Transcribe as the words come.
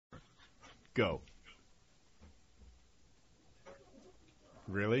Go.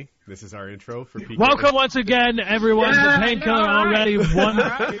 Really? This is our intro for PK? Welcome once again, everyone, to Painkiller already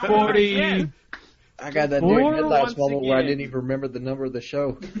 140. I got that near headlights moment where I didn't even remember the number of the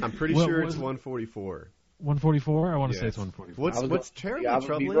show. I'm pretty sure it's 144. 144? I want to say it's 144. What's terribly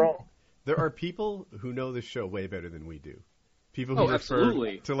troubling, there are people who know the show way better than we do. People who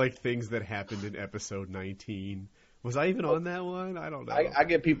refer to like things that happened in episode 19. Was I even on that one? I don't know. I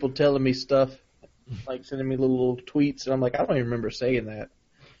get people telling me stuff, like sending me little tweets, and I'm like, I don't even remember saying that.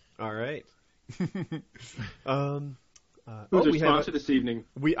 All right. Who's our sponsor this evening?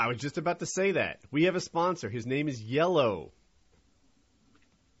 I was just about to say that. We have a sponsor. His name is Yellow.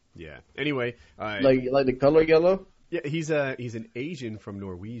 Yeah. Anyway. Like the color yellow? Yeah, he's an Asian from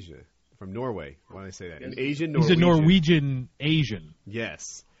Norway. Why did I say that? An Asian Norwegian. He's a Norwegian Asian.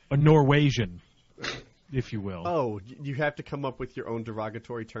 Yes. A Norwegian, if you will. Oh, you have to come up with your own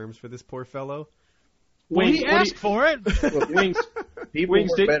derogatory terms for this poor fellow? Well, he asked for it. Well, People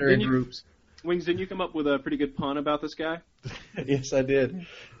work better in groups. Wings, didn't you come up with a pretty good pun about this guy? Yes, I did.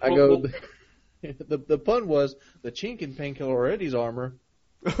 The pun was, the chink in Painkiller Eddie's armor.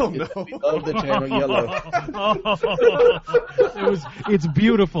 Oh, no. Of the channel Yellow. It's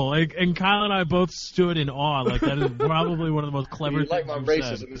beautiful. And Kyle and I both stood in awe. Like, that is probably one of the most clever things like my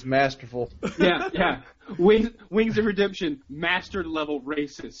racism is masterful. Yeah. Wings of Redemption, master level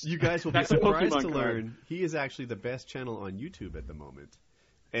racist. You guys will be surprised to learn he is actually the best channel on YouTube at the moment.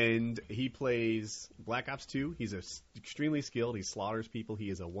 And he plays Black Ops 2. He's extremely skilled. He slaughters people. He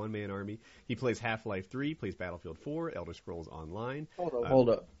is a one-man army. He plays Half-Life 3, plays Battlefield 4, Elder Scrolls Online. Hold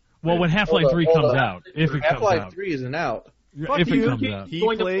up. Well, when Half-Life 3 comes out, if it comes out. Half-Life 3 isn't out. If it comes out. He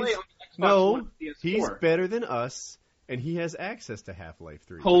plays... No, he's better than us, and he has access to Half-Life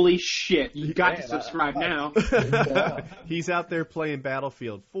 3. Holy shit. You got to subscribe now. He's out there playing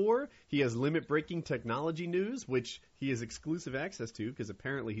Battlefield 4. He has limit-breaking technology news, which he has exclusive access to, because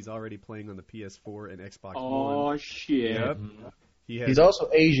apparently he's already playing on the PS4 and Xbox One. Oh, shit. Yep. He's also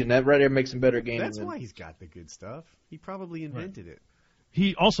Asian. That right there makes him better gaming. That's why he's got the good stuff. He probably invented it.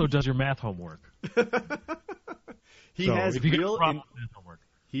 He also does your math homework. He has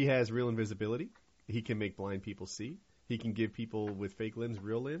real invisibility. He can make blind people see. He can give people with fake limbs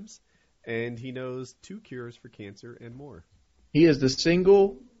real limbs. And he knows 2 cures for cancer and more. He is the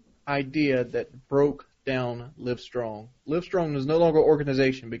single idea that broke down Livestrong. Livestrong is no longer an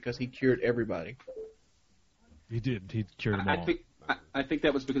organization because he cured everybody. He did. He cured them all. I think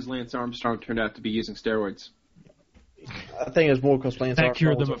that was because Lance Armstrong turned out to be using steroids. I think it was more because Lance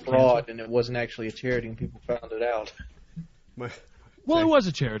Armstrong was a fraud and it wasn't actually a charity and people found it out. Well, it was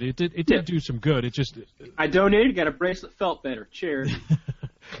a charity. It did do some good. It just... I donated, got a bracelet, felt better. Charity.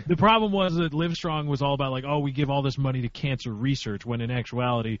 The problem was that Livestrong was all about, like, oh, we give all this money to cancer research, when in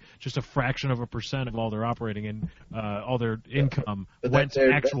actuality, just a fraction of a % of all their operating and all their income went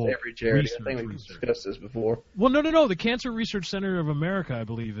to actual every charity. research. I think we've discussed this before. Well, no. The Cancer Research Center of America, I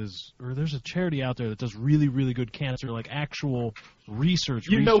believe, there's a charity out there that does really, really good cancer, like actual research.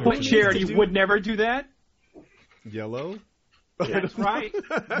 You know what charity would never do that? Yellow? That's right.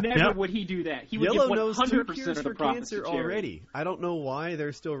 Never would he do that. He would Yellow give 100% knows 2 cures of the for profits cancer to charity. already. I don't know why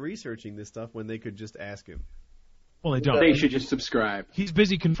they're still researching this stuff when they could just ask him. Well, they don't. They should just subscribe. He's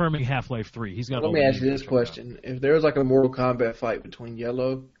busy confirming Half-Life 3. He's got. Let me ask you this question: if there was like a Mortal Kombat fight between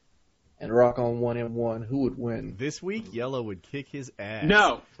Yellow and Rock on 1M1, who would win? This week, Yellow would kick his ass.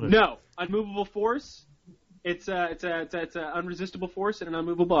 No. Unmovable force. It's a unresistible force and an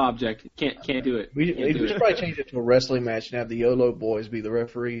unmovable object. Can't do it. We should probably change it to a wrestling match and have the YOLO boys be the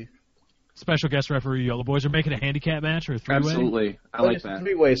referee. Special guest referee Yellow Boys are making a handicap match or a 3-way? Absolutely. I like that.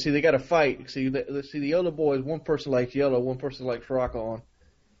 3-way. See, they got to fight. See, the YOLO boys, one person likes Yellow, one person likes Rock on,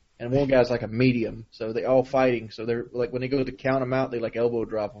 and one guy's like a medium. So they all fighting. So they're like when they go to count them out, they like elbow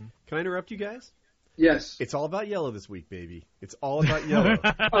drop them. Can I interrupt you guys? Yes. It's all about Yellow this week, baby. It's all about Yellow.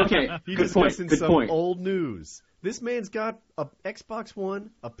 Okay. He discussing some old news. This man's got a Xbox One,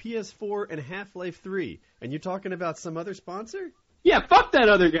 a PS4, and a Half-Life 3. And you're talking about some other sponsor? Yeah, fuck that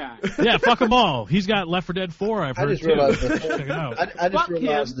other guy. Yeah, fuck them all. He's got Left 4 Dead 4, I've heard, I just realized the him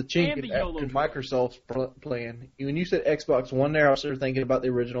chink and the in YOLO Microsoft's plan. When you said Xbox One there, I started thinking about the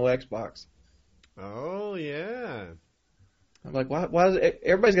original Xbox. Oh, yeah. I'm like, why is it,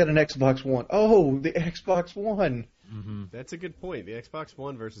 everybody's got an Xbox One? Oh, the Xbox One. Mm-hmm. That's a good point. The Xbox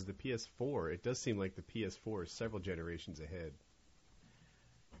One versus the PS4. It does seem like the PS4 is several generations ahead.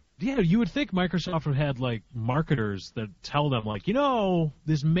 Yeah, you would think Microsoft would have like marketers that tell them like,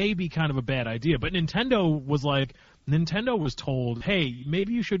 this may be kind of a bad idea. But Nintendo was told, hey,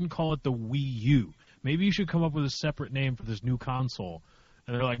 maybe you shouldn't call it the Wii U. Maybe you should come up with a separate name for this new console.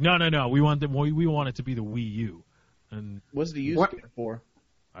 And they're like, no, we want it to be the Wii U. And What's the U stand for?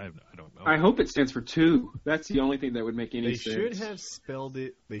 I don't know. I hope it stands for 2. That's the only thing that would make any They sense. should have spelled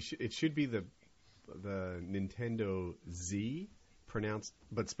it. It should be the Nintendo Z pronounced,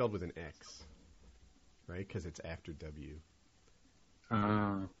 but spelled with an X, right? Because it's after W.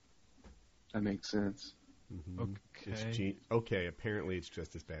 That makes sense. Mm-hmm. Okay. Okay. Apparently, it's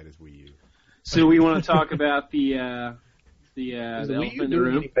just as bad as Wii U. So we want to talk about the Is the Wii elephant U in the doing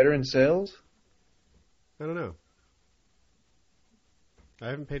room. any better in sales? I don't know. I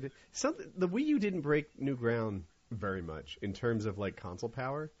haven't paid it. The Wii U didn't break new ground very much in terms of like console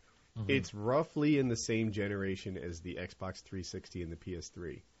power. Mhm. It's roughly in the same generation as the Xbox 360 and the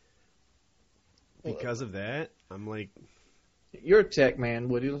PS3. Because of that, I'm like, You're a tech man,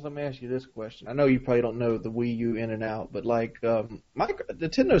 Woody. Let me ask you this question. I know you probably don't know the Wii U in and out, but like,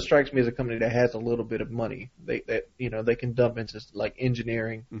 Nintendo strikes me as a company that has a little bit of money. They can dump into like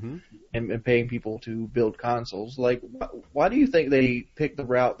engineering and paying people to build consoles. Like, why do you think they picked the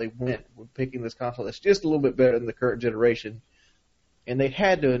route they went with picking this console that's just a little bit better than the current generation? And they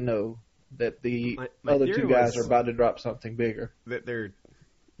had to know that the My other theory two guys was are about to drop something bigger. that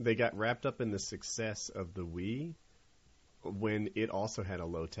they got wrapped up in the success of the Wii when it also had a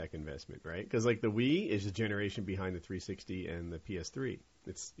low tech investment, right? Because like the Wii is a generation behind the 360 and the PS3.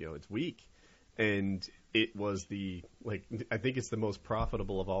 It's it's weak, and it was I think it's the most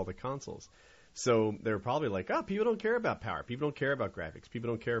profitable of all the consoles. So they're probably like, people don't care about power, people don't care about graphics, people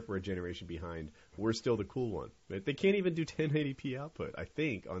don't care if we're a generation behind. We're still the cool one. They can't even do 1080p output, I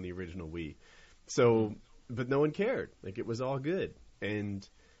think, on the original Wii. So, but no one cared. Like it was all good, and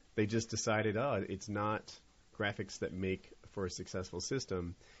they just decided, it's not graphics that make for a successful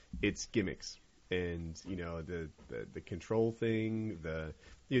system, it's gimmicks. And the control thing,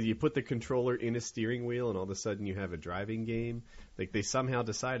 you put the controller in a steering wheel and all of a sudden you have a driving game. Like they somehow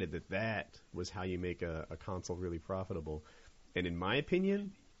decided that was how you make a console really profitable. And in my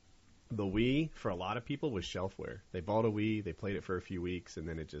opinion, the Wii for a lot of people was shelfware. They bought a Wii, they played it for a few weeks, and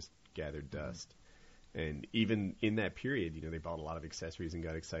then it just gathered dust. And even in that period, they bought a lot of accessories and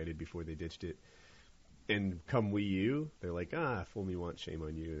got excited before they ditched it. And come Wii U, they're like, fool me once, shame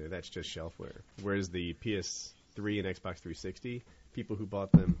on you. That's just shelfware. Whereas the PS3 and Xbox 360, people who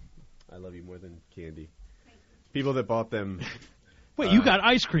bought them, I love you more than candy. People that bought them. Wait, you got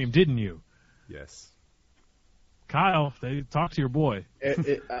ice cream, didn't you? Yes. Kyle, they talk to your boy.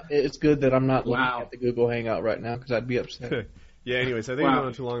 It's good that I'm not looking Wow. at the Google Hangout right now because I'd be upset. Yeah, anyways, I think we're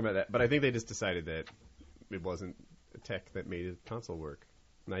going too long about that. But I think they just decided that it wasn't tech that made a console work.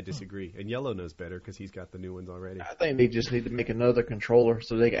 And I disagree. And Yellow knows better because he's got the new ones already. I think they just need to make another controller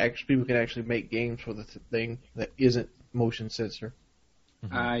so people can actually make games for the thing that isn't motion sensor.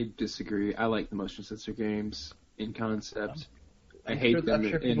 I disagree. I like the motion sensor games in concept. I I'm hate sure- them I'm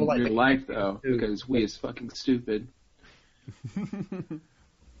sure in people like real the life, games though, too. because we is fucking stupid.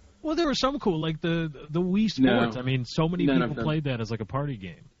 Well, there were some cool, like the Wii Sports. No. I mean, so many None of people them. played that as like a party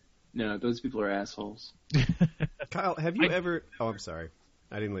game. No, those people are assholes. Kyle, have you ever... Oh, I'm sorry.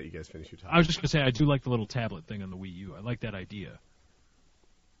 I didn't let you guys finish your topic. I was just going to say, I do like the little tablet thing on the Wii U. I like that idea.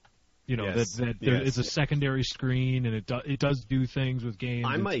 Yes, that yes. it's a secondary screen, and it does do things with games.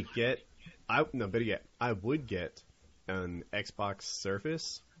 I might get... better yet, I would get an Xbox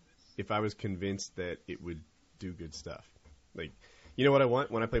Surface if I was convinced that it would do good stuff. Like, you know what I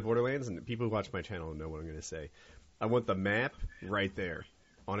want when I play Borderlands? And people who watch my channel know what I'm going to say. I want the map right there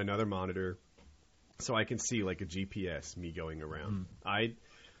on another monitor so I can see like a GPS, me going around. I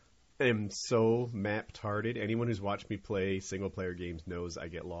am so map-tarded. Anyone who's watched me play single-player games knows I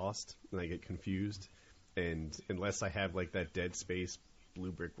get lost and I get confused. And unless I have like that Dead Space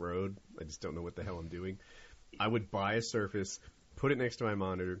Blue Brick Road, I just don't know what the hell I'm doing. I would buy a Surface, put it next to my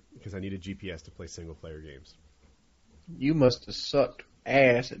monitor because I need a GPS to play single-player games. You must have sucked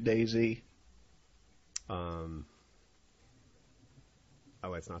ass at DayZ.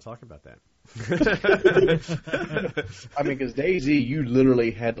 Let's not talk about that. I mean, because DayZ, you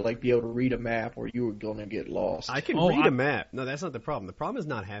literally had to like be able to read a map or you were going to get lost. I can read a map. No, that's not the problem. The problem is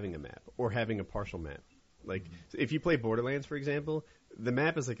not having a map or having a partial map. Like, if you play Borderlands, for example, the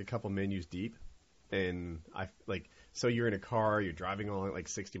map is like a couple menus deep, and so you're in a car, you're driving along at like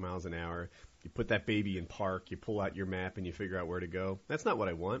 60 miles an hour, you put that baby in park, you pull out your map, and you figure out where to go. That's not what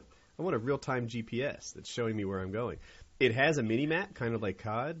I want. I want a real-time GPS that's showing me where I'm going. It has a mini-map, kind of like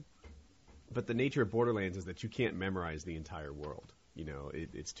COD, but the nature of Borderlands is that you can't memorize the entire world.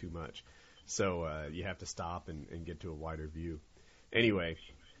 It's too much. So you have to stop and get to a wider view. Anyway,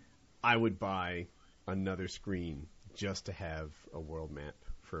 I would buy another screen just to have a world map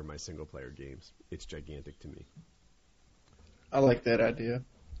for my single-player games. It's gigantic to me. I like that idea.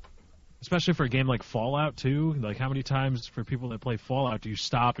 Especially for a game like Fallout 2. Like, how many times for people that play Fallout do you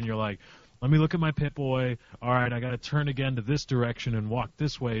stop and you're like, let me look at my Pip-Boy. All right, I got to turn again to this direction and walk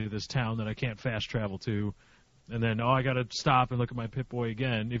this way to this town that I can't fast travel to. And then, I got to stop and look at my Pip-Boy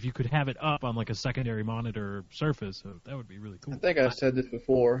again. If you could have it up on, like, a secondary monitor surface, that would be really cool. I think I've said this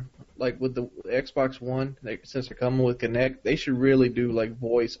before. Like, with the Xbox One, since they're coming with Kinect, they should really do, like,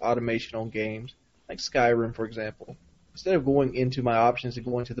 voice automation on games. Like Skyrim, for example. Instead of going into my options and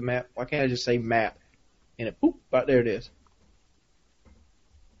going to the map, why can't I just say map? And it, boop, right there it is.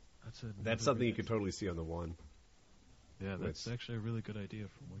 That's something you could totally see on the One. Yeah, that's actually a really good idea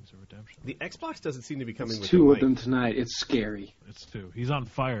for Wings of Redemption. The Xbox doesn't seem to be coming with two of them tonight. It's scary. It's two. He's on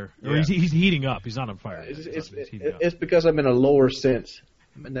fire. Yeah. Or he's heating up. He's not on fire. It's because I'm in a lower sense.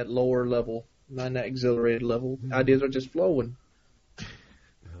 I'm in that lower level, not in that exhilarated level. Ideas are just flowing.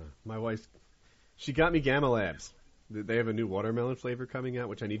 My wife, she got me Gamma Labs. They have a new watermelon flavor coming out,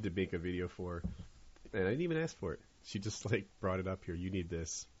 which I need to make a video for. And I didn't even ask for it. She just, like, brought it up here. You need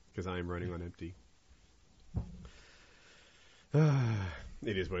this, because I am running on empty.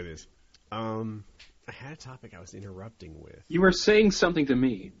 It is what it is. I had a topic I was interrupting with. You were saying something to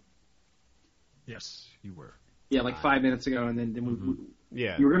me. Yes, you were. Yeah, like 5 minutes ago, and then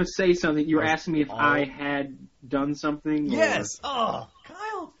Yeah. you were going to say something. You were asking me if I had done something. Yes! Oh,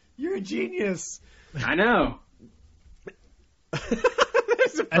 Kyle, you're a genius. I know.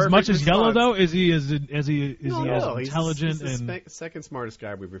 As much as Yellow, though, is he as No, intelligent he's and... the second smartest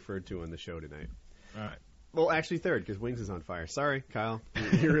guy we've referred to on the show tonight. All right. Well, actually third, because Wings is on fire. Sorry, Kyle.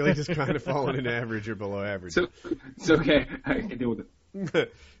 You're really just kind of falling in average or below average. So, it's okay. I can deal with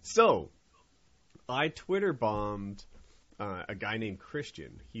it. So, I Twitter bombed a guy named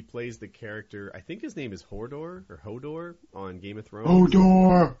Christian. He plays the character, I think his name is Hodor on Game of Thrones.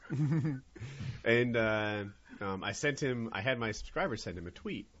 Hodor! And I had my subscribers send him a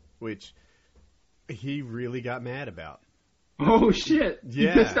tweet, which he really got mad about. Oh, shit. Yeah.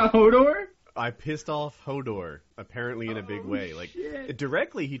 You pissed off Hodor? I pissed off Hodor, apparently in a big way. Like, shit.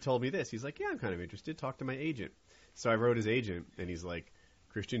 directly he told me this. He's like, yeah, I'm kind of interested. Talk to my agent. So I wrote his agent, and he's like,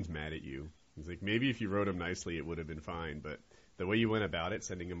 Christian's mad at you. He's like, maybe if you wrote him nicely, it would have been fine. But the way you went about it,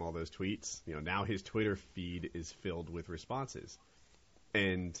 sending him all those tweets, now his Twitter feed is filled with responses.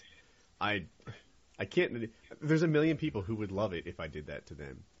 And I can't. There's a million people who would love it if I did that to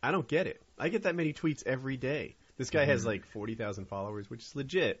them. I don't get it. I get that many tweets every day. This guy has like 40,000 followers, which is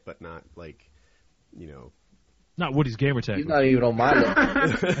legit, but not like, Not Woody's gamertag. He's not even on my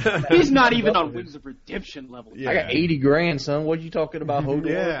level. He's not even on Wings of Redemption level. Yeah. I got 80 grand, son. What are you talking about, Hodor?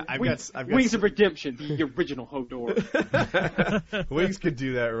 Yeah, I've got Wings of Redemption, the original Hodor. Wings could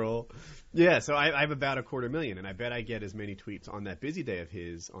do that role. Yeah, so I have about 250,000, and I bet I get as many tweets on that busy day of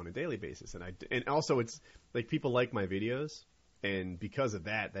his on a daily basis. And also it's like people like my videos, and because of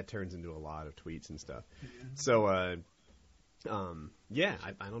that turns into a lot of tweets and stuff. So, I don't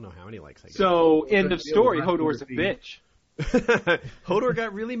know how many likes I get. So, end of story, Hodor's a bitch. Hodor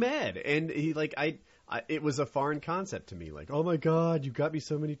got really mad, and he it was a foreign concept to me. Like, oh my god, you got me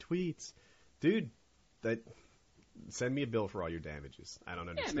so many tweets, dude. Send me a bill for all your damages. I don't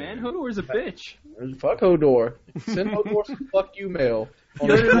understand. Yeah, man, Hodor's a bitch. Fuck Hodor. Send Hodor some fuck you mail.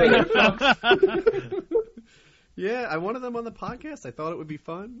 Yeah, I wanted them on the podcast. I thought it would be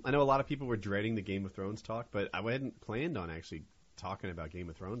fun. I know a lot of people were dreading the Game of Thrones talk, but I hadn't planned on actually talking about Game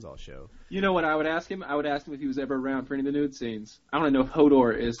of Thrones all show. You know what I would ask him? I would ask him if he was ever around for any of the nude scenes. I want to know if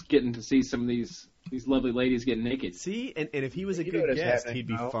Hodor is getting to see some of these lovely ladies get naked. See, and if he was a good guest, he'd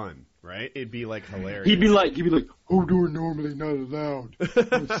be fun, right? It'd be like hilarious. He'd be like, Hodor normally not allowed.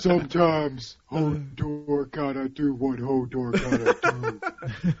 But sometimes Hodor gotta do what Hodor gotta do.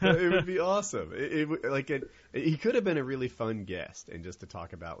 It would be awesome. He could have been a really fun guest, and just to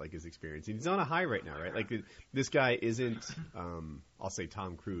talk about like his experience. He's on a high right now, right? Like this guy isn't, I'll say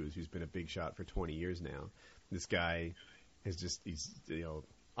Tom Cruise, who's been a big shot for 20 years now. This guy he's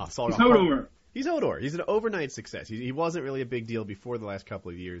Hodor. He's Hodor. He's an overnight success. He wasn't really a big deal before the last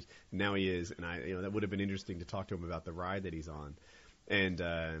couple of years. Now he is, and that would have been interesting to talk to him about the ride that he's on. And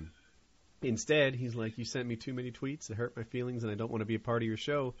instead, he's like, "You sent me too many tweets that hurt my feelings, and I don't want to be a part of your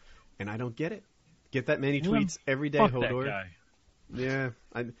show." And I don't get it. Get that many tweets every day, Fuck Hodor. that guy. Yeah,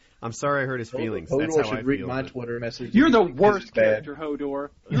 I'm sorry I hurt his feelings. Hodor That's how should I read feel. my Twitter message. You're the It's worst bad. character, Hodor.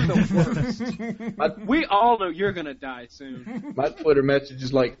 You're the worst. We all know you're going to die soon. My Twitter message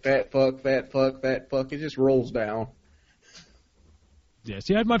is like fat fuck, fat fuck, fat fuck. It just rolls down. Yeah,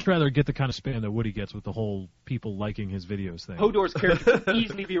 see, I'd much rather get the kind of spam that Woody gets with the whole people liking his videos thing. Hodor's character can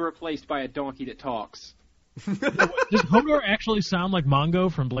easily be replaced by a donkey that talks. Does Hodor actually sound like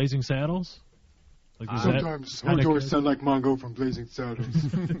Mongo from Blazing Saddles? Like, is Sometimes that Hodor sound like Mongo from Blazing Saddles.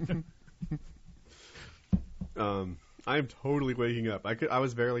 I'm totally waking up. I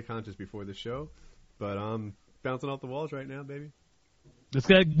was barely conscious before the show, but I'm bouncing off the walls right now, baby. It's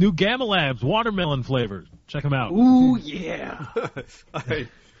got new Gamma Labs watermelon flavor. Check them out. Ooh, yeah.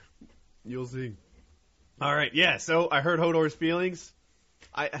 You'll see. All right, yeah. So I heard Hodor's feelings.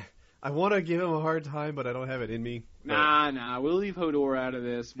 I want to give him a hard time, but I don't have it in me. Nah. We'll leave Hodor out of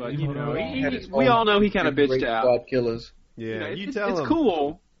this, but you know, Had his we own all know he kind of bitched great out. Squad killers. Yeah, You know, you tell him. It's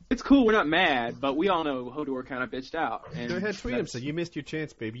cool. It's cool. We're not mad, but we all know Hodor kind of bitched out. And Go ahead, tweet him. So you missed your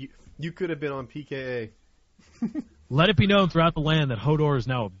chance, baby. You could have been on PKA. Let it be known throughout the land that Hodor is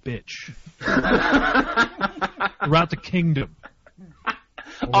now a bitch. Throughout the kingdom.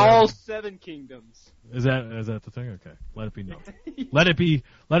 all 7 kingdoms. Is that the thing? Okay. Let it be known. Let it be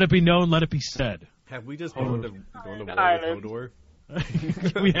known. Let it be said. Have we just gone to war with Island. Hodor? I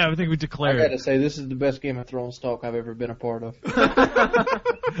think we I declared. gotta say, this is the best Game of Thrones talk I've ever been a part of.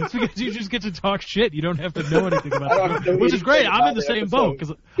 It's because you just get to talk shit. You don't have to know anything I about don't the have show, to which know is great. anything I'm in about the the same boat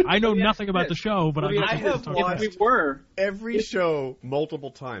because I know nothing about the show, but Let me I'm ask not you supposed this. to talk about If we were, Every show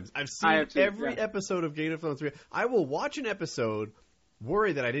multiple times. I've I seen have too, every yeah. episode of Game of Thrones 3. I will watch an episode,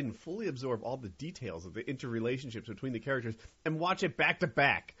 worry that I didn't fully absorb all the details of the interrelationships between the characters, and watch it back to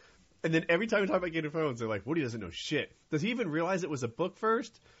back. And then every time we talk about Game of Thrones, they're like, Woody doesn't know shit. Does he even realize it was a book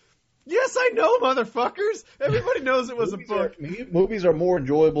first? Yes, I know, motherfuckers! Everybody knows it was a book. Movies are more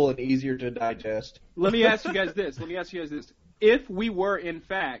enjoyable and easier to digest. let me ask you guys this. If we were, in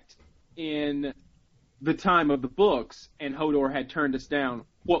fact, in the time of the books and Hodor had turned us down,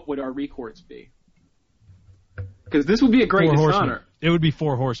 what would our recourse be? Because this would be a great Four dishonor. Horsemen. It would be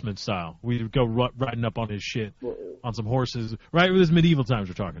Four Horsemen style. We'd go riding up on his shit on some horses. Right, with his medieval times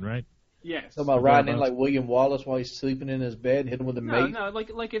we're talking, right? Yes. Talking about riding in like William Wallace while he's sleeping in his bed, hit him with a No, mace.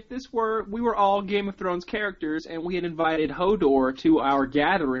 like if we were all Game of Thrones characters and we had invited Hodor to our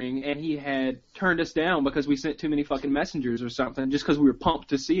gathering and he had turned us down because we sent too many fucking messengers or something just because we were pumped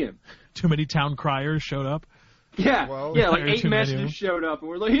to see him. Too many town criers showed up. Yeah, Well, like hired 8 too many of them. messengers showed up and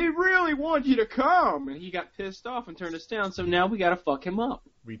we're like, he really wants you to come, and he got pissed off and turned us down, so now we gotta fuck him up.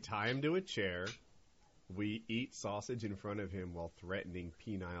 We tie him to a chair. We eat sausage in front of him while threatening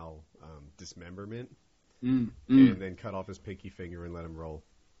penile dismemberment. And then cut off his pinky finger and let him roll.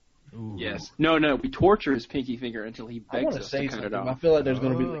 Ooh. Yes. No, we torture his pinky finger until he I begs want to us say to cut it something. I off. feel like there's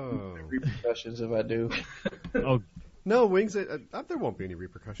going to be Oh. like repercussions if I do. Oh, No, Wings, there won't be any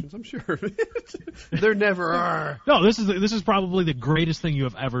repercussions, I'm sure. There never are. no, this is probably the greatest thing you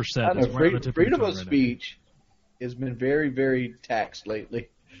have ever said. I know, It's right on the tip of your freedom tongue of right now. speech has been very, very taxed lately.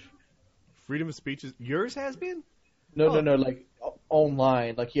 Freedom of speech is yours has been? No, like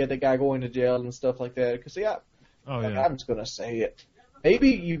online. Like, you had the guy going to jail and stuff like that. Because, Oh like, yeah. I'm just going to say it. Maybe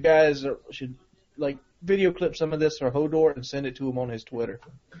you guys should, like, video clip some of this for Hodor and send it to him on his Twitter.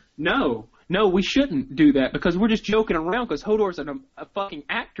 No, we shouldn't do that because we're just joking around because Hodor's a fucking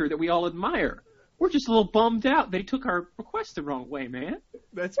actor that we all admire. We're just a little bummed out they took our request the wrong way, man.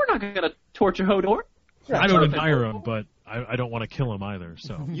 We're not going to torture Hodor. I don't admire him, but I don't want to kill him either.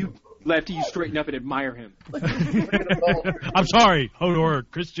 So You, Lefty, you straighten up and admire him. I'm sorry, Hodor,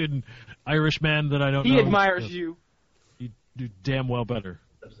 Christian Irish man that I don't know. He admires you. You do damn well better.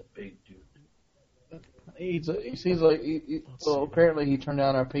 That's a big dude. He seems like well, apparently he turned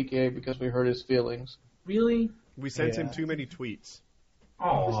down our PKA because we hurt his feelings. Really? We sent him Yeah. too many tweets.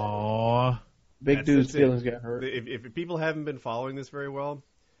 Aww. Big That's dude's it. feelings got hurt. If people haven't been following this very well,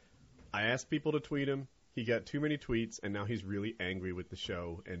 I asked people to tweet him. He got too many tweets, and now he's really angry with the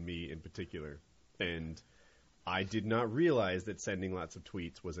show and me in particular. And I did not realize that sending lots of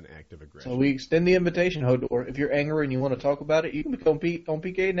tweets was an act of aggression. So we extend the invitation, Hodor. If you're angry and you want to talk about it, you can come on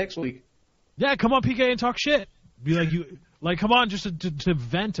PKA next week. Yeah, come on, PK, and talk shit. Be like, come on, just to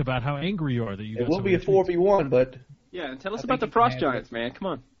vent about how angry you are that you. It got will so be a many tweets. 4v1, but Yeah, and tell us I about the think you can Frost handle Giants, man. Come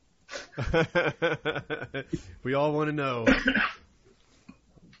on. We all want to know.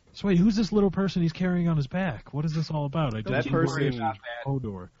 So wait, who's this little person he's carrying on his back? What is this all about? I That didn't worry person- about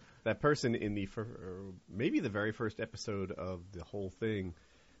Hodor. That person in maybe the very first episode of the whole thing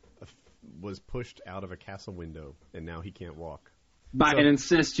was pushed out of a castle window, and now he can't walk. By So- an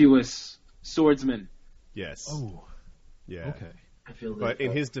incestuous swordsman. Yes. Oh, Yeah. okay. I feel But that.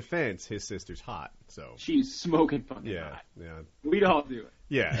 in his defense, his sister's hot. So She's smoking fucking yeah, hot. yeah, We'd all do it.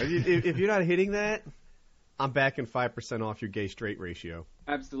 yeah. If you're not hitting that, I'm backing 5% off your gay straight ratio.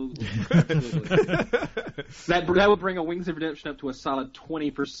 Absolutely. That would bring a Wings of Redemption up to a solid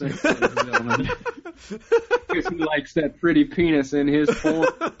 20%. ladies and gentlemen. Because he likes that pretty penis in his form.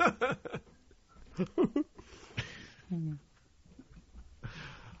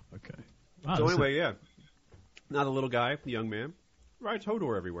 Okay. Oh, So this is- anyway, yeah. Now the little guy, the young man, rides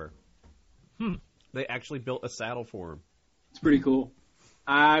Hodor everywhere. They actually built a saddle for him. It's pretty cool.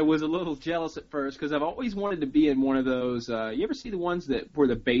 I was a little jealous at first because I've always wanted to be in one of those. You ever see the ones where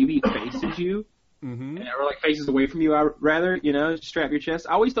the baby faces you, or like faces away from you? Rather, strap your chest.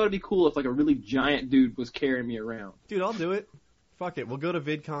 I always thought it'd be cool if like a really giant dude was carrying me around. Dude, I'll do it. Fuck it. We'll go to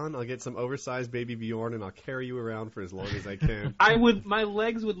VidCon. I'll get some oversized baby Bjorn, and I'll carry you around for as long as I can. My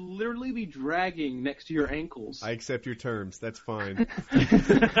legs would literally be dragging next to your ankles. I accept your terms. That's fine. You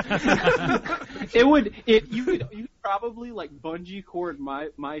could probably like bungee cord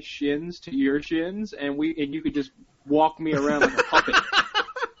my shins to your shins, and you could just walk me around like a puppet.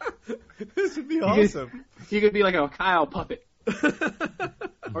 This would be awesome. You could be like a Kyle puppet.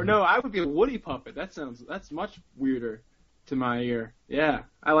 Or no, I would be a Woody puppet. That's much weirder to my ear. Yeah,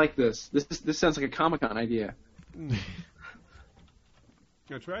 I like this. This sounds like a Comic-Con idea.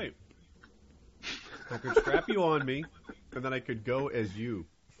 That's right. I could strap you on me, and then I could go as you.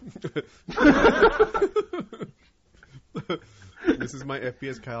 This is my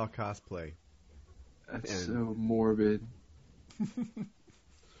FPS Kyle cosplay. That's so morbid.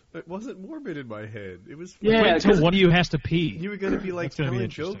 It wasn't morbid in my head. It was. Yeah, Wait till one of you has to pee. You were going to be like That's gonna be telling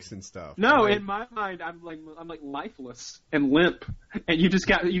interesting. jokes and stuff. No, Like, in my mind, I'm like lifeless and limp, and you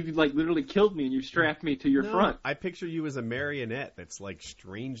like literally killed me, and you strapped me to your no, front. I picture you as a marionette that's like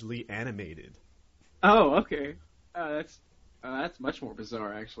strangely animated. Oh, okay. That's much more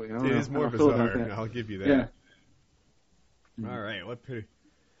bizarre, actually. I don't know It is more how I feel about bizarre. that. I'll give you that. Yeah. All right. What pity?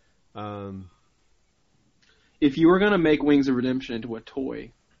 If you were gonna make Wings of Redemption into a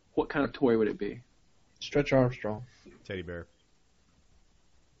toy, what kind of toy would it be? Stretch Armstrong. Teddy bear.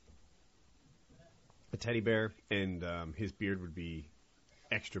 A teddy bear, and his beard would be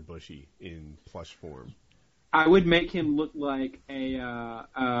extra bushy in plush form. I would make him look like a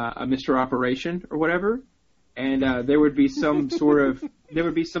Mr. Operation or whatever, and there would be some sort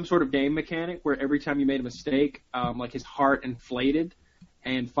of game mechanic where every time you made a mistake, like his heart inflated,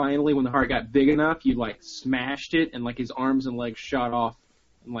 and finally when the heart got big enough, you like smashed it, and like his arms and legs shot off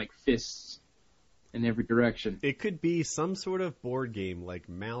in like fists in every direction. It could be some sort of board game like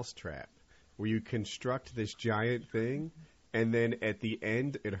Mousetrap, where you construct this giant thing, and then at the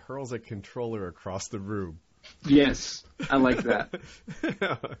end it hurls a controller across the room. Yes, I like that.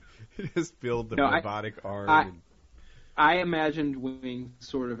 Just build the No, robotic arm. I imagined Wings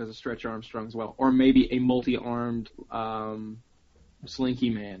sort of as a Stretch Armstrong as well, or maybe a multi-armed Slinky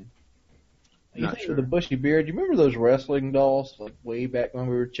Man. You Not think sure. of the bushy beard? You remember those wrestling dolls, like way back when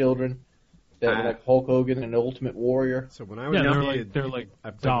we were children, that were like Hulk Hogan and the Ultimate Warrior? So when I was Yeah, a they're kid, like I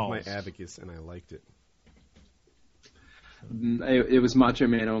played dolls. with my Abacus, and I liked it. It was Macho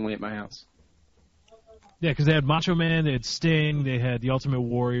Man only at my house. Yeah, because they had Macho Man, they had Sting, they had the Ultimate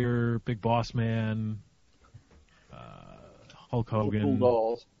Warrior, Big Boss Man, Hulk Hogan. Cool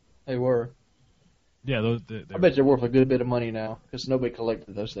dolls. They were. Yeah, those. I bet they're worth a good bit of money now, because nobody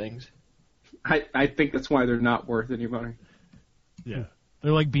collected those things. I think that's why they're not worth any money. Yeah,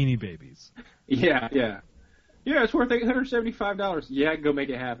 they're like Beanie Babies. Yeah. Yeah, it's worth $875. Yeah, go make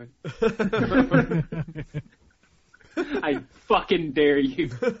it happen. I fucking dare you.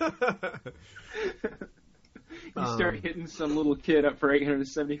 You start hitting some little kid up for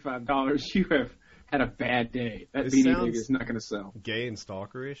 $875, you have had a bad day. That It Beanie sounds- Baby is not going to sell. Gay and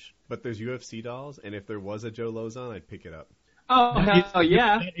stalkerish, but there's UFC dolls, and if there was a Joe Lozon, I'd pick it up. Oh, hell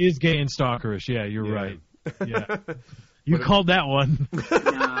yeah. That is gay and stalkerish. Yeah, you're Yeah. right. Yeah, you called that one.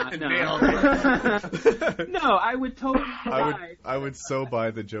 No, I would totally buy. I would so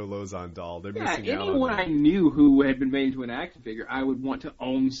buy the Joe Lozon doll. They're Yeah, missing out on anyone I that. knew who had been made into an action figure, I would want to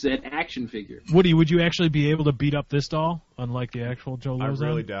own said action figure. Woody, would you actually be able to beat up this doll, unlike the actual Joe I Lozon?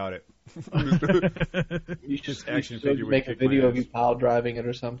 really doubt it. You should, This action you should figure would make a kick my video of ass. you pile driving it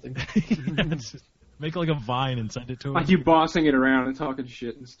or something. Make like a vine and send it to him. Like you bossing it around and talking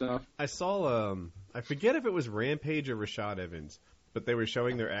shit and stuff. I saw, I forget if it was Rampage or Rashad Evans, but they were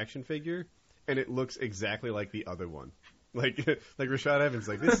showing their action figure, and it looks exactly like the other one. Like Rashad Evans,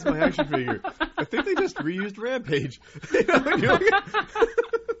 like, this is my action figure. I think they just reused Rampage.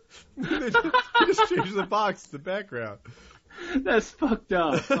 They just changed the box, the background. That's fucked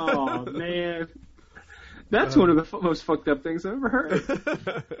up. Oh, man. That's one of the most fucked up things I've ever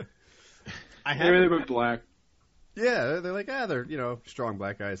heard. I Maybe they have, went black. yeah, they're like, they're, strong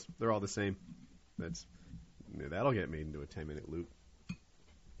black guys. They're all the same. That'll get made into a 10-minute loop.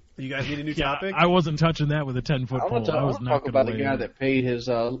 You guys need a new Yeah, topic? I wasn't touching that with a 10-foot I pole. want to I was not talk about the gonna guy lay that paid his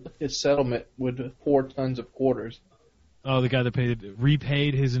settlement with 4 tons of quarters. Oh, the guy that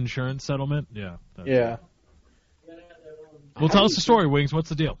repaid his insurance settlement? Yeah. Yeah. Well, tell us the story, Wings. What's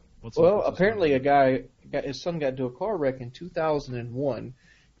the deal? What's Well, what's the apparently story? his son got into a car wreck in 2001, and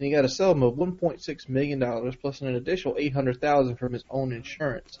he got a settlement of $1.6 million plus an additional $800,000 from his own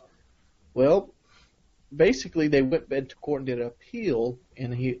insurance. Well, basically they went to court and did an appeal,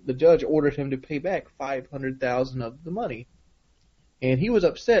 and the judge ordered him to pay back $500,000 of the money. And he was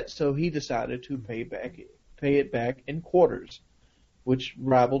upset, so he decided to pay it back in quarters, which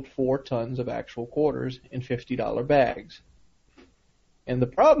rivaled 4 tons of actual quarters in $50 bags. And the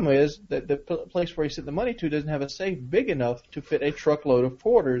problem is that the place where he sent the money to doesn't have a safe big enough to fit a truckload of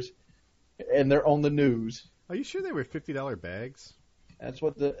quarters, and they're on the news. Are you sure they were $50 bags? That's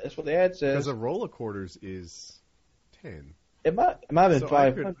what the ad says. Because a roll of quarters is 10. It might have been So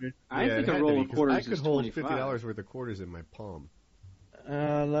 500. I Yeah, think it a had to roll be, of 'cause quarters I could is hold $25. $50 worth of quarters in my palm.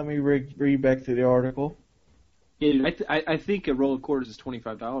 Let me read back through the article. Yeah, I think a roll of quarters is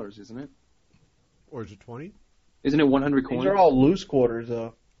 $25, isn't it? Or is it 20? Isn't it 100 These coins? are all loose quarters,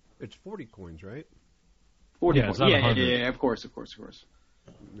 though. It's 40 coins, right? 40 Yeah, coins. it's not Yeah, 100. yeah, of course.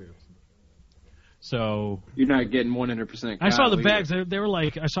 Yeah. So You're not getting 100%. I saw the Kyle bags. They were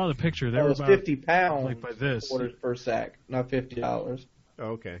like, I saw the picture. They That were was about 50 pounds like by this. quarters per sack, not $50. Oh,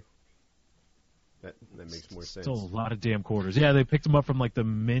 okay. That makes more sense. Still a lot of damn quarters. Yeah, they picked them up from like the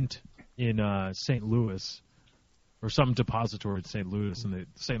mint in St. Louis, or some depository in St. Louis, and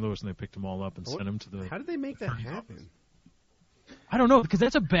they picked them all up and sent them to the. How did they make that happen? I don't know, because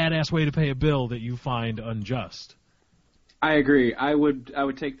that's a badass way to pay a bill that you find unjust. I agree. I would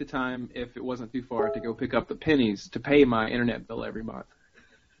take the time, if it wasn't too far, to go pick up the pennies to pay my internet bill every month.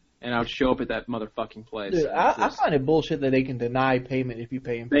 And I would show up at that motherfucking place. Dude, I find it bullshit that they can deny payment if you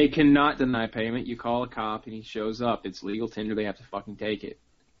pay him. They cannot deny payment. You call a cop and he shows up. It's legal tender. They have to fucking take it.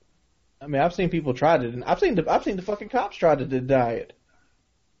 I mean, I've seen people try to. I've seen the fucking cops try to deny it.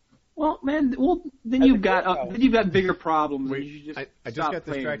 Well, man, then As a you've got cop. then you've got bigger problems. Wait, and you should just I just stop got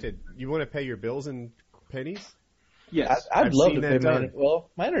paying. distracted. You want to pay your bills in pennies? Yes. I'd I've love seen to pay that my done. well,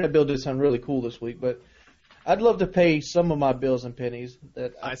 my internet bill did something really cool this week, but I'd love to pay some of my bills in pennies.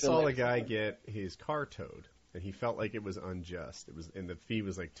 That I feel saw like- a guy get his car towed, and he felt like it was unjust. And the fee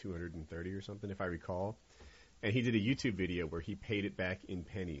was like $230 or something, if I recall. And he did a YouTube video where he paid it back in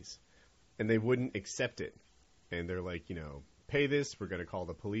pennies, and they wouldn't accept it. And they're like, pay this, we're going to call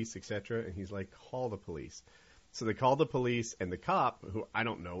the police, etc. And he's like, call the police. So they called the police, and the cop, who I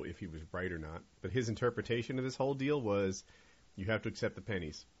don't know if he was right or not, but his interpretation of this whole deal was, you have to accept the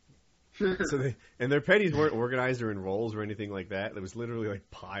pennies. And their pennies weren't organized or in rolls or anything like that. There was literally like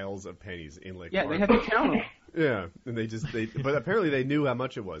piles of pennies in like. Yeah, they have to count them. Yeah, and but apparently they knew how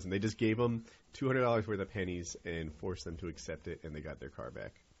much it was, and they just gave them $200 worth of pennies and forced them to accept it, and they got their car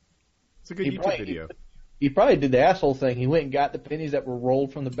back. It's a good YouTube video. He probably did the asshole thing. He went and got the pennies that were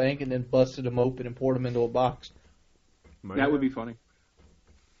rolled from the bank and then busted them open and poured them into a box. That would be funny.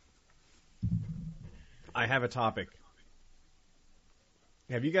 I have a topic.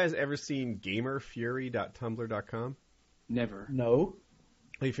 Have you guys ever seen gamerfury.tumblr.com? Never. No.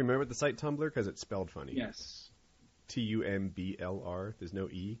 Are you familiar with the site Tumblr? Because it's spelled funny. Yes. TUMBLR. There's no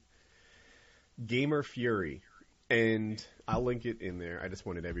E. Gamer Fury. And I'll link it in there. I just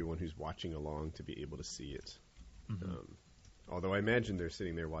wanted everyone who's watching along to be able to see it. Mm-hmm. Although I imagine they're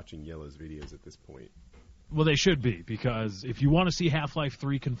sitting there watching Yellow's videos at this point. Well, they should be, because if you want to see Half-Life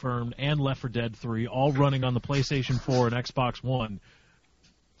 3 confirmed and Left 4 Dead 3 all running on the PlayStation 4 and Xbox One,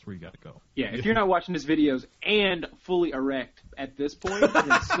 that's where you got to go. Yeah, if you're not watching his videos and fully erect at this point,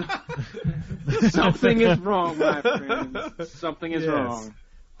 then something is wrong, my friends. Something is Yes. wrong.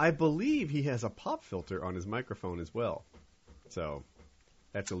 I believe he has a pop filter on his microphone as well. So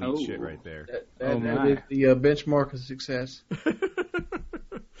that's elite shit right there. That my. is the benchmark of success.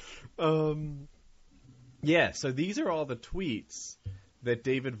 Yeah, so these are all the tweets that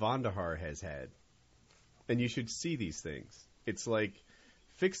David Vonderhaar has had. And you should see these things. It's like,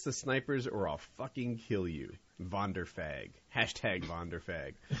 fix the snipers or I'll fucking kill you. Vonderfag. Hashtag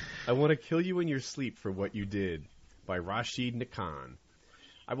Vonderfag. I want to kill you in your sleep for what you did. By Rashid Nakan.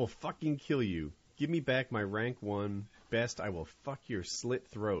 I will fucking kill you. Give me back my rank 1. Best, I will fuck your slit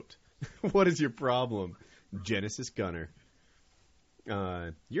throat. What is your problem? Genesis Gunner.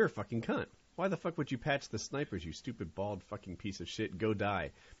 You're a fucking cunt. Why the fuck would you patch the snipers, you stupid bald fucking piece of shit? Go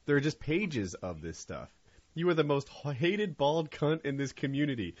die. There are just pages of this stuff. You are the most hated bald cunt in this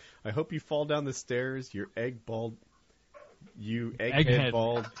community. I hope you fall down the stairs, you egghead bald.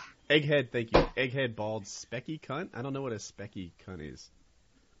 Egghead, thank you. Egghead bald specky cunt? I don't know what a specky cunt is.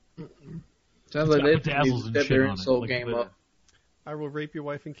 Sounds like got they bedazzles and step shit their on it, insult like game the- up. I will rape your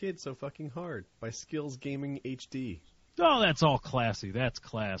wife and kids so fucking hard. By Skills Gaming HD. Oh, that's all classy. That's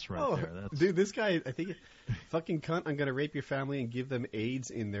class right there. That's... Dude, this guy, I think, fucking cunt, I'm going to rape your family and give them AIDS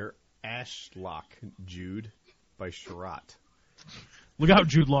in their ashlock, Jude, by Sherratt. Look out,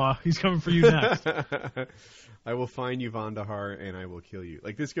 Jude Law. He's coming for you next. I will find you, Vandahar, and I will kill you.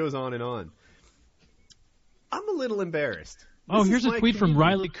 Like, this goes on and on. I'm a little embarrassed. Oh, here's a tweet from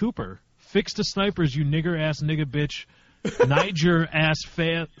Riley Cooper. Fix the snipers, you nigger-ass nigga bitch. Niger-ass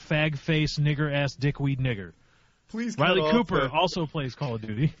fag face nigger-ass dickweed nigger. Please Riley Cooper also plays Call of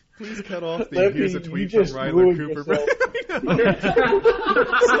Duty. Please cut off the here's a tweet from Riley Cooper. Someone get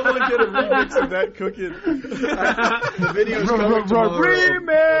a remix of that cooking. The video's coming tomorrow.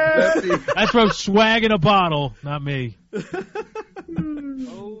 Remix! That's from Swag in a Bottle, not me.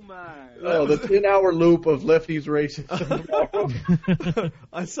 Oh, my. Oh, the 10-hour loop of Lefty's races.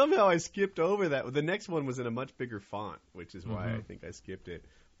 Somehow I skipped over that. The next one was in a much bigger font, which is why I think I skipped it.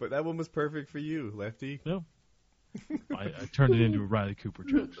 But that one was perfect for you, Lefty. No. I turned it into a Riley Cooper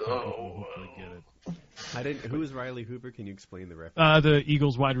joke, so people will hopefully get it. Who is Riley Hooper? Can you explain the reference? The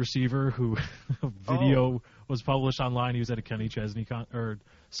Eagles wide receiver who video was published online. He was at a Kenny Chesney or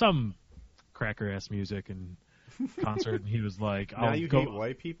some cracker-ass music and concert, and he was like, now you hate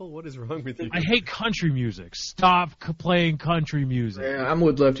white people? What is wrong with you? I hate country music. Stop playing country music. Yeah, I'm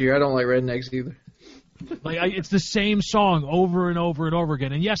with Lefty here. I don't like rednecks either. Like it's the same song over and over and over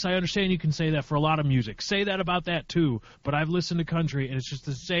again. And yes, I understand you can say that for a lot of music. Say that about that too. But I've listened to country, and it's just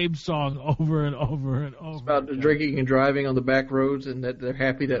the same song over and over and over. It's about the drinking and driving on the back roads, and that they're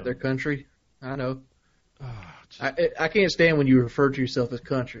happy that they're country. I know. I can't stand when you refer to yourself as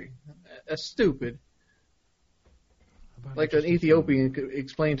country. That's stupid. Like an Ethiopian could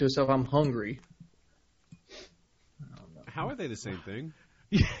explain to himself, "I'm hungry." How are they the same thing?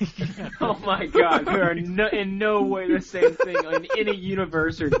 Oh my God! They are in no way the same thing in any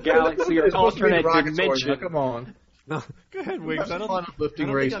universe or galaxy or alternate dimension. Come on. No, go ahead, Wiggs. I don't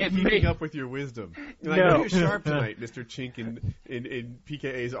think I'm keeping up with your wisdom. No. I know you're sharp tonight, Mr. Chink in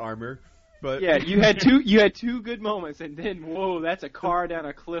PKA's armor. But yeah, you had two good moments, and then whoa, that's a car down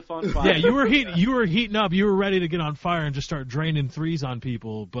a cliff on fire. Yeah, you were heating up. You were ready to get on fire and just start draining threes on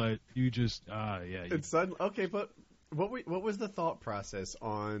people, but you just It's sudden. Okay, but. What was the thought process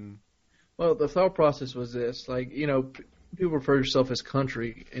on? Well, the thought process was this: like, you know, people refer to yourself as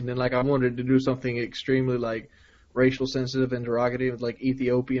country, and then like I wanted to do something extremely like racial sensitive and derogative, like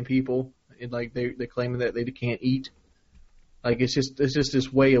Ethiopian people, and like they claiming that they can't eat. Like it's just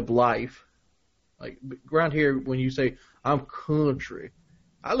this way of life. Like around here, when you say I'm country,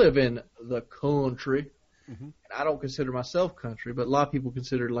 I live in the country. Mm-hmm. And I don't consider myself country, but a lot of people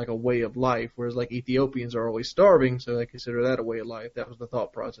consider it like a way of life, whereas like Ethiopians are always starving, so they consider that a way of life. That was the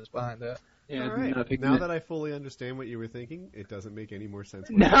thought process behind that. Yeah, all right. Now that I fully understand what you were thinking, it doesn't make any more sense.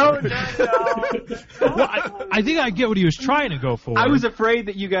 No. Well, I think I get what he was trying to go for. I was afraid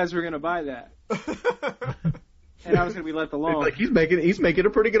that you guys were going to buy that. And I was going to be left alone. Like he's making a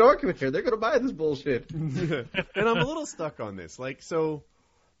pretty good argument here. They're going to buy this bullshit. And I'm a little stuck on this. Like, so...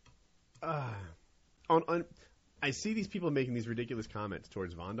 I see these people making these ridiculous comments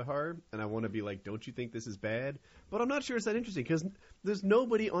towards Vandahar, and I want to be like, don't you think this is bad? But I'm not sure it's that interesting, because there's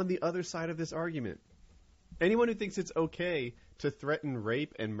nobody on the other side of this argument. Anyone who thinks it's okay to threaten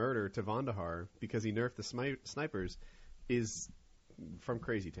rape and murder to Vandahar because he nerfed the snipers is from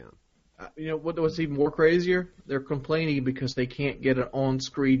Crazy Town. You know what's even more crazier? They're complaining because they can't get an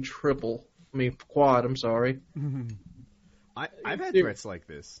on-screen quad, I'm sorry. I've had threats like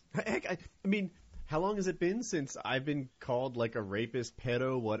this. Heck, I mean... How long has it been since I've been called like a rapist,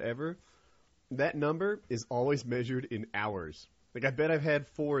 pedo, whatever? That number is always measured in hours. Like, I bet I've had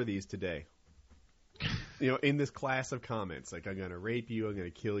 4 of these today. You know, in this class of comments. Like, I'm going to rape you, I'm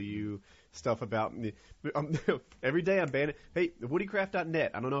going to kill you, stuff about me. Every day I'm banning. Hey,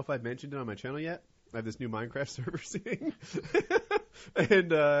 woodycraft.net. I don't know if I've mentioned it on my channel yet. I have this new Minecraft server thing.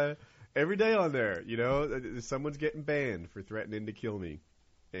 And every day on there, you know, someone's getting banned for threatening to kill me.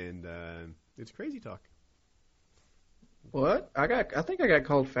 And it's crazy talk. What? I think I got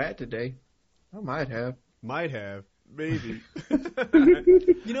called fat today. I might have. Maybe.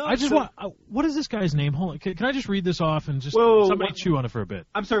 You know, I just want. What is this guy's name? Hold on. Can I just read this off and just somebody chew on it for a bit?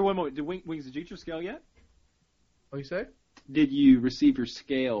 I'm sorry. One moment. Did Wings did you get your scale yet? What you say? Did you receive your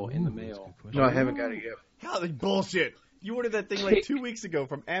scale in the mail? No, I haven't got it yet. How bullshit! You ordered that thing like 2 weeks ago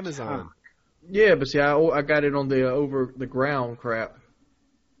from Amazon. Yeah, but see, I got it on the over the ground crap.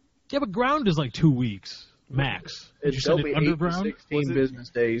 Yeah, but ground is like 2 weeks max. Did you send it underground? 8 to 16 business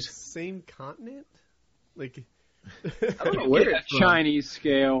days. Same continent? Like, I don't know where it's from. Chinese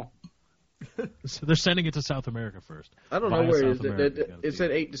scale. So they're sending it to South America first. I don't know where it is. It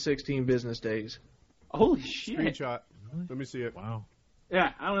said 8 to 16 business days. Holy shit! Screenshot. Let me see it. Wow.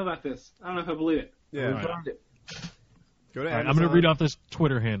 Yeah, I don't know about this. I don't know if I believe it. Yeah. All right. Found it. Go to All right, I'm Amazon. going to read off this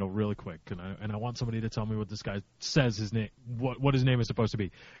Twitter handle really quick, and I want somebody to tell me what this guy says his name, what his name is supposed to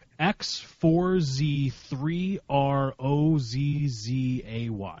be.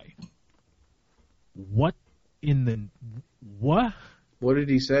 X4Z3ROZZAY. What in the what? What did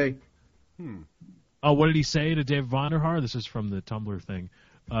he say? Oh, what did he say to Dave Vonderhaar? This is from the Tumblr thing.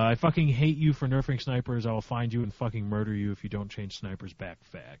 I fucking hate you for nerfing snipers. I will find you and fucking murder you if you don't change snipers back,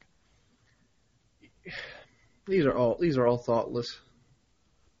 fag. These are all thoughtless.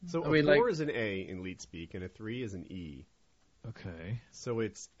 So I mean, 4 like- is an A in leet speak, and a 3 is an E. Okay. So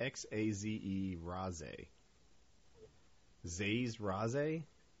it's XAZE Raze. Zaze Raze?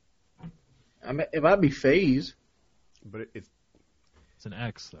 I mean, it might be phase. But It's an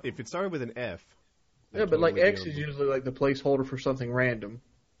X, though. if it started with an F. Yeah, but like totally X is dealable. usually like the placeholder for something random.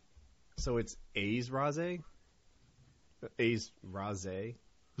 So it's A's Raze? A's Raze? Is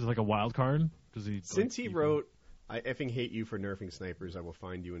it like a wild card? Does he? Since he wrote, I effing hate you for nerfing snipers, I will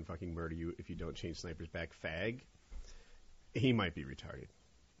find you and fucking murder you if you don't change snipers back, fag, he might be retarded.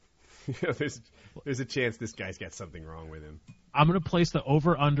 You know, there's a chance this guy's got something wrong with him. I'm going to place the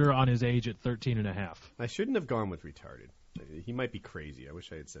over-under on his age at 13 and a half. I shouldn't have gone with retarded. He might be crazy. I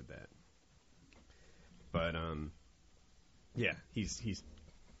wish I had said that. But, yeah, he's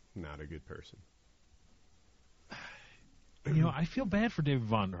not a good person. You know, I feel bad for David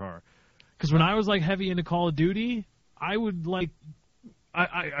Vonderhaar. Because when I was, like, heavy into Call of Duty, I would, like...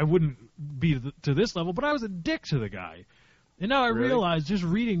 I wouldn't be to this level, but I was a dick to the guy. And now I Really? realize, just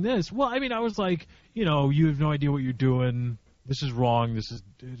reading this... Well, I mean, I was like, you know, you have no idea what you're doing. This is wrong. This is...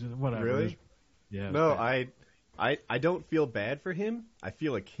 Whatever. Really? Yeah. it was No, bad. I don't feel bad for him. I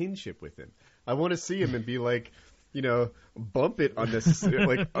feel a kinship with him. I want to see him and be like, you know, bump it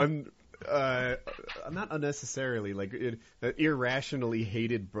unnecessarily, not unnecessarily, like irrationally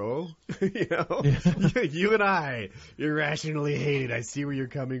hated, bro. You know, you and I, irrationally hated. I see where you're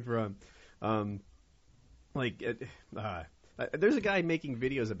coming from. There's a guy making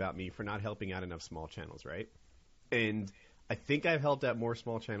videos about me for not helping out enough small channels, right? And I think I've helped out more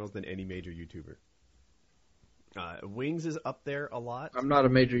small channels than any major YouTuber. Wings is up there a lot. I'm not a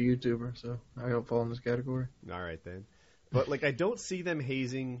major YouTuber, so I don't fall in this category. All right, then. But, like, I don't see them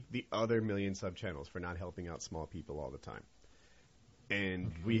hazing the other million sub-channels for not helping out small people all the time.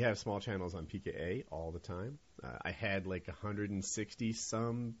 And we have small channels on PKA all the time. I had, like,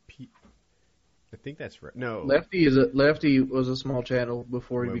 160-some I think that's right. No. Lefty was a small channel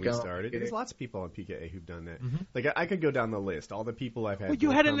before he when we became started. PKA. There's lots of people on PKA who've done that. Like, I could go down the list. All the people I've had. Well,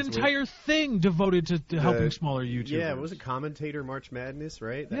 you had an comes with. entire thing devoted to helping smaller YouTubers. Yeah, it was a commentator March Madness,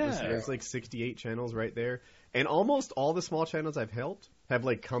 right? Yeah. That's like 68 channels right there. And almost all the small channels I've helped have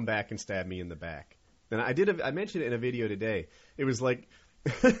like come back and stabbed me in the back. And I mentioned it in a video today. It was like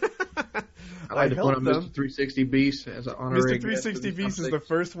I like one of helped them. Mr. 360 Beast as an honorary Mr. 360 Beast is the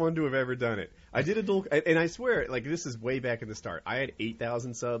first one to have ever done it. I did a dual, and I swear, like, this is way back in the start. I had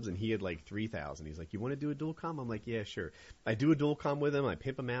 8,000 subs, and he had, like, 3,000. He's like, you want to do a dual com? I'm like, yeah, sure. I do a dual com with him. I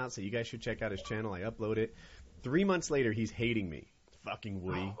pimp him out, so you guys should check out his channel. I upload it. 3 months later, he's hating me. Fucking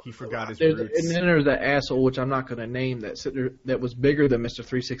Woody. He forgot his roots. And then there's that asshole, which I'm not going to name, that was bigger than Mr.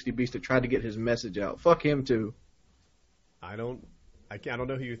 360 Beast that tried to get his message out. Fuck him, too. I don't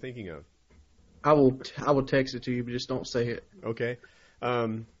know who you're thinking of. I will text it to you, but just don't say it. Okay.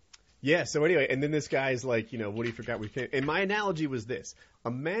 Yeah, so anyway, and then this guy's like, you know, Woody forgot we came. And my analogy was this.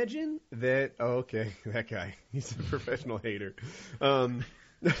 Imagine that, that guy. He's a professional hater.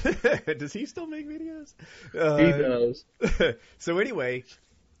 Does he still make videos? He does. So anyway,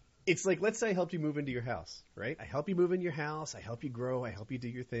 it's like, let's say I helped you move into your house, right? I help you move into your house. I help you grow. I help you do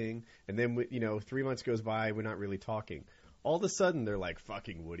your thing. And then, 3 months goes by. We're not really talking. All of a sudden, they're like,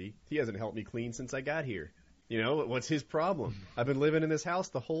 fucking Woody. He hasn't helped me clean since I got here. You know, what's his problem? I've been living in this house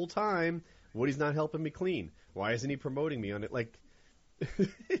the whole time. Woody's not helping me clean. Why isn't he promoting me on it? Like, I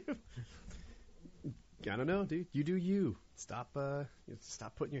don't know, dude. You do you. Stop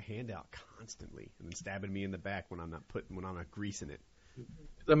putting your hand out constantly and then stabbing me in the back when I'm not greasing it.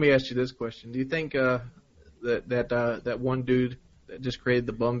 Let me ask you this question: do you think that one dude that just created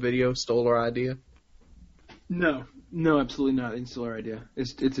the bum video stole our idea? No, absolutely not. It's still our idea.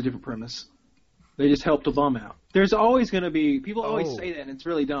 It's a different premise. They just helped a bum out. There's always going to be people always say that, and it's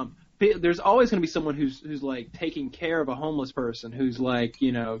really dumb. There's always going to be someone who's like taking care of a homeless person, who's like,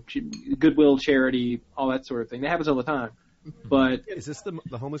 you know, goodwill, charity, all that sort of thing. That happens all the time. But is this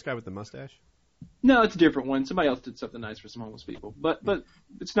the homeless guy with the mustache? No, it's a different one. Somebody else did something nice for some homeless people. But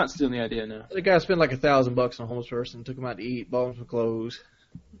it's not stealing the idea now. The guy spent like $1,000 on a homeless person, took him out to eat, bought him some clothes,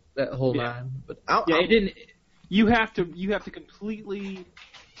 that whole nine. But it didn't. you have to completely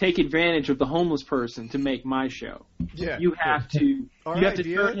take advantage of the homeless person to make my show. Yeah. You have to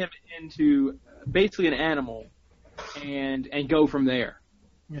turn him into basically an animal, and go from there.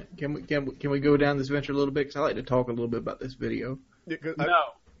 Yeah. Can we go down this venture a little bit? Because I like to talk a little bit about this video. No.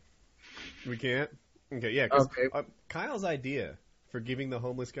 We can't? Okay, yeah. 'Cause, Okay. Kyle's idea for giving the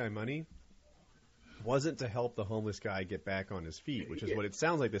homeless guy money wasn't to help the homeless guy get back on his feet, which is what it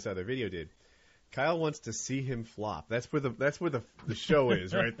sounds like this other video did. Kyle wants to see him flop. That's where the show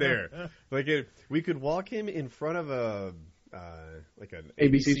is right there. Like we could walk him in front of a like an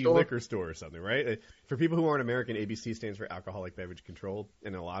ABC store? liquor store or something, right? For people who aren't American, ABC stands for Alcoholic Beverage Control,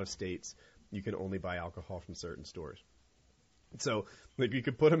 and in a lot of states you can only buy alcohol from certain stores. So, like, you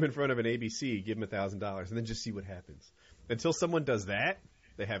could put him in front of an ABC, give him $1,000, and then just see what happens. Until someone does that,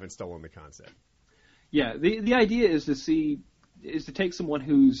 they haven't stolen the concept. Yeah, the idea is to take someone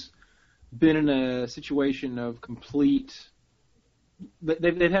who's been in a situation of complete.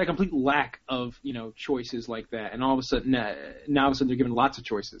 They've had a complete lack of choices like that, and all of a sudden now they're given lots of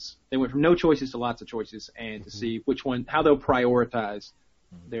choices. They went from no choices to lots of choices, and to see how they'll prioritize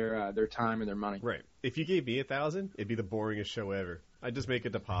their time and their money. Right. If you gave me $1,000, it'd be the boringest show ever. I'd just make a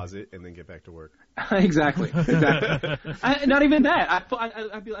deposit and then get back to work. Exactly. Not even that. I'd put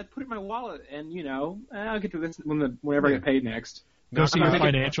it in my wallet, and I'll get to this whenever I get paid next. Go see your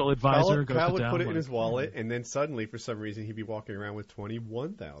financial advisor. Kyle would put it in his wallet, and then suddenly, for some reason, he'd be walking around with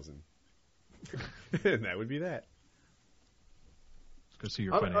 $21,000, and that would be that. Go see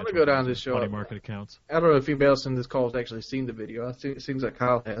your I'm financial gonna go down this show. money market accounts. I don't know if anybody else in this call has actually seen the video. It seems like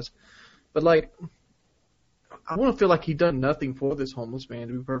Kyle has. But, like, I want to feel like he done nothing for this homeless man,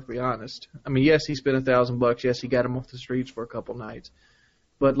 to be perfectly honest. I mean, yes, he spent $1,000. Yes, he got him off the streets for a couple nights.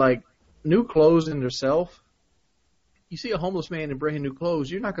 But, like, new clothes in herself, you see a homeless man in brand new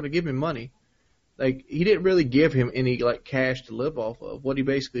clothes, you're not going to give him money. Like, he didn't really give him any, like, cash to live off of. What he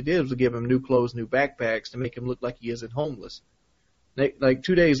basically did was to give him new clothes, new backpacks to make him look like he isn't homeless. Like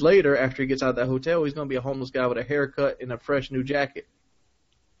 2 days later, after he gets out of that hotel, he's going to be a homeless guy with a haircut and a fresh new jacket.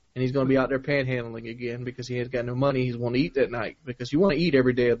 And he's going to be out there panhandling again because he has got no money. He's want to eat that night because you want to eat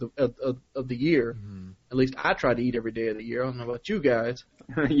every day of the year. Mm-hmm. At least I try to eat every day of the year. I don't know about you guys.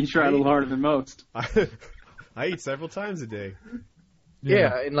 You try a little harder than most. I eat several times a day.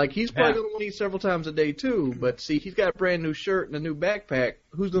 Yeah, and like he's probably going to want to eat several times a day too. But see, he's got a brand new shirt and a new backpack.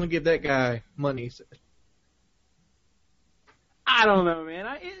 Who's going to give that guy money? I don't know, man.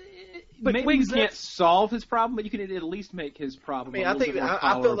 Maybe you can't solve his problem, but you can at least make his problem. I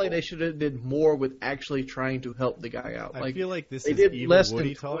feel like they should have did more with actually trying to help the guy out. I feel like this they is did evil less Woody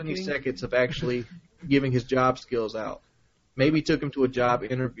than 20 talking. seconds of actually giving his job skills out. Maybe took him to a job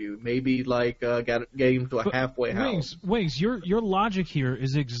interview. Maybe gave him to a halfway house. Wings, your logic here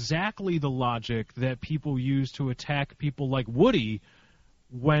is exactly the logic that people use to attack people like Woody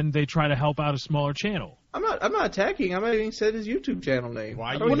when they try to help out a smaller channel. I'm not attacking. I haven't even said his YouTube channel name.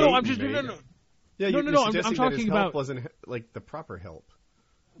 Why? I'm just no. Yeah, I'm talking about wasn't like the proper help.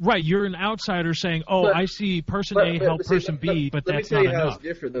 Right, you're an outsider saying, I see person A help person B, but that's not enough. Let me tell you how it's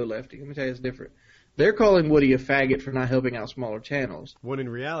different, though, Lefty. Let me tell you it's different. They're calling Woody a faggot for not helping out smaller channels. When in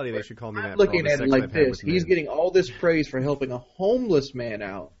reality, they should call me that. I'm looking at it like this. He's getting all this praise for helping a homeless man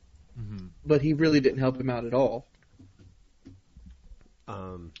out, but he really didn't help him out at all.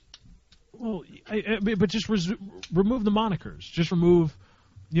 Well, but just remove the monikers. Just remove,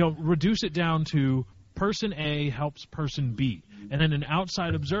 reduce it down to person A helps person B. And then an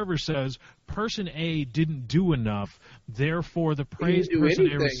outside observer says person A didn't do enough, therefore the praise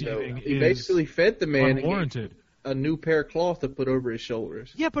person A receiving is he basically fed the man unwarranted. A new pair of cloth to put over his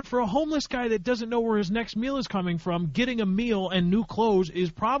shoulders. Yeah, but for a homeless guy that doesn't know where his next meal is coming from, getting a meal and new clothes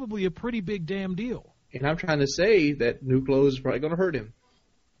is probably a pretty big damn deal. And I'm trying to say that new clothes is probably going to hurt him.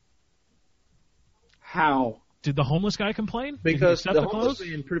 How? Did the homeless guy complain? Because the homeless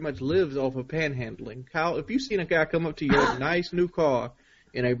man pretty much lives off of panhandling. Kyle, if you've seen a guy come up to you in a nice new car,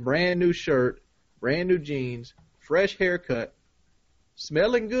 in a brand new shirt, brand new jeans, fresh haircut,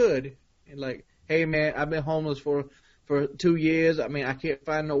 smelling good, and like, hey man, I've been homeless for 2 years. I mean, I can't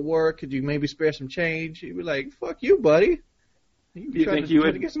find no work. Could you maybe spare some change? You'd be like, fuck you, buddy. You trying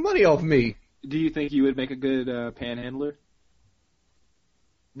to get some money off me. Do you think you would make a good panhandler?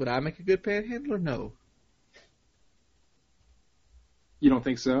 Would I make a good panhandler? No. You don't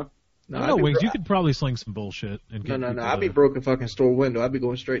think so? No, Wings, you could probably sling some bullshit. And get No. I'd be broke a fucking store window. I'd be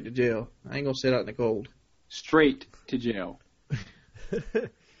going straight to jail. I ain't going to sit out in the cold. Straight to jail.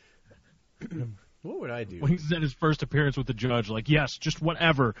 What would I do? Wings at his first appearance with the judge, like, yes, just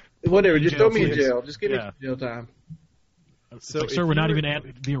whatever. Whatever, just throw me in jail. Just give me jail time. It's So like, if sir, we're you not were- even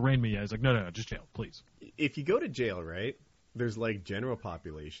at the arraignment yet. He's like, no, just jail, please. If you go to jail, right, there's like general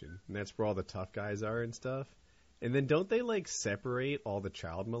population, and that's where all the tough guys are and stuff. And then don't they like separate all the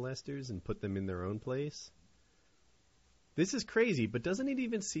child molesters and put them in their own place? This is crazy, but doesn't it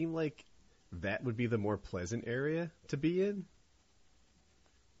even seem like that would be the more pleasant area to be in?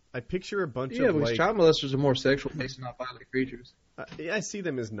 I picture a bunch Yeah, of because like child molesters are more sexual based, not violent creatures. I see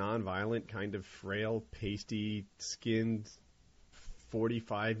them as non-violent, kind of frail, pasty-skinned,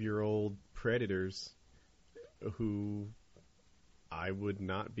 45-year-old predators who I would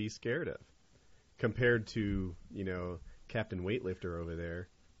not be scared of, compared to, Captain Weightlifter over there,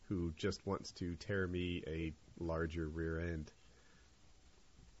 who just wants to tear me a larger rear end,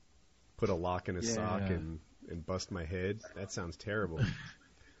 put a lock in a sock and bust my head. That sounds terrible.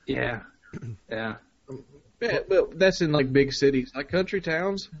 Yeah. Yeah. Yeah, but that's in like big cities, like country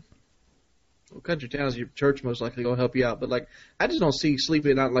towns. Well, country towns, your church most likely gonna help you out. But like, I just don't see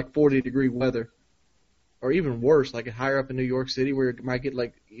sleeping out in like 40-degree weather, or even worse, like higher up in New York City where it might get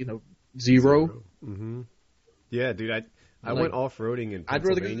like 0. Mm-hmm. Yeah, dude, I Like, went off-roading in I'd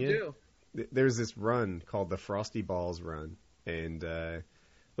rather go to Pennsylvania. jail. There's this run called the Frosty Balls Run, and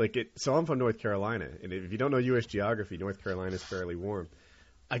so I'm from North Carolina, and if you don't know U.S. geography, North Carolina is fairly warm.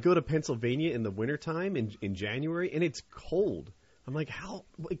 I go to Pennsylvania in the wintertime in January, and it's cold. I'm like, how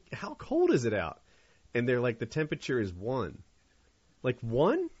cold is it out? And they're like, the temperature is 1. Like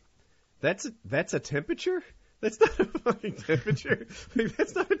 1? That's a temperature? That's not a fucking temperature. Like,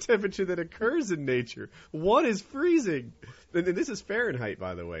 that's not a temperature that occurs in nature. 1 is freezing. And this is Fahrenheit,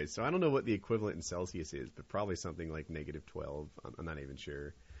 by the way, so I don't know what the equivalent in Celsius is, but probably something like -12. I'm not even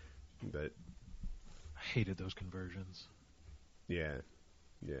sure. But I hated those conversions. yeah.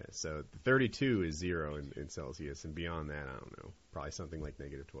 Yeah, so 32 is 0 in Celsius, and beyond that, I don't know. Probably something like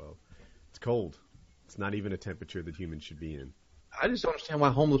 -12. It's cold. It's not even a temperature that humans should be in. I just don't understand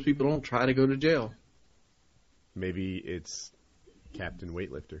why homeless people don't try to go to jail. Maybe it's Captain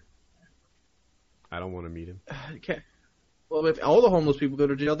Weightlifter. I don't want to meet him. Okay. Well, if all the homeless people go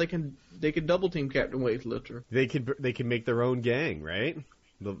to jail, they can double team Captain Weightlifter. They can make their own gang, right?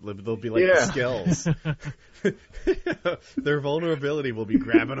 They'll be like Yeah. the Skells. Their vulnerability will be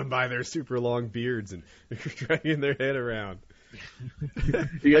grabbing them by their super long beards and dragging their head around. You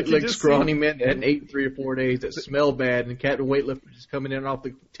I got can like just scrawny men that hadn't eaten 3 or 4 days that smell bad, and Captain Weightlifter just coming in off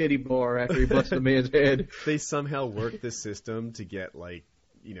the titty bar after he busted a man's head. They somehow work the system to get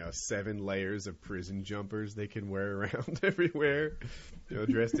 7 layers of prison jumpers they can wear around everywhere,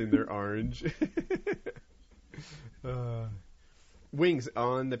 dressed in their orange. Wings,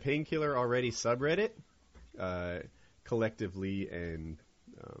 on the Painkiller Already subreddit, collectively and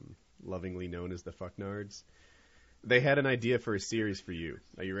lovingly known as the Fucknards, they had an idea for a series for you.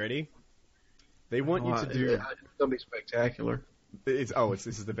 Are you ready? They want you to do... It's gonna be spectacular. This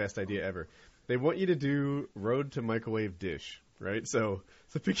is the best idea ever. They want you to do Road to Microwave Dish, right? So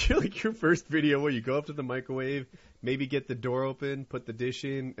picture like your first video where you go up to the microwave, maybe get the door open, put the dish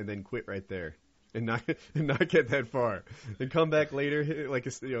in, and then quit right there, and not get that far. Then come back later, hit like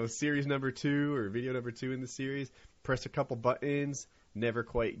series number 2 or video number 2 in the series, press a couple buttons, never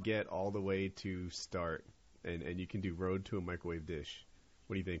quite get all the way to start, and you can do Road to a Microwave Dish.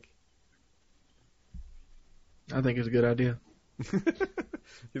 What do you think? I think it's a good idea.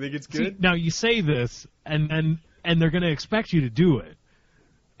 You think it's See, good? now you say this, and they're going to expect you to do it,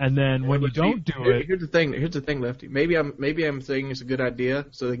 and then when you don't do it, Here's the thing, Lefty. Maybe I'm saying it's a good idea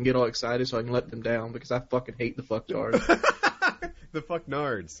so they can get all excited so I can let them down because I fucking hate the fucktards. The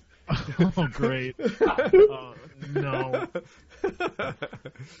Fucknards. oh great, no.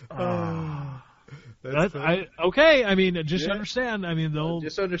 That's Okay. I mean, just Yeah. understand. I mean, they'll.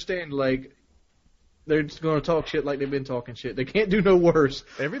 Just understand, like, they're just going to talk shit like they've been talking shit. They can't do no worse.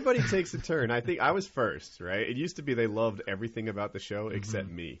 Everybody takes a turn. I think I was first, right? It used to be they loved everything about the show except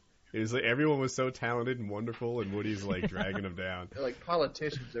me. It was like everyone was so talented and wonderful, and Woody's like dragging them down. They're like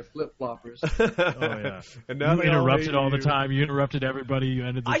politicians. They're flip-floppers. Oh yeah. And now You they all interrupted hate all the you. time. You interrupted everybody. You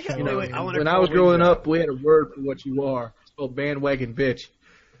ended the I show. got- wait, I wanna When call I was Wings growing out. up, we had a word for what you are. It's called bandwagon bitch.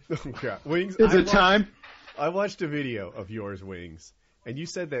 Oh, God. Wings. Is I it watched- time? I watched a video of yours, Wings, and you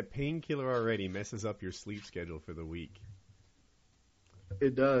said that Painkiller Already messes up your sleep schedule for the week.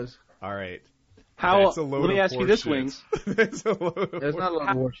 It does. All right. How? That's a load Let me of ask you this, horseshit. Wings. That's a load of That's not a lot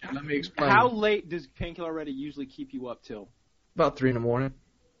of horseshit. Let me explain. How late does Painkiller Already usually keep you up till? About 3 in the morning.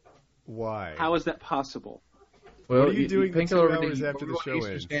 Why? How is that possible? Well, What are you doing the Painkiller 2 already hours after the we're show on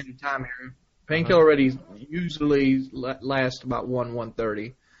Eastern ends? Standard Time here. Painkiller already usually lasts about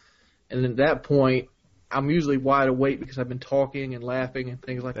 1:30, and at that point, I'm usually wide awake because I've been talking and laughing and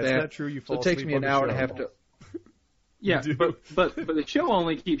things like That's that. not true. You So fall it takes asleep me on an the hour and a show. half to. Yeah, do. but the show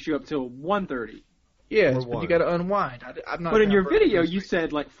only keeps you up till 1:30. Yes, Or but one. you got to unwind. I'm not. But in that your person. video, you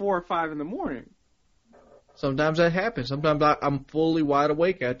said like 4 or 5 in the morning. Sometimes that happens. Sometimes I'm fully wide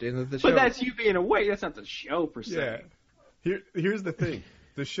awake at the end of the show. But that's you being awake. That's not the show per se. Yeah. Here's the thing.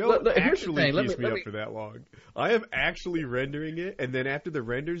 The show Here's the actually thing. Let keeps me- me let up me- for that long. I am actually rendering it, and then after the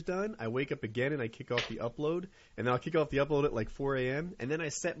render's done, I wake up again and I kick off the upload, and then I'll kick off the upload at like 4 a.m., and then I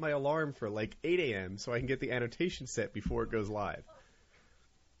set my alarm for like 8 a.m. so I can get the annotation set before it goes live.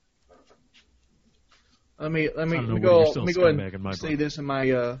 Let me don't know, Woody, you're go. still Let me go scumbag ahead in my and say book. this in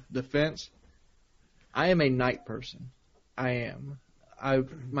my defense. I am a night person. I am.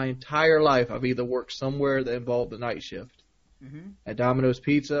 My entire life I've either worked somewhere that involved a night shift. At Domino's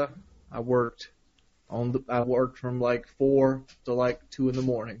Pizza, I worked from like 4 to like 2 in the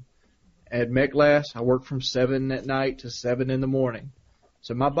morning. At MetGlass, I worked from 7 at night to 7 in the morning.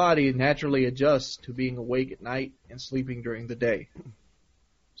 So my body naturally adjusts to being awake at night and sleeping during the day.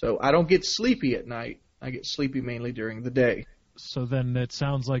 So I don't get sleepy at night. I get sleepy mainly during the day. So then it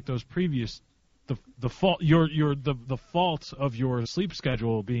sounds like those previous the fault the fault of your sleep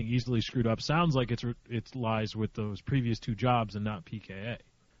schedule being easily screwed up sounds like it lies with those previous 2 jobs and not PKA.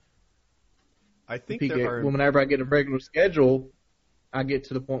 I think PK, there are. whenever I get a regular schedule, I get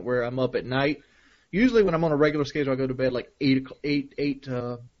to the point where I'm up at night. Usually when I'm on a regular schedule, I go to bed like 8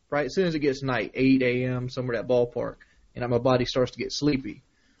 right as soon as it gets night, 8 a.m., somewhere that ballpark, and my body starts to get sleepy.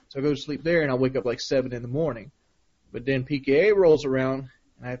 So I go to sleep there, and I wake up like 7 in the morning. But then PKA rolls around,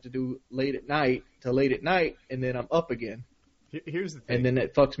 and I have to do late at night, and then I'm up again. Here's the thing. And then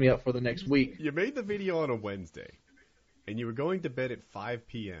it fucks me up for the next week. You made the video on a Wednesday, and you were going to bed at 5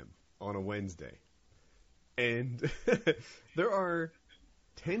 p.m. on a Wednesday. And there are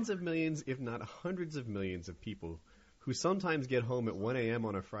tens of millions, if not hundreds of millions of people who sometimes get home at 1 a.m.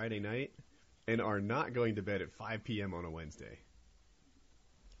 on a Friday night and are not going to bed at 5 p.m. on a Wednesday.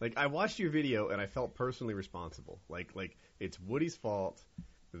 Like, I watched your video, and I felt personally responsible. Like it's Woody's fault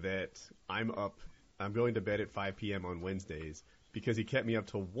that I'm going to bed at 5 p.m. on Wednesdays because he kept me up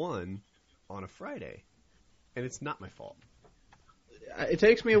till 1 on a Friday. And it's not my fault. It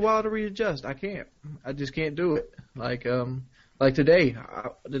takes me a while to readjust. I just can't do it. Like today.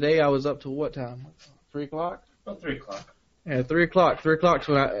 Today I was up till what time? 3 o'clock? About 3 o'clock. Yeah, 3 o'clock. 3 o'clock's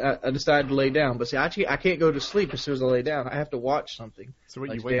when I decided to lay down. But see, actually, I can't go to sleep as soon as I lay down. I have to watch something. So what,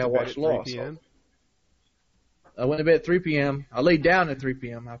 Like you today went I to bed at watched 3 Lost. p.m.? I went to bed at 3 p.m. I laid down at 3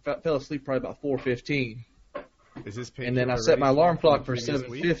 p.m. I fell asleep probably about 4:15. Is this And then I painkiller set my ready alarm for clock the for previous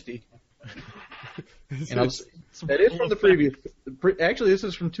week? 7:50. And I was, that is from the previous. Actually, this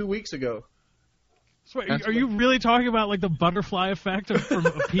is from 2 weeks ago. So wait, That's are you really talking about like the butterfly effect from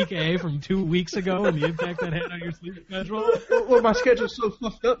a PKA from 2 weeks ago and the impact that had on your sleep schedule? Well, my schedule's so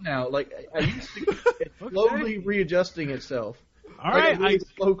fucked up now. Like I used to, it's slowly readjusting itself. All Like right, a really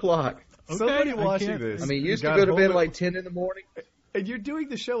slow clock. Somebody I watching can't- this. I mean, you used to got go to home bed at at- like 10 in the morning. And you're doing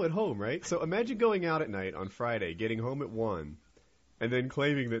the show at home, right? So imagine going out at night on Friday, getting home at 1, and then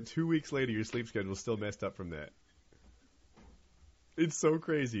claiming that 2 weeks later your sleep schedule is still messed up from that. It's so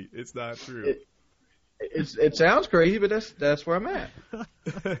crazy. It's not true. It sounds crazy, but that's where I'm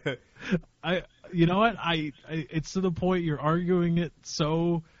at. You know what? It's to the point you're arguing it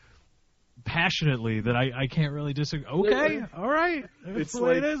so passionately that I can't really disagree. Okay, all right. That's It's the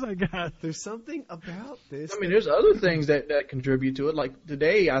way it like- is, I guess. There's something about this. I mean, there's other things that contribute to it. Like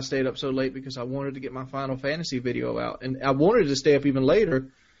today, I stayed up so late because I wanted to get my Final Fantasy video out, and I wanted to stay up even later,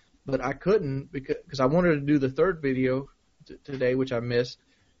 but I couldn't because I wanted to do the third video today, which I missed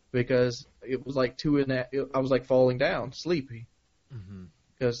because it was like 2 in that. I was like falling down, sleepy,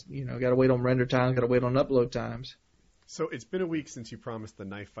 because got to wait on render times, got to wait on upload times. So it's been a week since you promised the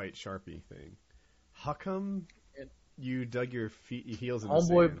knife fight Sharpie thing. How come you dug your heels in the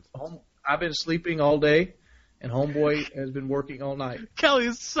sand? I've been sleeping all day, and Homeboy has been working all night. Kelly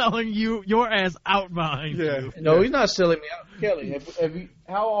is selling your ass out behind you. No, he's not selling me out. Kelly,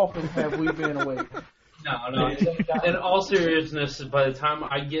 how often have we been awake? No. In all seriousness, by the time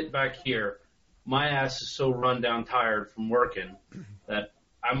I get back here, my ass is so run down tired from working that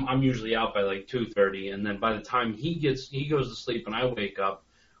I'm usually out by like 2:30, and then by the time he goes to sleep and I wake up,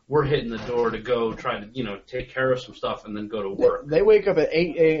 we're hitting the door to go try to take care of some stuff and then go to work. They wake up at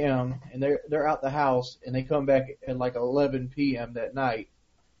 8 a.m. and they're out the house and they come back at like 11 p.m. that night.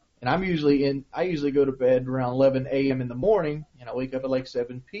 And I usually go to bed around 11 a.m. in the morning, and I wake up at like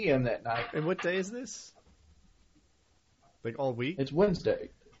 7 p.m. that night. And what day is this? Like all week? It's Wednesday.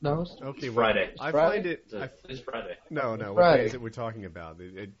 No, Okay, It's Friday. I Friday? find it. It's Friday. No. What Friday. day is it we're talking about?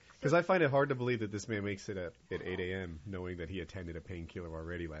 Because I find it hard to believe that this man wakes it up at 8 a.m. knowing that he attended a painkiller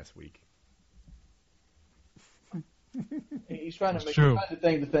already last week. He's trying to It's make true. trying to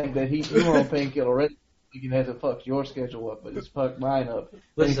think that you were on painkiller already. You can have to fuck your schedule up, but it's fucked mine up.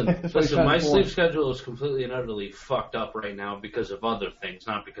 Listen, That's what he's trying my to sleep force. schedule is completely and utterly fucked up right now because of other things,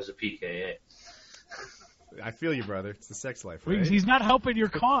 not because of PKA. I feel you, brother. It's the sex life, right? Wings, he's not helping your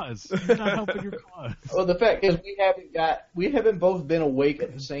cause. He's not helping your cause. Well, the fact is, we haven't both been awake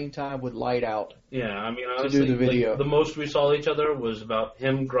at the same time with light out. Yeah, I mean, do honestly, the video. like, the most we saw each other was about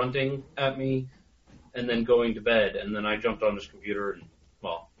him grunting at me and then going to bed, and then I jumped on his computer and,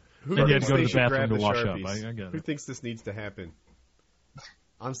 well, Who And you had thinks to go to they the should bathroom grab to the wash up. Sharpies? I get Who it. thinks this needs to happen?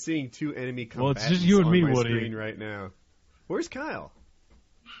 I'm seeing two enemy combatants Well, it's just you and on me, my Woody. screen right now. Where's Kyle?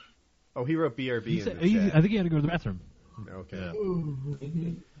 Oh, he wrote BRB He in said- the chat. I think he had to go to the bathroom. Okay.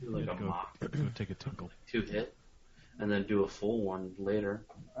 Yeah. like a Go, mock go take a tinkle. 2-hit, and then do a full one later.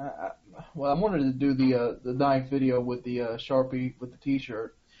 Well, I wanted to do the ninth video with the Sharpie with the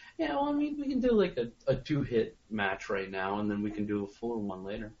T-shirt. Yeah, well, I mean, we can do like a 2-hit match right now, and then we can do a full one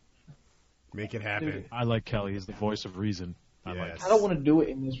later. Make it happen. I like Kelly. He's the voice of reason. I like Yes. I don't want to do it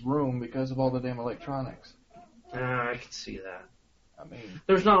in this room because of all the damn electronics. I can see that. I mean,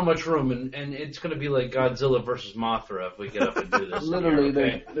 There's not much room, and it's going to be like Godzilla versus Mothra if we get up and do this. literally,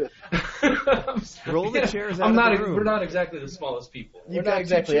 okay? Roll the chairs out I'm of not. the room. We're not exactly the smallest people. we're got not two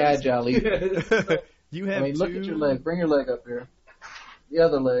exactly chairs. agile either. You I have mean, two. look at your leg. Bring your leg up here. The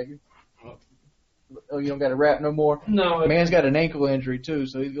other leg. Oh, you don't got to wrap no more? No, Man's got an ankle injury, too,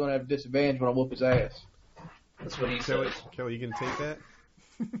 so he's going to have a disadvantage when I whoop his ass. that's what he Kelly, says. Kelly, you gonna take that?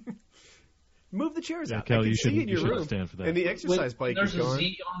 Move the chairs Yeah, out. I Kelly, can you see shouldn't, in you your shouldn't room. stand for that. And the exercise bike is There's a gone.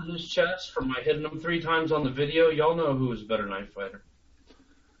 Z on his chest from my hitting him 3 times on the video. Y'all know who was a better knife fighter.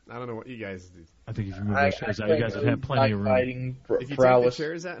 I don't know what you guys do. I think if you move those chairs out, you guys would have plenty of room. Fighting If you prowess. take the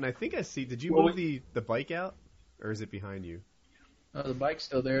chairs out, and I think I see. Did you Well, move the bike out, or is it behind you? Oh, the bike's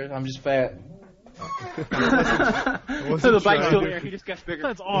still there. I'm just fat. So the bike's trying still to- there. He just got bigger.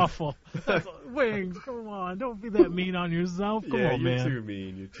 That's awful. Wings, come on. Don't be that mean on yourself. Come Yeah, on, you're man. too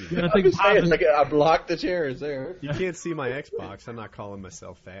mean. You're too You mean. gotta I'm think just saying, positive. like, I blocked the chairs there. You can't see my Xbox. I'm not calling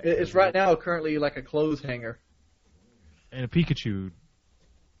myself fat. It's right now currently like a clothes hanger. And a Pikachu,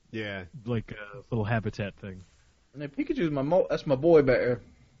 Yeah. like a little habitat thing. And then Pikachu's that's my boy back there.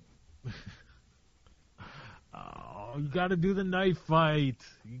 Oh, you gotta do the knife fight.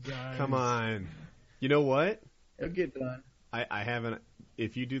 You guys. Come on. You know what? It'll get done. I haven't.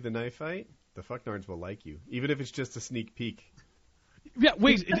 If you do the knife fight, the fucknards will like you, even if it's just a sneak peek. Yeah,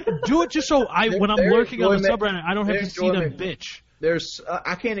 wait. Do it just so when I'm Their lurking on the enjoyment- subreddit, I don't have their to see them enjoyment- bitch. There's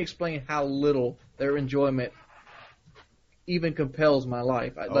I can't explain how little their enjoyment even compels my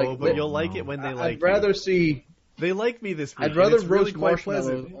life. But you'll like it when they like I'd rather you. see. They like me this week. I'd rather and it's really roast quite marshmallows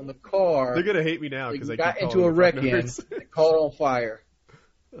pleasant. on the car. They're gonna hate me now Like, because I got keep into a calling wreck them in, fucknards. and caught on fire.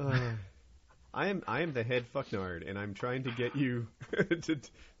 I am the head fucknard, and I'm trying to get you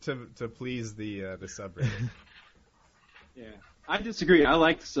to please the subreddit. Yeah. I disagree. I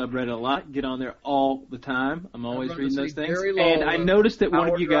like the subreddit a lot. Get on there all the time. I'm always run reading this those thing things. very low, And I noticed that one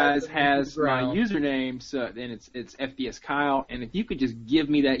power of you drive guys into the has my ground. username, so and it's FDS Kyle. And if you could just give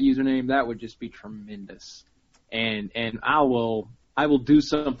me that username, that would just be tremendous. And I will do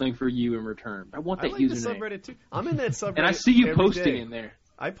something for you in return. I want I that like the username. subreddit too. I'm in that subreddit, And I see you every posting day. in there.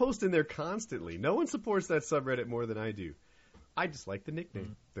 I post in there constantly. No one supports that subreddit more than I do. I just like the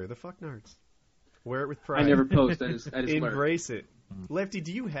nickname. They're the fucknards. Wear it with pride. I never post. That is hilarious. Embrace it. Lefty,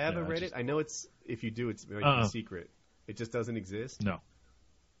 do you have Yeah, a I Reddit? just- I know it's if you do, it's a secret. It just doesn't exist. No.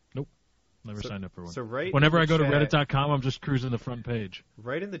 Nope. Never So- signed up for one. So right Whenever in I the go to chat- Reddit.com, I'm just cruising the front page.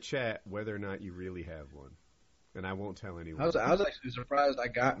 write in the chat whether or not you really have one, and I won't tell anyone. I was actually surprised I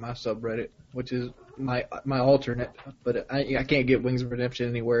got my subreddit, which is my alternate, but I can't get Wings of Redemption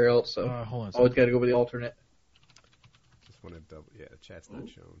anywhere else, so Hold on a always second. got to go with the alternate. Just want to double. Yeah, the chat's not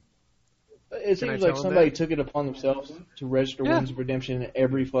shown. It Can I seems tell like them somebody that? took it upon themselves to register Yeah. Wings of Redemption in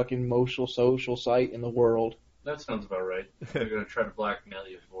every fucking social site in the world. That sounds about right. They're going to try to blackmail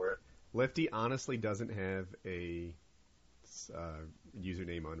you for it. Lefty honestly doesn't have a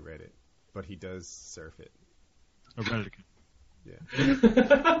username on Reddit, but he does surf it. A Reddit account.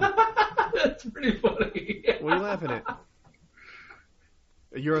 That's pretty funny. What are you laughing at?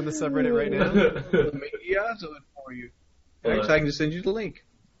 You're on the subreddit right now? The media do it for you. Next, I can just send you the link.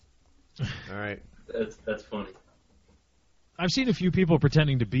 All right. That's funny. I've seen a few people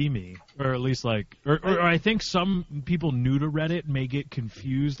pretending to be me, or at least like, or I think some people new to Reddit may get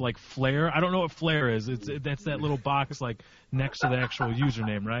confused, like Flare. I don't know what Flare is. That's that little box like next to the actual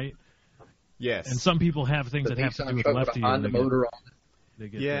username, right? Yes. And some people have things The that have to Nissan do with truck Lefty. behind And the they get, motor on it. they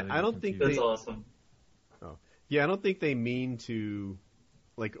get, Yeah, they get I don't think confused. That's awesome. Yeah, I don't think they mean to.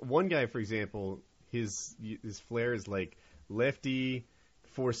 Like one guy, for example, his flair is like lefty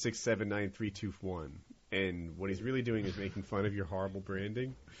 4679321, and what he's really doing is making fun of your horrible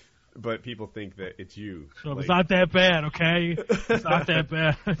branding. But people think that it's you. So it's not that bad, okay? It's not that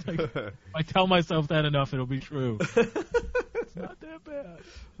bad. If I tell myself that enough, it'll be true. It's not that bad.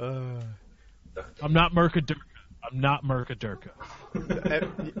 I'm not Merca Durka.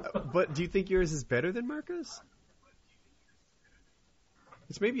 But do you think yours is better than Merca's?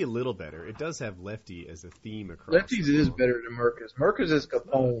 It's maybe a little better. It does have lefty as a theme across. Lefty's is better than Merca's. Merca's is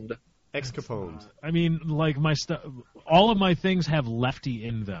Caponed. Ex-Caponed. I mean, like my stuff, all of my things have lefty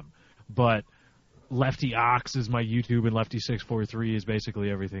in them, but Lefty Ox is my YouTube and Lefty 643 is basically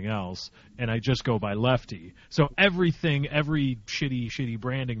everything else, and I just go by Lefty. So every shitty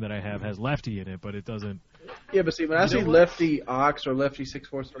branding that I have has Lefty in it, but it doesn't. Yeah, but see, when I see Lefty Ox or Lefty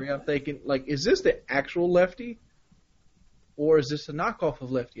 643, I'm thinking, like, is this the actual Lefty? Or is this a knockoff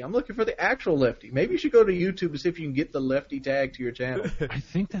of Lefty? I'm looking for the actual Lefty. Maybe you should go to YouTube and see if you can get the Lefty tag to your channel. I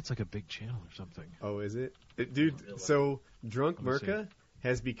think that's like a big channel or something. Oh, is it? Dude, so Drunk Merca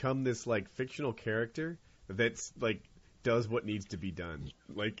has become this, like, fictional character that's, like, does what needs to be done.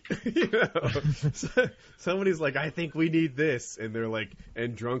 Like, you know, somebody's like, I think we need this. And they're like,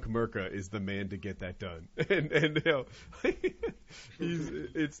 and Drunk Merca is the man to get that done. And you know,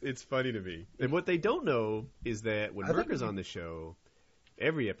 it's funny to me. And what they don't know is that when Merca's on the show,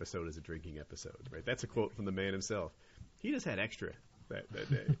 every episode is a drinking episode, right? That's a quote from the man himself. He just had extra that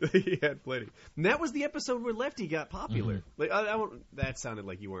day. He had plenty. And that was the episode where Lefty got popular. Mm-hmm. Like, that sounded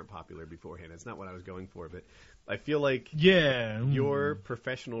like you weren't popular beforehand. That's not what I was going for, but I feel like your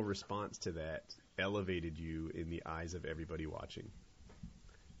professional response to that elevated you in the eyes of everybody watching.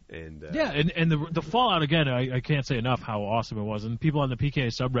 And and the Fallout, again, I can't say enough how awesome it was. And people on the PK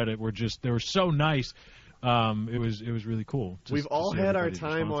subreddit they were so nice. It was really cool. We've all had our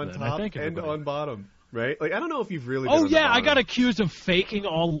time on top and on bottom. Right? Like, I don't know if you've really been Oh, yeah, I got accused of faking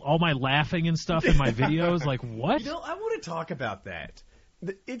all my laughing and stuff in my videos. Like, what? You know, I want to talk about that.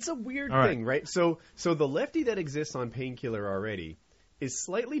 It's a weird thing, right? So the Lefty that exists on Painkiller already is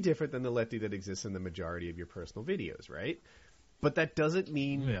slightly different than the Lefty that exists in the majority of your personal videos, right? But that doesn't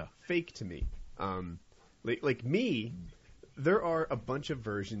mean fake to me. Like me, there are a bunch of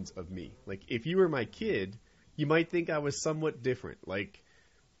versions of me. Like, if you were my kid, you might think I was somewhat different. Like,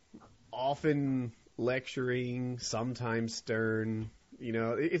 often lecturing, sometimes stern. You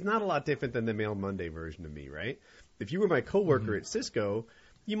know, it's not a lot different than the Mail Monday version of me, right? If you were my coworker at Cisco,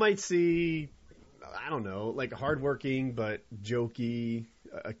 you might see, I don't know, like hardworking but jokey,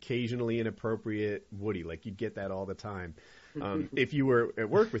 occasionally inappropriate Woody. Like, you'd get that all the time if you were at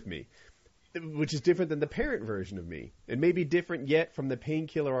work with me, which is different than the parent version of me, and maybe different yet from the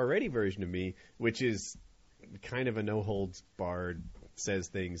Painkiller Already version of me, which is kind of a no-holds-barred, says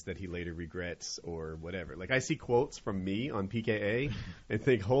things that he later regrets or whatever. Like, I see quotes from me on PKA and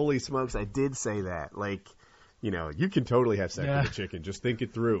think, holy smokes, I did say that. Like, you know, you can totally have sex with a chicken. Just think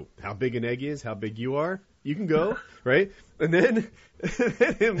it through. How big an egg is, how big you are, you can go, right? And then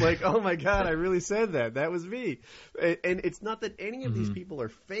I'm like, oh my God, I really said that. That was me. And it's not that any of these people are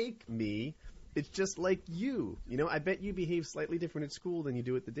fake me. It's just like you. You know, I bet you behave slightly different at school than you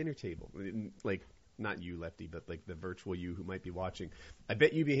do at the dinner table. Like, not you, Lefty, but like the virtual you who might be watching. I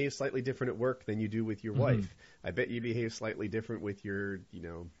bet you behave slightly different at work than you do with your wife. I bet you behave slightly different with your, you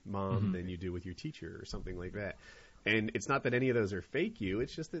know, mom than you do with your teacher or something like that. And it's not that any of those are fake you.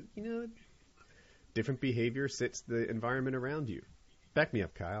 It's just that, you know, different behavior sits the environment around you. Back me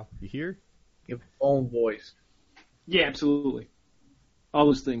up, Kyle. You hear? Your own voice. Yeah, absolutely. All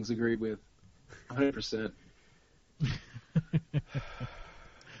those things agreed with. 100%.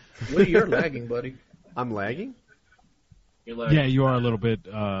 Woody, you're lagging, buddy. I'm lagging? You're lagging. Yeah, you are a little bit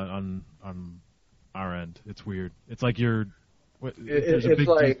on our end. It's weird. It's like you're. It's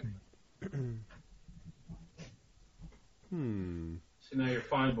like. So now you're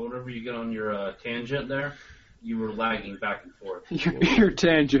fine, but whenever you get on your tangent there, you were lagging back and forth. Your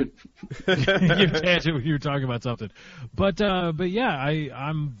tangent. Your tangent when you were talking about something. But yeah,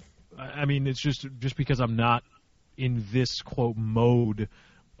 I mean, it's just because I'm not in this quote mode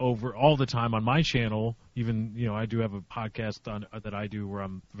over all the time on my channel. Even, you know, I do have a podcast that I do where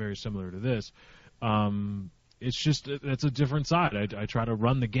I'm very similar to this. It's just, it's a different side. I try to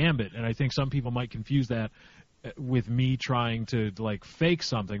run the gambit, and I think some people might confuse that with me trying to like fake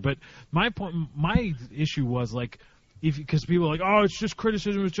something. But my issue was like, because people are like, oh, it's just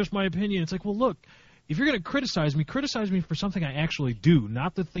criticism, it's just my opinion. It's like, well, look, if you're going to criticize me for something I actually do,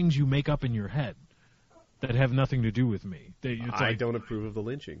 not the things you make up in your head that have nothing to do with me. I don't approve of the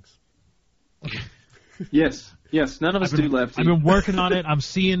lynchings. Yes. None of us do lefty. I've been working on it. I'm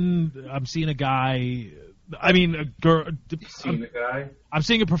seeing a guy. I mean, a girl. Seeing a guy? I'm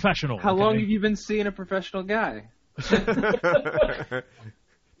seeing a professional. How okay? long have you been seeing a professional guy?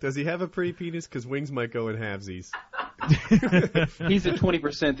 Does he have a pretty penis? Because Wings might go in halvesies. He's at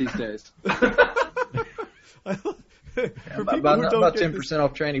 20% these days. About 10%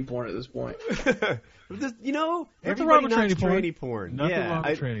 off tranny porn at this point. Nothing wrong with everybody tranny likes tranny porn. Nothing Yeah, wrong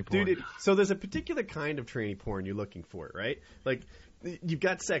with tranny porn. Dude, so there's a particular kind of tranny porn you're looking for, right? Like, you've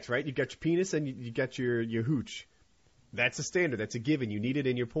got sex, right? You've got your penis and you got your hooch. That's a standard. That's a given. You need it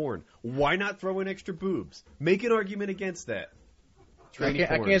in your porn. Why not throw in extra boobs? Make an argument against that. I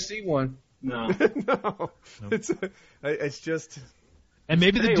can't see one. No. No. It's just... And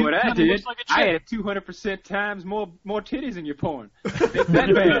maybe the Hey, dude what I kinda did, looks like a I chick. had 200% times more titties in your porn. Make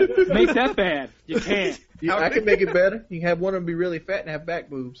that bad. Make that bad. You can't. I can make it better. You can have one of them be really fat and have back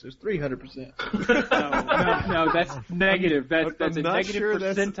boobs. There's 300%. No, that's negative. That's I'm a not negative sure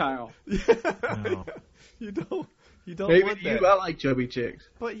that's- percentile. No. You don't Maybe want you. that. I like chubby chicks.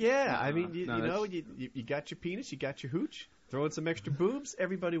 But yeah, I mean, no, you got your penis, you got your hooch, throw in some extra boobs,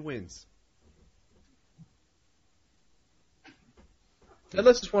 everybody wins.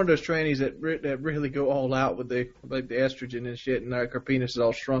 Unless it's one of those trannies that really go all out with the estrogen and shit, and like her penis is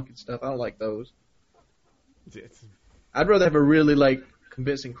all shrunk and stuff. I don't like those. It's- I'd rather have a really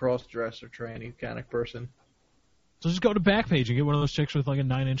convincing cross-dresser tranny kind of person. So just go to Backpage and get one of those chicks with like a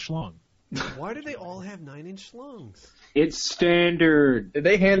 9-inch schlong. Why do they all have 9-inch schlongs? It's standard. Did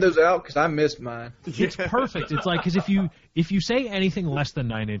they hand those out? Because I missed mine. It's perfect. It's like, because if you say anything less than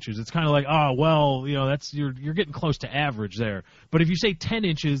 9 inches, it's kind of like, oh well, that's you're getting close to average there. But if you say 10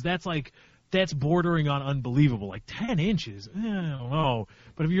 inches, that's bordering on unbelievable. Like 10 inches, I don't know.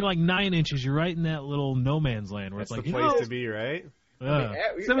 But if you're like 9 inches, you're right in that little no man's land where That's it's the like, place to be, right?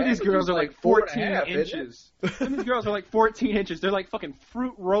 Some of these girls are like 14 4.5, isn't it? inches. Some of these girls are like 14 inches. They're like fucking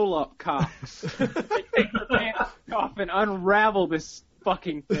fruit roll-up cocks. They take their pants off and unravel this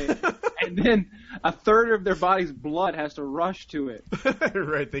fucking thing. And then a third of their body's blood has to rush to it.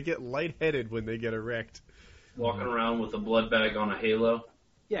 Right, they get lightheaded when they get erect. Walking around with a blood bag on a halo.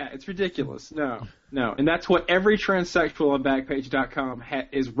 Yeah, it's ridiculous. No. And that's what every transsexual on Backpage.com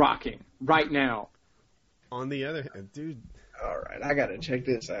is rocking right now. On the other hand, dude... All right, I gotta check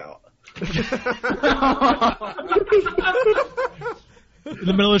this out. In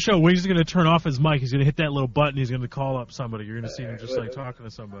the middle of the show, Wings is going to turn off his mic. He's going to hit that little button. He's going to call up somebody. You're going to see him just like talking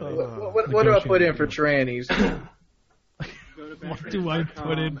to somebody. What do I put in for trannies? What do I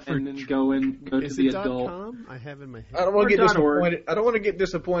put in for? And then go to Is the it adult. .com? I have in my head. I don't want to get .org. disappointed. I don't want to get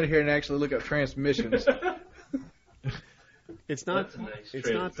disappointed here and actually look up transmissions. It's not. That's a nice It's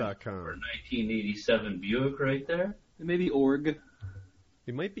trailer not for .com. 1987 Buick right there. Maybe org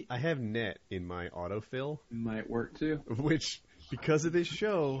It might be. I have net in my autofill, might work too. which because of this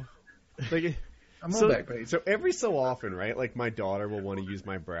show, like. I'm So, on Backpage. so every so often, right? Like my daughter will want to use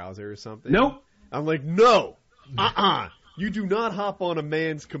my browser or something. Nope. I'm like, no, you do not hop on a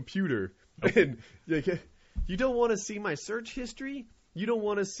man's computer, and like, you don't want to see my search history. You don't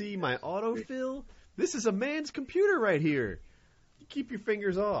want to see my autofill. This is a man's computer right here. You keep your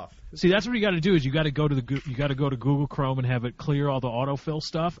fingers off. See, that's what you got to do. Is you got to go to Google Chrome and have it clear all the autofill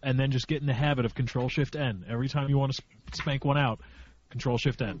stuff, and then just get in the habit of Control-Shift-N every time you want to spank one out.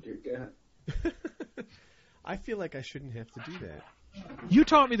 Control-Shift-N. I feel like I shouldn't have to do that. You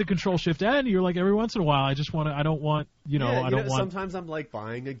taught me the Control-Shift-N. You're like, every once in a while, I don't want. Sometimes I'm like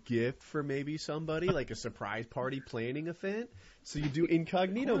buying a gift for maybe somebody, like a surprise party planning event. So you do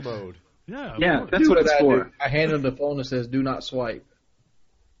incognito mode. Yeah. Yeah, that's what it's for. I hand them the phone that says "Do not swipe."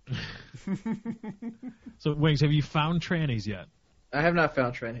 So, Wings, have you found trannies yet? I have not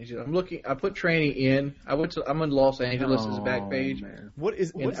found trannies yet. I'm looking. I put tranny in. I'm in Los Angeles as a back page. Man.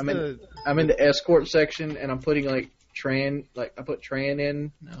 What's I'm the? I'm in the escort section, and I'm putting I put tran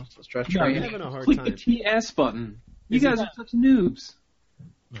in. No, let's try I'm tranny. having a hard Click the time. TS button. You Is it- guys are such noobs.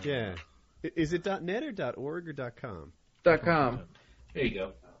 Yeah. Is it .net or .org or .com? .com. There you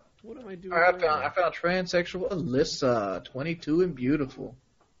go. What am I doing? I wrong? found transsexual Alyssa, 22 and beautiful.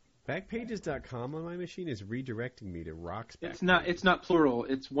 Backpages.com on my machine is redirecting me to Rock's back. It's not plural.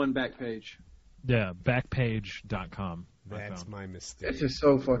 It's one back page. Yeah, Backpage.com. That's my mistake. This is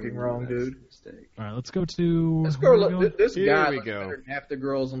so fucking wrong, dude. Mistake. All right, let's go to. This where are girl, we going? this Here guy we looks go. better than half the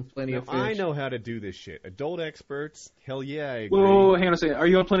girls on Plenty Now, of Fish. I know how to do this shit. Adult experts, hell yeah, I agree. Whoa, hang on a second. Are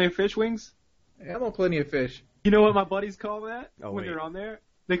you on Plenty of Fish Wings? Yeah, I'm on Plenty of Fish. You know what my buddies call that Oh, when wait. they're on there?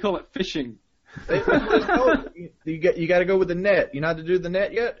 They call it fishing. You got to go with the net. You know how to do the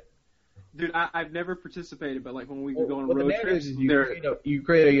net yet? Dude, I've never participated, but like when we go on What the road matter trips, is they're you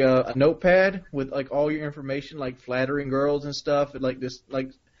create a notepad with like all your information, like flattering girls and stuff, and like this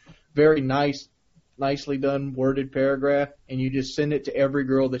like very nicely done worded paragraph, and you just send it to every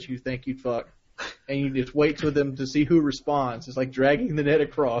girl that you think you'd fuck, and you just wait for them to see who responds. It's like dragging the net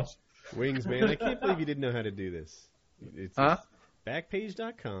across. Wings, man, I can't believe you didn't know how to do this. It's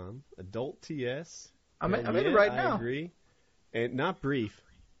Backpage.com, Adult TS. I'm in Hell it yeah, right I now. agree. And not brief.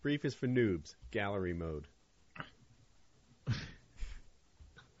 Brief is for noobs. Gallery mode.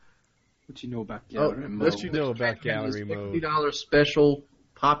 what you know about Oh, gallery mode. What you know about gallery mode? $50 special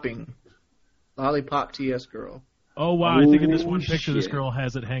popping lollipop TS girl. Oh wow! I think in this Ooh, one picture, this shit. girl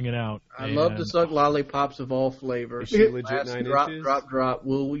has it hanging out. I love to and- suck lollipops of all flavors. Is she legit Last 9 drop, inches? drop.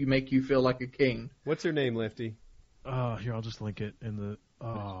 Will we make you feel like a king? What's her name, Lefty? Here, I'll just link it in the.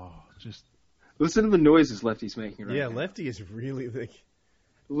 Oh, just Listen to the noises Lefty's making right Yeah, now. Lefty is really like.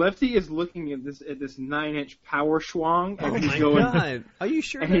 Lefty is looking at this 9-inch power schwang, and Oh he's my going, god! Are you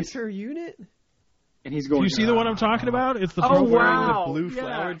sure And that's he's- her unit? and he's do going. you see the one I'm talking about? It's the Oh, profile. wow. Wearing the blue yeah.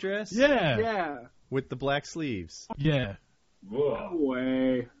 flower dress? Yeah, Yeah. With the black sleeves. yeah. Whoa. No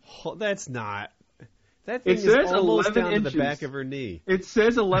way. Oh, that's not. That thing It is says almost 11 down to inches. the back of her knee. It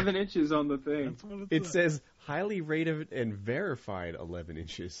says 11 inches on the thing. It says highly rated and verified 11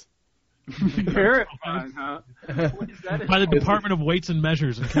 inches. Verified, huh? What is that? By the Department of Weights and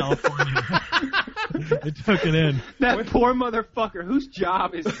Measures in California. They took it in. That poor motherfucker. Whose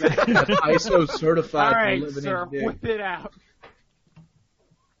job is that? ISO certified. All right, 11-inch sir, dick. whip it out.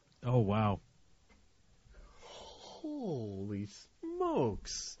 Oh wow! Holy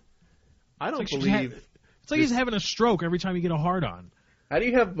smokes! I don't like she's believe. It's like he's having a stroke every time you get a hard on. How do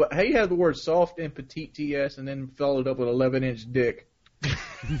you have the word soft and petite TS and then followed up with 11-inch dick? How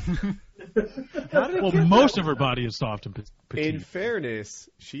did it Well, get most that of her body is soft and petite. In fairness,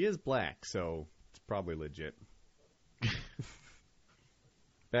 she is black, so it's probably legit.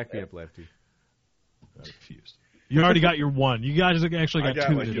 Back me up, Lefty. I refused. You already got your one. You guys actually I got got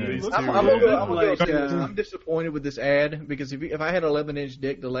two like at today. least I'm two, gonna yeah. go- I'm gonna Like, say this. I'm disappointed with this ad because if I had an 11-inch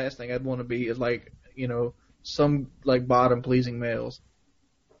dick, the last thing I'd want to be is like some like bottom pleasing males.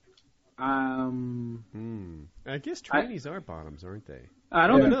 I guess trannies are bottoms, aren't they? I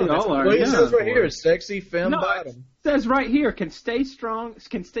don't Yeah, think no, they that's all what are. Well, Yeah. it says right here, sexy femme No, it bottom. says right here, can stay strong,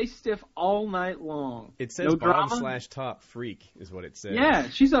 can stay stiff all night long. It says No bottom drama? / top freak is what it says. Yeah,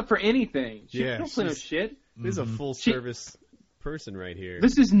 she's up for anything. She Yeah, don't play no she's- shit. This is a full service person right here.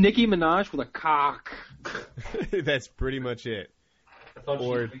 This is Nicki Minaj with a cock. That's pretty much it. I thought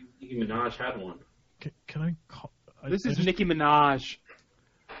Or- Nicki Minaj had one. Can I call? This I is just- Nicki Minaj.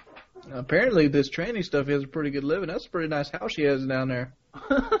 Apparently, this tranny stuff has a pretty good living. That's a pretty nice house she has down there.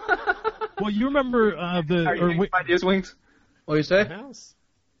 Well, you remember Are the you ideas, Wings? What do you say? House.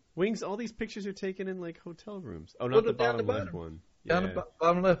 Wings, all these pictures are taken in like hotel rooms. Oh, Look not the down the bottom left bottom. one. Down Yeah. the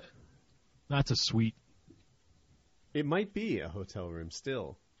bottom left. that's a suite. It might be a hotel room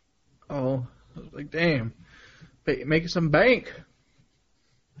still. Oh, I was like, damn. Making some bank.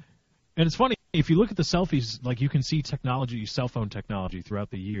 And it's funny if you look at the selfies, like you can see cell phone technology throughout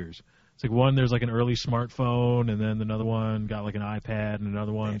the years. It's like one, there's like an early smartphone, and then another one got like an iPad, and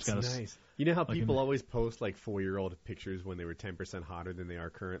another one's That's got a. nice. You know how like people an- always post like 4-year-old pictures when they were 10% hotter than they are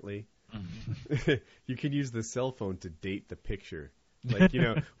currently? Mm-hmm. You can use the cell phone to date the picture. Like,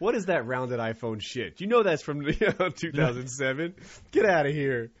 what is that rounded iPhone shit? You know that's from 2007? Get out of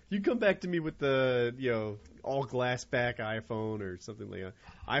here. You come back to me with the, all glass back iPhone or something like that.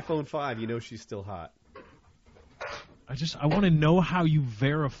 iPhone 5, she's still hot. I want to know how you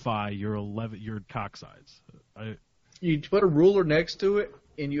verify your cock size. You put a ruler next to it,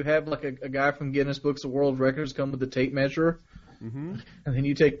 and you have like a guy from Guinness Books of World Records come with a tape measure, Mm-hmm. and then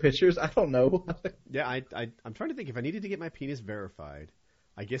you take pictures. I don't know. Yeah, I'm trying to think if I needed to get my penis verified.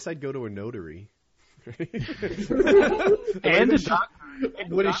 I guess I'd go to a notary. And a doctor.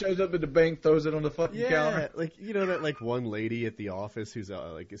 When he shows up at the bank, throws it on the fucking Yeah, counter. like that like one lady at the office who's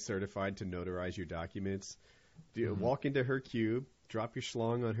like is certified to notarize your documents. Walk into her cube, drop your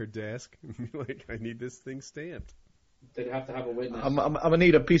schlong on her desk, and be like, I need this thing stamped. They'd have to have a witness. I'm gonna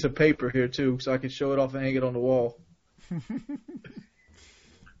need a piece of paper here too, so I can show it off and hang it on the wall.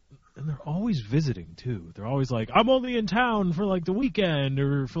 And they're always visiting too. They're always like, I'm only in town for like the weekend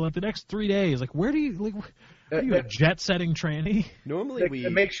or for like the next 3 days. Like, where do you are you a jet setting tranny? Normally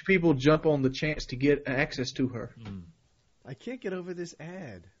It makes people jump on the chance to get access to her. I can't get over this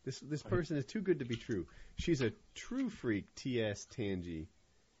ad. This person is too good to be true. She's a true freak, T.S. Tangi.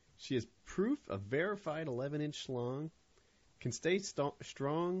 She has proof of verified 11-inch schlong, can stay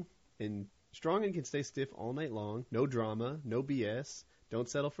strong and can stay stiff all night long. No drama, no BS. Don't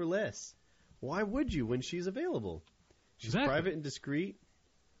settle for less. Why would you when she's available? She's Exactly. private and discreet.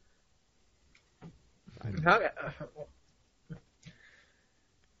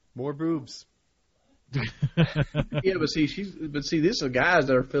 More boobs. Yeah, but see, these are guys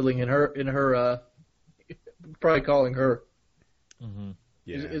that are filling in her, probably calling her. Mm-hmm.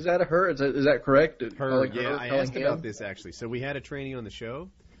 Yeah. Is that a her? Is that correct? Her, Calling yeah, her, I calling asked him? about this actually. So we had a training on the show,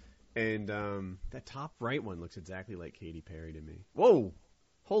 and that top right one looks exactly like Katy Perry to me. Whoa!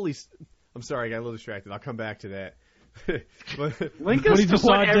 I'm sorry, I got a little distracted. I'll come back to that. But, Link What us he to just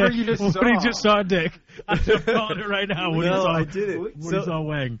saw, whatever Dick. you just What saw. he just saw, Dick. I'm calling it right now. What he no, saw, I did it. What So- he saw,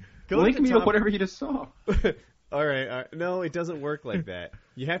 Wang. go to Link the me top- to whatever you just saw. all right. No, it doesn't work like that.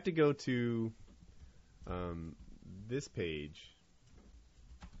 You have to go to this page.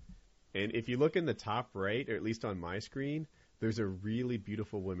 And if you look in the top right, or at least on my screen, there's a really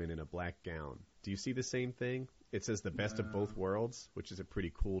beautiful woman in a black gown. Do you see the same thing? It says the best of both worlds, which is a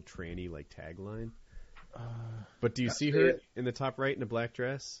pretty cool tranny like tagline. But do you see her in the top right in a black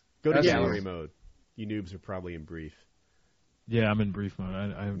dress? Go to That's gallery it. mode. You noobs are probably in brief. Yeah, I'm in brief mode.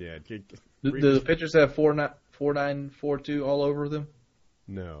 I'm Yeah. Do the pictures have 4942 all over them?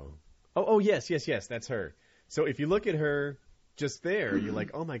 No. Oh, yes. That's her. So if you look at her just there, you're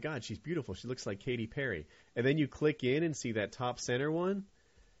like, oh my God, she's beautiful. She looks like Katy Perry. And then you click in and see that top center one.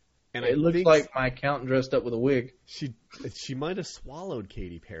 And It I looks think like my accountant dressed up with a wig. she might have swallowed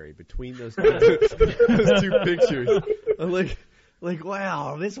Katy Perry between those those two pictures. I'm like,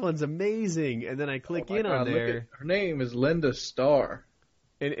 wow, this one's amazing. And then I click Oh my in on God, look there. at- her name is Linda Starr.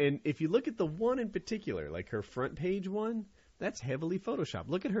 And if you look at the one in particular, like her front page one, that's heavily photoshopped.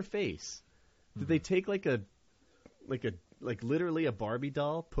 Look at her face. Did they take like literally a Barbie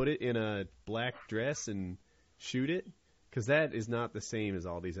doll, put it in a black dress and shoot it? Because that is not the same as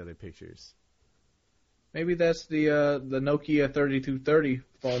all these other pictures. Maybe that's the Nokia 3230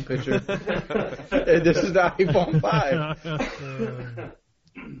 phone picture. And this is the iPhone 5.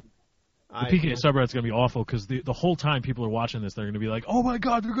 The PK subreddit's going to be awful because the whole time people are watching this, they're going to be like, oh my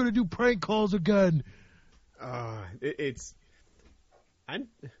God, they're going to do prank calls again.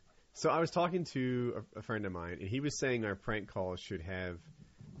 So I was talking to a friend of mine, and he was saying our prank calls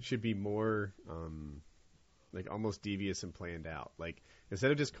should be more like almost devious and planned out. Like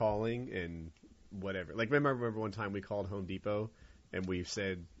instead of just calling and whatever. Like remember one time we called Home Depot and we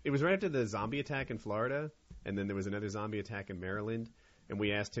said it was right after the zombie attack in Florida, and then there was another zombie attack in Maryland, and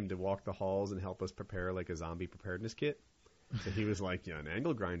we asked him to walk the halls and help us prepare like a zombie preparedness kit. So he was like, yeah, an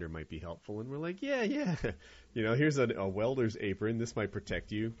angle grinder might be helpful. And we're like, yeah. You know, here's a welder's apron. This might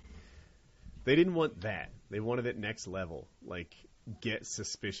protect you. They didn't want that. They wanted it next level. Like, get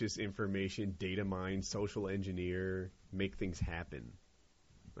suspicious information, data mine, social engineer, make things happen.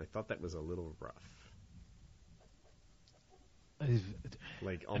 I thought that was a little rough.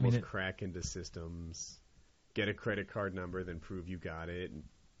 Like, almost crack into systems, get a credit card number, then prove you got it, and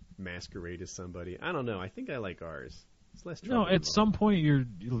masquerade as somebody. I don't know. I think I like ours. It's less trouble. No, at some point you're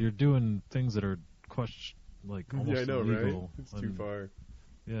doing things that are almost yeah, I know, illegal. right? It's too far.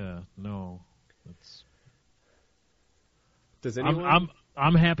 Yeah, no. It's, Does anyone?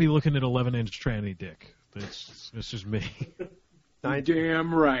 I'm happy looking at 11-inch tranny dick. It's just me.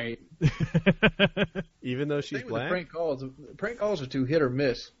 Damn right. Even though she's Same with black. the prank calls are too hit or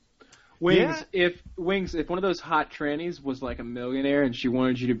miss. Wings, if one of those hot trannies was like a millionaire and she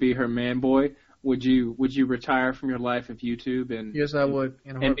wanted you to be her man boy, would you retire from your life of YouTube and Yes, I would.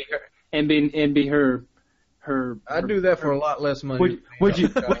 and be her I'd do that for a lot less money. would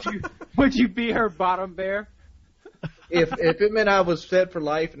you be her bottom bear? If it meant I was set for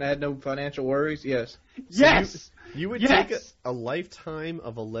life and I had no financial worries, yes. Yes. You would Yes! take a lifetime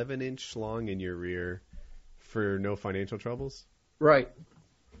of 11-inch schlong in your rear for no financial troubles? Right.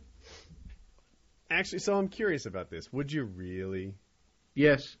 Actually, so I'm curious about this. Would you really?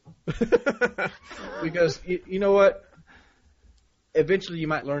 Yes. Because you know what? Eventually you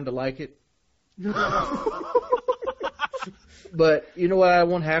might learn to like it. But you know what I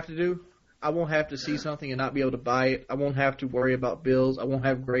won't have to do? I won't have to see something and not be able to buy it. I won't have to worry about bills. I won't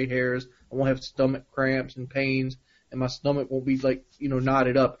have gray hairs. I won't have stomach cramps and pains. And my stomach won't be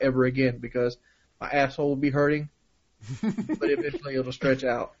knotted up ever again because my asshole will be hurting. But eventually it'll stretch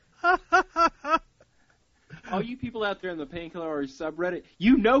out. All you people out there in the Painkiller or subreddit,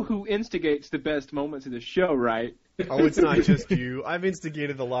 you know who instigates the best moments of the show, right? Oh, it's not just you. I've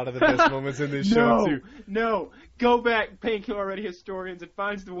instigated a lot of the best moments in this show, too. No. Go back, Painkiller Already historians, and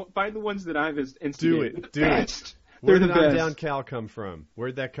find the ones that I've instigated. Do it. Best. Where They're did the I'm best. Down Cal come from?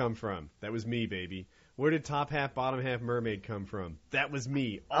 Where'd that come from? That was me, baby. Where did Top Half, Bottom Half Mermaid come from? That was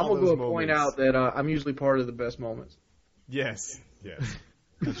me. I'm All going those to moments. point out that I'm usually part of the best moments. Yes.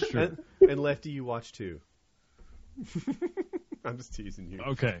 That's true. And Lefty, you watch too. I'm just teasing you.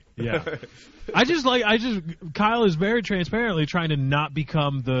 Okay, yeah. Kyle is very transparently trying to not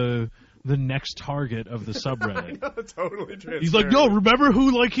become the next target of the subreddit. Totally transparent. He's like, no, remember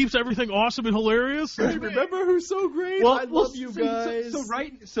who like keeps everything awesome and hilarious? Hey, remember who's so great? I love you guys.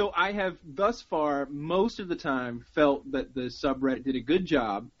 So I have thus far most of the time felt that the subreddit did a good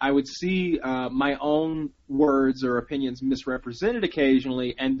job. I would see my own words or opinions misrepresented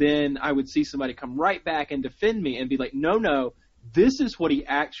occasionally, and then I would see somebody come right back and defend me and be like, no, this is what he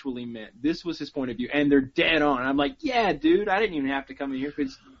actually meant. This was his point of view, and they're dead on. I'm like, yeah, dude, I didn't even have to come in here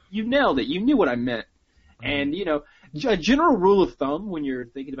because you nailed it. You knew what I meant. And, you know, a general rule of thumb when you're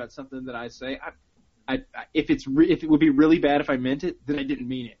thinking about something that I say, if it would be really bad if I meant it, then I didn't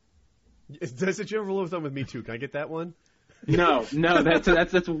mean it. That's a general rule of thumb with me, too. Can I get that one? No, that's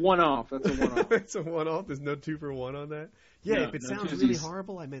a one-off. That's a one-off. That's a one-off? There's no 2 for 1 on that? Yeah, No, if it no sounds twosies. really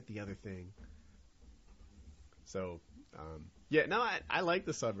horrible, I meant the other thing. So, yeah, no, I like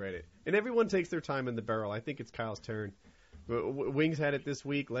the subreddit. And everyone takes their time in the barrel. I think it's Kyle's turn. Wings had it this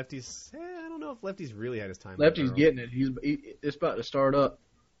week. Lefty's, I don't know if Lefty's really had his time. Lefty's in the barrel. getting it. It's about to start up.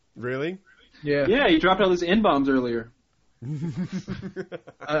 Really? Yeah. Yeah, you dropped all those N-bombs earlier. I'm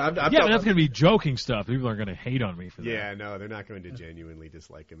Yeah, but that's going to be joking stuff. People are going to hate on me for that. Yeah, no, they're not going to genuinely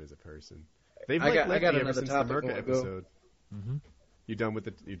dislike him as a person. They've I liked got Lefty ever another since the topic I Merca wanna go. episode. Mm-hmm. You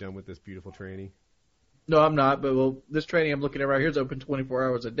done with this beautiful tranny? No, I'm not. But this training I'm looking at right here is open 24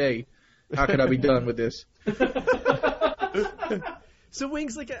 hours a day. How could I be done with this? So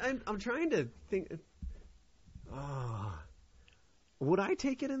Wings, like I'm trying to think. Would I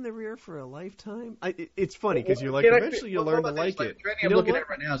take it in the rear for a lifetime? It's funny because you're like eventually you'll learn to like it. The training You I'm know looking what? at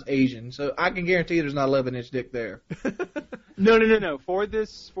right now is Asian, so I can guarantee there's not 11-inch dick there. No. For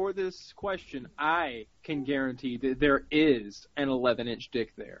this question, I can guarantee that there is an 11-inch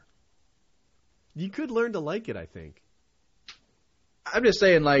dick there. You could learn to like it, I think. I'm just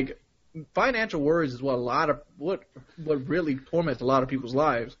saying, like, financial worries is what really torments a lot of people's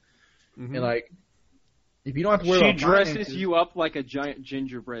lives. Mm-hmm. And like, if you don't have to worry She about dresses finances, you up like a giant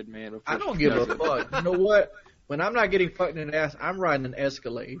gingerbread man. I don't give a fuck. You know what? When I'm not getting fucked in the ass, I'm riding an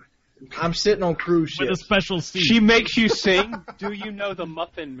Escalade. I'm sitting on cruise With a ships. special seat. She makes you sing, "Do you know the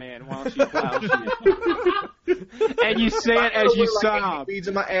Muffin Man?" while she plows you. And you say it as you sob. Beads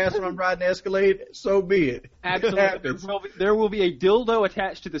in my ass when I'm riding the Escalade. So be it. It Absolutely. happens. There will be a dildo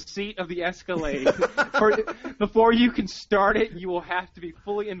attached to the seat of the Escalade. Before you can start it, you will have to be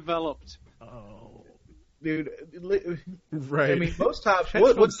fully enveloped. Oh. Dude, Right. I mean, most times, That's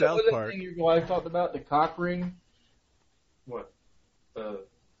what's from South that Park. thing your wife talked about? The cock ring? What?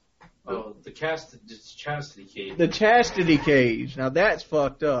 The chastity cage. The chastity cage. Now that's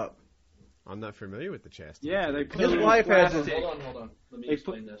fucked up. I'm not familiar with the chastity. Yeah, they cage. put His it in wife has a... plastic. Hold on. Let me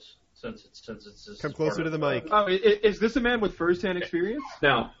explain this since it's this Come is part closer to of, the mic. Oh, is this a man with first-hand experience?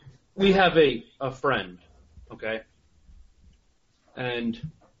 Now, we have a friend, okay? And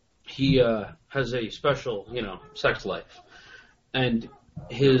he has a special, sex life. And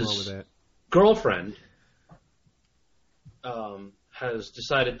Nothing wrong with his that. girlfriend has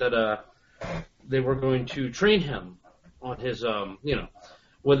decided that they were going to train him on his,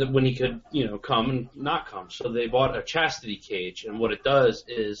 when he could, come and not come. So they bought a chastity cage, and what it does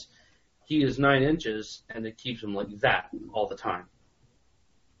is he is 9 inches, and it keeps him like that all the time.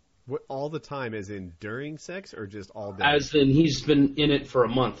 What, all the time, as in during sex, or just all day? As in, he's been in it for a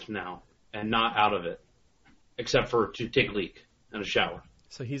month now, and not out of it, except for to take a leak and a shower.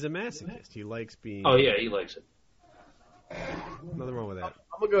 So he's a masochist. He likes being. Oh yeah, he likes it. Nothing wrong with that.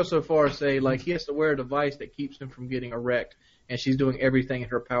 I'm going to go so far as say, like, he has to wear a device that keeps him from getting erect, and she's doing everything in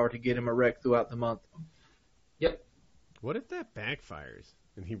her power to get him erect throughout the month. Yep. What if that backfires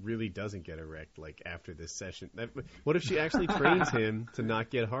and he really doesn't get erect, like, after this session? What if she actually trains him to not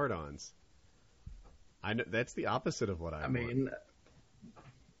get hard-ons? I know that's the opposite of what I want. mean,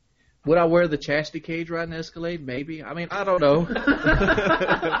 would I wear the chastity cage riding the Escalade? Maybe. I mean, I don't know.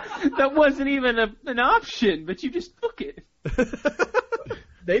 That wasn't even an option, but you just took it.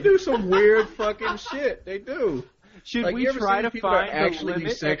 They do some weird fucking shit. They do. Should Like, we you ever try seen to people that find actually the be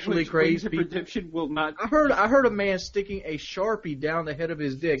limit sexually at which crazy Wings of people? Redemption will not? I heard a man sticking a Sharpie down the head of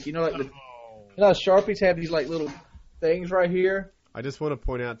his dick. You know, like Sharpies have these like little things right here. I just want to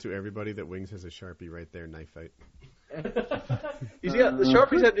point out to everybody that Wings has a Sharpie right there, knife fight. You see, the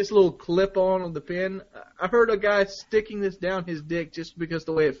Sharpies have this little clip on the pin. I heard a guy sticking this down his dick just because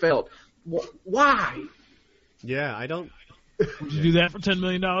the way it felt. Why? Yeah, I don't. Would you do that for $10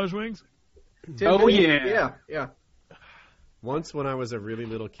 million, Wings? Oh, yeah. Yeah. Once when I was a really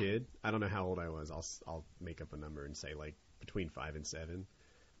little kid, I don't know how old I was. I'll make up a number and say like between 5 and 7.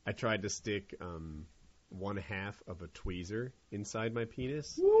 I tried to stick 1/2 of a tweezer inside my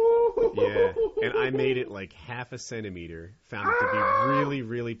penis. Yeah, and I made it like 1/2 centimeter. Found it to be really,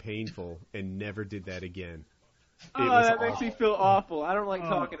 really painful, and never did that again. Oh, that makes me feel awful. I don't like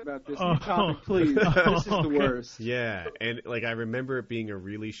talking about this. Topic, please. This is the worst. Yeah, and like I remember it being a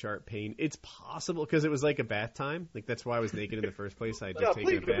really sharp pain. It's possible because it was like a bath time. Like that's why I was naked in the first place. I had just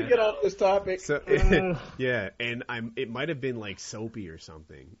taken a Please, bath. get off this topic. So yeah, and it might have been like soapy or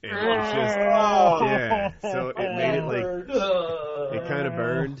something. And it was just yeah. So it made it like it kind of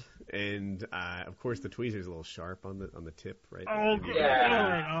burned. And of course, the tweezer's a little sharp on the tip, right?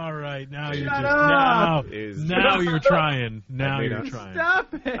 All right. Now you're just now you're trying. Now you're trying.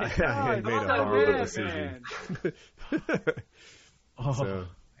 Stop it! I made a horrible decision. So,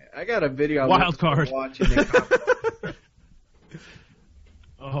 I got a video. Wild card. Watching.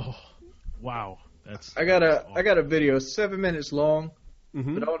 Oh, wow. I got a video, 7 minutes long.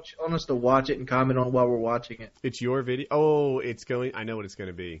 mm-hmm. But I want us to watch it and comment on it while we're watching it. It's your video. Oh, it's going. I know what it's going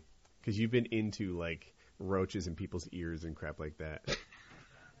to be because you've been into like roaches in people's ears and crap like that.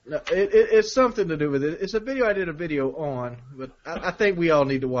 No, it's something to do with it. It's a video I did a video on, but I think we all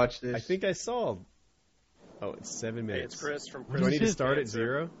need to watch this. I think I saw. Oh, it's 7 minutes. Hey, it's Chris from Chris. Do I need to start at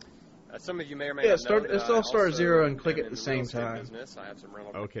 0? Some of you may or may not know that let's all start at I 0 and also click am at in the same real estate time. Business. I have some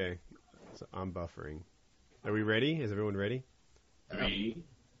rental. Okay, so I'm buffering. Are we ready? Is everyone ready? 3,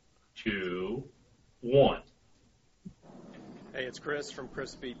 2, 1. Hey, it's Chris from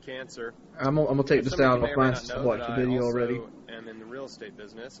Chris Beat Cancer. I'm gonna take this Some down of you off may or may mine not since I know watched that the video I also already. am in the real estate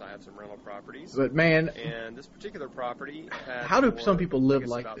business. I have some rental properties. But man, And this particular property had How do for, some people live I guess,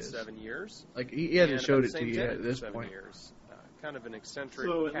 like about this? 7 years. like he hasn't And showed at it the to same you yet tenant at this for 7 point. years. Kind of an eccentric.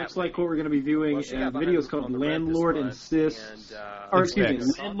 So it cat looks like lady. what we're going to be viewing. Well, she got behind Videos on called the red this Landlord month, Insists, and, or excuse me,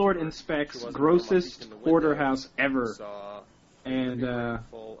 Inspects. Landlord Inspects Grossest Hoarder House Ever. And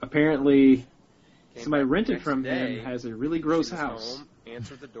apparently somebody rented from him has a really gross house.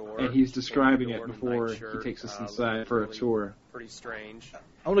 Answered the door, And he's describing came it to the door in before nightshirt, he takes us looked inside for a really tour. Pretty strange.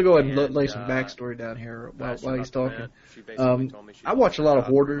 I want to go ahead and And, lay some backstory down here while Asked her he's about the talking. rent. She basically told me she I watch a lot of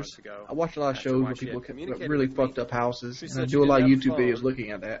got hoarders. months ago. I watch a lot of Asked her shows why where she had people have communicated really with me. fucked up houses, She and said I she do a lot of didn't have YouTube a videos phone.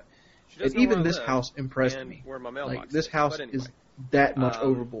 looking at that. She doesn't And know where even I this live house impressed and me. where my mailbox Like this is. house But is anyway, that much um,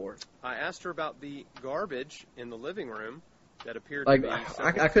 overboard. I asked her about the garbage in the living room that appeared Like to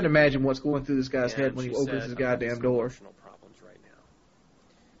be I couldn't imagine what's going through this guy's head and when he she opens said, his "I'm having goddamn some door. emotional problems right now."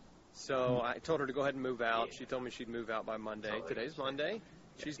 So I told her to go ahead and move out. She told me she'd move out by Monday. Today's Monday.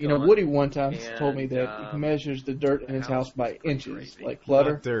 She's You know, gone. Woody one time And, told me that he measures the dirt in his house by pretty inches, crazy. like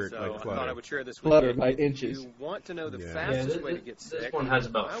clutter. Not dirt, So like I thought I clutter. would share this Clutter with you. by If inches. you want to know the Yeah. fastest way to get This sick, one has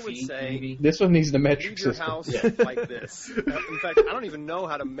about I would feet, say maybe. This one needs the metric leave your system. house Yeah. like this. In fact, I don't even know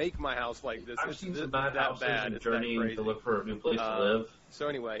how to make my house like this. I've It's seen that some bad houses bad. and It's that journeying crazy. to look for a new place to live. So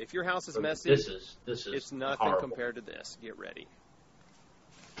anyway, if your house is But messy, This is it's nothing horrible. compared to this. Get ready.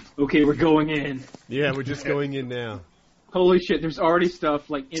 Okay, we're going in. Yeah, we're just going in now. Holy shit, there's already stuff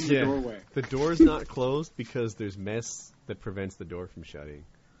like in the Yeah. doorway. The door's not closed because there's mess that prevents the door from shutting.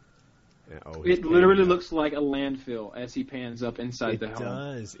 Yeah, oh, It literally looks like a landfill as he pans up inside It the home.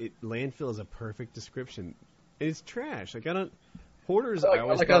 does. Landfill is a perfect description. It's trash. Like I don't. Hoarders. I I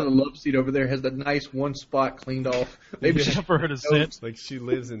always like how the thought, love seat over there has that nice one spot cleaned off. Maybe Yeah, for her to sit. like she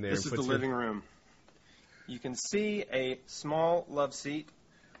lives in there. This and is the puts her- living room. You can see a small love seat.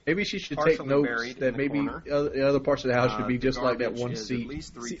 Maybe she should take Partially notes buried that in the maybe corner. the other parts of the house should be The just like that garbage one is at seat.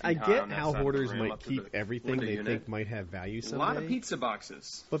 least 3 See, feet I high get on that how side of the hoarders room might up to keep the everything window they unit. think might have value A someday. lot of pizza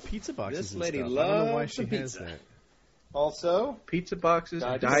boxes. But pizza boxes This and lady stuff. I don't know why loves she the has pizza. that. Also, Pizza boxes,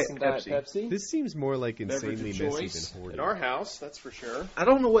 Diet Diet and Pepsi. This seems more like beverage insanely of messy choice than hoarding. at our house, that's for sure. I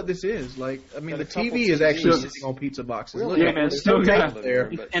don't know what this is. Like, I mean, Got a the couple TV is actually TVs. sitting on pizza boxes. Really? Look Yeah, at man, it. it's There's no still tape got- there.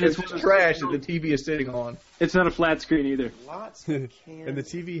 and It's it's- trash that the TV is sitting on. It's not a flat screen either. Lots of cans And the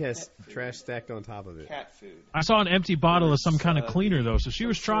TV has of cat trash stacked on top of food. it. Cat food. I saw an empty bottle of some kind of cleaner though, so she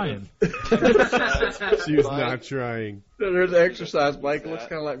was trying. She was not trying. There's an exercise bike. It looks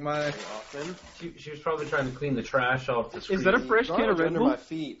kind of like mine. Often. She was probably trying to clean the trash off the screen. Is that a fresh can of Garbage Red under Bull? my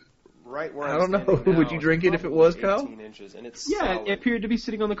feet, right where I I'm don't know. standing Would now you is drink it if it probably was, Kyle? 18 inches, and it's Yeah, solid. it appeared to be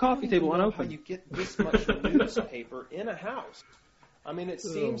sitting on the coffee table I don't know how unopened. you get this much newspaper in a house. I mean, it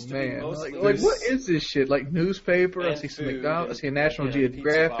seems to be Man, mostly like what is this shit? Like newspaper? I and see some food McDonald's. I see a and, National pizza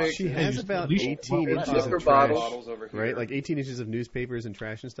Geographic. boxes. She has about at least 18 one inches liquor of trash, bottles. over here. right? Like 18 inches of newspapers and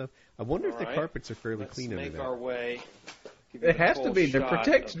trash and stuff. I wonder if the Alright. carpets are fairly Let's clean under make that. our way. Give you It the has to full be. They're shot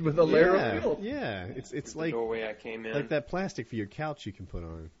protected of with a layer yeah, of film. yeah. It's the like doorway I came in. that plastic for your couch you can put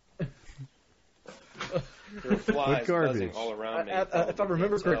on. There are flies garbage? buzzing all around me. If I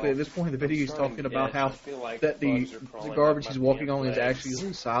remember correctly, at this point in the video, he's talking about how that the garbage he's walking on is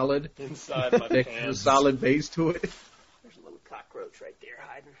actually solid. Inside my There's a pants. solid base to it. There's a little cockroach right there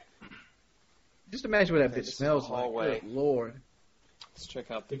hiding. Just imagine what that Okay, bitch this is smells the like. hallway. Good Lord. Let's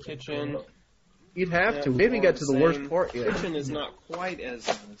check out the kitchen. You'd have Yeah, to. We haven't got to the worst same. part yet. Kitchen is not quite as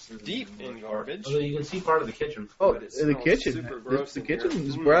deep in garbage. Although you can see part of the kitchen. Oh, But it the smells kitchen. super gross The in here. kitchen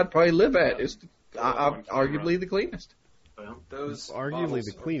is where I'd probably live at. It's On camera. arguably the cleanest. Those Arguably bottles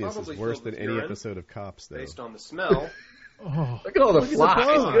the are cleanest is probably worse filled than with any urine episode of Cops, though. Based on the smell. Oh, Look at all the Look at the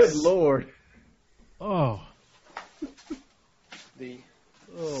flies. bugs. Good Lord. oh. The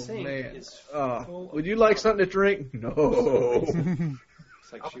Oh, sink man. is Would you like something to drink? No.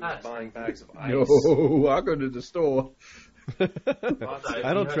 It's like she was buying bags of ice. No, I'll go to the store. Lots of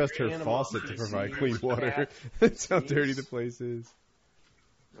I don't trust her animal faucet to provide clean feces, water. cat That's how dirty feces. the place is.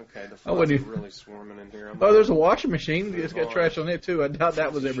 Okay, the I flies wouldn't are even- really swarming in here. Oh, there's a washing machine. It's got trash on it, too. I doubt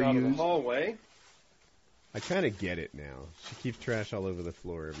that was ever Shot of the used. hallway. I kind of get it now. She keeps trash all over the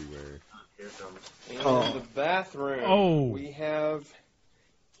floor everywhere. Here it comes. And Oh. in the bathroom, Oh. we have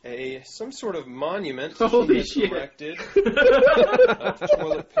some sort of monument Holy she has shit. erected of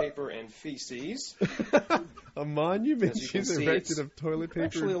toilet paper and feces. A monument As you can she's see, erected it's of toilet paper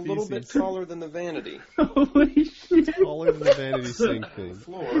Actually, a and little bit feces. taller than the vanity. Holy shit. Taller than the vanity sink The thing.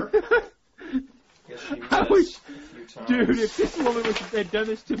 floor. Guess she I missed wish- a few times. Dude, if this woman had done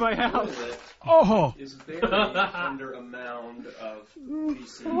this to my Part house. of it Oh, is buried under a mound of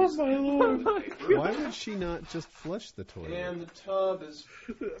feces Oh, my and Lord. toilet paper. Why would she not just flush the toilet? And the tub is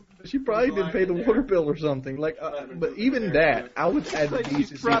She probably didn't pay the water bill or something. But even that, I would add the Like she's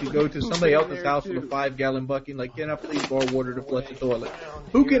decency to go to probably somebody else's there, house with a too. 5-gallon bucket. Like, can I please borrow water to flush the toilet?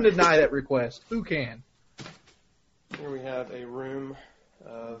 Who can deny that request? Who can? here we have a room.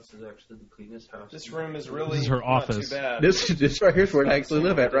 This is actually the cleanest house. This room is really This is her not office. too bad. This right here's where I actually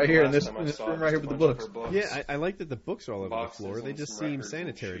live at, right here in Last this time I saw room it, right here just with the a bunch books. of her books. Yeah, I like that the books are all over the Boxes floor. They and just some seem records and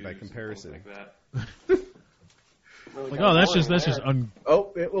sanitary by shoes and comparison. things like that. Really like got oh, that's boring just there.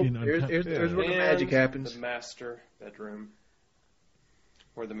 Oh, here's where the And magic happens. The master bedroom,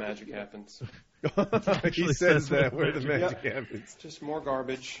 where the magic happens. He Actually says says that where where the magic happens. Just more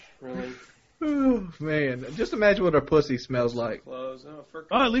garbage, really. Oh, man, just imagine what her pussy smells like. Clothes. Oh, fur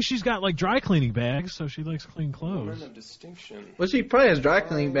oh, at least she's got like dry cleaning bags, so she likes clean clothes. woman of distinction. Well, she probably has dry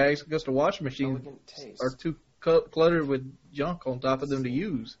cleaning bags because the washing machine Elegant taste. are too cluttered with junk on top of them to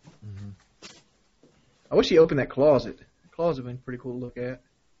use. I wish she opened that closet. The closet would be pretty cool to look at.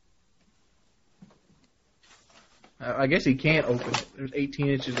 I guess he can't open it. There's 18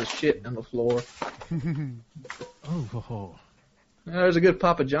 inches of shit on the floor. Oh, There's a good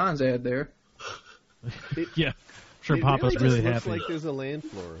Papa John's ad there. yeah. I'm sure It Papa's really, really just happy. looks like there's a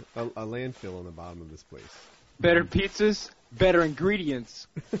landfill on the bottom of this place. Better pizzas, better ingredients.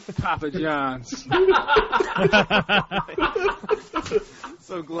 Papa John's.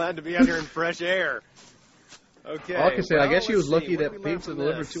 So glad to be out here in fresh air. Okay. All I can say, I well, guess she was let's see. lucky What that did we learn pizza from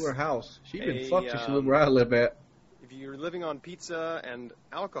delivered this? to her house. She'd been A, fucked if she lived where I live at. If you're living on pizza and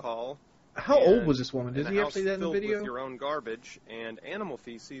alcohol, How and old was this woman? Did in he a ever house say that in the filled video? with your own garbage and animal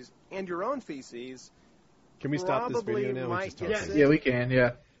feces and your own feces, Can we stop this video Probably now? and might just talk get about sick. it? Yeah, we can,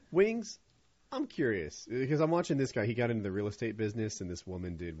 yeah. Wings, I'm curious because I'm watching this guy. He got into the real estate business, and this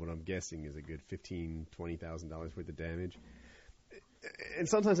woman did what I'm guessing is a good $15,000-$20,000 worth of damage. And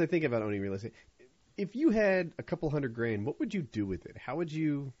sometimes I think about owning real estate. If you had a couple $100,000, what would you do with it? How would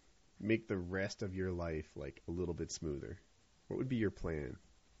you make the rest of your life like a little bit smoother? What would be your plan?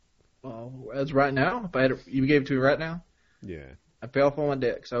 Well, as right now, if I had you gave it to me right now, Yeah, I'd pay off all my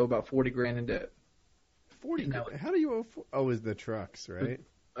debt because I owe about $40,000 in debt. 40. No. How do you owe? Oh, is the trucks right?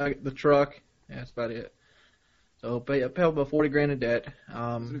 The truck, yeah, that's about it. So I pay off about $40,000 in debt. It's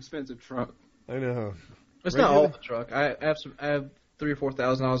an expensive truck. I know. It's not all Regular- the truck. I have $3,000 or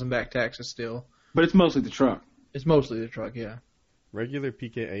 $4,000 in back taxes still. But it's mostly the truck. It's mostly the truck, yeah. Regular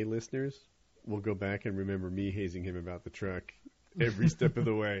PKA listeners will go back and remember me hazing him about the truck every step of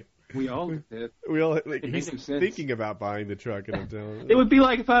the way. We all did. We all like It he's made no sense. thinking about buying the truck, and I'm telling him. It would be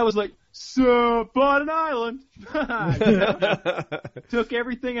like if I was like, so, bought an island. You know? Took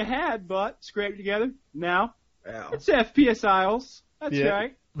everything I had, but scraped it together. Now, Wow. it's FPS Isles. That's Yeah.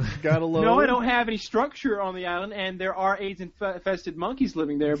 right. got a loan. No, I don't have any structure on the island, and there are AIDS infested monkeys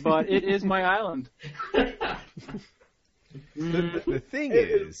living there, but it is my island. The thing It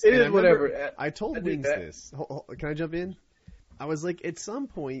is, is and I remember- whatever. I told I did Wings that. this. Can I jump in? I was like, at some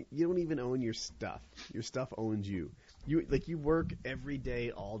point, you don't even own your stuff. Your stuff owns you. You work every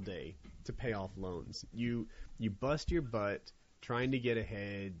day, all day, to pay off loans. You bust your butt trying to get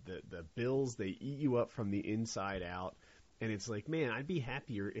ahead. The bills, they eat you up from the inside out. And it's like, man, I'd be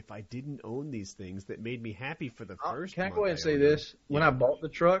happier if I didn't own these things that made me happy for the first Can I month go ahead and say owned them. this? When I bought the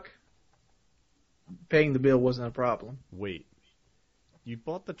truck, paying the bill wasn't a problem. Wait. You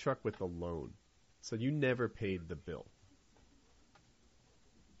bought the truck with a loan, so you never paid the bill.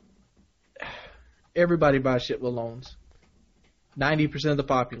 Everybody buys shit with loans. 90% of the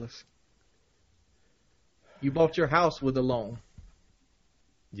populace. You bought your house with a loan.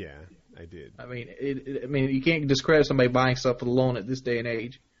 Yeah, I did. I mean, you can't discredit somebody buying stuff with a loan at this day and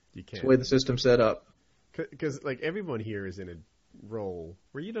age. You It's can't. the way the system's set up. Because, like, everyone here is in a role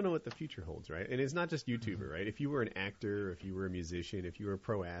where you don't know what the future holds, right? And it's not just YouTuber, right? If you were an actor, if you were a musician, if you were a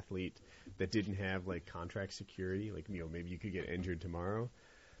pro athlete that didn't have, like, contract security, like, maybe you could get injured tomorrow.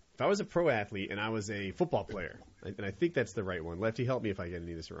 If I was a pro athlete and I was a football player, and I think that's the right one. Lefty, help me if I get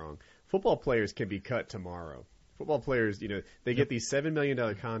any of this wrong. Football players can be cut tomorrow. Football players, they get these $7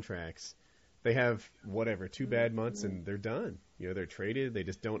 million contracts. They have, 2 bad months, and they're done. They're traded. They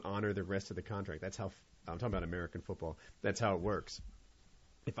just don't honor the rest of the contract. That's how, I'm talking about American football. That's how it works.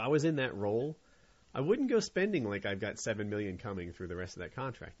 If I was in that role, I wouldn't go spending like I've got $7 million coming through the rest of that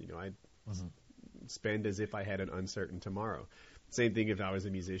contract. I'd spend as if I had an uncertain tomorrow. Same thing if I was a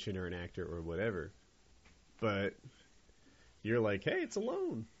musician or an actor or whatever. But you're like, hey, it's a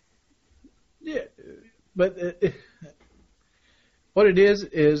loan. Yeah, but what it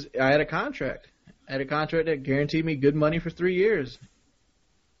is I had a contract. I had a contract that guaranteed me good money for 3 years.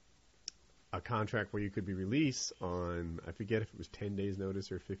 A contract where you could be released on, I forget if it was 10 days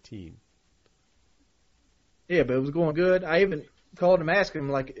notice or 15. Yeah, but it was going good. I even called him, asked him,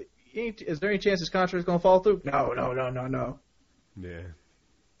 like, is there any chance this contract's going to fall through? No. Yeah.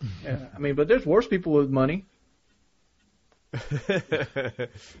 Yeah, I mean, but there's worse people with money.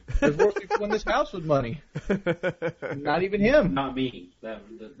 There's worse people in this house with money. Not even him. Not me.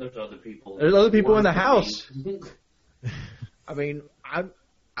 There's other people. There's other people in the Worse than house. me. I mean,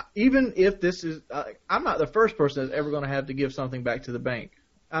 even if this is, I'm not the first person that's ever going to have to give something back to the bank.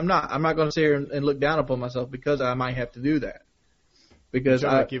 I'm not going to sit here and look down upon myself because I might have to do that. Because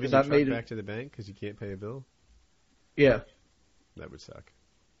I've given your I've truck made back to the bank because you can't pay a bill. Yeah, That would suck.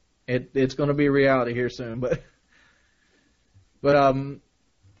 it's going to be a reality here soon. But I'm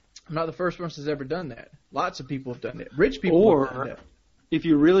not the first person that's ever done that. Lots of people have done it. Rich people have done that. If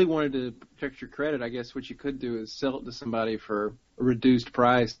you really wanted to protect your credit, I guess what you could do is sell it to somebody for a reduced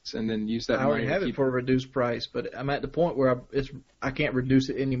price and then use that I money already to have it for a reduced price, but I'm at the point where I can't reduce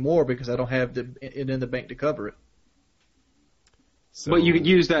it anymore because I don't have it in the bank to cover it. So, But you could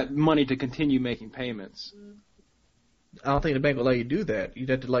use that money to continue making payments. I don't think the bank will let you do that. You'd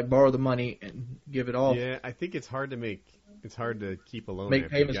have to borrow the money and give it off. Yeah, I think it's hard to keep a loan Make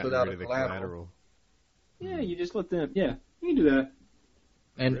after you've payments gotten without rid a of the collateral. Yeah, you just let them. Yeah, you can do that.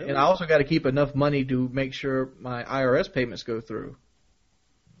 And Really? and I also got to keep enough money to make sure my IRS payments go through.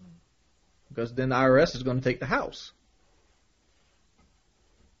 Because then the IRS is going to take the house.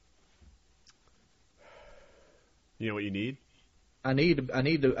 You know what you need? I need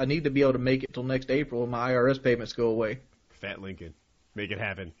to be able to make it till next April and my IRS payments go away. Fat Lincoln. Make it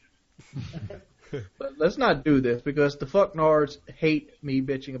happen. But let's not do this because the fuck nards hate me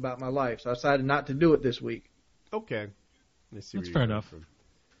bitching about my life. So I decided not to do it this week. Okay. Let's see That's where fair you're enough. coming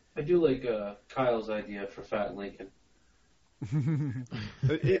I do like Kyle's idea for Fat Lincoln. from.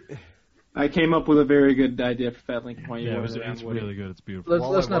 I came up with a very good idea for Fat Lincoln while you Yeah, were it's around. Woody. really good. It's beautiful. Let's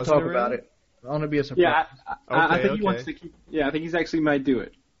While let's I not wasn't talk about around? it. I want to be a surprise. Yeah, I Okay, think he wants okay. to keep. Yeah, I think he's actually might do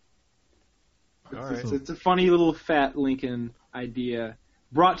it. All right. It's a funny little Fat Lincoln idea.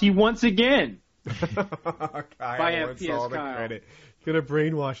 Brought to you once again. Kyle By wants FPS all the Kyle. credit. Gonna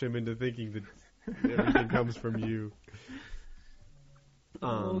brainwash him into thinking that everything comes from you.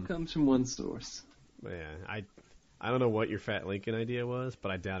 All comes from one source. Yeah, I don't know what your Fat Lincoln idea was,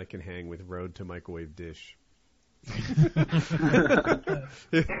 but I doubt it can hang with Road to Microwave Dish.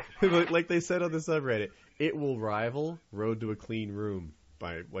 Like they said on the subreddit, it will rival Road to a Clean Room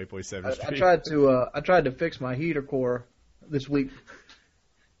by White Boy 7 Street. I tried to fix my heater core this week.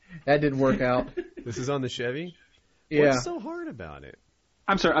 That didn't work out. This is on the Chevy? Yeah. What's so hard about it?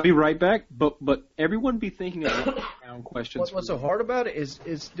 I'm sorry, I'll be right back. But everyone be thinking of round questions. What's so hard about it is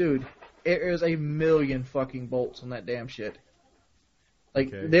dude, there is a million fucking bolts on that damn shit. Like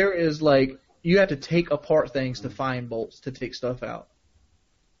Okay. there is you have to take apart things to find bolts to take stuff out.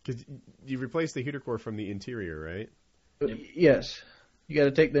 'Cause you replaced the heater core from the interior, right? Yes, you got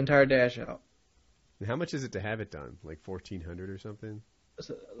to take the entire dash out. And how much is it to have it done? Like $1,400 or something?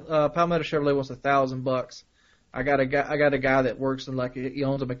 Palmetto Chevrolet wants $1,000. I got a guy that works in he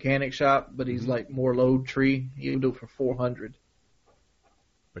owns a mechanic shop, but he's more load tree. He'll do it for $400.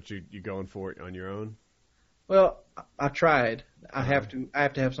 But you going for it on your own? Well, I tried. I have to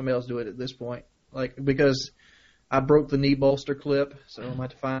have somebody else do it at this point, because I broke the knee bolster clip, so I'm going to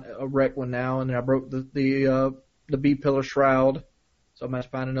have to find a wreck one now, and then I broke the B-pillar shroud, so I'm going to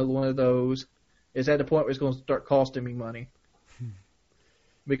have to find another one of those. It's at the point where it's going to start costing me money.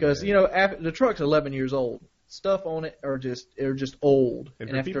 Because, the truck's 11 years old. Stuff on it are just old. And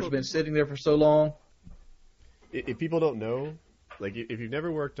after it's been sitting there for so long. If people don't know, like if you've never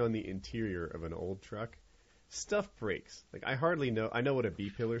worked on the interior of an old truck, stuff breaks. Like I hardly know. I know what a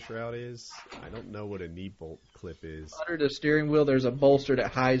B-pillar shroud is. I don't know what a knee bolt clip is. Under the steering wheel, there's a bolster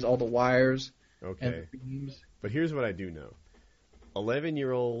that hides all the wires. Okay. And the beams. But here's what I do know.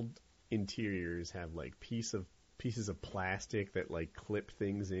 11-year-old interiors have like pieces of plastic that like clip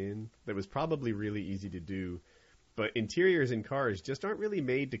things in. That was probably really easy to do. But interiors in cars just aren't really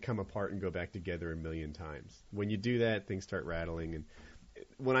made to come apart and go back together a million times. When you do that, things start rattling. And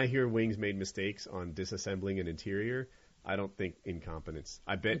when I hear Wings made mistakes on disassembling an interior, I don't think incompetence.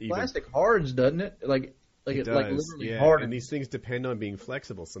 I bet plastic hardens, doesn't it? Like it does. Like literally yeah. hardens. And these things depend on being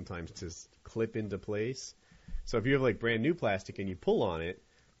flexible sometimes to clip into place. So if you have like brand new plastic and you pull on it,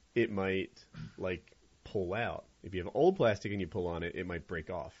 it might like pull out. If you have old plastic and you pull on it, it might break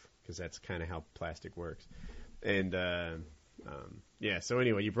off because that's kind of how plastic works. And so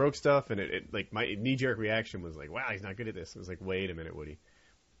anyway, you broke stuff, and it like my knee-jerk reaction was like, "Wow, he's not good at this." I was like, "Wait a minute, Woody,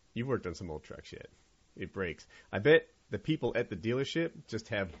 you've worked on some old trucks yet. It breaks." I bet the people at the dealership just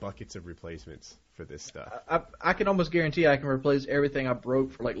have buckets of replacements for this stuff. I can almost guarantee I can replace everything I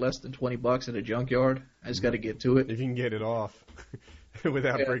broke for like less than $20 at a junkyard. I just got to get to it. If you can get it off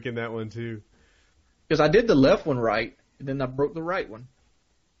without breaking that one too. Because I did the left one right, and then I broke the right one.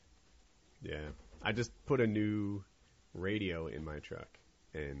 Yeah. I just put a new radio in my truck,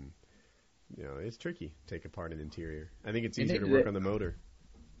 and, it's tricky to take apart an interior. I think it's easier to work on the motor.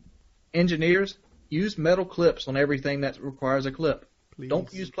 Engineers, use metal clips on everything that requires a clip. Please.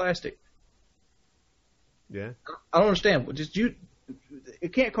 Don't use plastic. Yeah? I don't understand.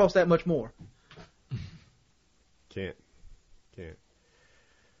 It can't cost that much more. Can't.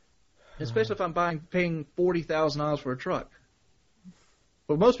 Especially if I'm paying $40,000 for a truck.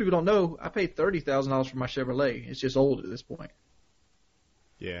 But most people don't know, I paid $30,000 for my Chevrolet. It's just old at this point.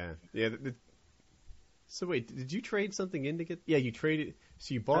 Yeah. So wait, did you trade something in to get? Yeah, you traded.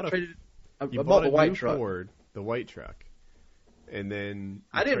 So you bought I bought the white truck. Ford, the white truck, and then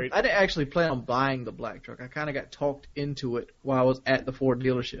I didn't actually plan on buying the black truck. I kind of got talked into it while I was at the Ford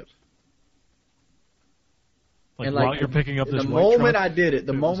dealership. While you're picking up this white truck. The moment I did it,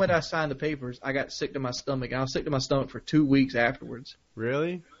 the moment I signed the papers, I got sick to my stomach. I was sick to my stomach for 2 weeks afterwards.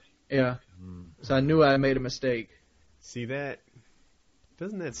 Really? Yeah. So I knew I made a mistake. See that?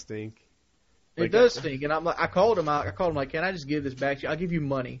 Doesn't that stink? It does stink. And I called him out. I called him like, "Can I just give this back to you? I'll give you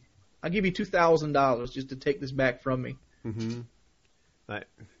money. I'll give you $2,000 just to take this back from me." Mm-hmm.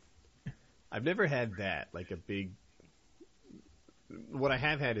 I've never had that, like a big. What I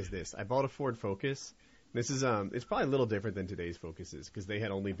have had is this. I bought a Ford Focus. This is it's probably a little different than today's Focuses because they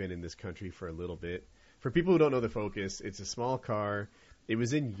had only been in this country for a little bit. For people who don't know the Focus, it's a small car. It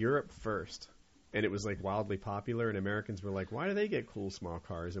was in Europe first, and it was like wildly popular. And Americans were like, "Why do they get cool small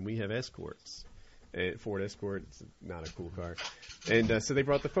cars and we have Escorts?" And Ford Escort, it's not a cool car. And so they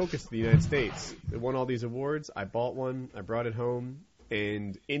brought the Focus to the United States. It won all these awards. I bought one. I brought it home,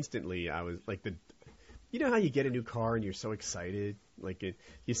 and instantly I was like You know how you get a new car and you're so excited?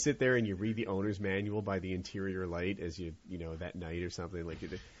 You sit there and you read the owner's manual by the interior light as that night or something.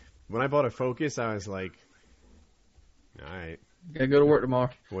 When I bought a Focus, I was like, all right. Gotta go to work tomorrow.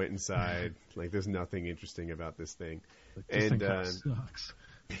 Went inside. There's nothing interesting about this thing. This thing kind of sucks.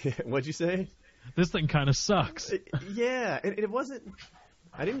 What'd you say? This thing kind of sucks. Yeah, and it wasn't.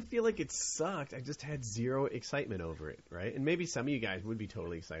 I didn't feel like it sucked. I just had zero excitement over it, right? And maybe some of you guys would be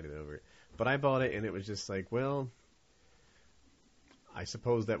totally excited over it. But I bought it, and it was just like, well, I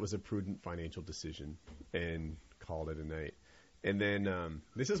suppose that was a prudent financial decision, and called it a night. And then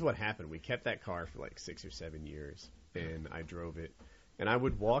this is what happened. We kept that car for 6 or 7 years, and I drove it. And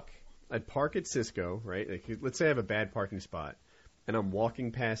I'd park at Cisco, right? Let's say I have a bad parking spot, and I'm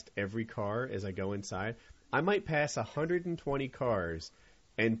walking past every car as I go inside. I might pass 120 cars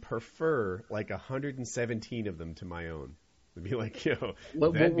and prefer 117 of them to my own. It'd be like,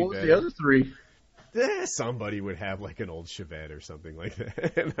 what that'd be was better. the other three? Somebody would have an old Chevette or something like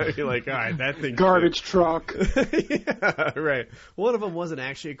that. And I'd be like, all right, that thing. Garbage truck. Yeah, right. One of them wasn't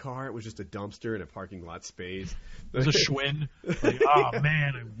actually a car. It was just a dumpster in a parking lot space. It was a Schwinn. Oh,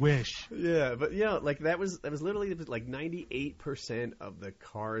 man, I wish. Yeah, but that was literally 98% of the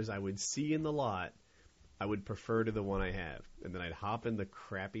cars I would see in the lot. I would prefer to the one I have, and then I'd hop in the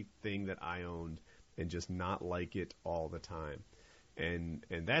crappy thing that I owned and just not like it all the time. And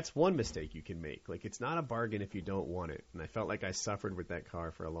that's one mistake you can make. Like, it's not a bargain if you don't want it. And I felt like I suffered with that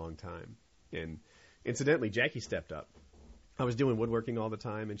car for a long time. And incidentally, Jackie stepped up. I was doing woodworking all the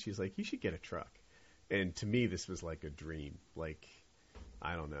time, and she's like, you should get a truck. And to me, this was like a dream. Like,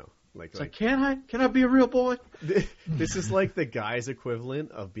 I don't know. Like, can I be a real boy? This is like the guy's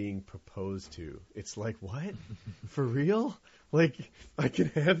equivalent of being proposed to. It's like, what? For real? Like, I can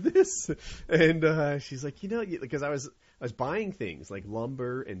have this? And she's like, because I was buying things like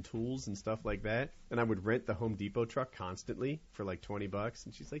lumber and tools and stuff like that, and I would rent the Home Depot truck constantly for like $20.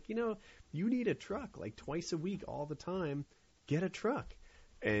 And she's like, you need a truck like twice a week all the time. Get a truck.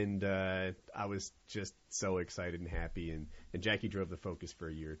 And I was just so excited and happy. And Jackie drove the Focus for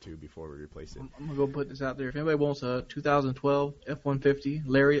a year or two before we replaced it. I'm going to go put this out there. If anybody wants a 2012 F-150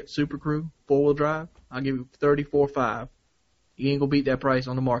 Lariat Super Crew 4-wheel drive, I'll give you $34,500. You ain't going to beat that price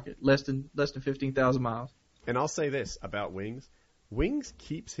on the market. Less than 15,000 miles. And I'll say this about Wings. Wings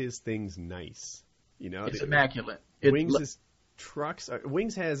keeps his things nice. It's immaculate. Wings' trucks.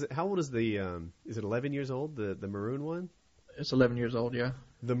 Wings has, how old is is it 11 years old, the maroon one? It's 11 years old, yeah.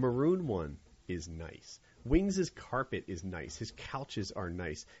 The maroon one is nice. Wings' carpet is nice. His couches are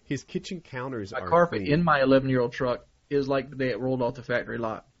nice. His kitchen counters are carpet clean. In my 11-year-old truck is like the day it rolled off the factory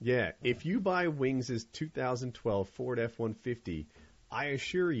lot. Yeah. If you buy Wings' 2012 Ford F-150, I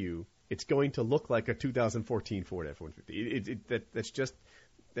assure you it's going to look like a 2014 Ford F-150.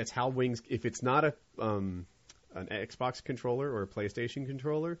 That's how Wings, if it's not an Xbox controller or a PlayStation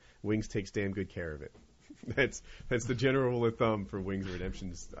controller, Wings takes damn good care of it. That's the general rule of thumb for Wings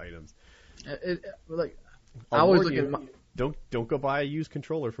Redemption's items. I always look at don't go buy a used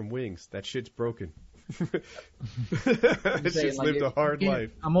controller from Wings. That shit's broken. It's just lived a hard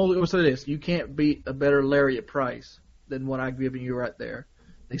life. I'm only going to say this: you can't beat a better Lariat price than what I'm giving you right there.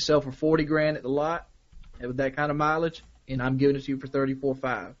 They sell for $40,000 at the lot, and with that kind of mileage, and I'm giving it to you for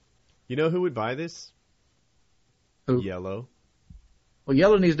 $34,500. You know who would buy this? Who? Yellow. Well,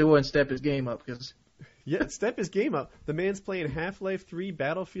 Yellow needs to go and step his game up because. Yeah, step his game up. The man's playing Half-Life 3,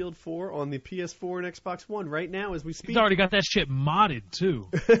 Battlefield 4 on the PS4 and Xbox One right now as we speak. He's already got that shit modded, too.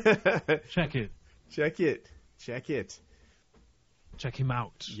 Check it. Check it. Check him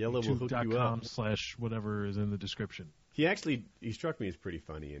out. Yellow will hook you up. /whatever is in the description. He struck me as pretty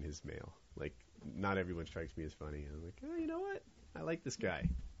funny in his mail. Like, not everyone strikes me as funny. I'm like, you know what? I like this guy.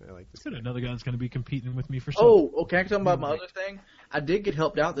 Good. Another guy that's going to be competing with me for something. Oh, okay. I can tell about my other thing. I did get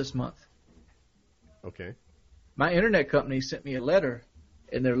helped out this month. Okay. My internet company sent me a letter,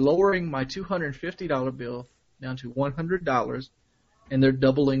 and they're lowering my $250 bill down to $100, and they're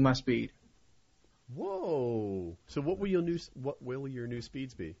doubling my speed. Whoa! So what will your new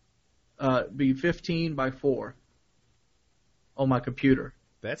speeds be? Be 15 by 4 on my computer.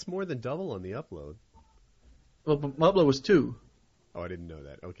 That's more than double on the upload. Well, my upload was 2. Oh, I didn't know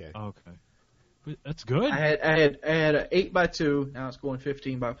that. Okay. But that's good. I had an 8 by 2. Now it's going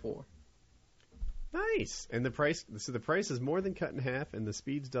 15 by 4. Nice. And the price is more than cut in half, and the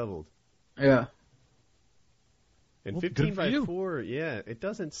speed's doubled. Yeah. And 15 by 4, yeah, it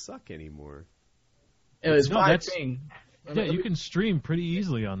doesn't suck anymore. It's 5 Yeah, you can stream pretty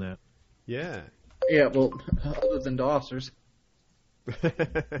easily on that. Yeah. Yeah, well, other than DOSers.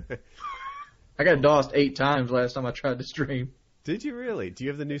 I got DOSed 8 times last time I tried to stream. Did you really? Do you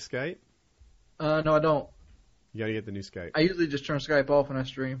have the new Skype? No, I don't. You got to get the new Skype. I usually just turn Skype off when I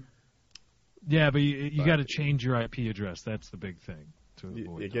stream. Yeah, but you got to change your IP address. That's the big thing.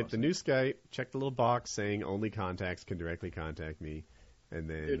 You get the new Skype, check the little box saying only contacts can directly contact me, and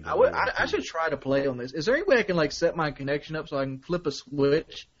then... Dude, I should try to play on this. Is there any way I can set my connection up so I can flip a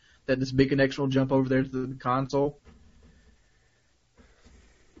switch that this big connection will jump over there to the console?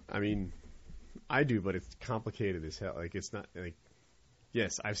 I mean, I do, but it's complicated as hell. Like, it's not...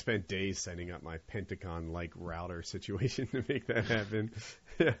 Yes, I've spent days setting up my Pentagon-like router situation to make that happen.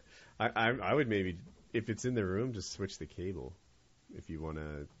 I would maybe, if it's in the room, just switch the cable. If you want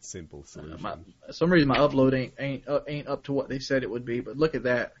a simple solution. For some reason, my upload ain't up to what they said it would be. But look at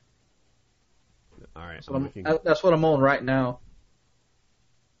that. All right, that's what I'm on right now.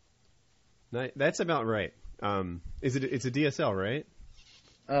 That's about right. It's a DSL, right?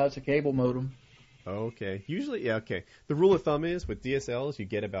 It's a cable modem. Okay. Usually, yeah, okay. The rule of thumb is with DSLs, you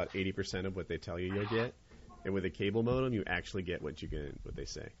get about 80% of what they tell you you'll get. And with a cable modem, you actually get what they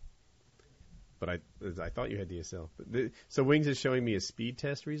say. But I thought you had DSL. So Wings is showing me a speed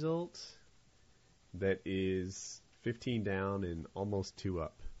test result that is 15 down and almost 2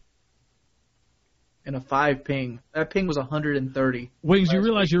 up. and a 5 ping. That ping was 130. Wings, you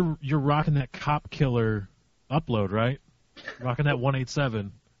realize you're rocking that Cop Killer upload, right? Rocking that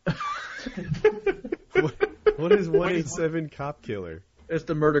 187. What is 187 Cop Killer? It's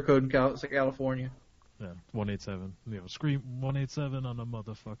the murder code in California. Yeah, 187. Scream 187 on the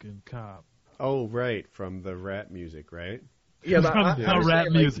motherfucking cop. Oh, right, from the rap music, right? Yeah, but rap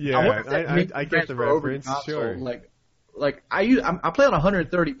music. Yeah, I get the reference. Sure. Like I play on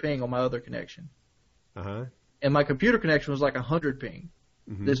 130 ping on my other connection. Uh-huh. And my computer connection was like 100 ping.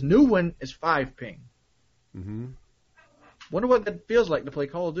 Mm-hmm. This new one is 5 ping. Mm-hmm. Wonder what that feels like to play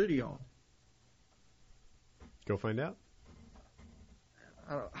Call of Duty on. Go find out.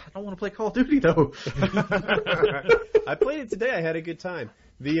 I don't want to play Call of Duty though. I played it today. I had a good time.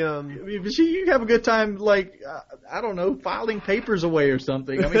 You have a good time, like I don't know, filing papers away or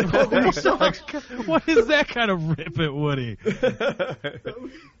something. I mean, Call of Duty sucks. What is that kind of rip at Woody?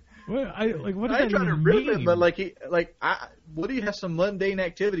 What I ain't trying to rip it, but Woody has some mundane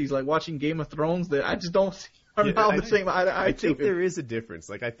activities like watching Game of Thrones that I just don't see. I think there is a difference.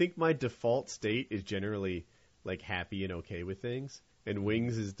 Like, I think my default state is generally like happy and okay with things, and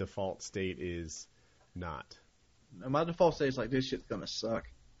Wings' default state is not. My default state is like, this shit's gonna suck.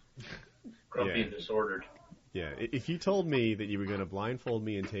 Grumpy and disordered. Yeah, if you told me that you were gonna blindfold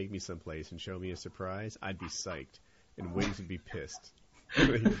me and take me someplace and show me a surprise, I'd be psyched, and Wings would be pissed.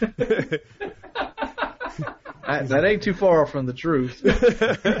 That ain't too far from the truth.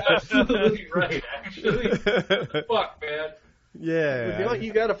 Absolutely right, actually. Fuck, man. Yeah.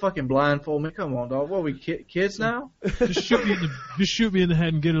 You gotta fucking blindfold me. Come on, dog. What are we, kids now? Just shoot me in the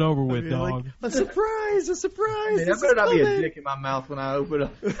head and get it over with, dog. Like, a surprise! Man, there better not be a dick in my mouth when I open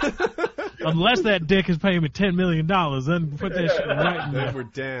up. Unless that dick is paying me $10 million, then put that shit right in Then there. we're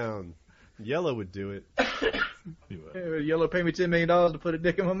down. Yellow would do it. Yellow pay me $10 million to put a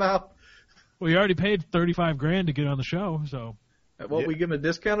dick in my mouth. Well, you already paid $35,000 to get on the show, so. What, we give him a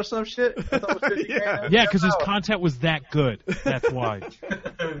discount or some shit? I thought it was 50 grand. Yeah, because his content was that good. That's why.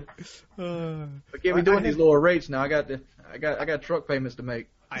 But can't be doing these lower rates now. I got truck payments to make.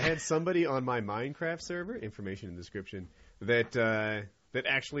 I had somebody on my Minecraft server, information in the description, that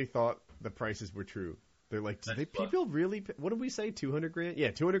actually thought the prices were true. They're like, people really? What did we say? $200,000?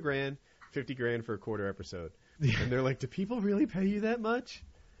 Yeah, $200,000, $50,000 for a quarter episode. And they're like, do people really pay you that much?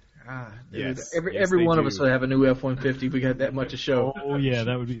 Dude, Yes. every one of us would have a new F-150. We got that much a show. Oh yeah,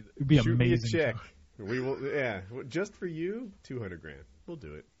 that would be Shoot amazing. me a check. We will. Yeah, just for you, $200,000. We'll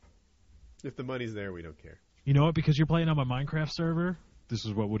do it. If the money's there, we don't care. You know what? Because you're playing on my Minecraft server, this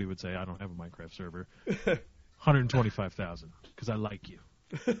is what Woody would say. I don't have a Minecraft server. 125,000 because I like you.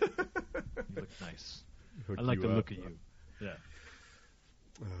 You look nice. I like the look of you. Yeah.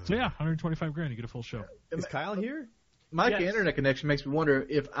 So yeah, $125,000. You get a full show. Is Kyle here? My Yes. internet connection makes me wonder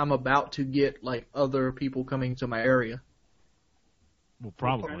if I'm about to get like other people coming to my area. Well,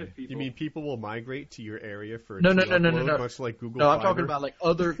 probably. You mean people will migrate to your area for No, upload, much like Google No, I'm Fiber? talking about like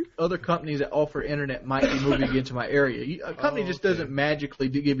other companies that offer internet might be moving into my area. A company just doesn't magically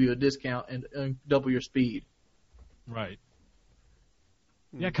give you a discount and double your speed. Right.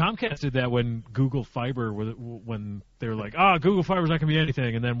 Yeah, Comcast did that when Google Fiber, when they were like, Google Fiber's not going to be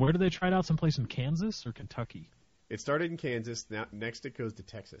anything. And then where did they try it out? Someplace in Kansas or Kentucky? It started in Kansas. Now, next it goes to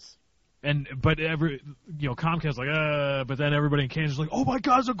Texas. But Comcast like, but then everybody in Kansas is like, oh my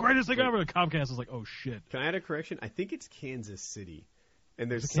God, it's the greatest thing ever. And Comcast is like, oh shit. Can I add a correction? I think it's Kansas City.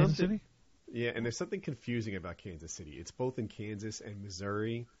 And there's Kansas something. City? Yeah, and there's something confusing about Kansas City. It's both in Kansas and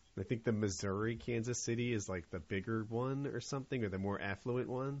Missouri. I think the Missouri Kansas City is like the bigger one or something, or the more affluent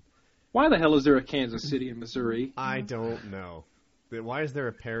one. Why the hell is there a Kansas City in Missouri? I don't know. Why is there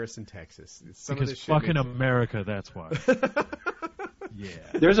a Paris in Texas? Because fucking America, that's why. Yeah.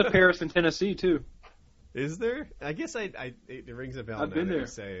 There's a Paris in Tennessee too. Is there? I guess it rings a bell. I've been that there. You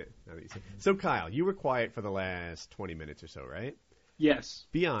say it. Now that you say it. So Kyle, you were quiet for the last 20 minutes or so, right? Yes.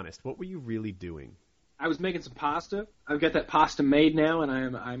 Be honest. What were you really doing? I was making some pasta. I've got that pasta made now, and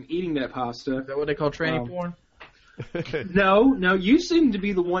I'm eating that pasta. Is that what they call tranny porn? No, you seem to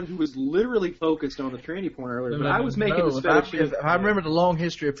be the one who was literally focused on the tranny porn earlier, but I was making this fettuccine. I remember the long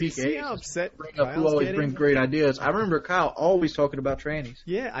history of PK. See how upset Who Kyle's always getting? brings great ideas. I remember Kyle always talking about trannies.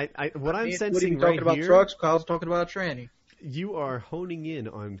 Yeah, what I'm Woody sensing talking right about here, trucks. Kyle's talking about a tranny. you are honing in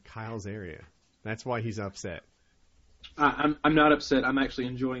on Kyle's area. That's why he's upset. I'm not upset. I'm actually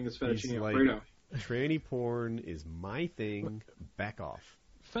enjoying this He's fettuccine like, Alfredo. tranny porn is my thing. Back off.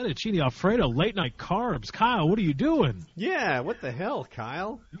 Fettuccine Alfredo, late night carbs. Kyle, what are you doing? Yeah, what the hell,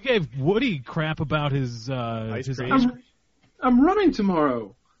 Kyle? You gave Woody crap about his Ice cream? ice cream. I'm running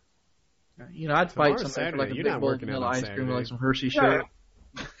tomorrow. You know, I'd fight Tomorrow's somebody for like a Saturday. You're big not bowl of working vanilla on ice cream Saturday. with like some Hershey Yeah.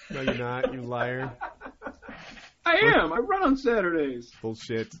 shit. No, you're not. You liar. I am. I run on Saturdays.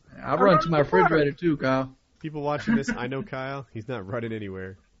 Bullshit. I run to my refrigerator too, Kyle. People watching this, I know Kyle. He's not running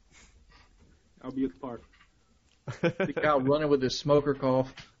anywhere. I'll be at the park. See Kyle running with his smoker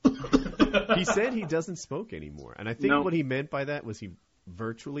cough. He said he doesn't smoke anymore, and I think No. what he meant by that was he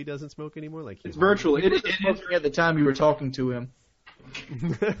virtually doesn't smoke anymore. Like It's virtual. It is. Smoking at the time you were talking to him.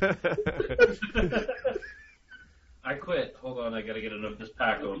 I quit. Hold on, I gotta get this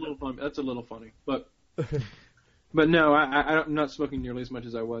pack That's a open. little funny. That's a little funny, but no, I'm not smoking nearly as much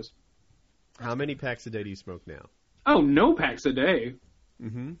as I was. How many packs a day do you smoke now? Oh, no packs a day.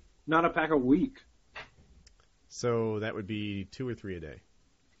 Mm-hmm. Not a pack a week. So that would be 2 or 3 a day.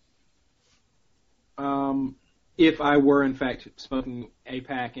 If I were in fact smoking a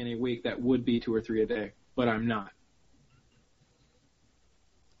pack in a week, that would be 2 or 3 a day, but I'm not.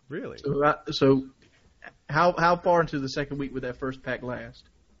 Really? So how far into the second week would that first pack last?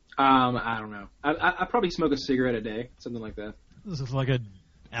 I don't know. I probably smoke a cigarette a day, something like that. This is like a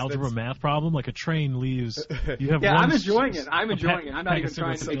algebra math problem. Like a train leaves. You have Yeah, one I'm enjoying it. I'm enjoying it. I'm not pack even of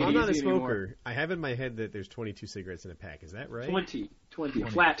trying to cigarettes make I'm it not a easy smoker. anymore. I have in my head that there's 22 cigarettes in a pack. Is that right? 20,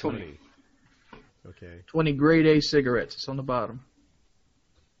 flat 20. Okay. 20 grade A cigarettes. It's on the bottom.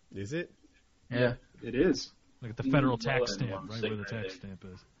 Is it? Yeah. It is. Like at the federal More tax than stamp, one right where the cigarette, tax stamp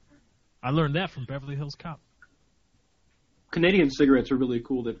is. I learned that from Beverly Hills Cop. Canadian cigarettes are really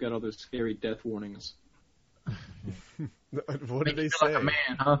cool. They've got all those scary death warnings. What did they Like say? a man,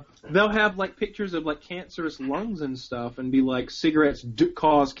 huh? They'll have like pictures of like cancerous lungs and stuff, and be like, "Cigarettes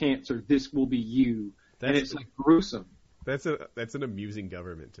cause cancer. This will be you." And it's like gruesome. That's an amusing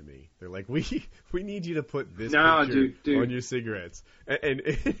government to me. They're like, we need you to put this No, picture dude. on your cigarettes, and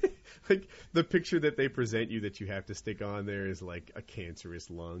like the picture that they present you that you have to stick on there is like a cancerous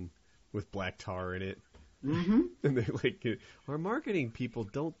lung with black tar in it. Mm-hmm. And they're like, our marketing people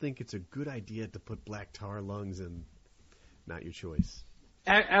don't think it's a good idea to put black tar lungs in. Not your choice.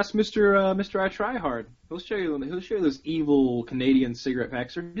 Ask Mr. I Try Hard. He'll show you those evil Canadian cigarette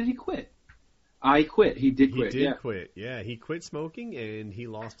packs. Or did he quit? I quit. He did quit. He did yeah. quit. Yeah, he quit smoking and he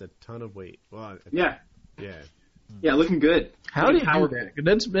lost a ton of weight. Well, Yeah. yeah. Yeah, looking good. How do you do Powerful.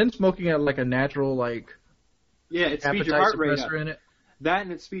 that? Then smoking at like a natural Yeah, it speeds appetite your heart rate up. suppressor in it. That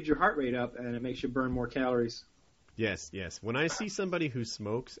and it speeds your heart rate up, and it makes you burn more calories. Yes. When I see somebody who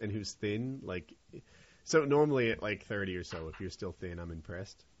smokes and who's thin, like, so normally at like 30 or so, if you're still thin, I'm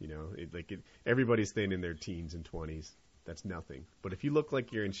impressed. You know, everybody's thin in their teens and 20s. That's nothing. But if you look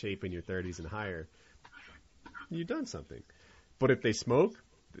like you're in shape in your 30s and higher, you've done something. But if they smoke,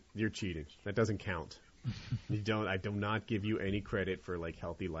 you're cheating. That doesn't count. I do not give you any credit for like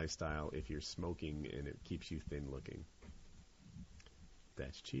healthy lifestyle if you're smoking and it keeps you thin looking.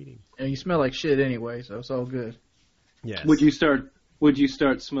 That's cheating. And you smell like shit anyway, so it's all good. Yes. Would you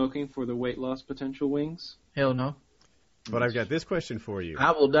start smoking for the weight loss potential wings? Hell no. But I've got this question for you.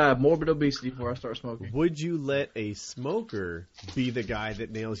 I will die of morbid obesity before I start smoking. Would you let a smoker be the guy that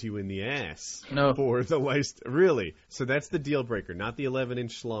nails you in the ass? No. For the lifestyle? Really? So that's the deal breaker, not the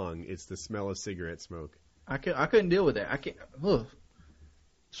 11-inch schlong. It's the smell of cigarette smoke. I couldn't deal with that. I can't. Ugh.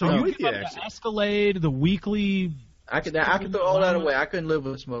 So I'm you with give you, up actually. the Escalade, the weekly. I could throw all that away. I couldn't live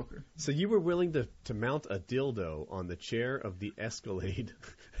with a smoker. So you were willing to mount a dildo on the chair of the Escalade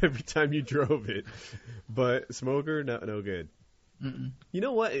every time you drove it, but smoker, no good. Mm-mm. You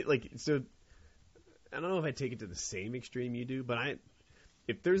know what? So I don't know if I take it to the same extreme you do, but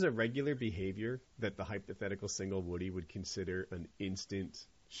if there's a regular behavior that the hypothetical single Woody would consider an instant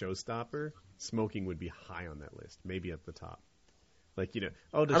showstopper, smoking would be high on that list, maybe at the top. Like, does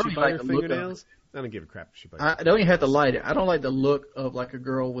I she don't bite like her the look of fingernails? I don't give a crap if she bites. I don't even have to light it. I don't like the look of like a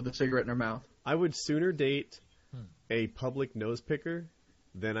girl with a cigarette in her mouth. I would sooner date a public nose picker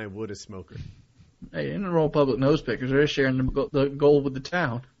than I would a smoker. Hey, in the wrong public nose pickers, they're sharing the gold with the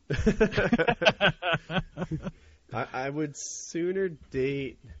town. I would sooner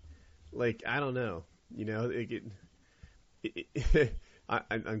date, like, I don't know.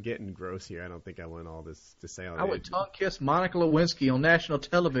 I'm getting gross here. I don't think I want all this to say all I that. would tongue kiss Monica Lewinsky on national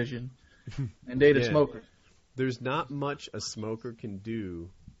television and date a Yeah. smoker. There's not much a smoker can do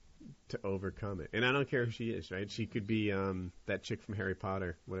to overcome it. And I don't care who she is, right? She could be that chick from Harry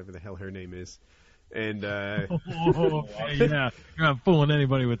Potter, whatever the hell her name is. And Yeah, you're not fooling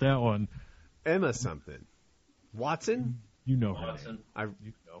anybody with that one. Emma something. Watson? You know her. Watson.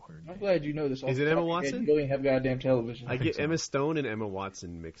 You know her. I'm glad you know this. Is it Emma Watson? You don't even have goddamn television. I get so. Emma Stone and Emma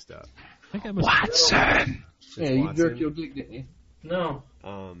Watson mixed up. I think I must. Watson. Yeah, you Watson. jerked your dick, didn't you? No.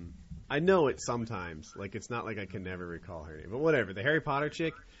 I know it sometimes. Like, it's not like I can never recall her name. But whatever. The Harry Potter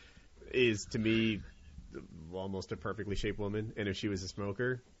chick is, to me, almost a perfectly shaped woman. And if she was a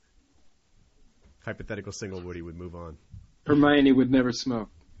smoker, hypothetical single Woody would move on. Hermione would never smoke.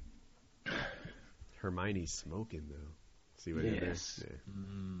 Hermione's smoking though. See what it is?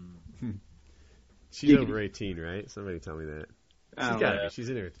 Yeah. She's over 18, right? Somebody tell me that. She's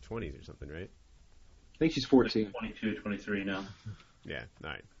in her 20s or something, right? I think she's 14. 22, 23 now. Yeah, all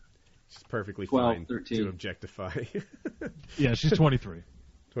right. She's perfectly 12, fine 13. to objectify. Yeah, she's 23.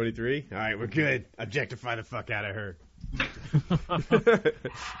 23? All right, we're good. Objectify the fuck out of her.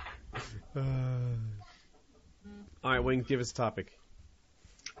 All right, Wing, give us a topic.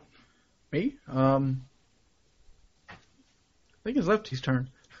 Me? I think it's Lefty's turn.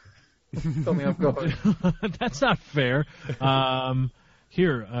 Tell me off guard. That's not fair.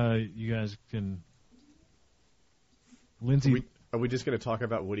 Here, you guys can. Lindsay, Are we just going to talk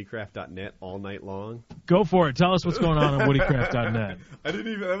about woodycraft.net all night long? go for it. Tell us what's going on woodycraft.net. I didn't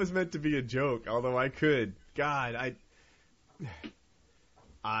even. That was meant to be a joke. Although I could. God,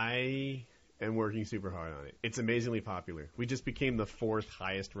 I am working super hard on it. It's amazingly popular. We just became the 4th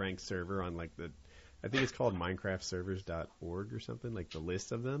highest ranked server on I think it's called MinecraftServers.org or something, like the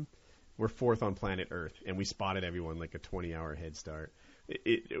list of them. We're 4th on planet Earth, and we spotted everyone like a 20-hour head start.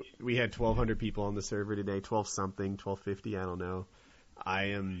 We had 1,200 people on the server today, 12-something, 1,250, I don't know.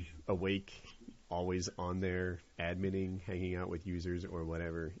 I am awake, always on there, adminning, hanging out with users or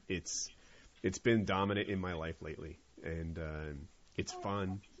whatever. It's been dominant in my life lately, and it's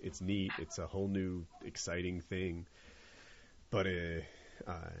fun, it's neat, it's a whole new, exciting thing. But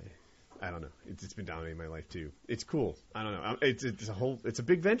I don't know. It's been dominating my life too. It's cool. I don't know. It's a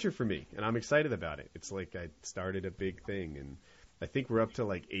big venture for me, and I'm excited about it. It's like I started a big thing, and I think we're up to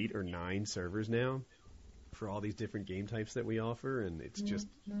like 8 or 9 servers now for all these different game types that we offer, and it's just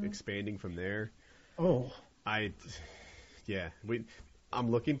expanding from there. Oh. I'm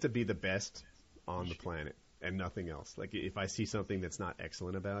looking to be the best on the planet and nothing else. Like if I see something that's not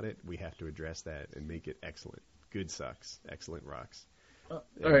excellent about it, we have to address that and make it excellent. Good sucks. Excellent rocks.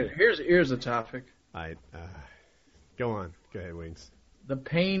 All right, here's the topic. Go on. Go ahead, Wings. The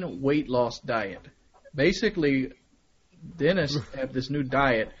pain weight loss diet. Basically, dentists have this new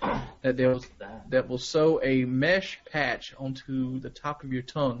diet that will sew a mesh patch onto the top of your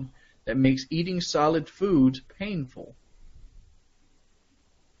tongue that makes eating solid foods painful.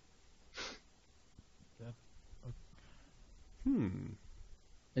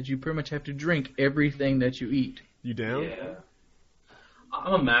 That you pretty much have to drink everything that you eat. You down? Yeah.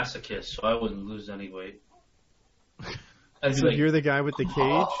 I'm a masochist, so I wouldn't lose any weight. So you're the guy with the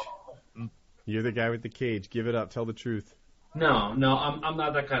cage? You're the guy with the cage. Give it up. Tell the truth. No, I'm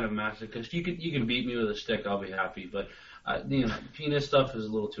not that kind of masochist. You can beat me with a stick, I'll be happy. But penis stuff is a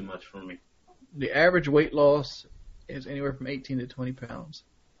little too much for me. The average weight loss is anywhere from 18 to 20 pounds.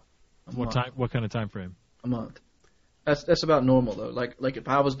 What kind of time frame? A month. That's about normal though. Like if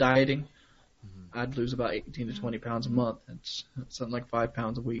I was dieting, I'd lose about 18 to 20 pounds a month. It's something like 5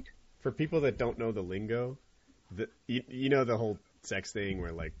 pounds a week. For people that don't know the lingo, you know the whole sex thing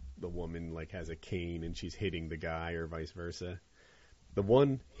where like the woman like has a cane and she's hitting the guy or vice versa. The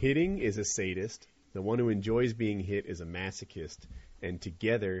one hitting is a sadist. The one who enjoys being hit is a masochist. And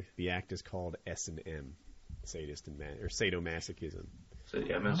together, the act is called S&M, sadist and or sadomasochism. So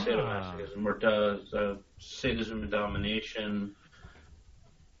yeah, sadomasochism or sadism and domination.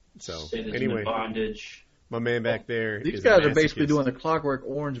 So sadism anyway, and bondage. My man back there. These is guys a are basically masochist. doing the Clockwork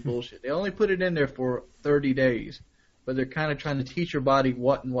Orange bullshit. They only put it in there for 30 days, but they're kind of trying to teach your body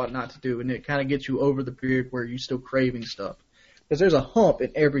what and what not to do, and it kind of gets you over the period where you're still craving stuff. Because there's a hump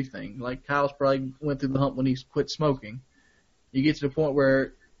in everything. Like Kyle's probably went through the hump when he quit smoking. You get to the point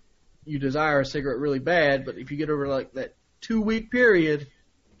where you desire a cigarette really bad, but if you get over like that 2-week period,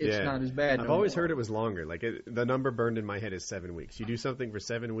 it's not as bad. I've always heard it was longer. Like the number burned in my head is 7 weeks. You do something for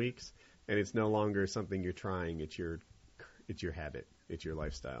 7 weeks, and it's no longer something you're trying. It's your habit. It's your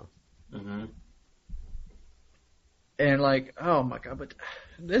lifestyle. Mm-hmm. And like, oh my god, but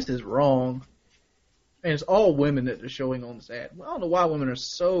this is wrong. And it's all women that they're showing on this ad. I don't know why women are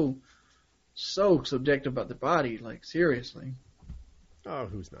so subjective about their body. Like seriously. Oh,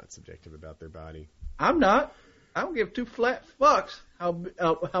 who's not subjective about their body? I'm not. I don't give 2 flat fucks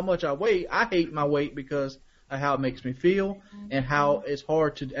how much I weigh. I hate my weight because of how it makes me feel and how it's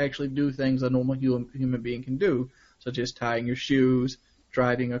hard to actually do things a normal human being can do, such as tying your shoes,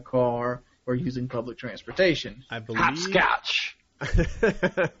 driving a car, or using public transportation. I believe Hopscotch.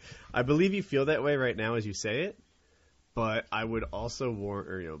 I believe you feel that way right now as you say it, but I would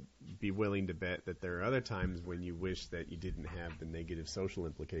also be willing to bet that there are other times when you wish that you didn't have the negative social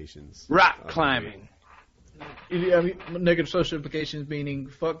implications. Rock climbing. I mean, negative social implications meaning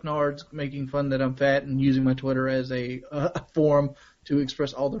fuck nards making fun that I'm fat and using my Twitter as a forum to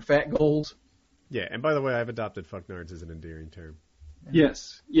express all their fat goals. Yeah, and by the way, I've adopted fuck nards as an endearing term.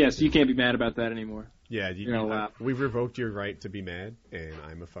 Yes, you can't be mad about that anymore. Yeah, You're not allowed. we've revoked your right to be mad, and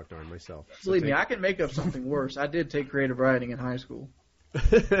I'm a fuck nard myself. So Believe me, take I can make up something worse. I did take creative writing in high school.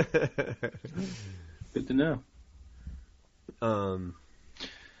 Good to know. Um,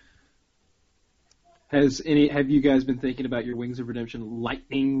 Have you guys been thinking about your Wings of Redemption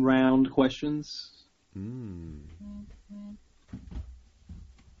lightning round questions? The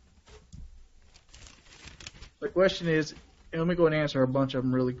question is, let me go and answer a bunch of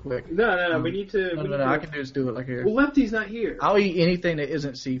them really quick. No. We need to. No, I can just do it like here. Well, Lefty's not here. I'll eat anything that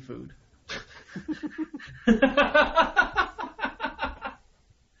isn't seafood.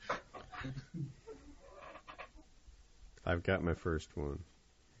 I've got my first one.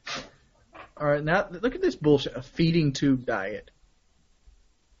 All right, now look at this bullshit. A feeding tube diet.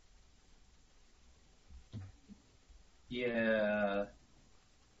 Yeah.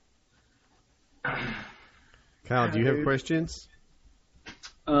 Kyle, do you have questions?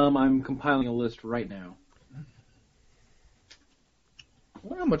 I'm compiling a list right now. I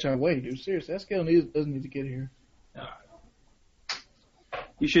wonder how much I weigh, dude. Seriously, that scale doesn't need to get here.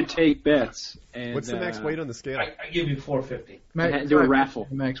 You should take bets. And, What's the max weight on the scale? I give you 450. Do a raffle.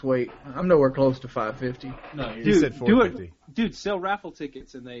 Max weight. I'm nowhere close to 550. No, You said 450. Dude, sell raffle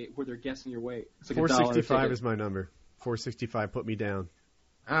tickets where they're guessing your weight. It's like $465 is my number. 465, put me down.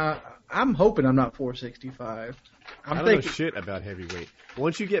 I'm hoping I'm not 465. I don't know shit about heavyweight.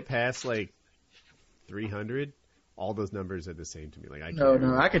 Once you get past like 300, all those numbers are the same to me. Like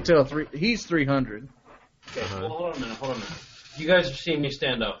I can tell he's 300. Okay, well, hold on a minute. You guys have seen me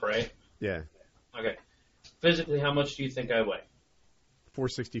stand up, right? Yeah. Okay. Physically, how much do you think I weigh?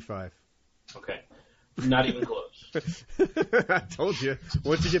 465. Okay. Not even close. I told you.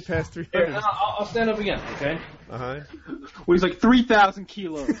 Once you get past 300. Here, I'll stand up again, okay? Uh-huh. Well, he's like 3,000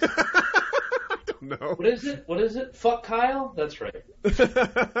 kilos. I don't know. What is it? Fuck Kyle? That's right.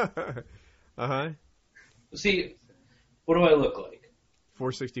 Uh-huh. See, what do I look like?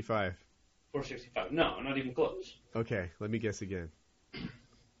 465. 465. No, I'm not even close. Okay, let me guess again.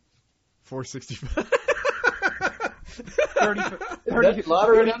 465.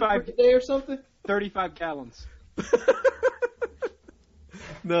 35 a day or something? 35 gallons.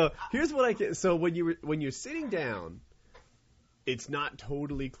 No, here's what I get. So when you're sitting down, it's not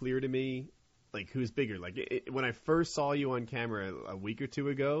totally clear to me like who's bigger. Like when I first saw you on camera a week or two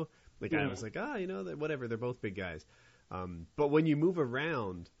ago, like I was like, whatever, they're both big guys. But when you move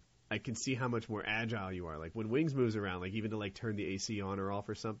around, I can see how much more agile you are. Like when Wings moves around, like even to like turn the AC on or off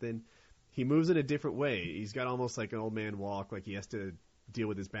or something, he moves in a different way. He's got almost like an old man walk, like he has to deal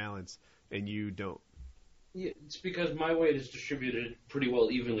with his balance, and you don't. Yeah, it's because my weight is distributed pretty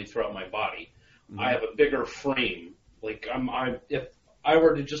well evenly throughout my body. Mm-hmm. I have a bigger frame. Like if I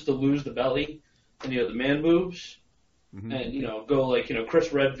were to just to lose the belly and the man boobs, mm-hmm. and go like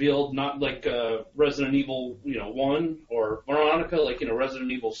Chris Redfield, not like Resident Evil 1 or Veronica, like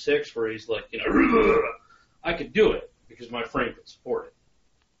Resident Evil 6, where he's like I could do it because my frame could support it.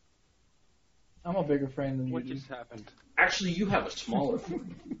 I'm a bigger frame than you. What just happened? Actually, you have a smaller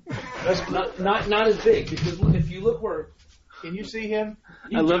frame. That's not as big because if you look where. Can you see him?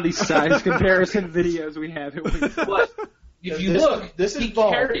 I love these size comparison videos we have. But if you look, this is he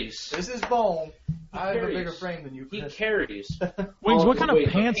bone. carries. This is bone. I have a carries. bigger frame than you. He carries. Wings, all what the kind of weight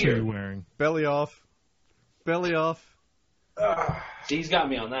up pants are here. you wearing? Belly off. Belly off. See, he's got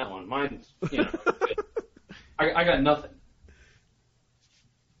me on that one. Mine, I got nothing.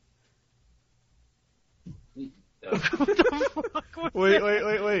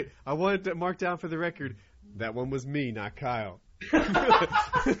 Wait. I wanted to mark down for the record, that one was me, not Kyle.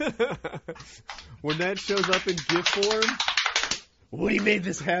 When that shows up in GIF form, Woody made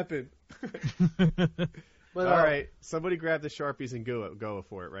this happen. But, all right, somebody grab the Sharpies and go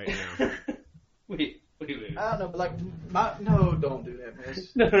for it right now. Wait. I don't know, but like, no, don't do that, man.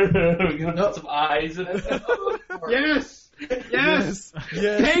 We got some eyes in it. Yes.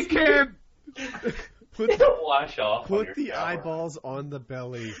 Take him. Wash off. Put the eyeballs on the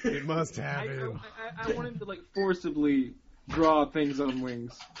belly. It must happen. I want him to forcibly draw things on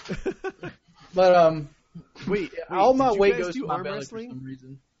Wings. But Wait, all my did you weight guys goes do to my arm belly wrestling? for some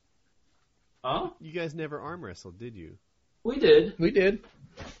reason. Huh? You guys never arm wrestled, did you? We did. We did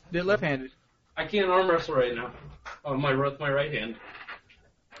left-handed. I can't arm wrestle right now. On my right hand.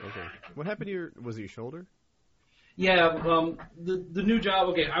 Okay. What happened to was it your shoulder? Yeah, the new job,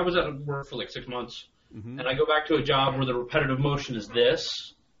 okay, I was at work for like 6 months, and I go back to a job where the repetitive motion is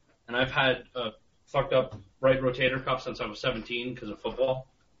this, and I've had a fucked up right rotator cuff since I was 17 because of football.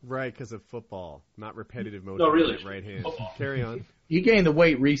 Right, because of football, not repetitive motion. No, really. Right hand. Football. Carry on. You gained the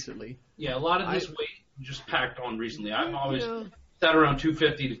weight recently. Yeah, a lot of this weight just packed on recently. I've always sat around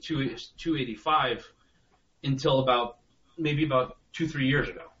 250 to 285 until about 2-3 years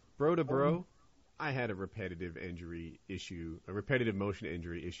ago. Bro to bro, I had a repetitive motion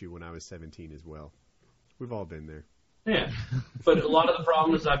injury issue when I was 17 as well. We've all been there. Yeah, but a lot of the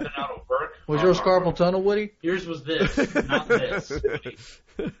problems I've been out of work. Was yours carpal tunnel, Woody? Yours was this, not this.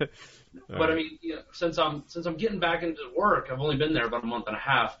 But I mean, since I'm getting back into work, I've only been there about a month and a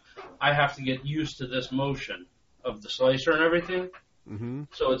half. I have to get used to this motion of the slicer and everything. Mm-hmm.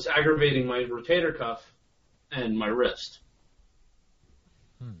 So it's aggravating my rotator cuff and my wrist.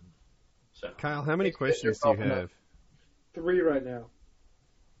 So, Kyle, how many questions do you have? 3 right now.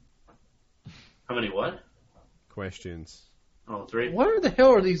 how many what? Questions. Oh, 3. What the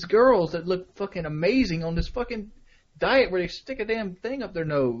hell are these girls that look fucking amazing on this fucking diet where they stick a damn thing up their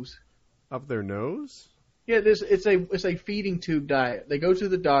nose? Up their nose? Yeah, it's a feeding tube diet. They go to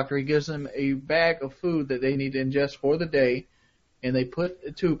the doctor. He gives them a bag of food that they need to ingest for the day, and they put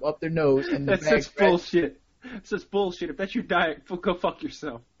a tube up their nose. And the That's just bullshit. That's just bullshit. If that's your diet, go fuck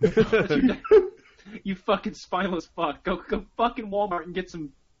yourself. That's your diet. You fucking spineless fuck. Go fucking Walmart and get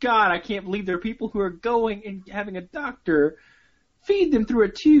some. God, I can't believe there are people who are going and having a doctor feed them through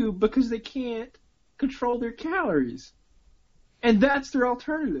a tube because they can't control their calories, and that's their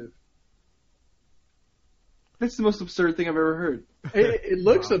alternative. That's the most absurd thing I've ever heard. It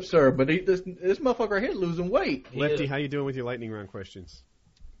looks absurd, but this motherfucker right here is losing weight. Lefty, how you doing with your lightning round questions?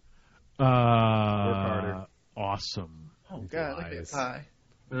 Work harder. Awesome. Oh God, look at that pie.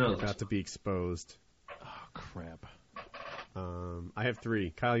 About to be exposed. Oh, crap. I have 3.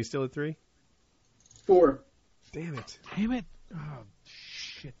 Kyle, you still at 3? 4. Damn it. Damn it. Oh,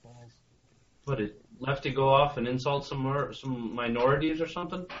 shit balls. What, did Lefty go off and insult some minorities or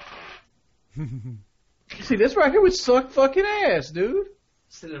something? See, this right here would suck fucking ass, dude.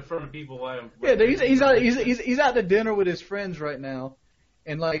 Sitting in front of people while I'm... Yeah, he's out to dinner with his friends right now,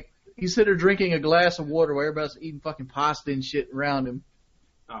 and like he's sitting there drinking a glass of water while everybody's eating fucking pasta and shit around him.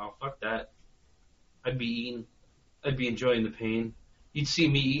 Oh, fuck that. I'd be enjoying the pain. You'd see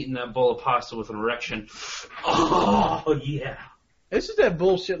me eating that bowl of pasta with an erection. Oh, yeah. This is that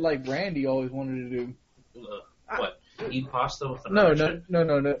bullshit like Randy always wanted to do. What? Eat pasta with an No, erection?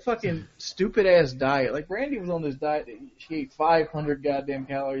 no. Fucking stupid ass diet. Like Randy was on this diet. She ate 500 goddamn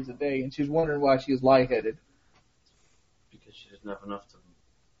calories a day, and she was wondering why she was lightheaded. Because she doesn't have enough to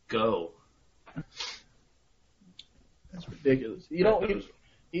go. That's ridiculous.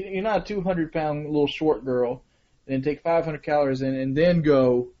 You're not a 200-pound little short girl, and then take 500 calories in, and then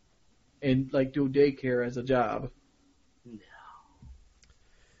go and like do daycare as a job. No.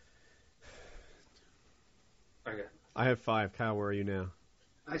 Okay. I have 5. Kyle, where are you now?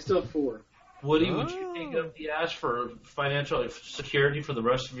 I still have 4. Woody, would you take up the ask for financial security for the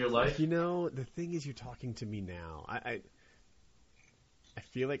rest of your life? You know, the thing is, you're talking to me now. I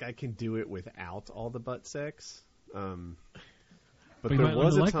feel like I can do it without all the butt sex. But there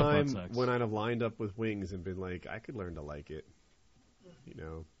was a time when I'd have lined up with Wings and been like, I could learn to like it. You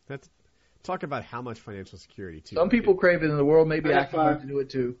know, that's talk about how much financial security too. Some people crave it in the world. Maybe I can learn to do it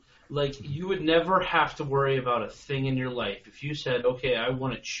too. Like, you would never have to worry about a thing in your life. If you said, okay, I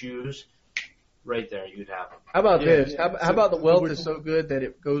want to choose, right there, you'd have them. How about this? How about the wealth is so good that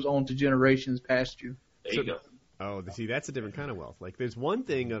it goes on to generations past you? There you go. Oh, see, that's a different kind of wealth. Like, there's one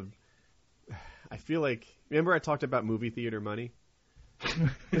thing of, I feel like, remember I talked about movie theater money?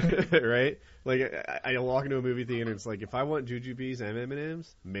 Right? Like, I walk into a movie theater and it's like, if I want Jujubes and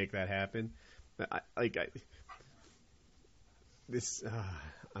M&Ms, make that happen.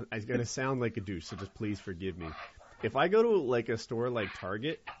 I'm going to sound like a douche, so just please forgive me. If I go to, like, a store like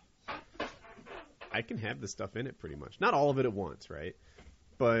Target, I can have the stuff in it pretty much. Not all of it at once, right?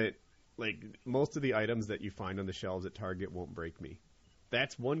 But, like, most of the items that you find on the shelves at Target won't break me.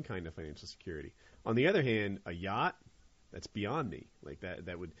 That's one kind of financial security. On the other hand, a yacht, that's beyond me. Like,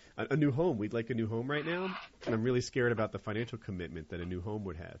 that would... A new home. We'd like a new home right now, and I'm really scared about the financial commitment that a new home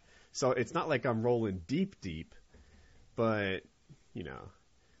would have. So it's not like I'm rolling deep, but, you know,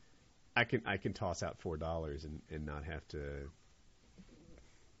 I can toss out $4 and not have to...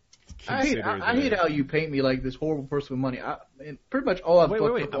 I hate how you paint me like this horrible person with money. And pretty much all I've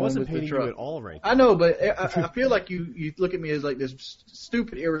Wait. I wasn't painting you at all right now. I know, but I feel like you look at me as like this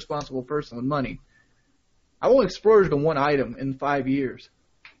stupid, irresponsible person with money. I won't splurge on one item in 5 years.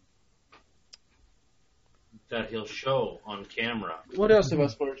 That he'll show on camera. What else have I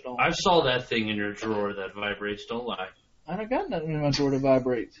splurged on? I saw that thing in your drawer that vibrates. Don't lie. I don't got nothing in my drawer that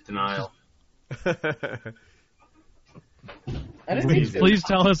vibrates. Denial. I didn't think Please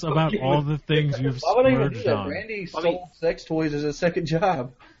tell us about all the things you've Why would I even do splurged that? on. Randy sold sex toys as a second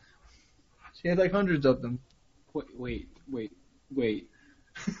job. She had like hundreds of them. Wait.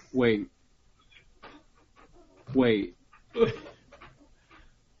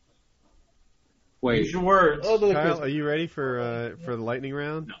 Use your words. Oh, look, Kyle, are you ready for the lightning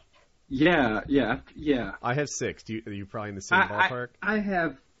round? No. Yeah. I have 6. Are you probably in the same ballpark? I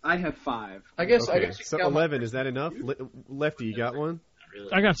have 5. I guess Okay, you so got 11, is that enough? Lefty, you got one?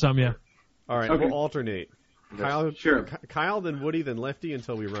 Really. I got some, yeah. All right, Okay. we'll alternate. Kyle, Sure. Kyle, then Woody, then Lefty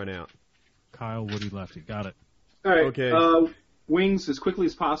until we run out. Kyle, Woody, Lefty. Got it. All right. Okay. Wings, as quickly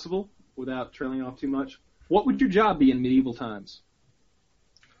as possible, without trailing off too much. What would your job be in medieval times?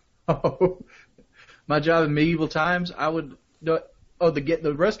 Oh, my job in medieval times, I would.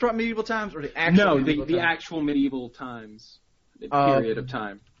 The restaurant medieval times or the actual? No, medieval the times? actual medieval times. The period of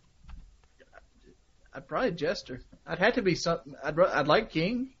time. I'd probably jester. I'd have to be something. I'd like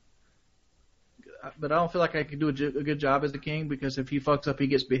king, but I don't feel like I could do a good job as the king because if he fucks up, he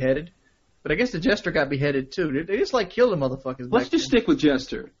gets beheaded. But I guess the jester got beheaded too. They just like kill the motherfuckers. Let's just stick with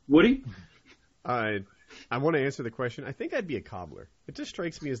Jester. Woody? I want to answer the question. I think I'd be a cobbler. It just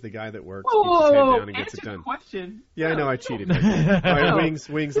strikes me as the guy that works, keeps his head down, and gets it done. Question. Yeah, I know I cheated. All right,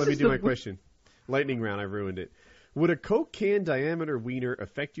 Wings, let me do my question. Lightning round, I ruined it. Would a Coke can diameter wiener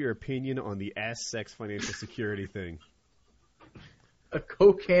affect your opinion on the ass sex financial security thing? A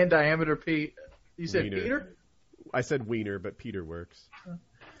Coke can diameter You said Wiener. Peter? I said wiener, but Peter works.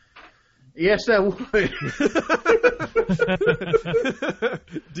 Yes, that would.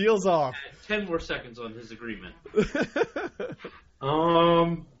 Deal's off. 10 more seconds on his agreement.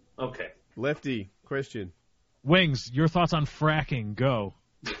 Okay. Lefty, question. Wings, your thoughts on fracking? Go.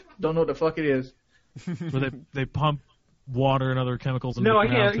 Don't know what the fuck it is. Where they pump water and other chemicals into No, the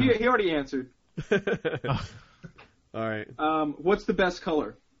ground. he already answered. All right. What's the best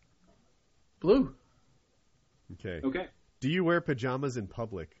color? Blue. Okay. Okay. Do you wear pajamas in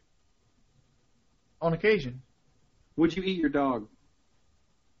public? On occasion. Would you eat your dog?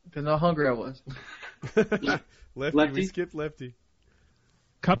 Depends how hungry I was. Lefty, Lefty? we skipped Lefty.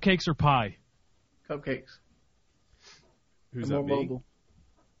 Cupcakes or pie? Cupcakes. Who's I'm up, more me? mobile.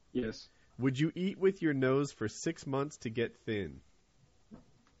 Yes. Would you eat with your nose for 6 months to get thin?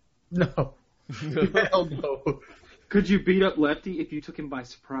 No. Hell no. Could you beat up Lefty if you took him by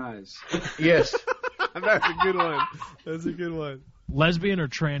surprise? Yes. That's a good one. That's a good one. Lesbian or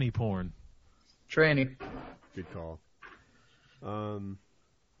tranny porn? Tranny. Good call.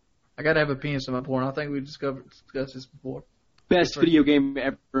 I gotta have a penis in my porn. I think we discussed this before. Best video game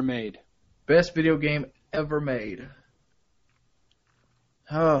ever made. Best video game ever made.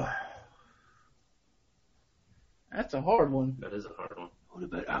 Oh. That's a hard one. That is a hard one. What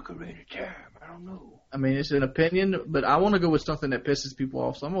about Ocarina of Time? I don't know. I mean, it's an opinion, but I want to go with something that pisses people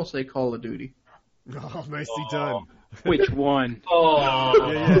off, so I'm going to say Call of Duty. Oh, nicely done. Which one?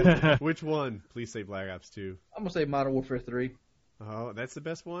 Oh. Yeah. Which one? Please say Black Ops 2. I'm going to say Modern Warfare 3. Oh, that's the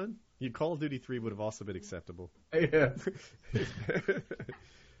best one? Call of Duty 3 would have also been acceptable. Yeah.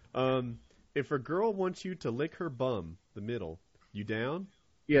 If a girl wants you to lick her bum, the middle, you down?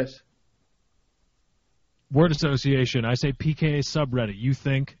 Yes. Word association. I say PKA subreddit. You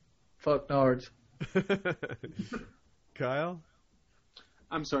think? Fuck nards. Kyle?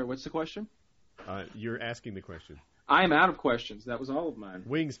 I'm sorry, what's the question? You're asking the question. I am out of questions. That was all of mine.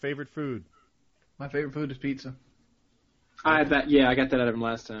 Wings, favorite food? My favorite food is pizza. I had that. Yeah, I got that out of him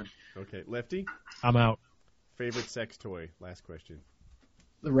last time. Okay. Lefty? I'm out. Favorite sex toy? Last question.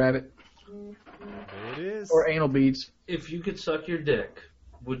 The rabbit. There it is. Or anal beads. If you could suck your dick,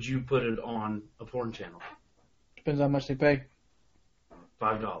 would you put it on a porn channel? Depends how much they pay.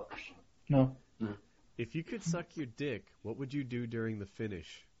 $5. No. If you could suck your dick, what would you do during the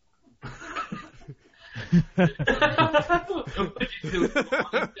finish? Would you do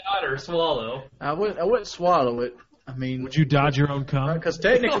shot or swallow? I wouldn't swallow it. I mean, Would you dodge your own cum? because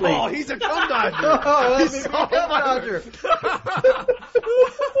technically, Oh, he's a cum dodger. Oh, He's he's so a cum dodger.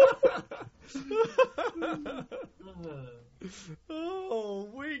 Oh,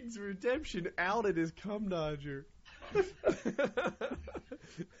 Wings Redemption outed his cum dodger.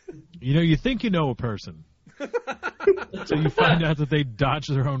 You think you know a person. So you find out that they dodge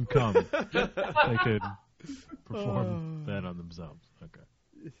their own cum. They could perform that on themselves.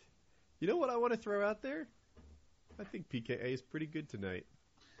 Okay. You know what I want to throw out there? I think PKA is pretty good tonight.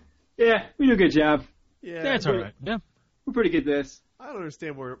 Yeah, we do a good job. Yeah, That's all right. Yeah. We're pretty good at this. I don't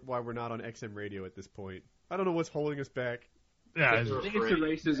understand why we're not on XM radio at this point. I don't know what's holding us back. Yeah. I think it's the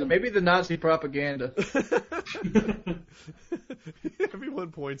racism. maybe the Nazi propaganda.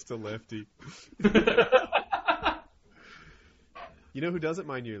 Everyone points to Lefty. You know who doesn't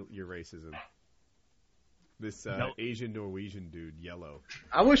mind your racism? This No. Asian Norwegian dude, Yellow.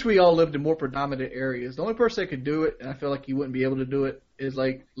 I wish we all lived in more predominant areas. The only person that could do it, and I feel like you wouldn't be able to do it, is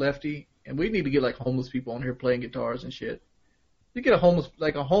like Lefty. And we need to get like homeless people on here playing guitars and shit. You get a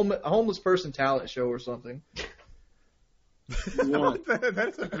homeless person talent show or something.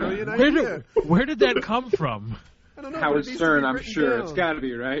 That's a brilliant idea. Where did that come from? I don't know. Howard but it needs to Stern, be I'm written sure. down. It's got to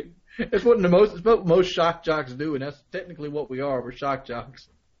be, right? It's what most shock jocks do, and that's technically what we are. We're shock jocks.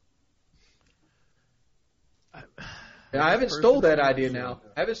 Yeah, I haven't stole that idea now.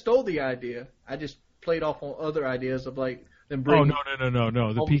 I haven't stole the idea. I just played off on other ideas of like them Oh bringing no!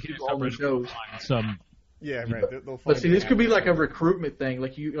 The homeless PK people on the subreddit shows. will find some. Yeah, right. They'll But find see, this the could be like a actor. recruitment thing.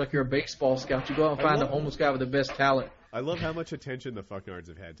 Like you're a baseball scout. You go out and I find the love- homeless guy with the best talent. I love how much attention the fucknards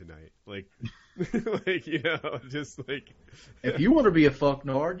have had tonight. Like, just like. If you want to be a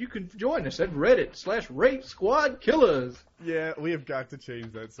fucknard, you can join us at Reddit/Rape Squad Killers. Yeah, we have got to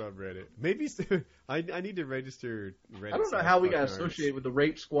change that subreddit. Maybe I need to register Reddit. I don't know how we got /fucknards. associated with the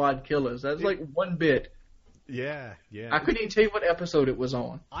Rape Squad Killers. That's like one bit. Yeah. I couldn't even tell you what episode it was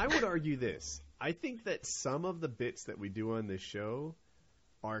on. I would argue this. I think that some of the bits that we do on this show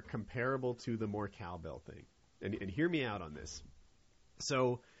are comparable to the more cowbell thing. And hear me out on this.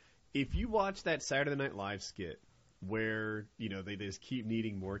 So, if you watch that Saturday Night Live skit where, they just keep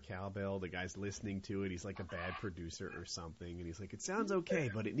needing more cowbell, the guy's listening to it, he's like a bad producer or something, and he's like, it sounds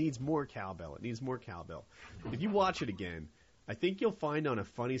okay, but it needs more cowbell. It needs more cowbell. If you watch it again, I think you'll find on a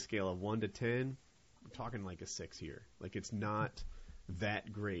funny scale of 1 to 10, I'm talking like a 6 here. Like, it's not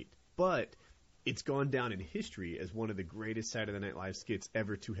that great. But it's gone down in history as one of the greatest Saturday Night Live skits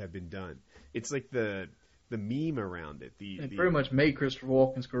ever to have been done. It's like the meme around it. It pretty much made Christopher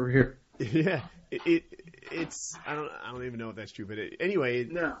Walken's career. Yeah, it's I don't even know if that's true, but anyway,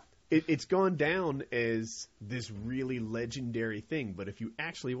 No. it's gone down as this really legendary thing. But if you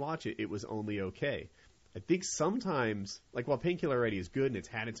actually watch it, it was only okay. I think sometimes, like while Painkiller Already is good and it's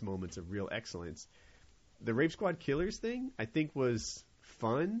had its moments of real excellence, the Rape Squad Killers thing I think was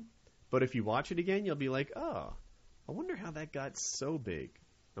fun. But if you watch it again, you'll be like, oh, I wonder how that got so big.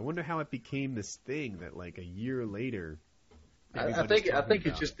 I wonder how it became this thing that, like, a year later. I think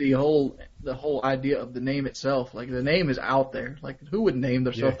it's just the whole idea of the name itself. Like the name is out there. Like who would name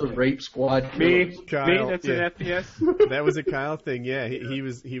themselves the Rape Squad Killers? Kyle, That's yeah. an FPS. That was a Kyle thing. Yeah, he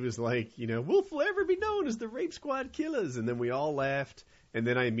was like, we'll forever be known as the Rape Squad Killers, and then we all laughed. And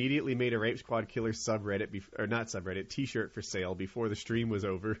then I immediately made a Rape Squad Killer subreddit, or not subreddit, T-shirt for sale before the stream was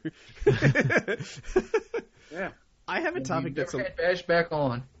over. Yeah. I have a topic that's had Bash back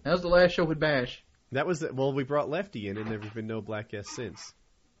on. That was the last show with Bash. that was well, we brought Lefty in, and there's been no black guest since.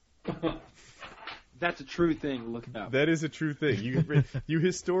 That's a true thing. Look it up. That is a true thing. You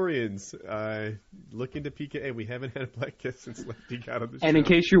historians, look into PKA. We haven't had a black guest since Lefty got on the show. And in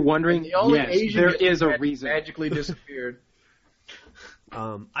case you're wondering, The only yes, Asian there that is a reason. magically disappeared.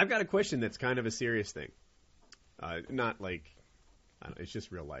 I've got a question that's kind of a serious thing. Not like, it's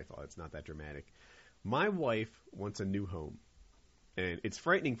just real life. It's not that dramatic. My wife wants a new home, and it's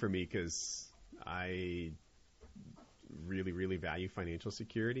frightening for me because I really, really value financial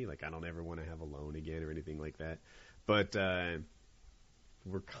security. Like, I don't ever want to have a loan again or anything like that. But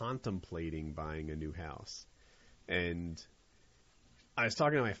we're contemplating buying a new house. And I was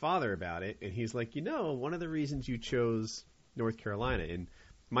talking to my father about it, and he's like, one of the reasons you chose North Carolina, and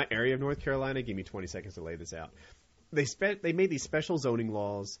my area of North Carolina, give me 20 seconds to lay this out. They made these special zoning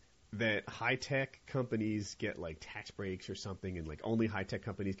laws that high-tech companies get like tax breaks or something, and like only high-tech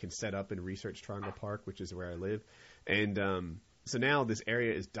companies can set up in Research Triangle Park, which is where I live. And so now this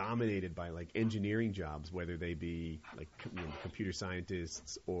area is dominated by like engineering jobs, whether they be like computer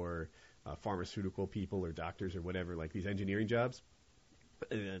scientists or pharmaceutical people or doctors or whatever. Like these engineering jobs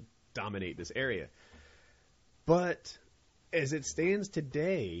dominate this area. But as it stands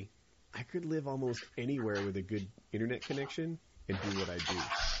today, I could live almost anywhere with a good internet connection and do what I do.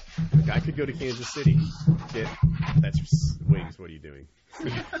 Like I could go to Kansas City. That's Wings. What are you doing?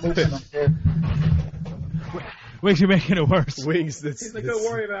 Wait, you're making it worse. Wings. That's. He's like, don't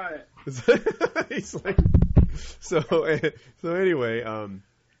worry about it. He's like. So anyway,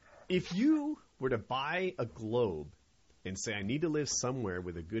 if you were to buy a globe and say I need to live somewhere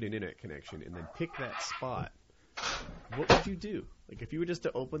with a good internet connection, and then pick that spot, what would you do? Like if you were just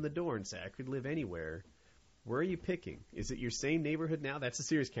to open the door and say I could live anywhere. Where are you picking? Is it your same neighborhood now? That's a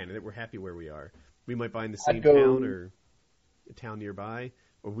serious candidate. We're happy where we are. We might buy in the same town or a town nearby,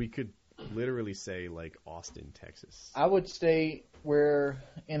 or we could literally say like Austin, Texas. I would stay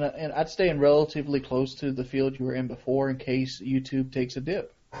I'd stay in relatively close to the field you were in before in case YouTube takes a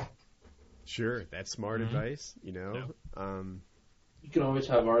dip. Sure, that's smart advice. Yeah. You can always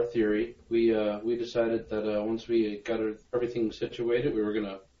have our theory. We decided that once we got everything situated, we were going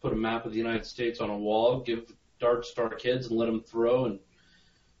to put a map of the United States on a wall, give darts to our kids, and let them throw, and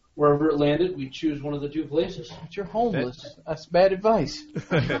wherever it landed, we'd choose one of the two places. But you're homeless. That's bad advice.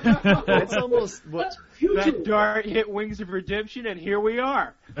 It's almost what That dart hit Wings of Redemption, and here we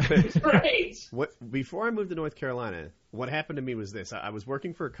are. Right. before I moved to North Carolina, what happened to me was this. I was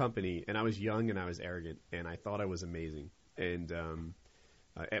working for a company, and I was young and I was arrogant, and I thought I was amazing and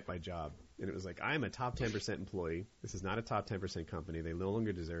at my job. And it was like, I am a top 10% employee. This is not a top 10% company. They no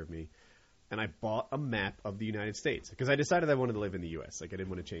longer deserve me. And I bought a map of the United States because I decided I wanted to live in the U.S. Like, I didn't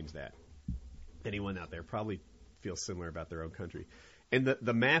want to change that. Anyone out there probably feels similar about their own country. And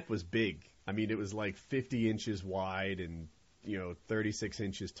the map was big. I mean, it was like 50 inches wide and, 36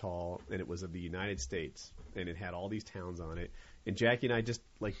 inches tall, and it was of the United States, and it had all these towns on it. And Jackie and I just,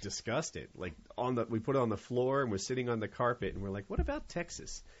 discussed it. We put it on the floor, and we're sitting on the carpet, and we're like, what about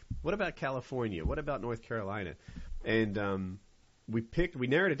Texas? What about California? What about North Carolina? And we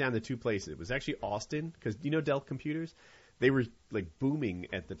narrowed it down to two places. It was actually Austin, because Dell Computers? They were, booming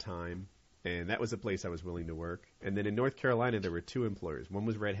at the time, and that was a place I was willing to work. And then in North Carolina, there were two employers. One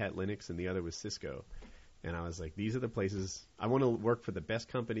was Red Hat Linux, and the other was Cisco. And I was like, these are the places. I want to work for the best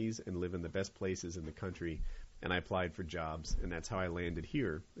companies and live in the best places in the country. And I applied for jobs, and that's how I landed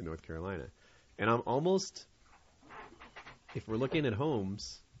here in North Carolina. And I'm almost, if we're looking at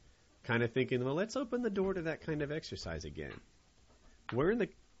homes, kind of thinking, well, let's open the door to that kind of exercise again. Where in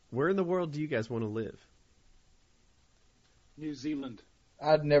the world do you guys want to live? New Zealand.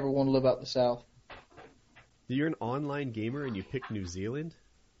 I'd never want to live out the South. You're an online gamer and you picked New Zealand?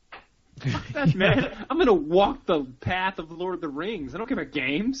 That man, I'm gonna walk the path of Lord of the Rings. I don't care about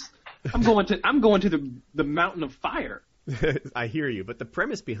games. I'm going to the mountain of fire. I hear you, but the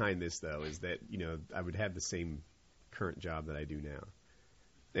premise behind this though is that I would have the same current job that I do now,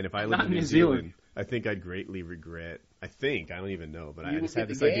 and if I lived in New Zealand, I think I'd greatly regret. I don't even know, but I just had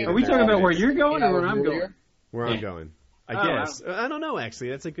this idea. Are we talking about where you're going or where I'm going? Where I'm going, I guess. I don't know.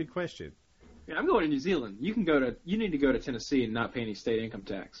 Actually, that's a good question. Yeah, I'm going to New Zealand. You need to go to Tennessee and not pay any state income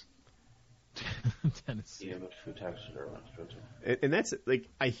tax. Tennessee. Yeah, but food taxes are expensive. And that's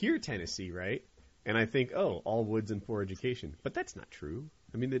I hear Tennessee, right? And I think, all woods and poor education, but that's not true.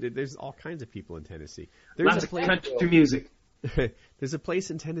 I mean, there's all kinds of people in Tennessee. There's a place country music. There's a place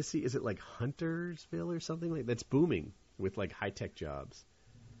in Tennessee. Is it like Huntersville or something like that's booming with high tech jobs?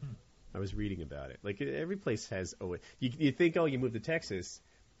 I was reading about it. Every place has. You think, you move to Texas,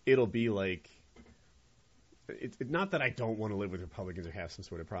 it'll be like. It's not that I don't want to live with Republicans or have some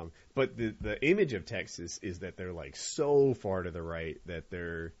sort of problem, but the image of Texas is that they're so far to the right that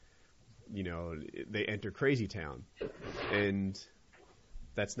they're, they enter crazy town, and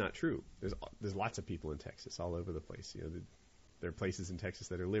that's not true. There's lots of people in Texas all over the place. There are places in Texas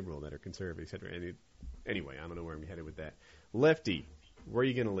that are liberal, that are conservative, etc. And anyway, I don't know where I'm headed with that. Lefty, where are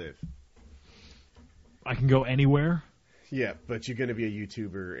you going to live? I can go anywhere. Yeah, but you're going to be a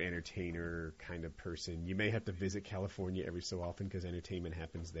YouTuber, entertainer kind of person. You may have to visit California every so often because entertainment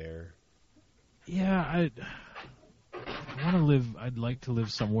happens there. Yeah, I want to live. I'd like to live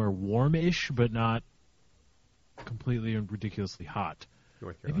somewhere warm-ish, but not completely and ridiculously hot.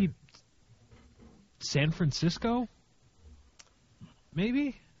 North Carolina. Maybe San Francisco.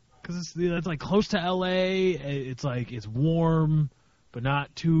 Maybe because that's close to LA. It's it's warm, but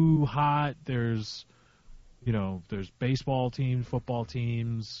not too hot. There's baseball teams, football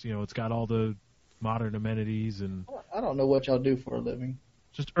teams. It's got all the modern amenities and. I don't know what y'all do for a living.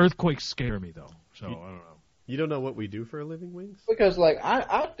 Just earthquakes scare me though, so I don't know. You don't know what we do for a living, Wings? Because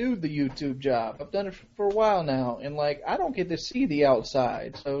I do the YouTube job. I've done it for a while now, and I don't get to see the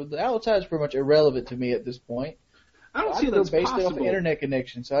outside. So the outside is pretty much irrelevant to me at this point. I don't see that's based possible. off of internet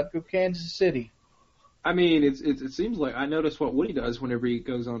connection, so I'd go Kansas City. I mean, it seems like I notice what Woody does whenever he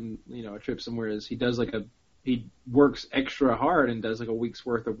goes on a trip somewhere is he does he works extra hard and does a week's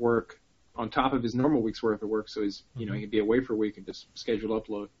worth of work on top of his normal week's worth of work, so he's he can be away for a week and just schedule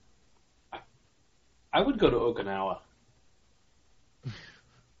upload. I would go to Okinawa.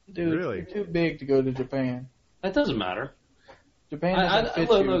 Dude, really? You're too big to go to Japan. That doesn't matter. Japan doesn't fit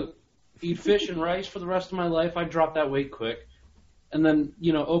you. Look, eat fish and rice for the rest of my life. I'd drop that weight quick. And then,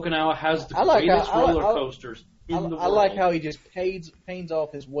 Okinawa has the greatest roller coasters in the world. I like how he just pains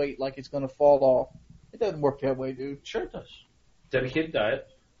off his weight like it's going to fall off. It doesn't work that way, dude. Sure it does. Dedicated diet,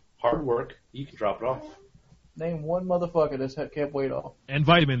 hard work, you can drop it off. Name one motherfucker that's kept weight off. And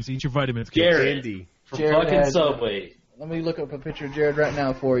vitamins. Eat your vitamins, kids. Jared. Andy. From Jared fucking has- Subway. Let me look up a picture of Jared right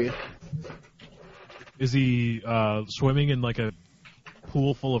now for you. Is he swimming in a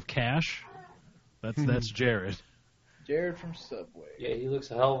pool full of cash? That's Jared. Jared from Subway. Yeah, he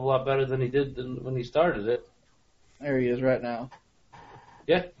looks a hell of a lot better than he did when he started it. There he is right now.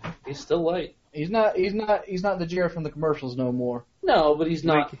 Yeah, he's still light. He's not the Jared from the commercials no more. No, but he's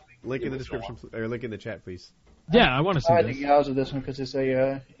not. Link in the description, or link in the chat, please. Yeah, I want to see I had to this. gouge of this one because it's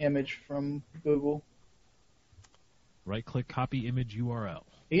a image from Google. Right-click, copy image URL.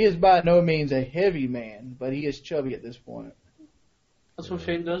 He is by no means a heavy man, but he is chubby at this point. That's what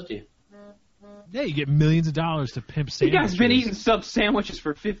Shane does to you. Yeah, you get millions of dollars to pimp You sandwiches. guys been eating sub sandwiches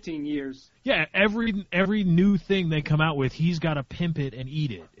for 15 years. Yeah, every new thing they come out with, he's got to pimp it and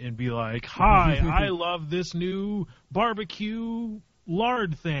eat it and be like, "Hi, I love this new barbecue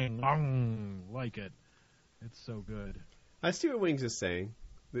lard thing. Like it. It's so good." I see what Wings is saying.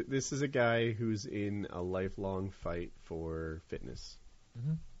 This is a guy who's in a lifelong fight for fitness.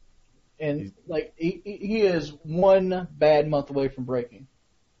 And like he is one bad month away from breaking.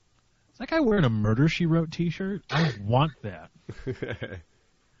 Is that guy wearing a Murder, She Wrote t-shirt? I want that.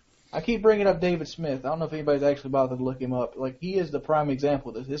 I keep bringing up David Smith. I don't know if anybody's actually bothered to look him up. Like, he is the prime example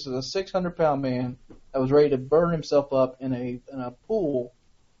of this. This is a 600-pound man that was ready to burn himself up in a pool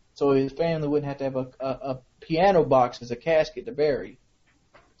so his family wouldn't have to have a piano box as a casket to bury.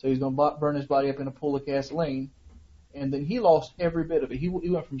 So he's going to burn his body up in a pool of gasoline. And then he lost every bit of it. He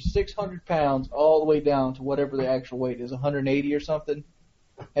went from 600 pounds all the way down to whatever the actual weight is, 180 or something.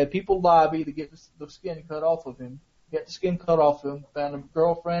 Had people lobby to get the skin cut off of him. Got the skin cut off him, found a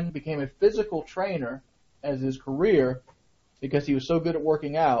girlfriend, became a physical trainer as his career because he was so good at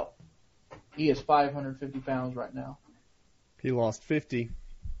working out. He is 550 pounds right now. He lost 50.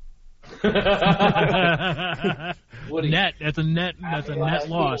 Net. That's a net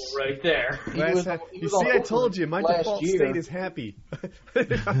loss right there. I told you, my default state is happy. He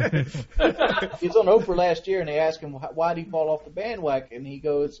was on Oprah last year, and they asked him why did he fall off the bandwagon, and he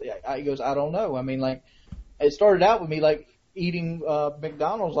goes, I don't know. I mean, like, it started out with me like eating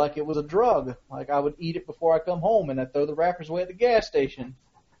McDonald's like it was a drug. Like, I would eat it before I come home, and I'd throw the wrappers away at the gas station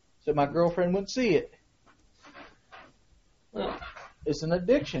so my girlfriend wouldn't see it. Well, it's an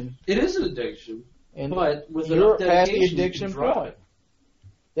addiction. It is an addiction. And but with you're enough past the dedication, addiction you can drop point. it.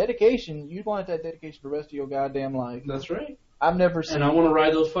 Dedication, you want that dedication for the rest of your goddamn life. That's right. I've never seen. And I want to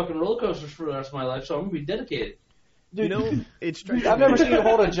ride those fucking roller coasters for the rest of my life, so I'm gonna be dedicated. Dude, You know, it's dude, I've never seen you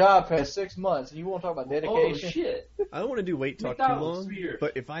hold a job past 6 months, and you want to talk about Oh dedication? shit! I don't want to do weight talk too McDonald's, long, 3 years.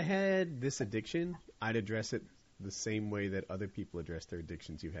 but if I had this addiction, I'd address it the same way that other people address their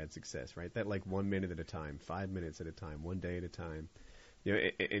addictions who've had success, right? That like 1 minute at a time, 5 minutes at a time, 1 day at a time. You know,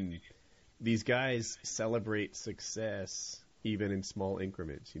 and these guys celebrate success even in small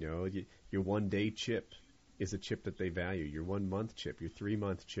increments. You know, your 1 day chip is a chip that they value. Your 1 month chip, your 3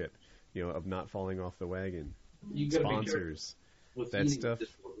 month chip, you know, of not falling off the wagon. You gotta Sponsors, be with that eating stuff.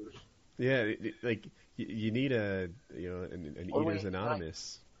 disorders. Yeah, like you need an What do we Eaters eat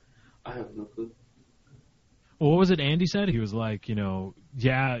Anonymous. I have no clue. Well, what was it Andy said? He was like, you know,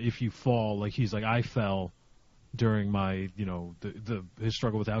 yeah, if you fall, like he's like, I fell during my, you know, his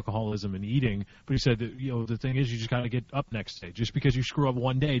struggle with alcoholism and eating. But he said that, you know, the thing is you just got to get up next day. Just because you screw up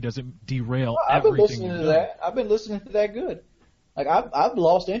one day doesn't derail I've been everything listening you've to done. that. I've been listening to that good. Like, I've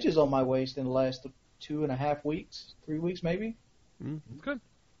lost inches on my waist in the last 2.5 weeks, 3 weeks maybe. Good.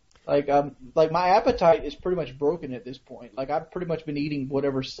 Like my appetite is pretty much broken at this point. Like, I've pretty much been eating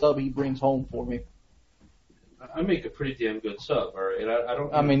whatever sub he brings home for me. I make a pretty damn good sub, all right? I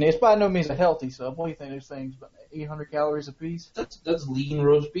don't. I mean, it's by no means a healthy sub. What do you think? Those things, about 800 calories a piece? that's lean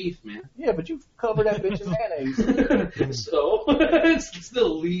roast beef, man. Yeah, but you've covered that bitch in mayonnaise. So it's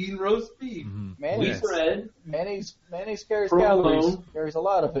still lean roast beef. Mm-hmm. Mayonnaise, Wheat bread, mayonnaise carries Provolone. calories. Carries a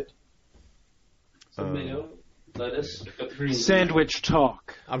lot of it. some mayo, lettuce, got the green. Sandwich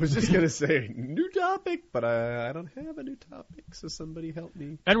talk. I was just gonna say new topic, but I don't have a new topic, so somebody help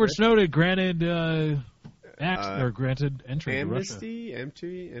me. Edward Snowden granted granted entry to Russia. Amnesty,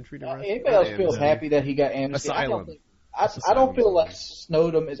 entry to Russia. Anybody else feels Amnesty. happy that he got amnesty? Asylum. I don't feel like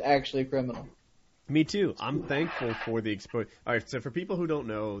Snowden is actually a criminal. Me too. I'm thankful for the exposure. All right, so for people who don't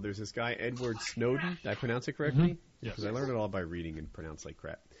know, there's this guy Edward Snowden. Did I pronounce it correctly? Yes. Because I learned it all by reading and pronounce like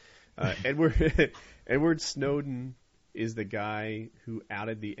crap. Edward Snowden is the guy who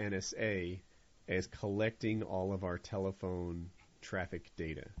outed the NSA as collecting all of our telephone traffic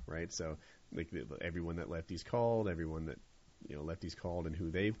data, right? So like everyone that lefties called, everyone that lefties called and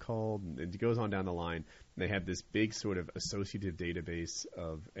who they've called, and it goes on down the line. They have this big sort of associative database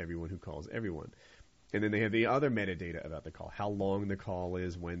of everyone who calls everyone. And then they have the other metadata about the call, how long the call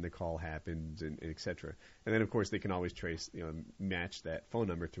is, when the call happened, and et cetera. And then, of course, they can always trace, match that phone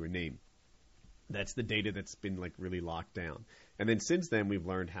number to a name. That's the data that's been like really locked down. And then since then, we've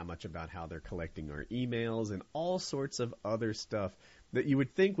learned how much about how they're collecting our emails and all sorts of other stuff that you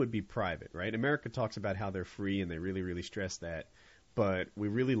would think would be private, right? America talks about how they're free, and they really, really stress that. But we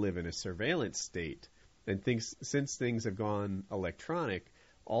really live in a surveillance state. And since things have gone electronic,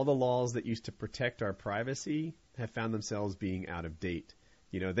 all the laws that used to protect our privacy have found themselves being out of date.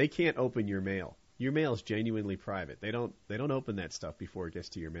 You know, they can't open your mail. Your mail is genuinely private. They don't open that stuff before it gets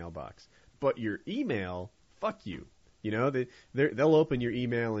to your mailbox. But your email, fuck you. You know, they'll open your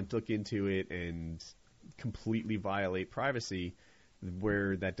email and look into it and completely violate privacy,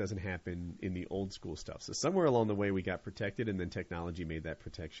 where that doesn't happen in the old school stuff. So somewhere along the way we got protected, and then technology made that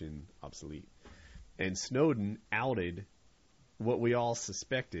protection obsolete. And Snowden outed what we all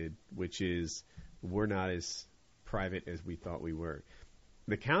suspected, which is we're not as private as we thought we were.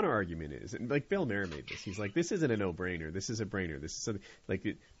 The counter argument is, and like Bill Maher made this, he's like, this isn't a no-brainer. This is a brainer. This is something like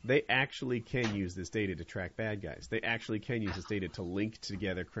they actually can use this data to track bad guys. They actually can use this data to link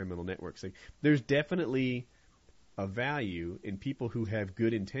together criminal networks. Like, there's definitely a value in people who have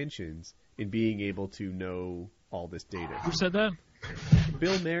good intentions in being able to know all this data. Who said that?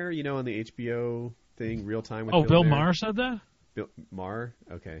 Bill Maher, you know, on the HBO thing, Real Time with Bill Maher said that? Bill Maher?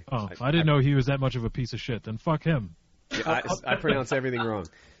 Okay. Oh, I didn't know he was that much of a piece of shit. Then fuck him. Yeah, I pronounce everything wrong.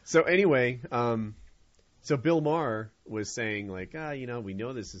 So anyway, so Bill Maher was saying, like, you know, we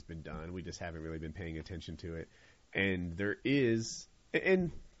know this has been done. We just haven't really been paying attention to it. And there is,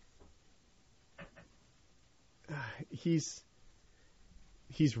 and he's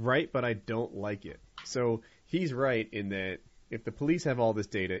right, but I don't like it. So he's right in that if the police have all this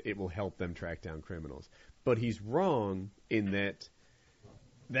data, it will help them track down criminals. But he's wrong in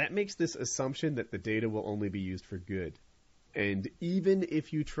that makes this assumption that the data will only be used for good. And even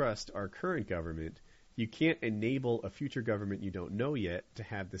if you trust our current government, you can't enable a future government you don't know yet to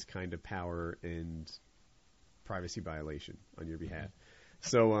have this kind of power and privacy violation on your behalf.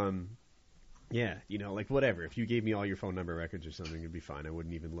 So, yeah, you know, like whatever. If you gave me all your phone number records or something, it'd be fine. I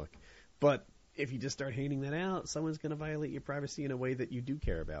wouldn't even look. But if you just start handing that out, someone's going to violate your privacy in a way that you do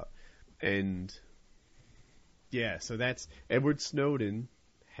care about. And, yeah, so that's Edward Snowden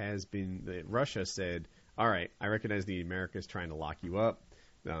has been, Russia said, all right, I recognize the America's trying to lock you up.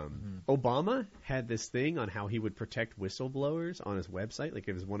 Obama had this thing on how he would protect whistleblowers on his website, like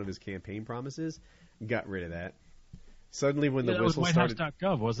it was one of his campaign promises. Got rid of that. Suddenly when the whistle started... That was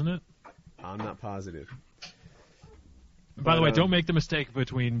WhiteHouse.gov, wasn't it? I'm not positive. By the way, don't make the mistake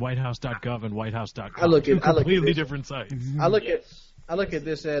between WhiteHouse.gov and WhiteHouse.com. I look at completely different sites. I look at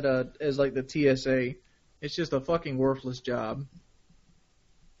this as like the TSA. It's just a fucking worthless job.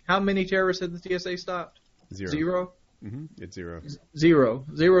 How many terrorists have the TSA stopped? Zero? Mm-hmm. It's zero. Zero.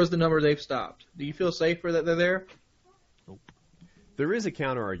 Zero is the number they've stopped. Do you feel safer that they're there? Nope. There is a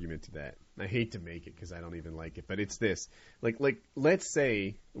counter argument to that. I hate to make it because I don't even like it, but it's this. Like, let's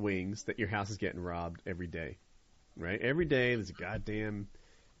say, Wings, that your house is getting robbed every day, right? Every day there's a goddamn,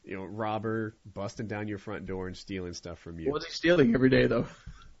 robber busting down your front door and stealing stuff from you. What's he stealing every day, though?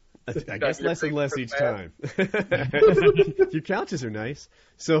 I guess less and less each time. Your couches are nice.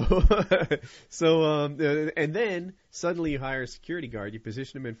 So, and then suddenly you hire a security guard, you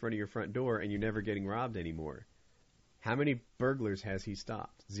position him in front of your front door, and you're never getting robbed anymore. How many burglars has he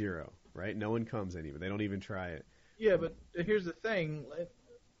stopped? Zero, right? No one comes anymore. They don't even try it. Yeah, but here's the thing.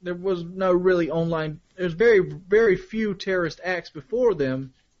 There was no really online... There's very, very few terrorist acts before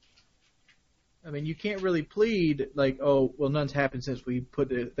them. I mean, you can't really plead like, oh, well, none's happened since we put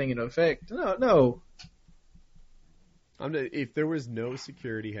the thing into effect. No. If there was no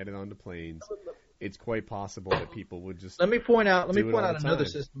security headed onto planes, it's quite possible that people would just. Let me point out another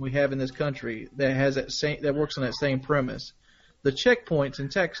system we have in this country that has that works on that same premise. The checkpoints in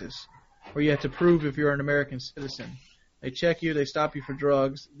Texas, where you have to prove if you're an American citizen. They check you, they stop you for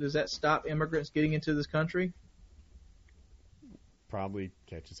drugs. Does that stop immigrants getting into this country? Probably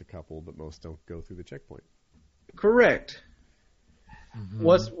catches a couple, but most don't go through the checkpoint. Correct. Mm-hmm.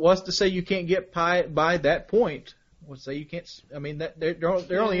 What's to say you can't get by that point? What's to say you can't? I mean, that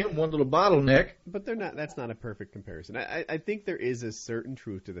they're only in one little bottleneck. But they're not. That's not a perfect comparison. I think there is a certain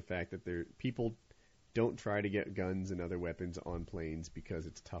truth to the fact that people don't try to get guns and other weapons on planes because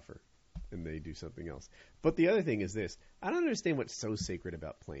it's tougher, and they do something else. But the other thing is this: I don't understand what's so sacred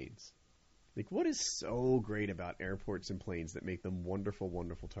about planes. Like, what is so great about airports and planes that make them wonderful,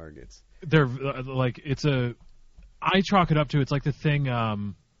 wonderful targets? They're I chalk it up to, it's like the thing,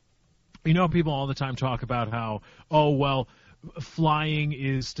 people all the time talk about how, flying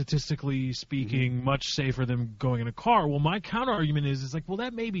is statistically speaking much safer than going in a car. Well, my counter argument is like, well,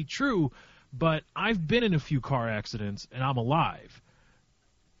 that may be true, but I've been in a few car accidents and I'm alive.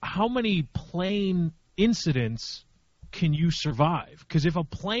 how many plane incidents can you survive? Because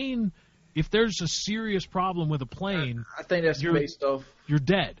if there's a serious problem with a plane, I think that's based off. You're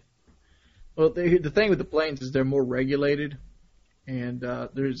dead. Well, the thing with the planes is they're more regulated, and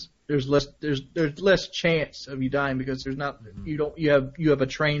there's less chance of you dying because you have a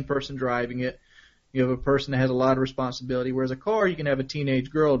trained person driving it. You have a person that has a lot of responsibility. Whereas a car, you can have a teenage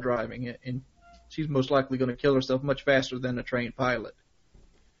girl driving it, and she's most likely going to kill herself much faster than a trained pilot.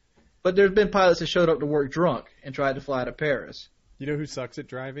 But there's been pilots that showed up to work drunk and tried to fly to Paris. You know who sucks at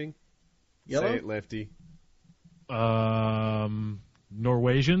driving? Yellow? Say it, Lefty.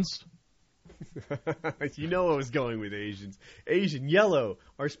 Norwegians. You know I was going with Asians. Asian Yellow,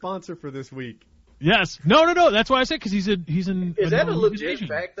 our sponsor for this week. Yes. No. That's why I said because he's an. Is that a legit Asian.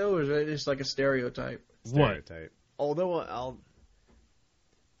 fact though, or is that just like a stereotype? Stereotype. Although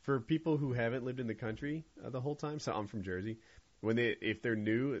for people who haven't lived in the country the whole time, so I'm from Jersey. If they're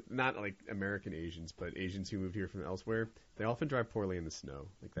new, not like American Asians, but Asians who moved here from elsewhere, they often drive poorly in the snow.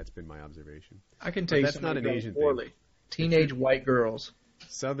 Like that's been my observation. I can tell you that's not an Asian poorly. thing. Teenage white girls.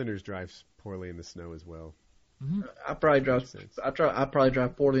 Southerners drive poorly in the snow as well. Mm-hmm. I probably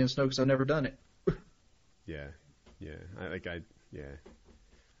drive poorly in snow because I've never done it. Yeah.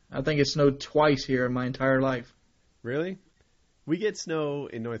 I think it snowed twice here in my entire life. Really? We get snow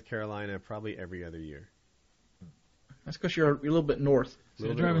in North Carolina probably every other year. That's because you're a little bit north. So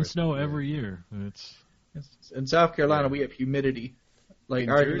you're driving snow every year. In South Carolina, we have humidity. Like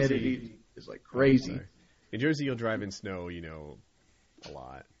our humidity is like crazy. In Jersey, you'll drive in snow, a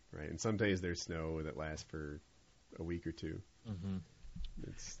lot, right? And some days there's snow that lasts for a week or two. Mm-hmm.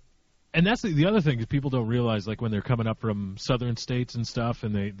 And that's the other thing is people don't realize, like when they're coming up from southern states and stuff,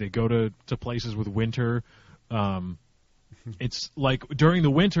 and they go to places with winter. It's like during the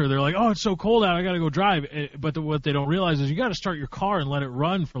winter, they're like, oh, it's so cold out, I got to go drive. But what they don't realize is you got to start your car and let it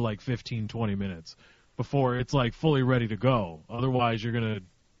run for like 15, 20 minutes before it's like fully ready to go. Otherwise, you're going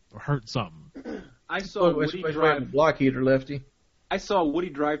to hurt something. I saw Woody drive a block heater, Lefty. I saw Woody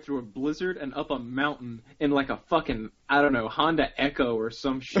drive through a blizzard and up a mountain in like a fucking, I don't know, Honda Echo or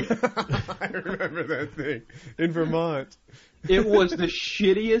some shit. I remember that thing in Vermont. It was the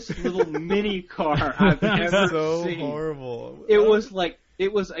shittiest little mini car I've ever so seen. Horrible. It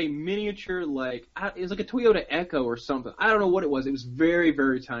was a miniature, it was like a Toyota Echo or something. I don't know what it was. It was very,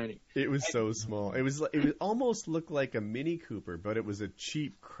 very tiny. It was so small. It almost looked like a Mini Cooper, but it was a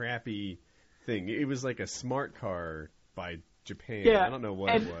cheap, crappy thing. It was like a smart car by Japan. Yeah, I don't know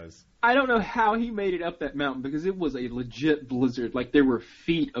what it was. I don't know how he made it up that mountain because it was a legit blizzard. Like there were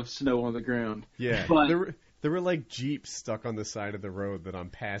feet of snow on the ground. Yeah, but there were like Jeeps stuck on the side of the road that I'm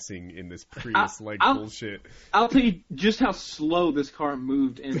passing in this Prius bullshit. I'll tell you just how slow this car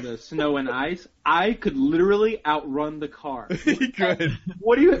moved in the snow and ice. I could literally outrun the car. You could.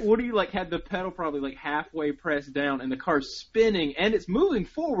 What do you like? Had the pedal probably like halfway pressed down, and the car's spinning and it's moving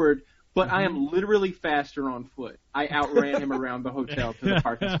forward. But I am literally faster on foot. I outran him around the hotel to the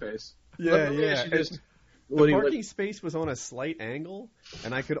parking space. Yeah. The parking space was on a slight angle,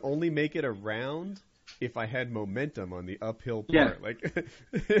 and I could only make it around if I had momentum on the uphill part.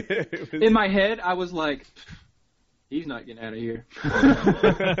 Yeah. In my head, I was like, he's not getting out of here.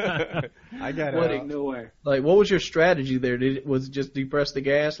 I got out. No way. Like, what was your strategy there? Was it just depress the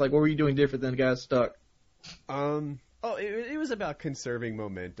gas? Like, what were you doing different than the guy stuck? It was about conserving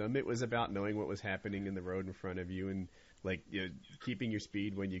momentum. It was about knowing what was happening in the road in front of you and keeping your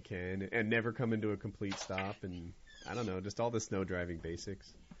speed when you can and never coming to a complete stop. And I don't know, just all the snow driving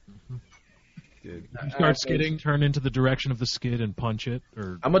basics. Mm-hmm. You start skidding, turn into the direction of the skid and punch it.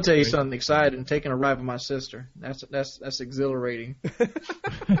 Or I'm gonna tell you something exciting. Taking a ride with my sister. That's exhilarating.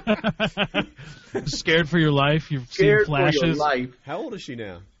 Scared for your life. You've Scared seen flashes. For your life. How old is she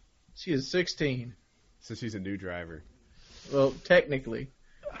now? She is 16. So she's a new driver. Well, technically.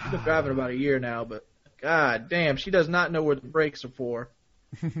 She's been driving about a year now, but god damn, she does not know where the brakes are for.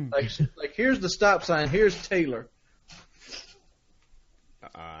 like here's the stop sign, here's Taylor.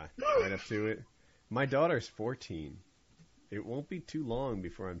 Right up to it. My daughter's 14. It won't be too long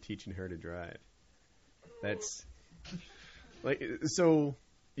before I'm teaching her to drive. That's so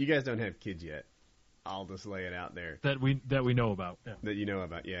you guys don't have kids yet. I'll just lay it out there. That we know about. Yeah. That you know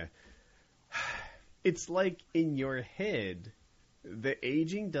about, yeah. It's like in your head, the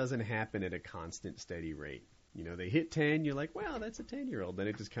aging doesn't happen at a constant, steady rate. They hit 10, you're like, wow, that's a 10-year-old. Then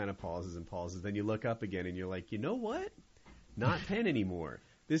it just kind of pauses and pauses. Then you look up again and you're like, you know what? Not 10 anymore.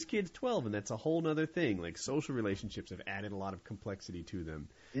 This kid's 12, and that's a whole other thing. Like, social relationships have added a lot of complexity to them.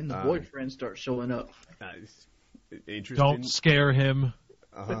 Then the boyfriend starts showing up. Don't scare him.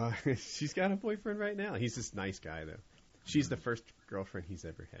 She's got a boyfriend right now. He's this nice guy, though. she's the first girlfriend he's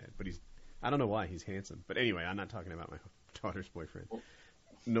ever had. But I don't know why, he's handsome. But anyway, I'm not talking about my daughter's boyfriend.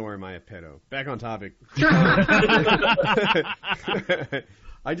 Nor am I a pedo. Back on topic.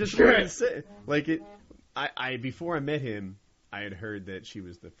 I just wanted to say, like, I before I met him, I had heard that she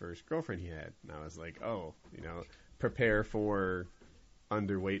was the first girlfriend he had. And I was like, oh, prepare for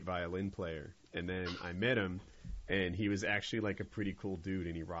underweight violin player. And then I met him, and he was actually like a pretty cool dude,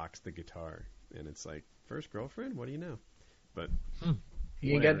 and he rocks the guitar. And it's like, first girlfriend? What do you know? But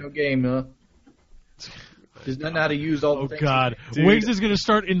he ain't got no game, huh? Does not know how to use all the things. Oh, God. Dude. Wings is going to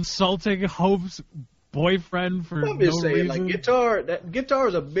start insulting Hope's boyfriend for I'm just no saying, reason. like, guitar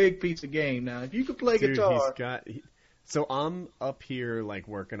is a big piece of game now. If you could play guitar. So I'm up here, like,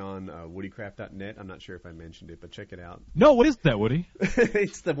 working on woodycraft.net. I'm not sure if I mentioned it, but check it out. No, what is that, Woody?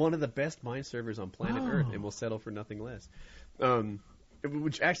 It's one of the best mine servers on planet Earth, and we'll settle for nothing less.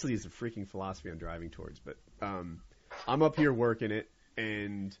 Which actually is a freaking philosophy I'm driving towards. But I'm up here working it,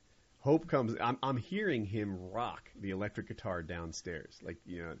 and Hope comes. I'm hearing him rock the electric guitar downstairs,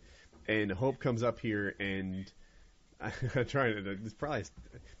 and Hope comes up here, and I'm trying to. It's probably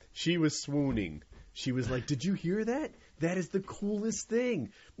she was swooning. She was like, "Did you hear that? That is the coolest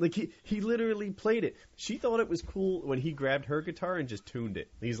thing!" Like he literally played it. She thought it was cool when he grabbed her guitar and just tuned it.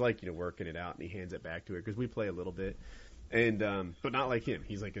 He's like, working it out, and he hands it back to her because we play a little bit, and but not like him.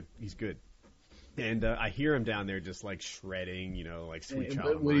 He's he's good. And I hear him down there just like shredding, like Sweet Child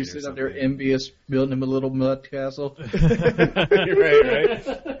of Mine. When you sit up there envious, building him a little mud castle. right.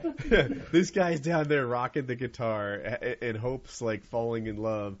 This guy's down there rocking the guitar, and Hope's like falling in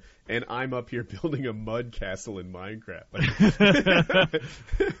love, and I'm up here building a mud castle in Minecraft.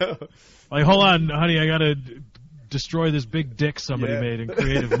 Like, hold on, honey, I gotta destroy this big dick somebody made in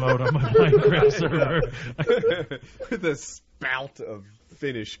creative mode on my Minecraft server. With a spout of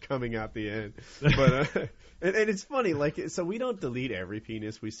finish coming out the end. But and it's funny, so we don't delete every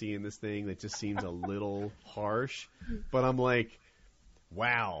penis we see in this thing. That just seems a little harsh. But I'm like,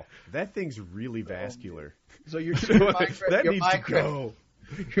 wow, that thing's really vascular. So your Minecraft,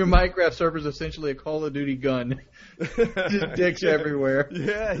 your Minecraft server is essentially a Call of Duty gun. Just dicks everywhere.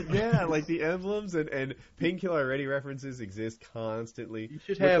 Yeah, like the emblems and Painkiller Already references exist constantly. You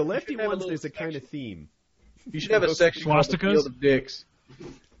should With have the lefty ones, there's a section. kind of theme. You should have a section called the Field of Dicks.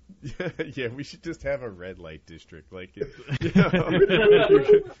 Yeah, we should just have a red light district. Like, if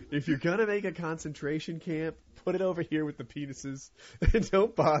you're gonna make a concentration camp, put it over here with the penises, and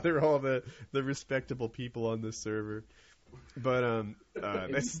don't bother all the respectable people on this server. But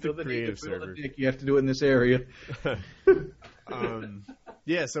this is the creative server. You have to do it in this area.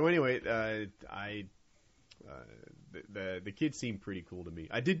 Yeah. So anyway, the kid seemed pretty cool to me.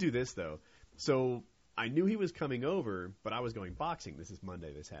 I did do this though. So I knew he was coming over, but I was going boxing. This is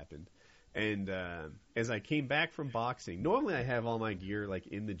Monday. This happened, and as I came back from boxing, normally I have all my gear like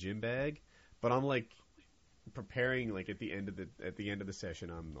in the gym bag, but I'm like preparing like at the end of the session.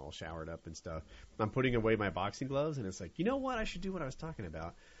 I'm all showered up and stuff. I'm putting away my boxing gloves, and it's like, you know what? I should do what I was talking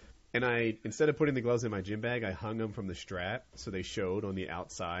about. And instead of putting the gloves in my gym bag, I hung them from the strap so they showed on the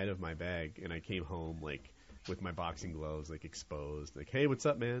outside of my bag. And I came home like with my boxing gloves like exposed. Like, hey, what's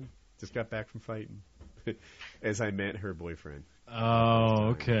up, man? Just got back from fighting. As I met her boyfriend.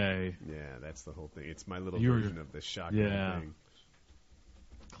 Oh, okay. Yeah, that's the whole thing. It's my little version of the shotgun thing.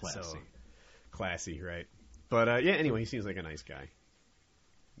 Classy. So, classy, right? But yeah, anyway, he seems like a nice guy.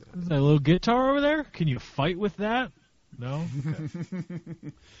 Is that a little guitar over there? Can you fight with that? No?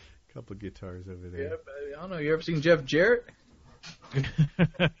 Okay. Couple guitars over there. Yeah, I don't know. You ever seen Jeff Jarrett? Yes,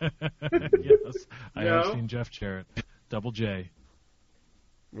 I have seen Jeff Jarrett. Double J.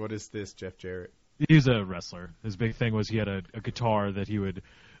 What is this, Jeff Jarrett? He's a wrestler. His big thing was he had a guitar that he would...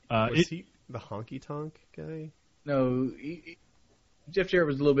 Was he the honky tonk guy? No, Jeff Jarrett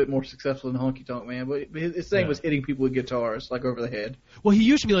was a little bit more successful than Honky Tonk Man, but his thing was hitting people with guitars, like over the head. Well, he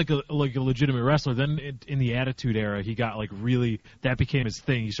used to be like a legitimate wrestler. Then in the Attitude Era, he got like really... That became his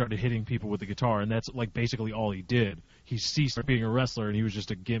thing. He started hitting people with the guitar, and that's like basically all he did. He ceased being a wrestler, and he was just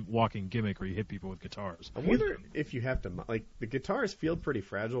a walking gimmick where he hit people with guitars. I wonder if you have to... Like, the guitars feel pretty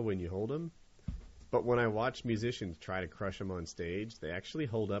fragile when you hold them. But when I watch musicians try to crush them on stage, they actually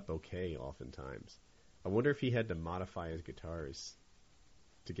hold up okay oftentimes. I wonder if he had to modify his guitars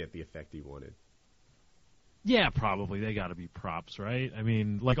to get the effect he wanted. Yeah, probably. They got to be props, right? I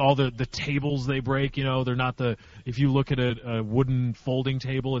mean, like all the tables they break, they're not the... If you look at a wooden folding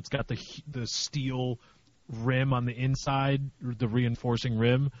table, it's got the steel rim on the inside, the reinforcing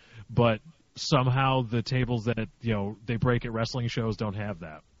rim, but somehow the tables that, they break at wrestling shows don't have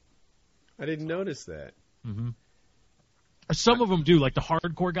that. I didn't notice that. Mm-hmm. Some of them do. Like the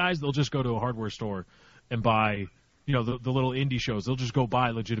hardcore guys, they'll just go to a hardware store and buy the little indie shows, they'll just go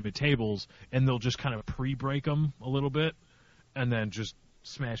buy legitimate tables and they'll just kind of pre-break them a little bit and then just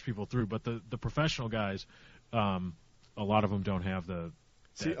smash people through. But the professional guys, a lot of them don't have the.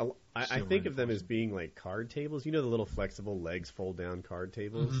 See, I think of them as being like card tables. You know, the little flexible legs fold down card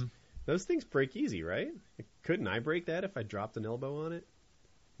tables. Mm-hmm. Those things break easy, right? Couldn't I break that if I dropped an elbow on it?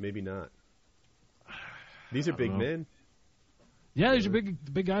 Maybe not. These are big men. Yeah, these are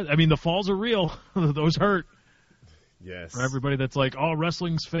big guys. I mean, the falls are real. Those hurt. Yes. For everybody that's like, oh,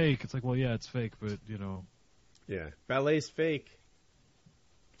 wrestling's fake. It's like, well, yeah, it's fake, but, Yeah. Ballet's fake.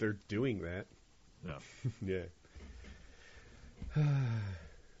 They're doing that. Yeah. Yeah.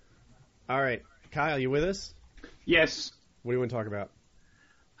 All right. Kyle, you with us? Yes. What do you want to talk about?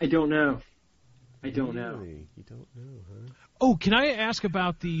 I don't know. Really? You don't know, huh? Oh, can I ask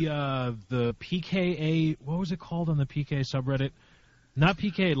about the PKA, what was it called on the PKA subreddit? Not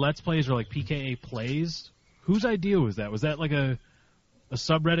PKA Let's Plays or like PKA Plays? Whose idea was that? Was that like a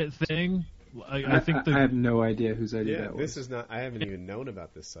subreddit thing? I think I have no idea whose idea that was. This is not. I haven't even known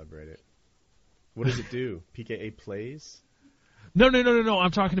about this subreddit. What does it do? PKA Plays? No.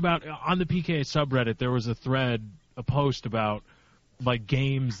 I'm talking about on the PKA subreddit. There was a post about like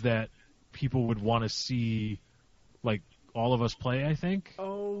games that people would want to see, like all of us play. I think.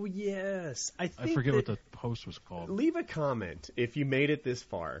 Oh yes, I forget what the post was called. Leave a comment if you made it this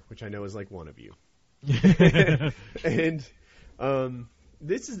far, which I know is like one of you. And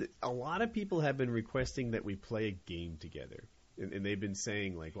this is a lot of people have been requesting that we play a game together, and they've been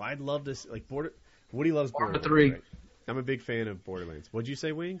saying like, "Well, I'd love to like Woody loves Borderlands." Arma 3. Right? I'm a big fan of Borderlands. What'd you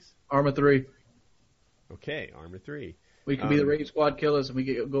say, Wings? Arma 3. Okay, Arma 3. We can be the raid squad killers, and we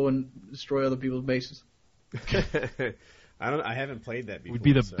can go and destroy other people's bases. I haven't played that before. We'd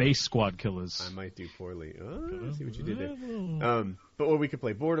be the base squad killers. I might do poorly. Oh, I see what you did there. Or we could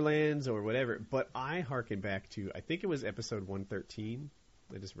play Borderlands or whatever. But I harken back to, I think it was episode 113.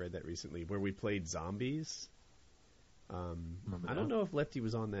 I just read that recently, where we played zombies. I don't know if Lefty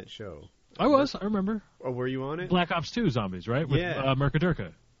was on that show. I was. I remember. Oh, were you on it? Black Ops 2 zombies, right? With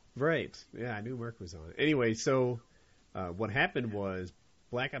Mercadurka. Right. Yeah, I knew Merc was on it. Anyway, so what happened was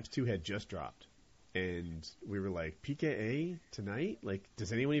Black Ops 2 had just dropped. And we were like, PKA tonight? Like,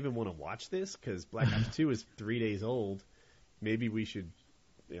 does anyone even want to watch this? Because Black Ops 2 is 3 days old. Maybe we should,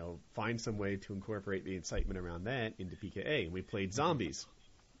 find some way to incorporate the excitement around that into PKA. And we played Zombies.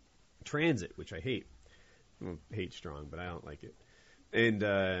 Transit, which I hate. Well, hate strong, but I don't like it. And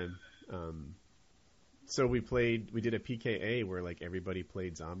so we did a PKA where like everybody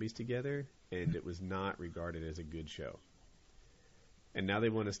played Zombies together, and it was not regarded as a good show. And now they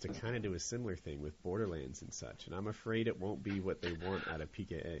want us to kind of do a similar thing with Borderlands and such. And I'm afraid it won't be what they want out of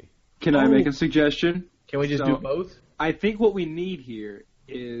PKA. Can I make a suggestion? Can we just do both? I think what we need here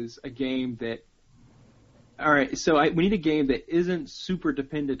is a game that... All right, so we need a game that isn't super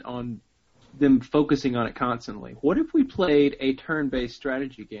dependent on them focusing on it constantly. What if we played a turn-based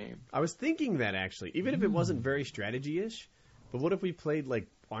strategy game? I was thinking that, actually. Even if it wasn't very strategy-ish. But what if we played, like,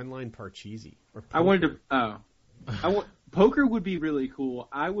 online Parcheesi? Or poker? I wanted to... Poker would be really cool.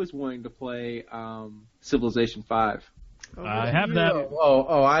 I was wanting to play Civilization 5. I have that.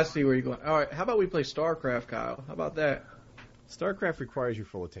 Oh, I see where you're going. All right, how about we play StarCraft, Kyle? How about that? StarCraft requires your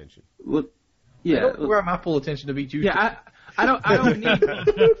full attention. Look, yeah. I don't require my full attention to beat you. Yeah, I don't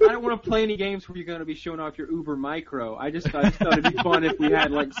want to play any games where you're going to be showing off your Uber Micro. I just thought it'd be fun if we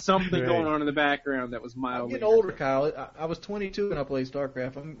had like something going on in the background that was mildly. I'm getting older, Kyle. I was 22 when I played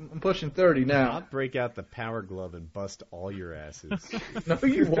StarCraft. I'm pushing 30 now. I'll break out the Power Glove and bust all your asses. No,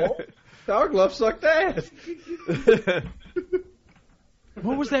 you won't. Power Glove sucked ass.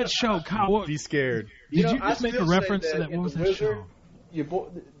 What was that show, Kyle? Be scared. Did you just make a reference to that? What was that show?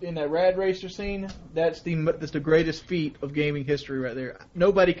 In that Rad Racer scene, that's the greatest feat of gaming history right there.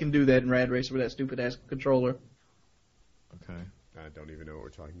 Nobody can do that in Rad Racer with that stupid ass controller. Okay. I don't even know what we're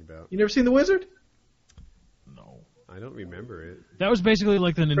talking about. You never seen The Wizard? No. I don't remember it. That was basically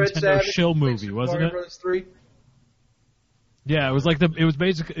like the Nintendo shill movie, wasn't it? Bros. 3? Yeah, it was like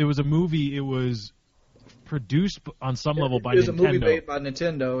it was a movie. It was produced on some level by Nintendo. It was a movie made by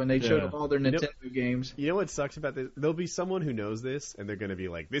Nintendo, and they showed up all their Nintendo games. You know what sucks about this? There'll be someone who knows this, and they're going to be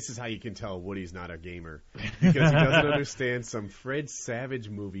like, this is how you can tell Woody's not a gamer. Because he doesn't understand some Fred Savage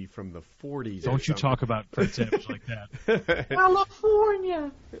movie from the 40s. Don't you talk about Fred Savage like that.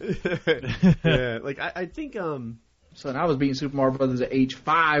 California! Yeah, like, I think... Son, I was beating Super Mario Brothers at age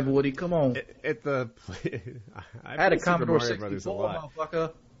 5, Woody. Come on. I had a Super Commodore Mario Brothers 64,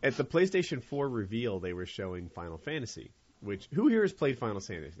 motherfucker. At the PlayStation 4 reveal, they were showing Final Fantasy. which who here has played Final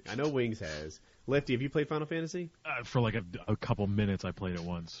Fantasy? I know Wings has. Lefty, have you played Final Fantasy? For like a couple minutes, I played it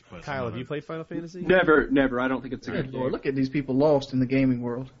once. But Kyle, have you played Final Fantasy? Never. I don't think it's a good Good game. Lord, look at these people lost in the gaming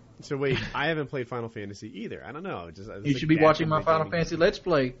world. So wait, I haven't played Final Fantasy either. I don't know. You should be watching my Final Fantasy Let's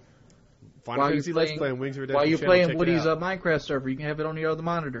Play. Final Fantasy Let's Play and Wings of Redemption. While you're channel, playing check it Woody's out. Minecraft server, you can have it on your other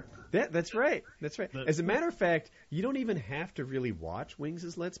monitor. That's right. That's right. As a matter of fact, you don't even have to really watch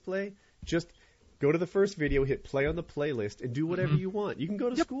Wings' Let's Play. Just go to the first video, hit play on the playlist, and do whatever you want. You can go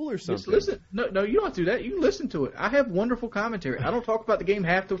to school or something. Just listen. No, you don't have to do that. You can listen to it. I have wonderful commentary. I don't talk about the game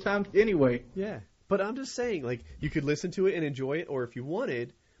half the time anyway. Yeah. But I'm just saying, like, you could listen to it and enjoy it, or if you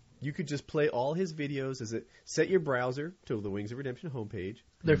wanted, you could just play all his videos set your browser to the Wings of Redemption homepage.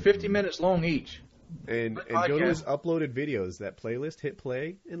 They're 50 minutes long each. And go to his uploaded videos, that playlist, hit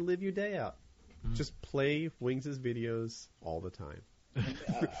play, and live your day out. Just play Wings' videos all the time.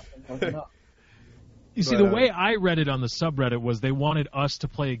 You see, the way I read it on the subreddit was they wanted us to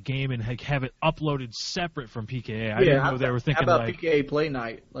play a game and have it uploaded separate from PKA. I didn't know they were thinking how about like PKA play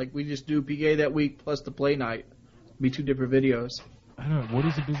night? Like we just do PKA that week plus the play night. Be 2 different videos. I don't know.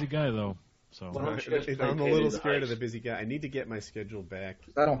 Woody's a busy guy though, so Why don't you guys play I'm a Payday little the scared of Heist? the busy guy. I need to get my schedule back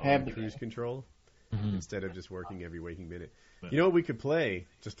I don't have on the cruise control instead of just working every waking minute. But- You know what we could play?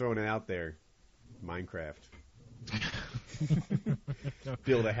 Just throwing it out there. Minecraft.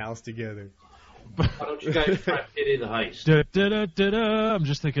 Build a house together. Why don't you guys try Payday the Heist? Da, da, da, da, da. I'm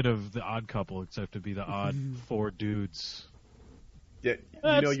just thinking of the Odd Couple, except to be the odd 4 dudes. Yeah,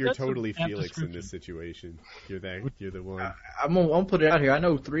 That's- you're that's a totally apt Felix in description. this situation. You're the one. I'm gonna put it out here. I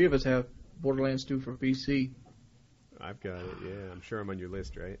know 3 of us have Borderlands 2 for PC. I've got it. Yeah, I'm sure I'm on your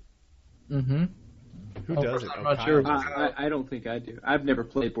list, right? Mm-hmm. Who Oh, does first it? I'm not sure. I don't think I do. I've never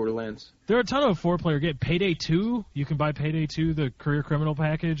played Borderlands. There are a ton of 4-player games. Payday 2, you can buy Payday 2, the career criminal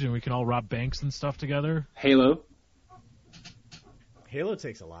package, and we can all rob banks and stuff together. Halo. Halo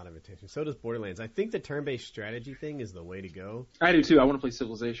takes a lot of attention. So does Borderlands. I think the turn-based strategy thing is the way to go. I do too. I want to play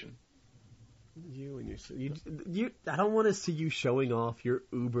Civilization. You and you. I don't want to see you showing off your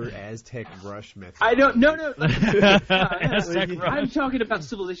Uber Aztec Rush method. I don't. No. Aztec I'm Rush. talking about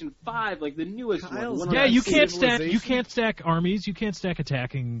Civilization 5, like the newest Kyle's one. Yeah, you can't Civilization. stack armies. You can't stack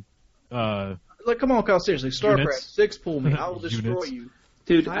attacking. Like, come on, Kyle. Seriously, StarCraft Units. 6 pull me. I will destroy Units. you.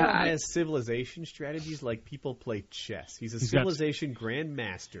 Dude, Kyle I, has civilization strategies like people play chess. He's a He's got- civilization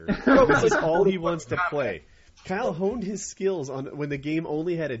grandmaster. This is all he wants to play. Kyle honed his skills on when the game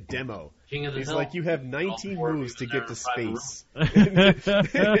only had a demo. King of the He's Hill. like, you have 19 All 4 of moves to you get never to find space.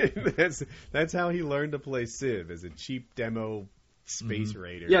 That's how he learned to play Civ, as a cheap demo space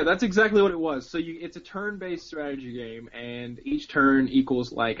raider. yeah, that's exactly what it was. So it's a turn-based strategy game, and each turn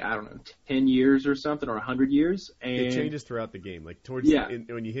equals like, I don't know, 10 years or something, or 100 years. And It changes throughout the game. Like towards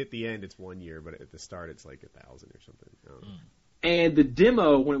when you hit the end, it's 1 year, but at the start, it's like 1,000 or something. I don't know. And the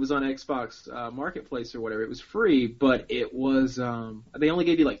demo, when it was on Xbox Marketplace or whatever, it was free, but it was they only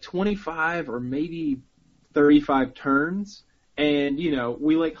gave you like 25 or maybe 35 turns. And,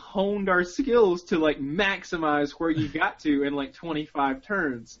 we like honed our skills to like maximize where you got to in like 25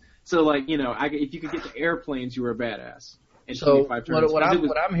 turns. So like, if you could get to airplanes, you were a badass. In So 25 turns.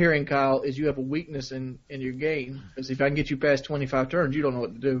 what I'm hearing, Kyle, is you have a weakness in your game. Because if I can get you past 25 turns, you don't know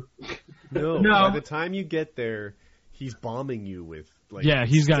what to do. No. By the time you get there, he's bombing you with like Yeah,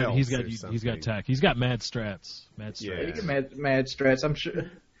 he's got stealth or he's got something. tech. He's got mad strats. Yeah. You get mad strats. I'm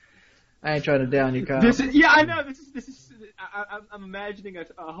sure. I ain't trying to down you, Kyle. I know. This is. I'm imagining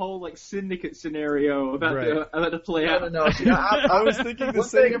a whole like syndicate scenario about to play out. No. See, I was thinking the one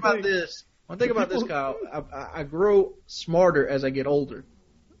same thing about thing. this. One thing about this, Kyle. I grow smarter as I get older.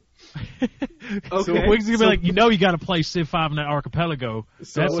 So Wiggs gonna be like, you got to play Civ 5 in that archipelago.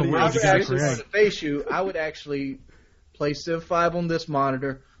 So That's what the do you world I you would got to actually create. to face you. I would actually play Civ 5 on this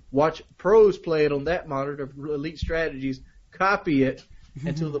monitor, watch pros play it on that monitor, Elite Strategies, copy it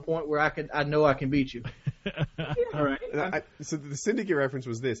until the point where I know I can beat you. All right. So the Syndicate reference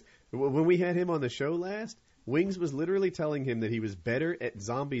was this. When we had him on the show last, Wings was literally telling him that he was better at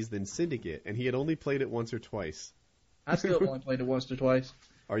zombies than Syndicate, and he had only played it once or twice. I still have only played it once or twice.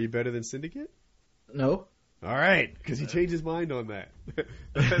 Are you better than Syndicate? No. All right, because he changed his mind on that.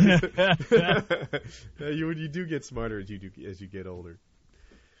 You do get smarter as you get older.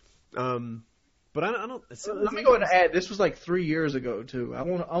 But I don't. Let me go ahead and add. This was like 3 years ago too. I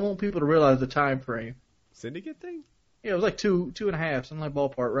want people to realize the time frame. Syndicate thing? Yeah, it was like two and a half, something like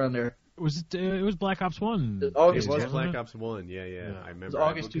ballpark around there. It was Black Ops 1. August It was wasn't Black it? Ops 1, yeah. Yeah. I It remember. was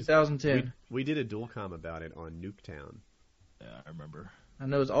August 2010. We did a dual com about it on Nuketown. Yeah, I remember. I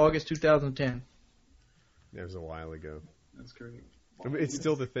know it was August 2010. That was a while ago. That's great. I mean, it's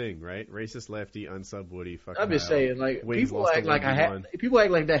still the thing, right? Racist lefty, unsub Woody, fuck I'm just Kyle. saying, like Wings people lost act to like 1v1. people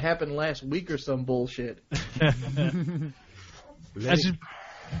act like that happened last week or some bullshit. That's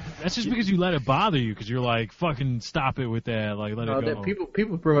just because you let it bother you, because you're like, fucking stop it with that, like, let it go.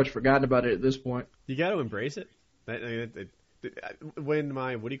 People pretty much forgotten about it at this point. You got to embrace it. When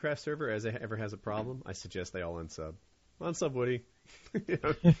my WoodyCraft server ever has a problem, I suggest they all unsub. Unsub Woody.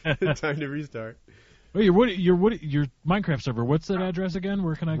 Time to restart. Well, your Minecraft server, what's that address again?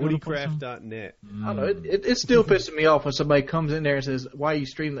 Where can I go to post some? WoodyCraft.net. I don't know. It's still pissing me off when somebody comes in there and says, "Why you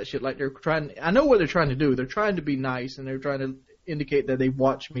stream that shit?" Like they're trying. I know what they're trying to do. They're trying to be nice and they're trying to indicate that they've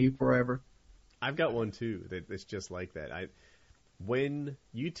watched me forever. I've got one too. That's just like that. When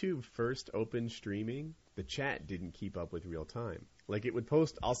YouTube first opened streaming, the chat didn't keep up with real time. Like it would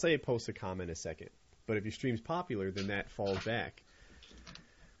post. I'll say it posts a comment a second, but if your stream's popular, then that falls back.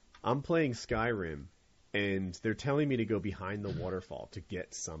 I'm playing Skyrim. And they're telling me to go behind the waterfall to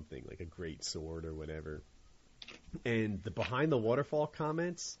get something, like a great sword or whatever. And the behind the waterfall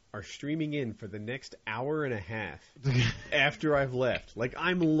comments are streaming in for the next hour and a half after I've left. Like,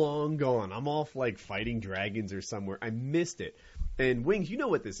 I'm long gone. I'm off, like, fighting dragons or somewhere. I missed it. And, Wings, you know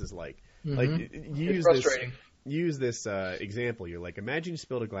what this is like. Mm-hmm. Like, It's frustrating. Use this example. You're like, imagine you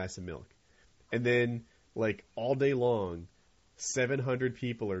spilled a glass of milk. And then, like, all day long, 700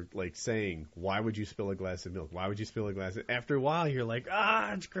 people are like saying, "Why would you spill a glass of milk? Why would you spill a glass?" After a while, you're like,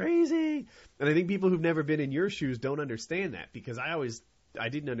 it's crazy. And I think people who've never been in your shoes don't understand that, because I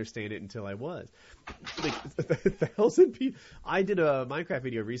didn't understand it until I was. Like 1,000 people. I did a Minecraft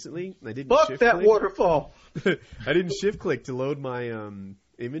video recently. And I didn't Fuck shift that click. waterfall. I didn't shift click to load my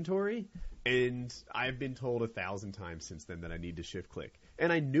inventory, and I've been told 1,000 times since then that I need to shift click.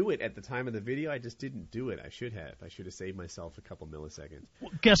 And I knew it at the time of the video. I just didn't do it. I should have. I should have saved myself a couple milliseconds.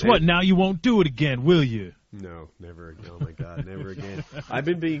 Well, guess what? Now you won't do it again, will you? No, never again. Oh my God, never again. I've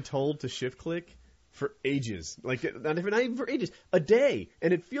been being told to shift click for ages. Like, not even for ages. A day.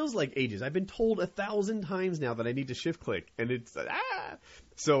 And it feels like ages. I've been told 1,000 times now that I need to shift click. And it's,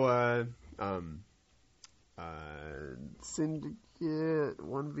 So, Syndicate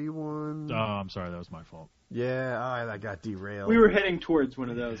 1v1. Oh, I'm sorry. That was my fault. Yeah, I got derailed. We were heading towards one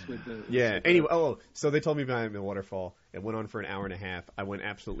of those with the. Yeah. Anyway, so they told me behind the waterfall. It went on for an hour and a half. I went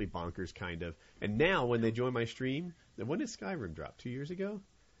absolutely bonkers, kind of. And now, when they join my stream, when did Skyrim drop? 2 years ago?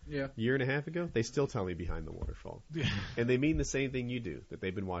 Yeah. A year and a half ago? They still tell me behind the waterfall. And they mean the same thing you do, that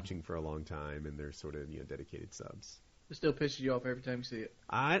they've been watching for a long time and they're sort of, dedicated subs. It still pisses you off every time you see it.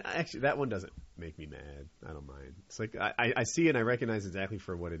 Actually, that one doesn't make me mad. I don't mind. It's like, I see it and I recognize exactly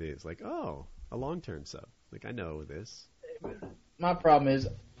for what it is. Like, oh, a long-term sub. Like, I know this. My problem is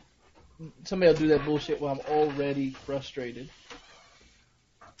somebody will do that bullshit while I'm already frustrated.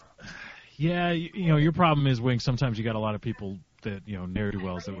 Yeah, your problem is, Wing, sometimes you got a lot of people that,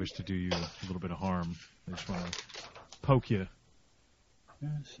 ne'er-do-wells that wish to do you a little bit of harm. They just want to poke you.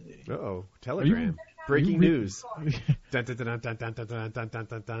 Let's see. Uh-oh. Telegram. Breaking news. Dun, dun, dun, dun, dun, dun, dun, dun, dun,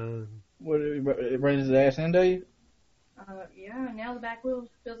 dun, dun. What, it runs his ass into you? Yeah, now the back wheel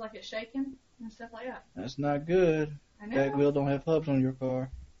feels like it's shaking and stuff like that. That's not good. I know. Back wheel don't have hubs on your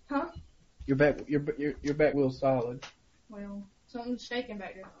car. Huh? Your back wheel's solid. Well, something's shaking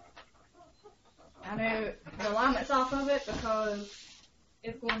back there. I know the alignment's off of it because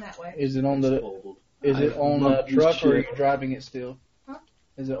it's going that way. Is it on the truck, or are you driving it still? Huh?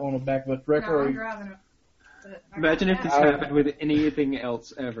 Is it on the back of a truck, No, or I'm driving it. But I Imagine got if this that. happened with anything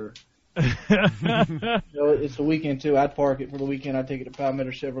else ever. it's the weekend too? I'd park it for the weekend. I'd take it to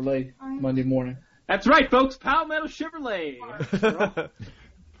Palmetto Chevrolet Monday morning. That's right, folks. Palmetto Chevrolet.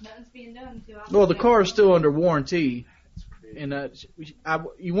 Nothing's being done until I Well, the car is still under warranty, and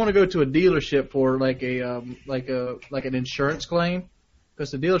you want to go to a dealership for like an insurance claim,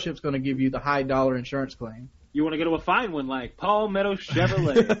 because the dealership's going to give you the high dollar insurance claim. You want to go to a fine one like Palmetto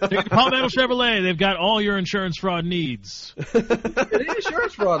Chevrolet. Palmetto Chevrolet, they've got all your insurance fraud needs. It ain't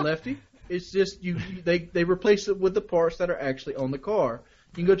insurance fraud, Lefty. It's just they replace it with the parts that are actually on the car.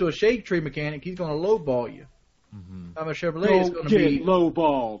 You can go to a shade tree mechanic; he's going to lowball you. Mm-hmm. Palmetto Chevrolet is going to be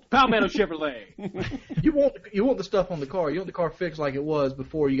lowballed. Palmetto Chevrolet. You want the stuff on the car. You want the car fixed like it was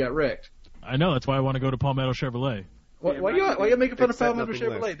before you got wrecked. I know, that's why I want to go to Palmetto Chevrolet. Why you making fun of Accept Palmetto nothing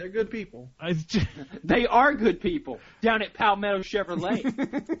Chevrolet? less. They're good people. They are good people down at Palmetto Chevrolet.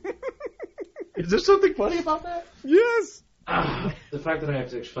 Is there something funny about that? Yes! The fact that I have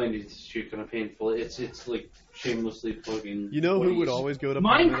to explain it is kind of painful. It's like shamelessly plugging. You know who Woody's would always go to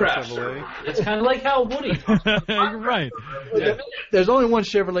Palmetto Minecraft Chevrolet? server. It's kind of like how Woody talks about You're right. Yeah. There's only one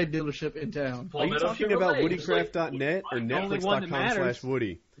Chevrolet dealership in town. Are you Palmetto talking about Chevrolet. It's like- woodycraft.net or The only one that matters.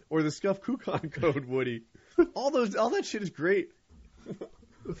 netflix.com/woody? Or the Scuff Coupon code Woody? All that shit is great.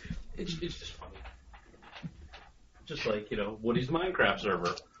 It's just funny. Just like, Woody's Minecraft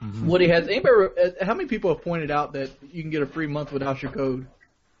server. Woody has. How many people have pointed out that you can get a free month without your code?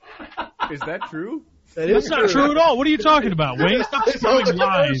 Is that true? That's not true at all. What are you talking about, Wayne? Stop spewing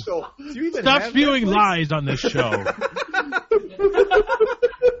lies. Stop spewing lies on this show.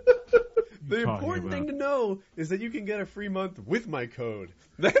 The important thing to know is that you can get a free month with my code.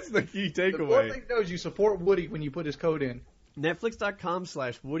 That's the key takeaway. The important thing to know is you support Woody when you put his code in.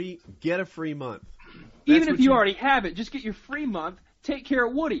 Netflix.com/Woody, get a free month. Even if you already have it, just get your free month. Take care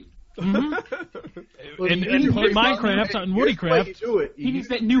of Woody. And play Minecraft on WoodyCraft. He needs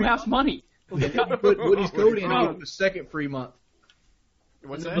that new house money. You put Woody's code in and get the second free month.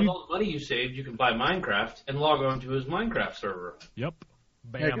 What's and that? with all the money you saved, you can buy Minecraft and log on to his Minecraft server. Yep.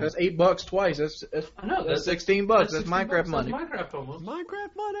 Bam. Yeah, that's $8 twice. That's I know, that's $16. That's Minecraft money. That's Minecraft almost.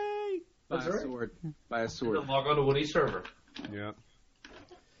 Minecraft money. Buy a sword. Buy a And sword. then log on to Woody's server. Yeah.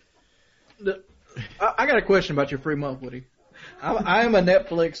 I got a question about your free month, Woody. I am a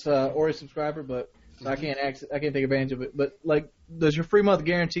Netflix Ori subscriber, but so I can't take advantage of it. But like, does your free month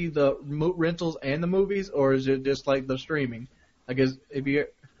guarantee the rentals and the movies, or is it just like the streaming? I guess if you.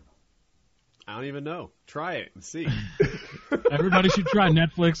 I don't even know. Try it and see. Everybody should try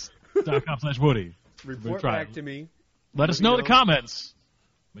Netflix.com/Woody. Report back to me. Let us know in the comments.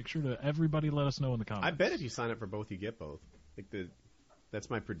 Make sure to everybody let us know in the comments. I bet if you sign up for both, you get both. That's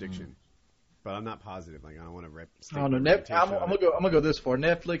my prediction. But I'm not positive. Like, I don't want to I don't know. I'm gonna go this far.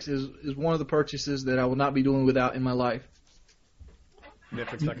 Netflix is one of the purchases that I will not be doing without in my life.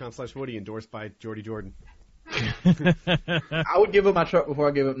 Netflix.com/Woody, endorsed by Jordy Jordan. I would give up my truck before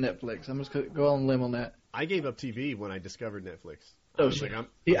I give up Netflix. I'm just gonna go on a limb on that. I gave up TV when I discovered Netflix. Oh shit!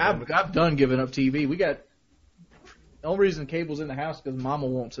 I've done giving up TV. We got the only reason cable's in the house because Mama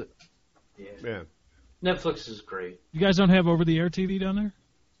wants it. Yeah. Netflix is great. You guys don't have over-the-air TV down there?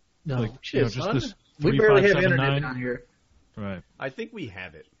 No, Like, shit, just son. this We barely have 3579? internet down here. Right. I think we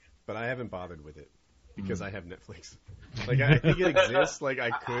have it, but I haven't bothered with it because I have Netflix. Like, I think it exists. Like, I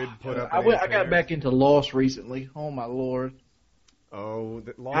could put up. I got back into Lost recently. Oh my lord! Oh,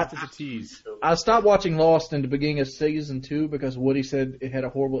 Lost is a tease. I stopped watching Lost in the beginning of season 2 because Woody said it had a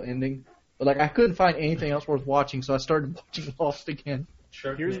horrible ending. But like, I couldn't find anything else worth watching, so I started watching Lost again.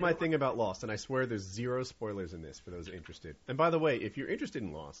 Sure. Here's my thing about Lost, and I swear there's zero spoilers in this for those interested. And by the way, if you're interested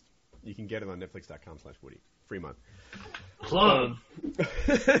in Lost, you can get it on Netflix.com/Woody. Free month. Plug.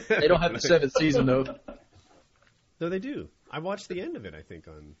 They don't have the 7th season though. No, they do. I watched the end of it, I think,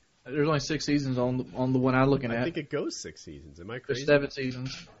 on... There's only 6 seasons on the one I'm looking at. I think it goes 6 seasons. Am I crazy? There's 7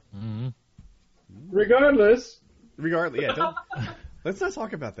 seasons. Mm-hmm. Regardless, yeah. Let's not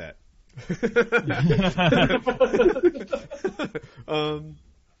talk about that.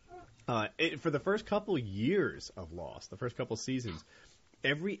 For the first couple years of Lost, the first couple seasons,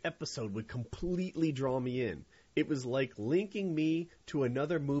 every episode would completely draw me in. It was like linking me to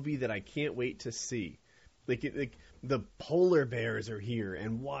another movie that I can't wait to see. Like the polar bears are here,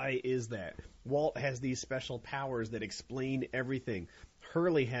 and why is that? Walt has these special powers that explain everything.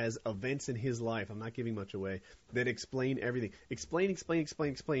 Hurley has events in his life, I'm not giving much away, that explain everything. Explain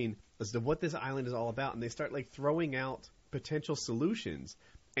as to what this island is all about. And they start like throwing out potential solutions.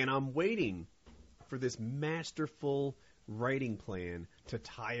 And I'm waiting for this masterful writing plan to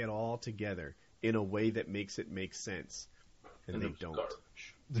tie it all together in a way that makes it make sense. And they don't.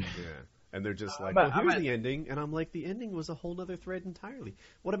 Yeah. And they're just like, well, here's the ending. And I'm like, the ending was a whole other thread entirely.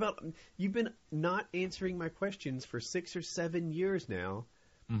 What about, you've been not answering my questions for 6 or 7 years now,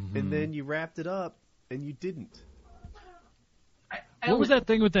 and then you wrapped it up, and you didn't. What was that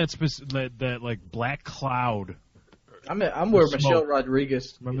thing with that like black cloud? I'm where Michelle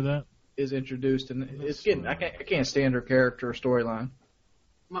Rodriguez Remember that? is introduced, and it's getting, I can't stand her character or storyline.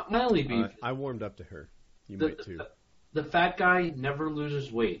 My only beef. I warmed up to her. You might too. The fat guy never loses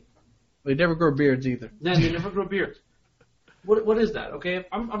weight. They never grow beards either. No, they never grow beards. What is that? Okay,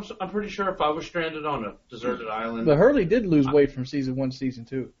 I'm pretty sure if I was stranded on a deserted island. But Hurley did lose weight from season 1 to season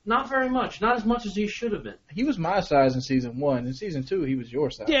 2. Not very much. Not as much as he should have been. He was my size in season 1. In season 2, he was your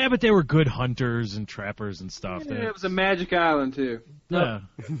size. Yeah, but they were good hunters and trappers and stuff. yeah, it was a magic island too. Yeah.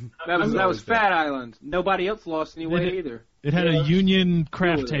 That was Fat Island. Nobody else lost any weight either. It had a union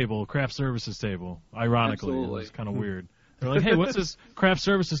craft services table, ironically. Absolutely. It was kind of weird. They're like, hey, what's this craft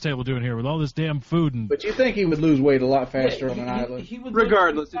services table doing here with all this damn food? And But you think he would lose weight a lot faster on an island. He would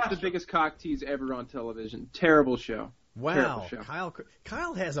Regardless, it's the biggest cock tease ever on television. Terrible show. Wow. Terrible show.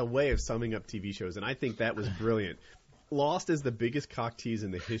 Kyle has a way of summing up TV shows, and I think that was brilliant. Lost is the biggest cock tease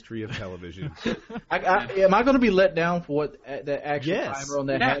in the history of television. Am I going to be let down for what the actual timer on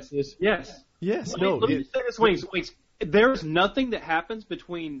that has this? Yes. Yes. Let me say this. Wait. there's nothing that happens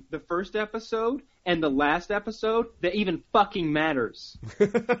between the first episode and the last episode that even fucking matters.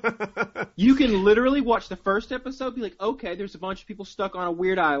 You can literally watch the first episode, be like, okay, there's a bunch of people stuck on a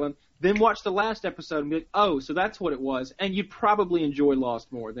weird island, then watch the last episode and be like, oh, so that's what it was, and you'd probably enjoy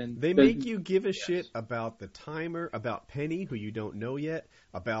Lost more than... They make you give a shit about the timer, about Penny, who you don't know yet,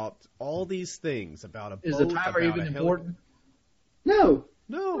 about all these things, about a boat, Is the timer about even a important? No.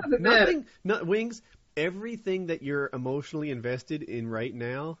 No, Doesn't nothing. Wings, everything that you're emotionally invested in right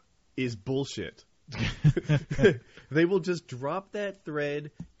now is bullshit. They will just drop that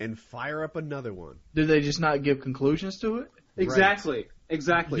thread and fire up another one. Do they just not give conclusions to it? Exactly.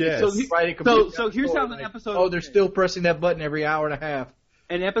 Exactly. Yes. So here's how the episode... Oh, they're still pressing that button every hour and a half.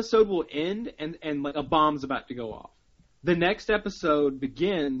 An episode will end and like a bomb's about to go off. The next episode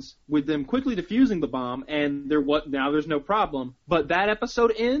begins with them quickly defusing the bomb, and now there's no problem. But that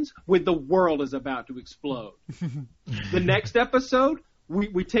episode ends with the world is about to explode. The next episode,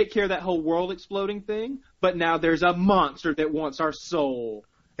 we take care of that whole world exploding thing, but now there's a monster that wants our soul.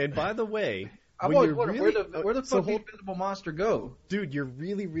 And by the way... I've always wondered where the fuck the invisible monster go? Dude, you're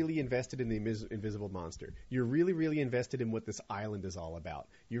really, really invested in the invisible monster. You're really, really invested in what this island is all about.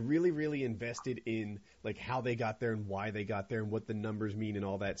 You're really, really invested in like how they got there and why they got there and what the numbers mean and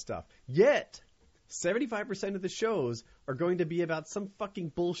all that stuff. Yet, 75% of the shows are going to be about some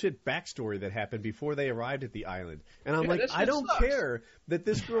fucking bullshit backstory that happened before they arrived at the island. And I'm like, I don't care that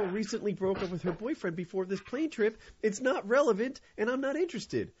this girl recently broke up with her boyfriend before this plane trip. It's not relevant, and I'm not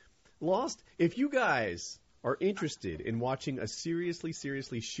interested. Lost, if you guys are interested in watching a seriously,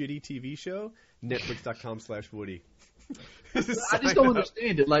 seriously shitty TV show, netflix.com/Woody. I just don't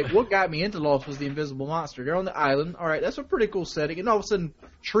understand it. Like, what got me into Lost was the invisible monster. They're on the island. All right, that's a pretty cool setting. And all of a sudden,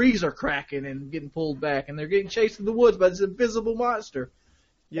 trees are cracking and getting pulled back, and they're getting chased in the woods by this invisible monster.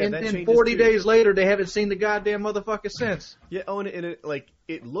 Yeah, and then 40 days later, they haven't seen the goddamn motherfucker since. Yeah, and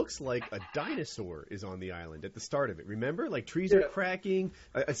it looks like a dinosaur is on the island at the start of it. Remember? Like, trees are cracking.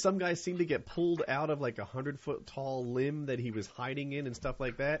 Some guy seemed to get pulled out of, like, a 100-foot tall limb that he was hiding in and stuff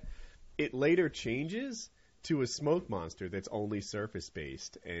like that. It later changes to a smoke monster that's only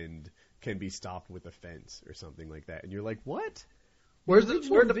surface-based and can be stopped with a fence or something like that. And you're like, what? Where the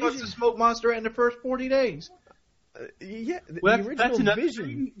fuck's the smoke monster at in the first 40 days? That's another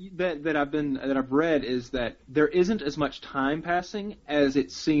thing that I've read is that there isn't as much time passing as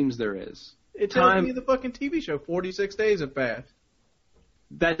it seems there is. It tells me in the fucking TV show 46 days have passed.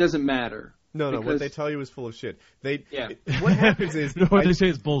 That doesn't matter. No, what they tell you is full of shit. What happens is... what they say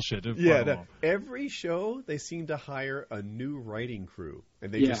is bullshit. Every show, they seem to hire a new writing crew,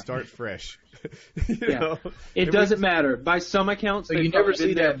 and they just start fresh. It doesn't matter. By some accounts... So you never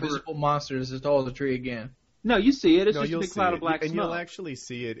see that visible monster that's just all the tree again. No, you see it. It's just a big cloud of black smoke. And you'll actually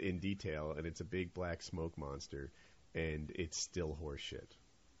see it in detail, and it's a big black smoke monster, and it's still horseshit.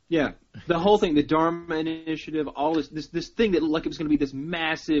 Yeah, the whole thing, the Dharma Initiative, all this thing that looked like it was going to be this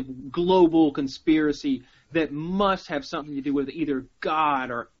massive global conspiracy that must have something to do with either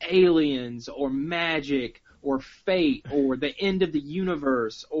God or aliens or magic or fate or the end of the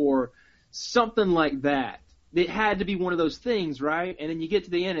universe or something like that. It had to be one of those things, right? And then you get to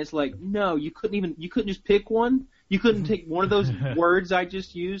the end, it's like, no, you couldn't just pick one. You couldn't take one of those words I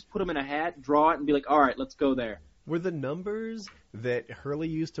just used, put them in a hat, draw it, and be like, all right, let's go there. Were the numbers that Hurley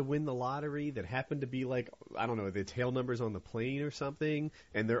used to win the lottery that happened to be like, I don't know, the tail numbers on the plane or something,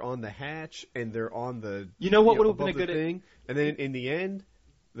 and they're on the hatch, and they're on the... You know what would have been a good thing? And then in the end,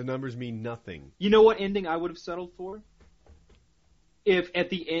 the numbers mean nothing. You know what ending I would have settled for? If at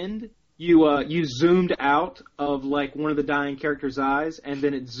the end... You zoomed out of like one of the dying character's eyes, and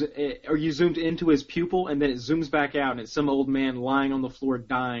then or you zoomed into his pupil, and then it zooms back out, and it's some old man lying on the floor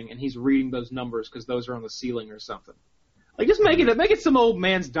dying, and he's reading those numbers because those are on the ceiling or something. Like just make it some old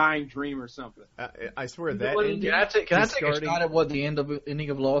man's dying dream or something. I swear that. Can I take a shot at what the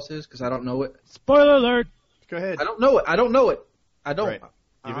ending of Lost is? Because I don't know it. Spoiler alert! Go ahead. I don't know it. I don't. Right.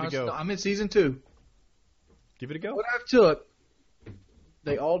 Give it a go. I'm in season 2. Give it a go. What I've took.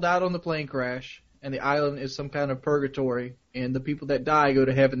 They all died on the plane crash, and the island is some kind of purgatory, and the people that die go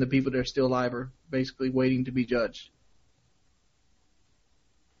to heaven, the people that are still alive are basically waiting to be judged.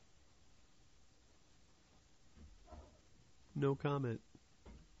 No comment.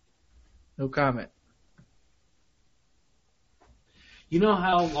 No comment. You know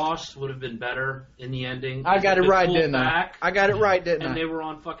how Lost would have been better in the ending? I got it right, didn't I? I got it right, didn't I? And they were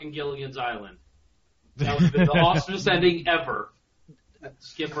on fucking Gilligan's Island. That would have been the awesomest ending ever.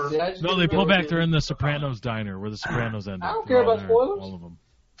 Skipper. No, they pull back. They're in the Sopranos diner where the Sopranos ended. I don't care about spoilers. All of them.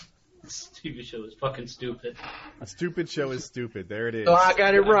 This TV show is fucking stupid. A stupid show is stupid. There it is. So I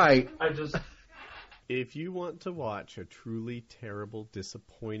got it right. If you want to watch a truly terrible,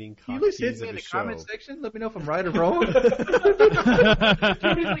 disappointing Can you at least cock hit tease me of in a the show, comment section? Let me know if I'm right or wrong. He's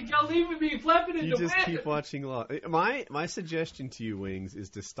like, y'all leaving me flapping in you the just wind. keep watching Lost. My suggestion to you, Wings,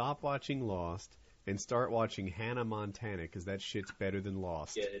 is to stop watching Lost and start watching Hannah Montana, because that shit's better than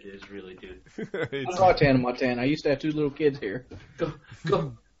Lost. Yeah, it is really, dude. It's- I watch Hannah Montana. I used to have 2 little kids here.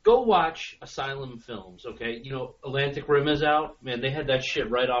 Go watch Asylum Films, okay? You know, Atlantic Rim is out. Man, they had that shit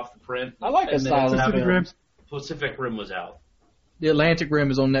right off the print. I like And then Asylum Pacific Films. Pacific Rim was out. The Atlantic Rim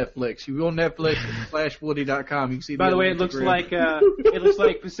is on Netflix. You go on Netflix /Woody.com. You can see. By the way, it Atlantic looks Rim.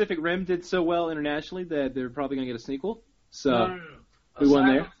 like Pacific Rim did so well internationally that they're probably gonna get a sequel. So No. we won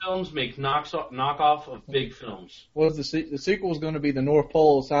Asylum there. Films make knockoff of big films. Was the sequel is going to be the North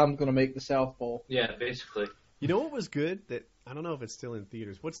Pole. Asylum's going to make the South Pole. Yeah, basically. You know what was good? That I don't know if it's still in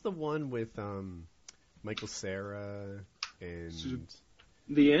theaters. What's the one with Michael Cera and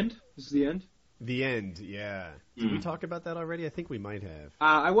The End. This is The End. The End? Yeah. Did we talk about that already? I think we might have.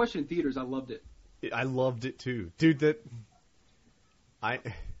 I watched it in theaters. I loved it. I loved it too, dude.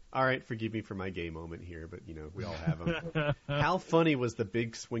 All right, forgive me for my gay moment here, but you know we all have them. How funny was the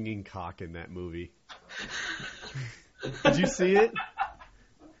big swinging cock in that movie? Did you see it?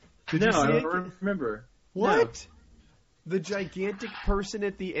 Did you see I it? don't remember. What? The gigantic person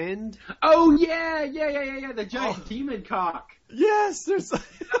at the end? Oh yeah. The giant demon cock. Yes, there's.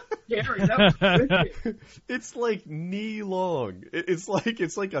 Gary, that was wicked. It's like knee long. It's like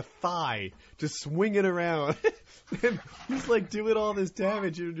a thigh just swinging around. And he's like doing all this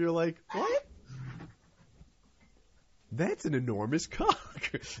damage, and you're like, what? That's an enormous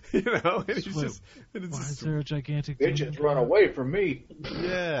cock, you know. And it's just, and it's Why is just, there a gigantic? Bitches run away from me.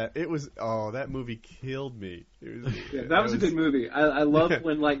 yeah. It was. Oh, that movie killed me. It was, Yeah, that was a good movie. I love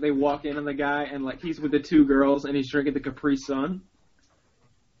when like they walk in on the guy and like he's with the 2 girls and he's drinking the Capri Sun.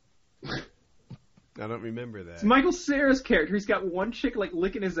 I don't remember that. It's Michael Cera's character. He's got one chick like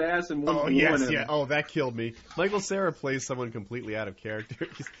licking his ass and one Oh blowing yes, him. yeah. Oh, that killed me. Michael Cera plays someone completely out of character.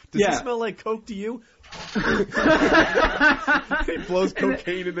 Does Yeah. it smell like coke to you? He blows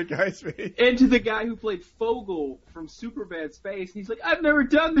cocaine in the guy's face. And to the guy who played Fogel from Superbad Space, he's like, I've never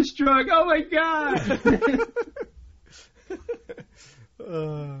done this drug. Oh my god.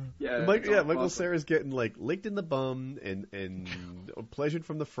 Yeah, it's all Michael awesome. Cera's getting like licked in the bum and pleasured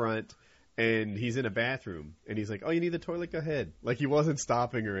from the front, and he's in a bathroom, and he's like, "Oh, you need the toilet? Go ahead." Like he wasn't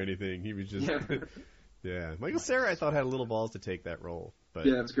stopping or anything. He was just, yeah. Michael Cera, I thought had a little balls to take that role, but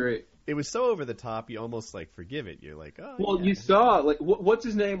Yeah, that's great. it was so over the top. You almost like forgive it. You're like, oh, Well, yeah. you saw like what's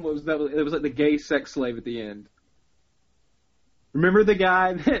his name was that? It was like the gay sex slave at the end. Remember the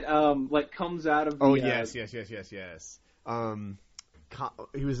guy that like comes out of the, Oh yes.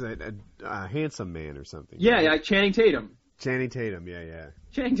 He was a handsome man or something. yeah, Channing Tatum. Channing Tatum. Yeah.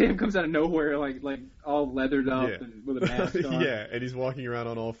 Channing Tatum comes out of nowhere like all leathered up Yeah. and with a mask on. Yeah, and he's walking around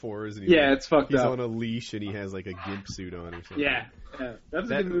on all fours. And he's Yeah, it's fucked He's up. on a leash and he has like a gimp suit on or something. Yeah, that was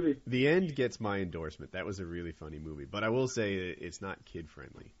a good movie. The End gets my endorsement. That was a really funny movie, but I will say it's not kid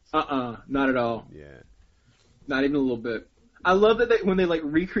friendly. Not at all. Yeah. Not even a little bit. I love that when they like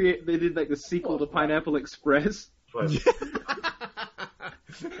they did like the sequel to Pineapple Express,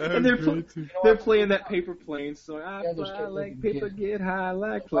 and they're playing that Paper Plane song. I Yeah, those fly kids like looking paper, kids. get high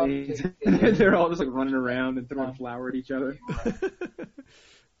like planes. And they're all just like running around and throwing flour at each other.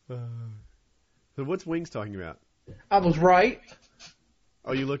 So what's Wings talking about? I was right.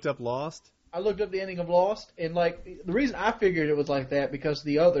 Oh, you looked up Lost? I looked up the ending of Lost, and like the reason I figured it was like that because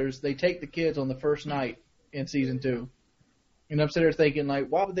the others they take the kids on the first night in season 2, and I'm sitting there thinking like,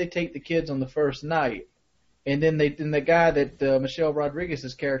 why would they take the kids on the first night? And then the guy that Michelle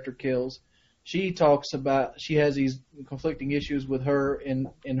Rodriguez's character kills, she talks about she has these conflicting issues with her and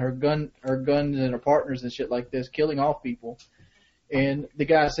her guns and her partners and shit like this, killing off people. And the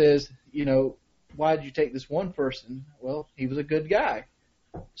guy says, you know, why did you take this one person? Well, he was a good guy.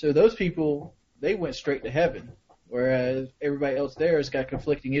 So those people, they went straight to heaven, whereas everybody else there has got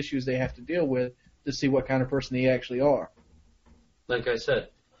conflicting issues they have to deal with to see what kind of person they actually are. Like I said,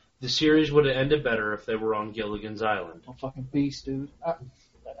 the series would have ended better if they were on Gilligan's Island. I'm fucking beast, dude.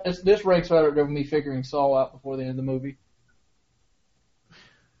 This ranks right up there with me figuring Saul out before the end of the movie.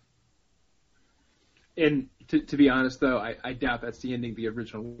 And to be honest, though, I doubt that's the ending the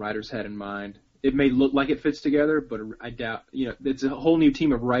original writers had in mind. It may look like it fits together, but I doubt. You know, it's a whole new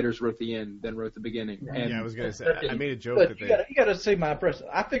team of writers wrote the end, then wrote the beginning. And Yeah, I was gonna say. I made a joke But that you gotta see my impression.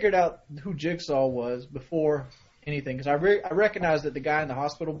 I figured out who Jigsaw was before anything because I recognized that the guy in the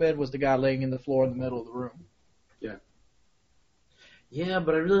hospital bed was the guy laying in the floor in the middle of the room. Yeah,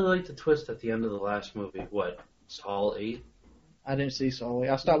 but I really like the twist at the end of the last movie. What? Saul 8? I didn't see Sully.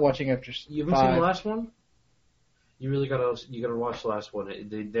 I stopped watching after You haven't 5. seen the last one? You really gotta watch the last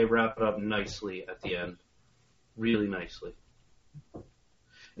one. They wrap it up nicely at the end, really nicely.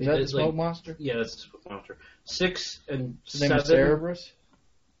 Is that the It's Smoke like- Monster? Yeah, that's the Smoke Monster. 6 and His name is 7. Cerberus?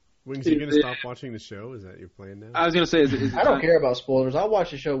 Wings, are you going to stop watching the show? Is that your plan now? I was gonna say, is it I don't care about spoilers. I'll watch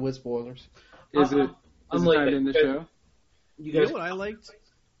the show with spoilers. Is it I'm like timed in the that. show? You You guys, know what I liked?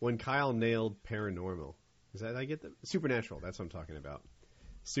 When Kyle nailed Paranormal. Is that I get that? Supernatural. That's what I'm talking about.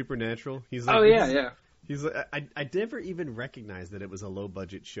 Supernatural. He's like, Oh yeah. He's like, I never even recognized that it was a low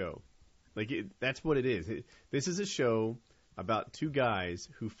budget show. Like that's what it is. This is a show about two guys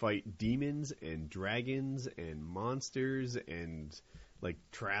who fight demons and dragons and monsters and like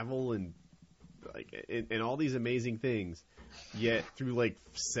travel and like and all these amazing things. Yet through like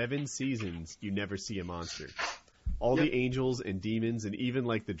 7 seasons, you never see a monster. All the angels and demons and even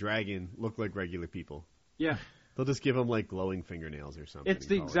like the dragon look like regular people. Yeah. They'll just give them like glowing fingernails or something. It's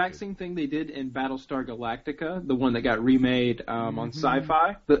the and call it exact good. same thing they did in Battlestar Galactica, the one that got remade on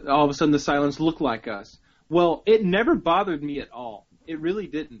Sci-Fi. All of a sudden, the Cylons look like us. Well, it never bothered me at all. It really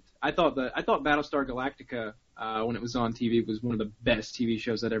didn't. I thought Battlestar Galactica, when it was on TV, was one of the best TV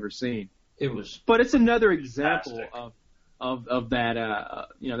shows I'd ever seen. it was But it's another example Fantastic. of that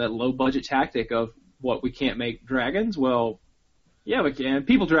that low budget tactic of what we can't make dragons. Well, yeah, we can.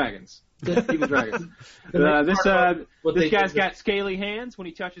 People dragons. People dragons. This what they guy's did- got scaly hands. When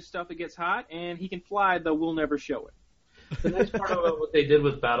he touches stuff, it gets hot, and he can fly, though we'll never show it. The nice part about what they did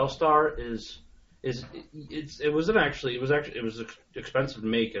with Battlestar is it was expensive to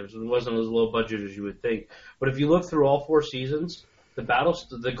make. It wasn't as low budget as you would think. But if you look through all 4 seasons, the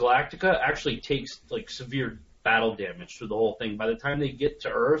Galactica actually takes like severe battle damage through the whole thing. By the time they get to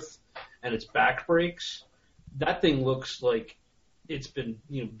Earth and its back breaks, that thing looks like it's been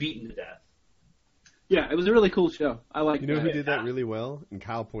beaten to death. Yeah, it was a really cool show. I like. You know that. who did that really well? And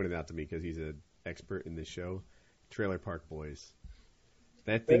Kyle pointed out to me because he's an expert in this show. Trailer Park Boys.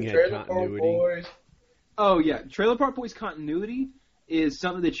 That thing had continuity. Oh yeah, Trailer Park Boys continuity is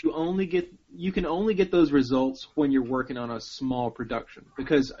something that you can only get those results when you're working on a small production.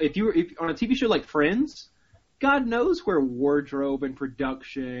 Because if on a TV show like Friends, God knows where wardrobe and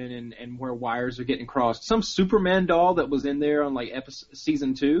production and where wires are getting crossed. Some Superman doll that was in there on like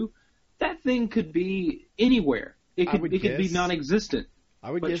season 2, that thing could be anywhere. It could be guess- non-existent. I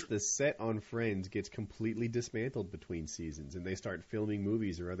would But guess the set on Friends gets completely dismantled between seasons, and they start filming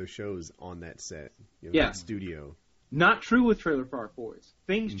movies or other shows on that set. Yeah. That studio. Not true with Trailer Park Boys.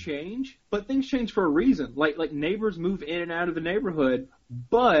 Things change, but things change for a reason. Like neighbors move in and out of the neighborhood,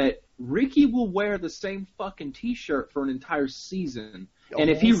 but Ricky will wear the same fucking T-shirt for an entire season. And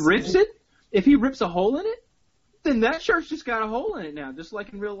if he rips a hole in it, then that shirt's just got a hole in it now, just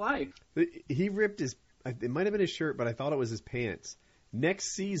like in real life. He ripped his. It might have been his shirt, but I thought it was his pants.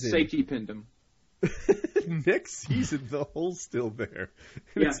 Next season, Safety pinned him. next season, the hole's still there.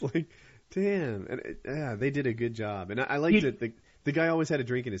 And Yeah. it's like, damn. And they did a good job. And I liked it. The guy always had a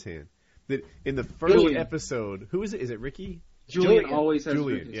drink in his hand. That in the first Julian. episode, who is it? Is it Ricky? Julian always has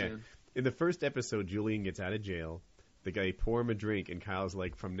Julian, a drink in his hand. In the first episode, Julian gets out of jail. The guy pour him a drink, and Kyle's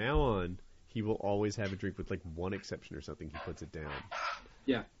like, from now on, he will always have a drink with like one exception or something. He puts it down.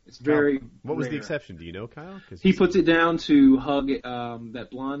 Yeah, it's very. What was the rare. exception? Do you know, Kyle? 'Cause He puts it down to hug that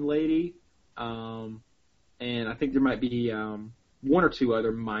blonde lady, and I think there might be 1 or 2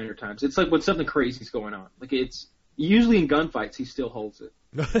 other minor times. It's like when something crazy's going on. Like it's usually in gunfights, he still holds it.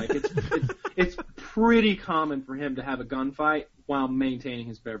 Like it's pretty common for him to have a gunfight while maintaining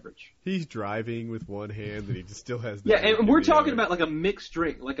his beverage. He's driving with one hand, and he just still has. The Yeah, drink and in we're the talking other. about like a mixed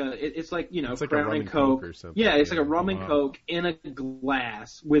drink, it's like It's like a Crown rum and and Coke. Coke or something. Yeah, it's like a rum and Wow. Coke in a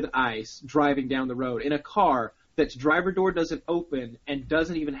glass with ice, driving down the road in a car that's driver door doesn't open and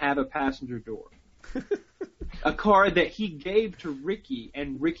doesn't even have a passenger door. A car that he gave to Ricky,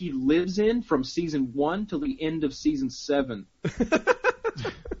 and Ricky lives in from season 1 till the end of season 7,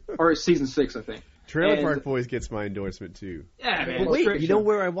 or season 6, I think. Trailer and- Park Boys gets my endorsement too. Yeah, man. But wait, great you know show.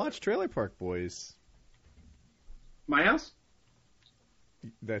 where I watched Trailer Park Boys? My house?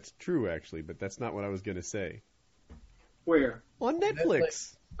 That's true, actually, but that's not what I was going to say. Where? On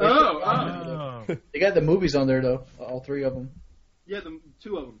Netflix. Oh. They got the movies on there though, all 3 of them. Yeah, the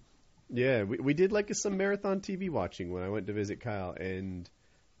 2 of them. Yeah, we did like some marathon TV watching when I went to visit Kyle, and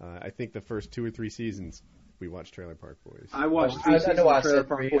I think the first 2 or 3 seasons we watched Trailer Park Boys. I watched I 3 seasons know I of Trailer said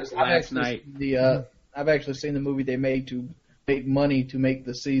Park 3. Boys last night. I've actually seen the movie they made to make money to make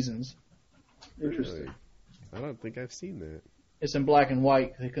the seasons. Interesting. Really? I don't think I've seen that. It's in black and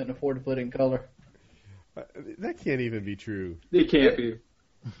white. They couldn't afford to put it in color. That can't even be true. It can't be.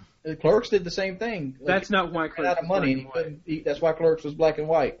 Clerks did the same thing. That's not why Ran Clerks out of was money. black and white. That's why Clerks was black and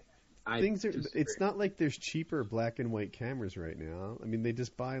white. It's not like there's cheaper black and white cameras right now. I mean, they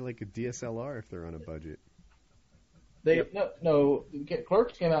just buy like a DSLR if they're on a budget.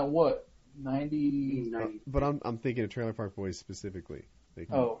 Clerks came out what 90. But I'm thinking of Trailer Park Boys specifically.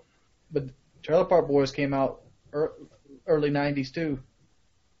 But Trailer Park Boys came out early 90s too.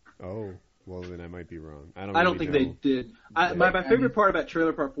 Oh, well then I might be wrong. I don't think they did. My favorite part about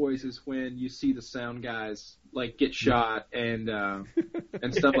Trailer Park Boys is when you see the sound guys like get shot and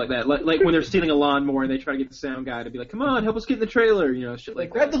stuff like that. Like when they're stealing a lawnmower and they try to get the sound guy to be like, "Come on, help us get in the trailer," shit like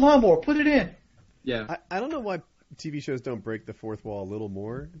grab that. the lawnmower, put it in. Yeah. I don't know why TV shows don't break the fourth wall a little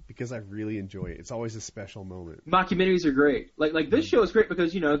more, because I really enjoy it. It's always a special moment. Mockumentaries are great. Like this show is great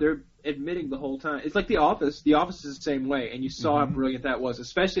because they're admitting the whole time. It's like The Office. The Office is the same way, and you saw how brilliant that was.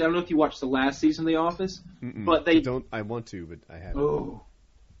 Especially, I don't know if you watched the last season of The Office, but they don't. I want to, but I haven't. Oh.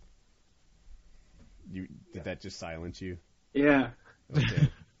 Did that just silence you? Yeah. Okay.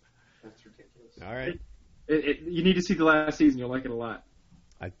 That's ridiculous. All right. You need to see the last season. You'll like it a lot.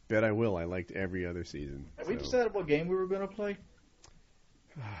 I bet I will. I liked every other season. Have we decided what game we were going to play?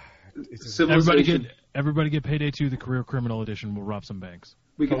 Everybody get Payday 2, the Career Criminal Edition. We'll rob some banks.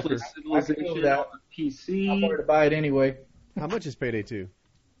 We can play Civilization on PC. I'm going to buy it anyway. How much is Payday 2?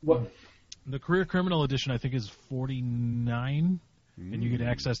 What? The Career Criminal Edition, I think, is $49, and you get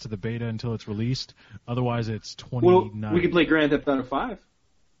access to the beta until it's released. Otherwise, it's $29. Well, we could play Grand Theft Auto 5.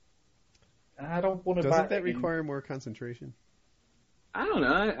 I don't want to buy it. Doesn't that require more concentration? I don't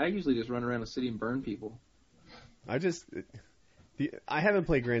know. I usually just run around the city and burn people. I haven't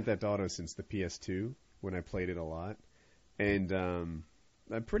played Grand Theft Auto since the PS2 when I played it a lot, and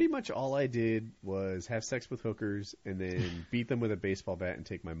pretty much all I did was have sex with hookers and then beat them with a baseball bat and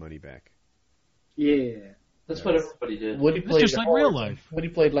take my money back. Yeah, that's what everybody did. Woody played just like real life. Woody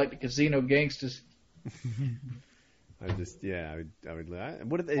played like the casino gangsters. I would.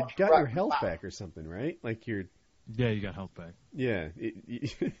 What? It got your health back or something, right? Like your. Yeah, you got health back. Yeah,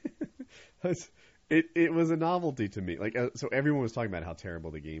 it was a novelty to me. Like, so everyone was talking about how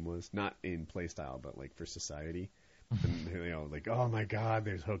terrible the game was, not in playstyle, but like for society. And, like, oh my God,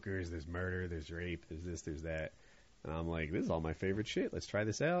 there's hookers, there's murder, there's rape, there's this, there's that. And I'm like, this is all my favorite shit. Let's try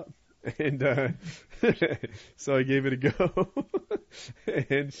this out. And so I gave it a go,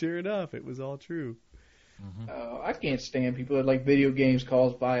 and sure enough, it was all true. I can't stand people that like video games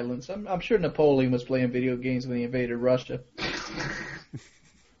cause violence. I'm sure Napoleon was playing video games when he invaded Russia.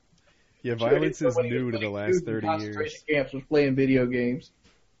 Yeah, violence is new to the last 30 years. Concentration camps was playing video games.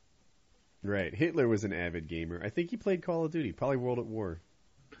 Right. Hitler was an avid gamer. I think he played Call of Duty, probably World at War.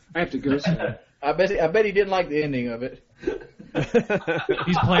 I have to go see that. I bet he didn't like the ending of it.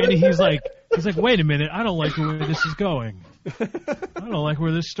 He's playing. He's like, wait a minute. I don't like the way this is going. I don't like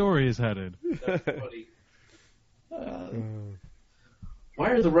where this story is headed. That's funny. Why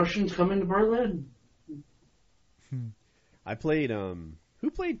are the Russians coming to Berlin? I played.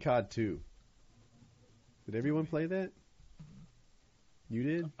 Who played COD 2? Did everyone play that? You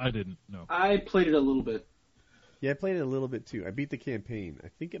did? I didn't. No. I played it a little bit. Yeah, I played it a little bit too. I beat the campaign. I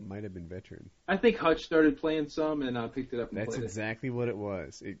think it might have been Veteran. I think Hutch started playing some, and I picked it up and That's played exactly what it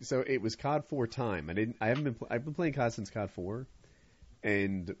was. So it was COD 4 time. I've been playing COD since COD 4,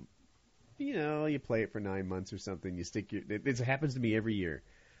 and you play it for 9 months or something. You stick your. It happens to me every year.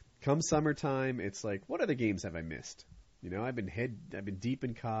 Come summertime, it's like, what other games have I missed? I've been deep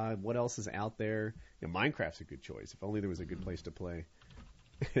in COD. What else is out there? Minecraft's a good choice. If only there was a good place to play.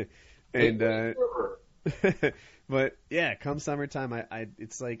 And but yeah, come summertime,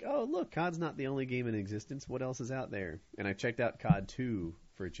 it's like, oh look, COD's not the only game in existence. What else is out there? And I checked out COD 2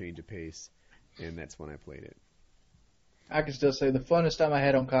 for a change of pace, and that's when I played it. I can still say the funnest time I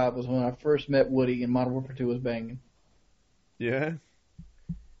had on COD was when I first met Woody and Modern Warfare 2 was banging. Yeah?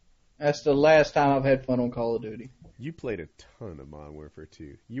 That's the last time I've had fun on Call of Duty. You played a ton of Modern Warfare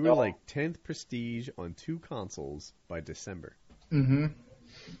 2. You were like 10th prestige on 2 consoles by December. Mm-hmm.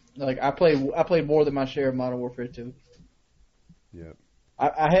 Like I played more than my share of Modern Warfare 2. Yep.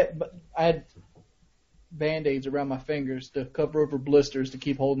 I had Band-Aids around my fingers to cover over blisters to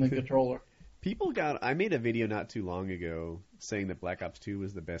keep holding the controller. I made a video not too long ago saying that Black Ops 2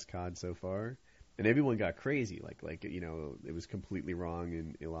 was the best COD so far, and everyone got crazy, like it was completely wrong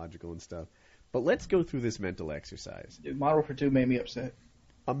and illogical and stuff. But let's go through this mental exercise. Modern Warfare 2 made me upset.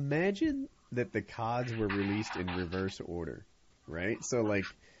 Imagine that the CODs were released in reverse order, right? So, like,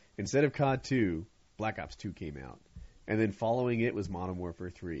 instead of COD 2, Black Ops 2 came out. And then following it was Modern Warfare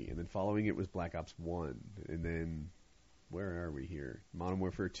 3. And then following it was Black Ops 1. And then, where are we here? Modern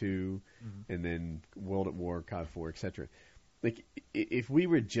Warfare 2, and then World at War, COD 4, etc. like if we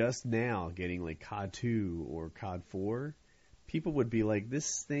were just now getting like COD 2 or COD 4, people would be like,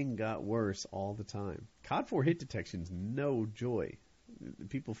 this thing got worse all the time. COD 4 hit detection's no joy.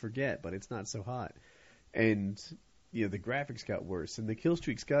 People forget, but it's not so hot. And the graphics got worse, and the kill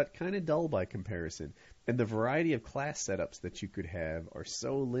streaks got kind of dull by comparison. And the variety of class setups that you could have are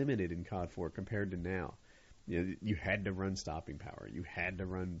so limited in COD 4 compared to now. You had to run stopping power. You had to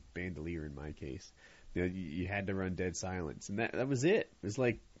run bandolier in my case. You had to run dead silence, and that was it. It was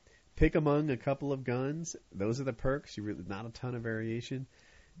like pick among a couple of guns. Those are the perks. Not a ton of variation.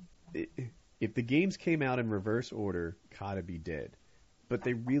 If the games came out in reverse order, COD would be dead. But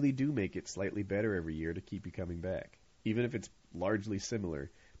they really do make it slightly better every year to keep you coming back, even if it's largely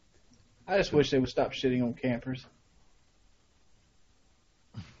similar. I just wish they would stop shitting on campers.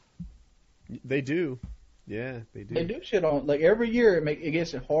 They do. Yeah, they do. They do shit on, like, every year it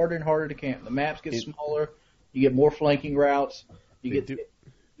gets harder and harder to camp. The maps get smaller. You get more flanking routes. The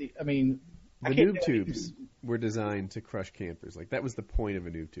noob tubes were designed to crush campers. Like, that was the point of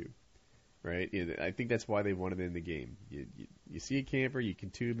a noob tube, right? I think that's why they wanted it in the game. You see a camper, you can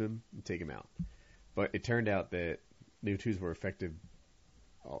tube him and take him out. But it turned out that noob tubes were effective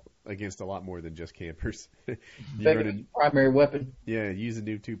against a lot more than just campers. Primary weapon. Yeah, use a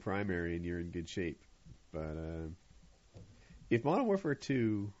noob tube primary and you're in good shape. But if Modern Warfare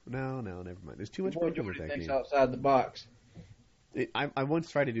 2, no, never mind. There's too much broken with that game. Outside the box. I once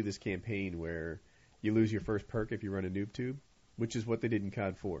tried to do this campaign where you lose your first perk if you run a noob tube, which is what they did in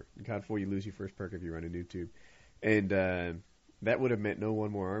COD 4. In COD 4, you lose your first perk if you run a noob tube, and that would have meant no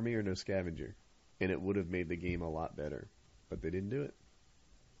One More Army or no Scavenger, and it would have made the game a lot better. But they didn't do it.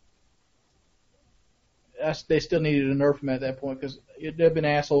 They still needed to nerf him at that point because there have been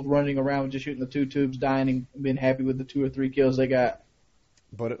assholes running around just shooting the 2 tubes, dying, and being happy with the 2 or 3 kills they got.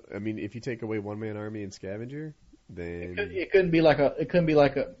 But I mean, if you take away One Man Army and Scavenger, then it couldn't be like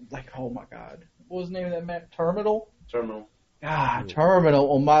oh my god, what was the name of that map? Terminal.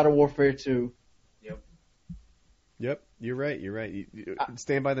 Terminal on Modern Warfare 2. Yep, you're right. You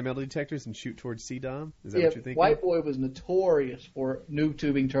stand by the metal detectors and shoot towards CDOM. Is that what you're thinking? White Boy was notorious for noob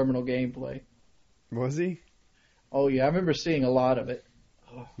tubing terminal gameplay. Was he? Oh yeah, I remember seeing a lot of it.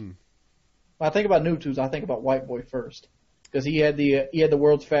 When I think about noob tubes, I think about White Boy first because he had the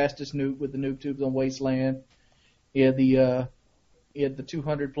world's fastest nuke with the noob tubes on Wasteland. He had the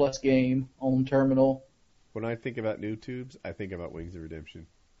 200 plus game on Terminal. When I think about noob tubes, I think about Wings of Redemption.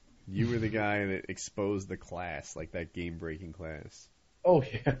 You were the guy that exposed the class, like that game-breaking class. Oh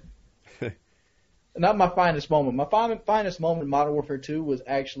yeah. Not my finest moment. My finest moment in Modern Warfare 2 was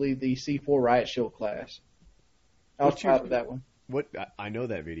actually the C4 Riot Shield class. I was proud of that one. I know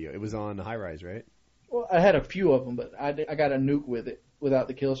that video. It was on High Rise, right? Well, I had a few of them, but I got a nuke with it without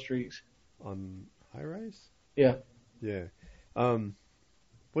the kill streaks. On High Rise? Yeah. Yeah.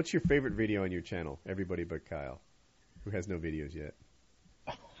 What's your favorite video on your channel? Everybody but Kyle, who has no videos yet.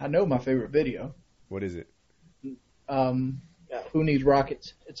 I know my favorite video. What is it? Who Needs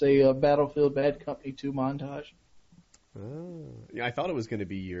Rockets? It's a Battlefield Bad Company 2 montage. Oh. Yeah, I thought it was going to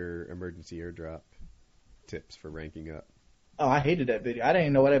be your emergency airdrop tips for ranking up. Oh, I hated that video. I didn't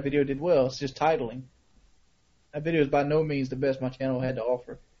even know what that video did well. It's just titling. That video is by no means the best my channel had to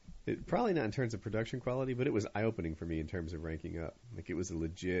offer. Probably not in terms of production quality, but it was eye-opening for me in terms of ranking up. Like, it was a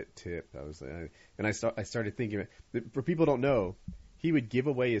legit tip. I started thinking, for people who don't know, he would give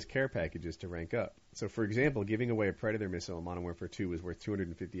away his care packages to rank up. So, for example, giving away a Predator missile in Modern Warfare 2 was worth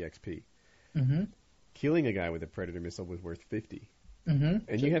 250 XP. Mm-hmm. Killing a guy with a Predator missile was worth 50. Mm-hmm.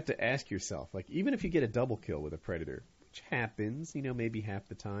 And you have to ask yourself, like, even if you get a double kill with a Predator, which happens, maybe half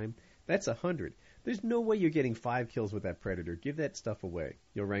the time, that's 100. There's no way you're getting 5 kills with that Predator. Give that stuff away.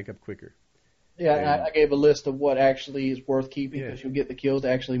 You'll rank up quicker. Yeah, I gave a list of what actually is worth keeping because you'll get the kills to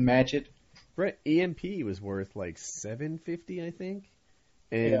actually match it. Right, EMP was worth like 750, I think.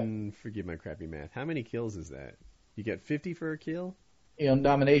 And forgive my crappy math. How many kills is that? You get 50 for a kill? On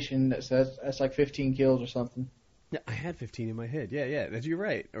Domination, that's like 15 kills or something. Yeah, I had 15 in my head. Yeah, you're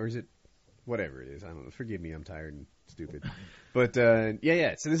right. Or is it whatever it is? I don't know. Forgive me, I'm tired and stupid. But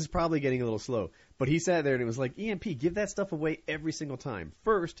yeah. So this is probably getting a little slow. But he sat there and it was like, EMP, give that stuff away every single time.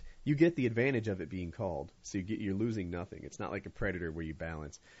 First, you get the advantage of it being called, so you're losing nothing. It's not like a Predator where you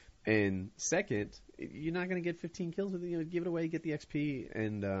balance. And second, you're not going to get 15 kills with it. Give it away, get the XP.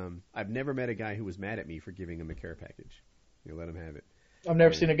 And I've never met a guy who was mad at me for giving him a care package. Let him have it. I've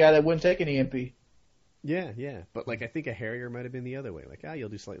never seen a guy that wouldn't take an EMP. Yeah. But I think a Harrier might have been the other way. You'll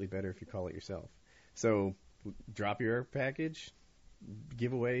do slightly better if you call it yourself. So drop your package,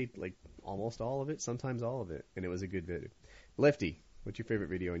 give away almost all of it, sometimes all of it, and it was a good video. Lefty, what's your favorite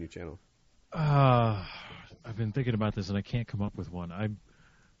video on your channel? I've been thinking about this and I can't come up with one.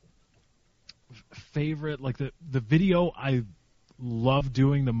 Favorite, like the video I love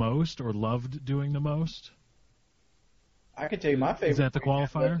doing the most or loved doing the most. I can tell you my favorite. Is that the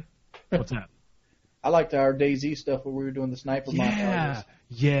qualifier? What's that? I liked our DayZ stuff where we were doing the sniper montages.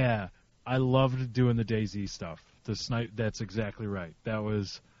 Yeah. I loved doing the DayZ stuff. The snipe. That's exactly right. That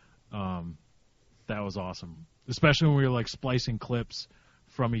was awesome. Especially when we were like splicing clips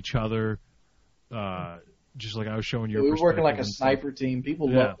from each other. Just like I was showing your. We were working like a stuff. sniper team. People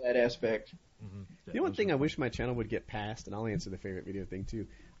love that aspect. Mm-hmm. The one thing I wish my channel would get past, and I'll answer the favorite video thing too.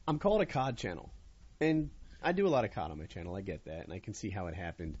 I'm called a COD channel, and I do a lot of COD on my channel. I get that, and I can see how it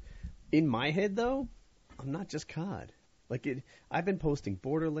happened. In my head, though, I'm not just COD. I've been posting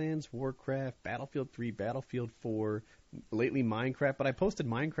Borderlands, Warcraft, Battlefield 3, Battlefield 4, lately Minecraft, but I posted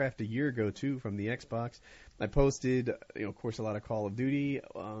Minecraft a year ago too from the Xbox. I posted, of course, a lot of Call of Duty,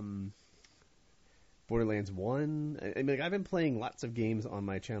 Borderlands 1. I mean, I've been playing lots of games on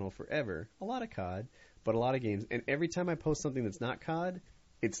my channel forever. A lot of COD, but a lot of games. And every time I post something that's not COD,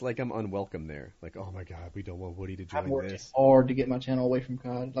 it's like I'm unwelcome there. Like, oh my God, we don't want Woody to join I'm working this. hard to get my channel away from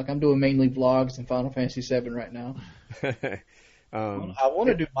COD. Like, I'm doing mainly vlogs and Final Fantasy VII right now. I want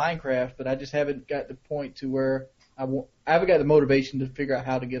to do Minecraft, but I just haven't got the point to where I haven't got the motivation to figure out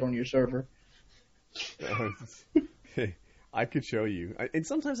how to get on your server. I could show you. And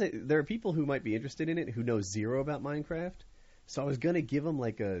sometimes there are people who might be interested in it who know zero about Minecraft. So I was going to give them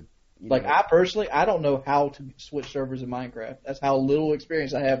like a... I personally, I don't know how to switch servers in Minecraft. That's how little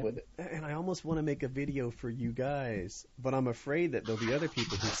experience I have with it. And I almost want to make a video for you guys, but I'm afraid that there'll be other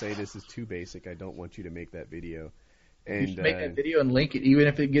people who say this is too basic. I don't want you to make that video. And you should make that video and link it. Even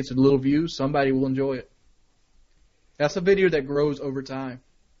if it gets a little views, somebody will enjoy it. That's a video that grows over time.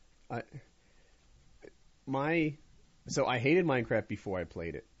 So I hated Minecraft before I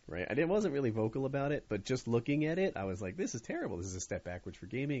played it. Right, I wasn't really vocal about it, but just looking at it, I was like, "This is terrible. This is a step backwards for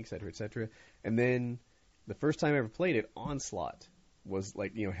gaming, et cetera, et cetera." And then the first time I ever played it, Onslaught was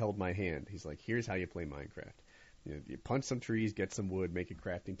like, held my hand. He's like, "Here's how you play Minecraft. You punch some trees, get some wood, make a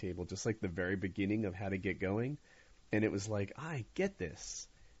crafting table, just like the very beginning of how to get going." And it was like, I get this.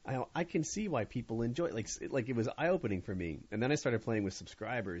 I can see why people enjoy it. Like it was eye opening for me. And then I started playing with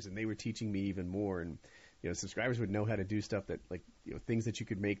subscribers, and they were teaching me even more. And subscribers would know how to do stuff that, things that you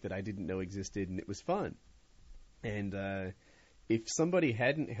could make that I didn't know existed, and it was fun. And if somebody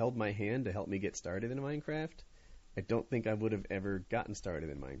hadn't held my hand to help me get started in Minecraft, I don't think I would have ever gotten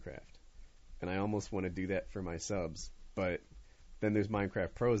started in Minecraft. And I almost want to do that for my subs, but then there's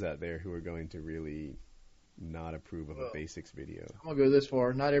Minecraft pros out there who are going to really not approve of a basics video. I'm going to go this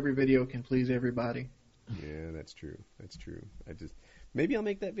far. Not every video can please everybody. Yeah, that's true. That's true. Maybe I'll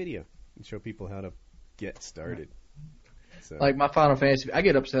make that video and show people how to get started. So. Like my Final Fantasy, I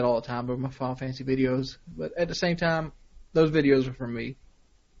get upset all the time over my Final Fantasy videos, but at the same time, those videos are for me.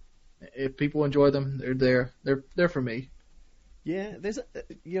 If people enjoy them, they're there. They're for me. Yeah, there's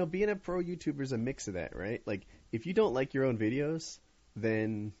being a pro YouTuber is a mix of that, right? Like if you don't like your own videos,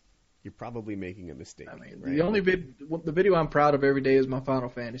 then you're probably making a mistake. I mean, right? The video I'm proud of every day is my Final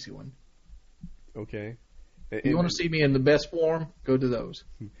Fantasy one. Okay. If you want to see me in the best form, go to those.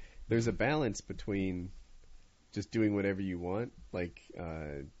 There's a balance between just doing whatever you want, like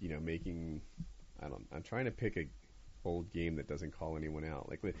making. I'm trying to pick a old game that doesn't call anyone out,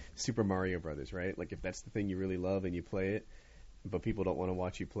 like with Super Mario Brothers, right? Like if that's the thing you really love and you play it, but people don't want to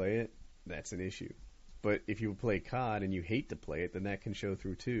watch you play it, that's an issue. But if you play COD and you hate to play it, then that can show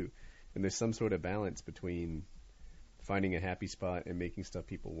through too. And there's some sort of balance between finding a happy spot and making stuff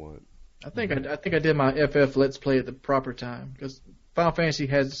people want. I think I did my FF Let's Play at the proper time, because Final Fantasy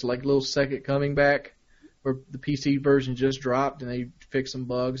has this little second coming back where the PC version just dropped and they fixed some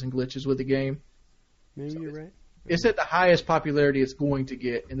bugs and glitches with the game. Maybe you're right. It's at the highest popularity it's going to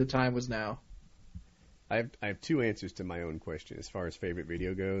get, and the time was now. I have two answers to my own question as far as favorite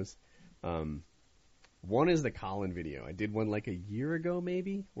video goes. One is the Colin video. I did one like a year ago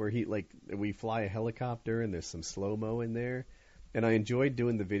maybe, where we fly a helicopter and there's some slow-mo in there. And I enjoyed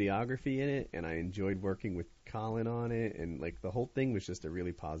doing the videography in it, and I enjoyed working with Colin on it, and the whole thing was just a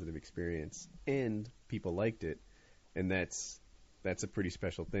really positive experience. And people liked it, and that's a pretty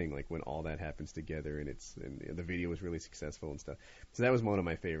special thing. Like when all that happens together, and the video was really successful and stuff. So that was one of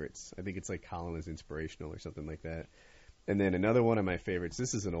my favorites. I think it's like Colin is inspirational or something like that. And then another one of my favorites.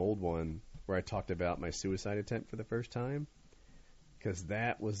 This is an old one where I talked about my suicide attempt for the first time, because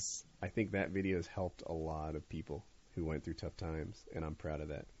I think that video has helped a lot of people who went through tough times, and I'm proud of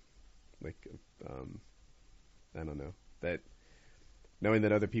that. I don't know, that knowing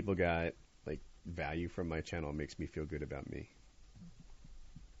that other people got value from my channel makes me feel good about me.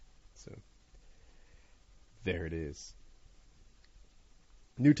 So There it is.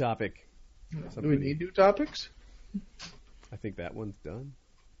 New topic. Do we need new topics? I think that one's done.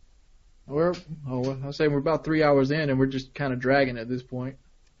 I'll say we're about 3 hours in, and we're just kind of dragging at this point.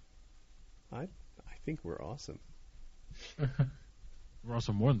 I think we're awesome. We're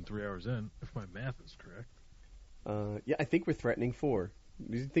also more than 3 hours in, if my math is correct. Yeah, I think we're threatening 4.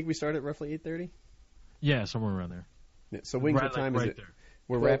 Do you think we start at roughly 8:30? Yeah, somewhere around there. Yeah, so, Wings, what time is it? There.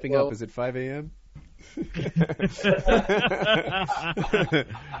 We're wrapping up. Is it 5 a.m.?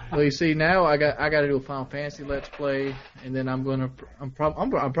 Well, you see, now I got to do a Final Fantasy Let's Play, and then I'm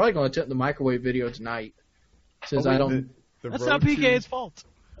probably gonna attempt the microwave video tonight, since I don't. That's not PK's fault.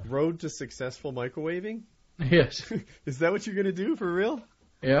 Road to successful microwaving? Yes. Is that what you're gonna do for real?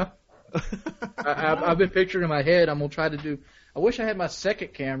 Yeah. I've been picturing in my head. I'm gonna try to do. I wish I had my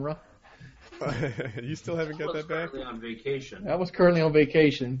second camera. You still haven't got that back? On vacation. I was currently on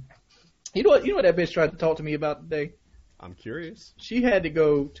vacation. You know what that bitch tried to talk to me about today? I'm curious. She had to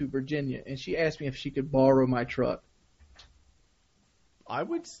go to Virginia, and she asked me if she could borrow my truck.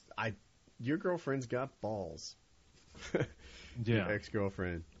 Your girlfriend's got balls. Yeah. Your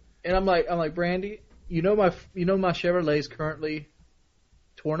ex-girlfriend. And I'm like, Brandy, my Chevrolet's currently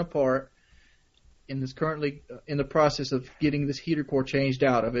torn apart, and is currently in the process of getting this heater core changed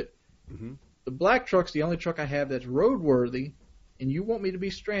out of it. Mm-hmm. The black truck's the only truck I have that's roadworthy, and you want me to be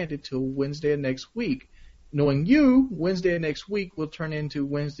stranded till Wednesday of next week. Knowing you, Wednesday of next week will turn into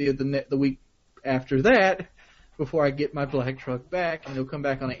Wednesday of the week after that before I get my black truck back, and it'll come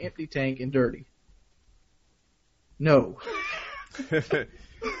back on an empty tank and dirty. No.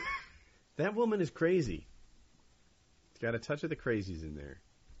 That woman is crazy. It's got a touch of the crazies in there.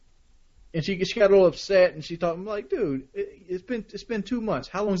 And she got all upset, and she thought, I'm like, dude, it's been 2 months.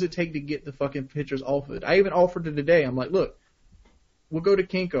 How long does it take to get the fucking pictures off of it? I even offered her today. I'm like, look, we'll go to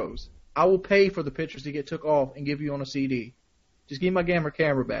Kinko's. I will pay for the pictures to get took off and give you on a CD. Just give me my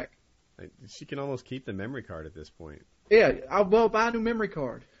camera back. She can almost keep the memory card at this point. Yeah, I'll buy a new memory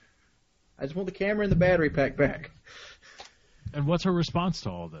card. I just want the camera and the battery pack back. And what's her response to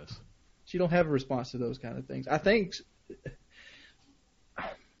all this? She don't have a response to those kind of things. I think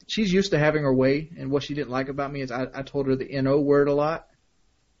she's used to having her way, and what she didn't like about me is I told her the N-O word a lot.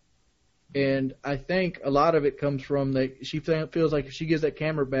 And I think a lot of it comes from that she feels like if she gives that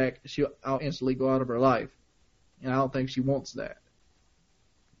camera back, I'll instantly go out of her life. And I don't think she wants that.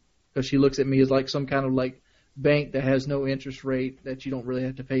 Because she looks at me as like some kind of like bank that has no interest rate that you don't really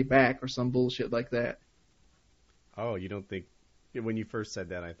have to pay back or some bullshit like that. Oh, you don't think... When you first said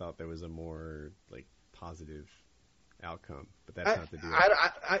that, I thought there was a more like positive outcome, but that's not the deal.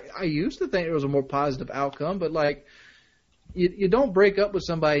 I used to think it was a more positive outcome, but like you don't break up with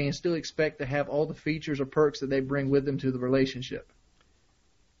somebody and still expect to have all the features or perks that they bring with them to the relationship.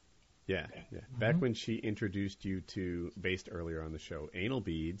 Yeah. Back when she introduced you to, based earlier on the show, anal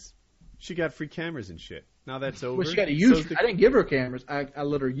beads, she got free cameras and shit. Now that's over. Well, she got to use. I didn't give her cameras. I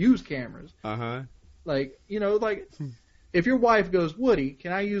let her use cameras. Like if your wife goes, Woody,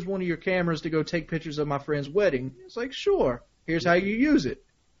 can I use one of your cameras to go take pictures of my friend's wedding? It's like, sure. Here's how you use it.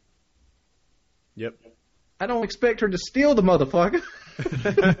 Yep. I don't expect her to steal the motherfucker.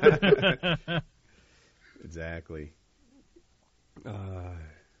 Exactly.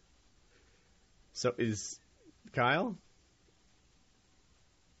 So is Kyle?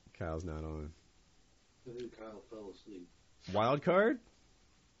 Kyle's not on. I think Kyle fell asleep. Wild card?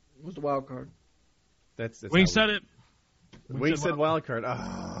 What's the wild card? That's Wings said it. Wings said wild card.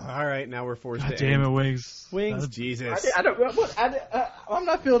 Oh, all right, now we're forced to damn end. it, Wings. Wings, Jesus. I'm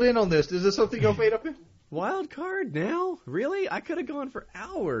not filled in on this. Is this something you'll fade up in? Wild card now? Really? I could have gone for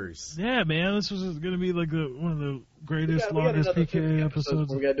hours. Yeah, man. This was going to be like one of the greatest, longest PK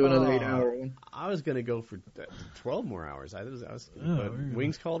episodes. We got to do another 8-hour one. I was going to go for 12 more hours. But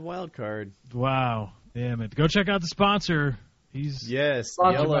Wings called wild card. Wow. Damn it. Go check out the sponsor. Yes,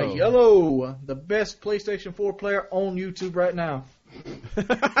 sponsored by Yellow, the best PlayStation 4 player on YouTube right now.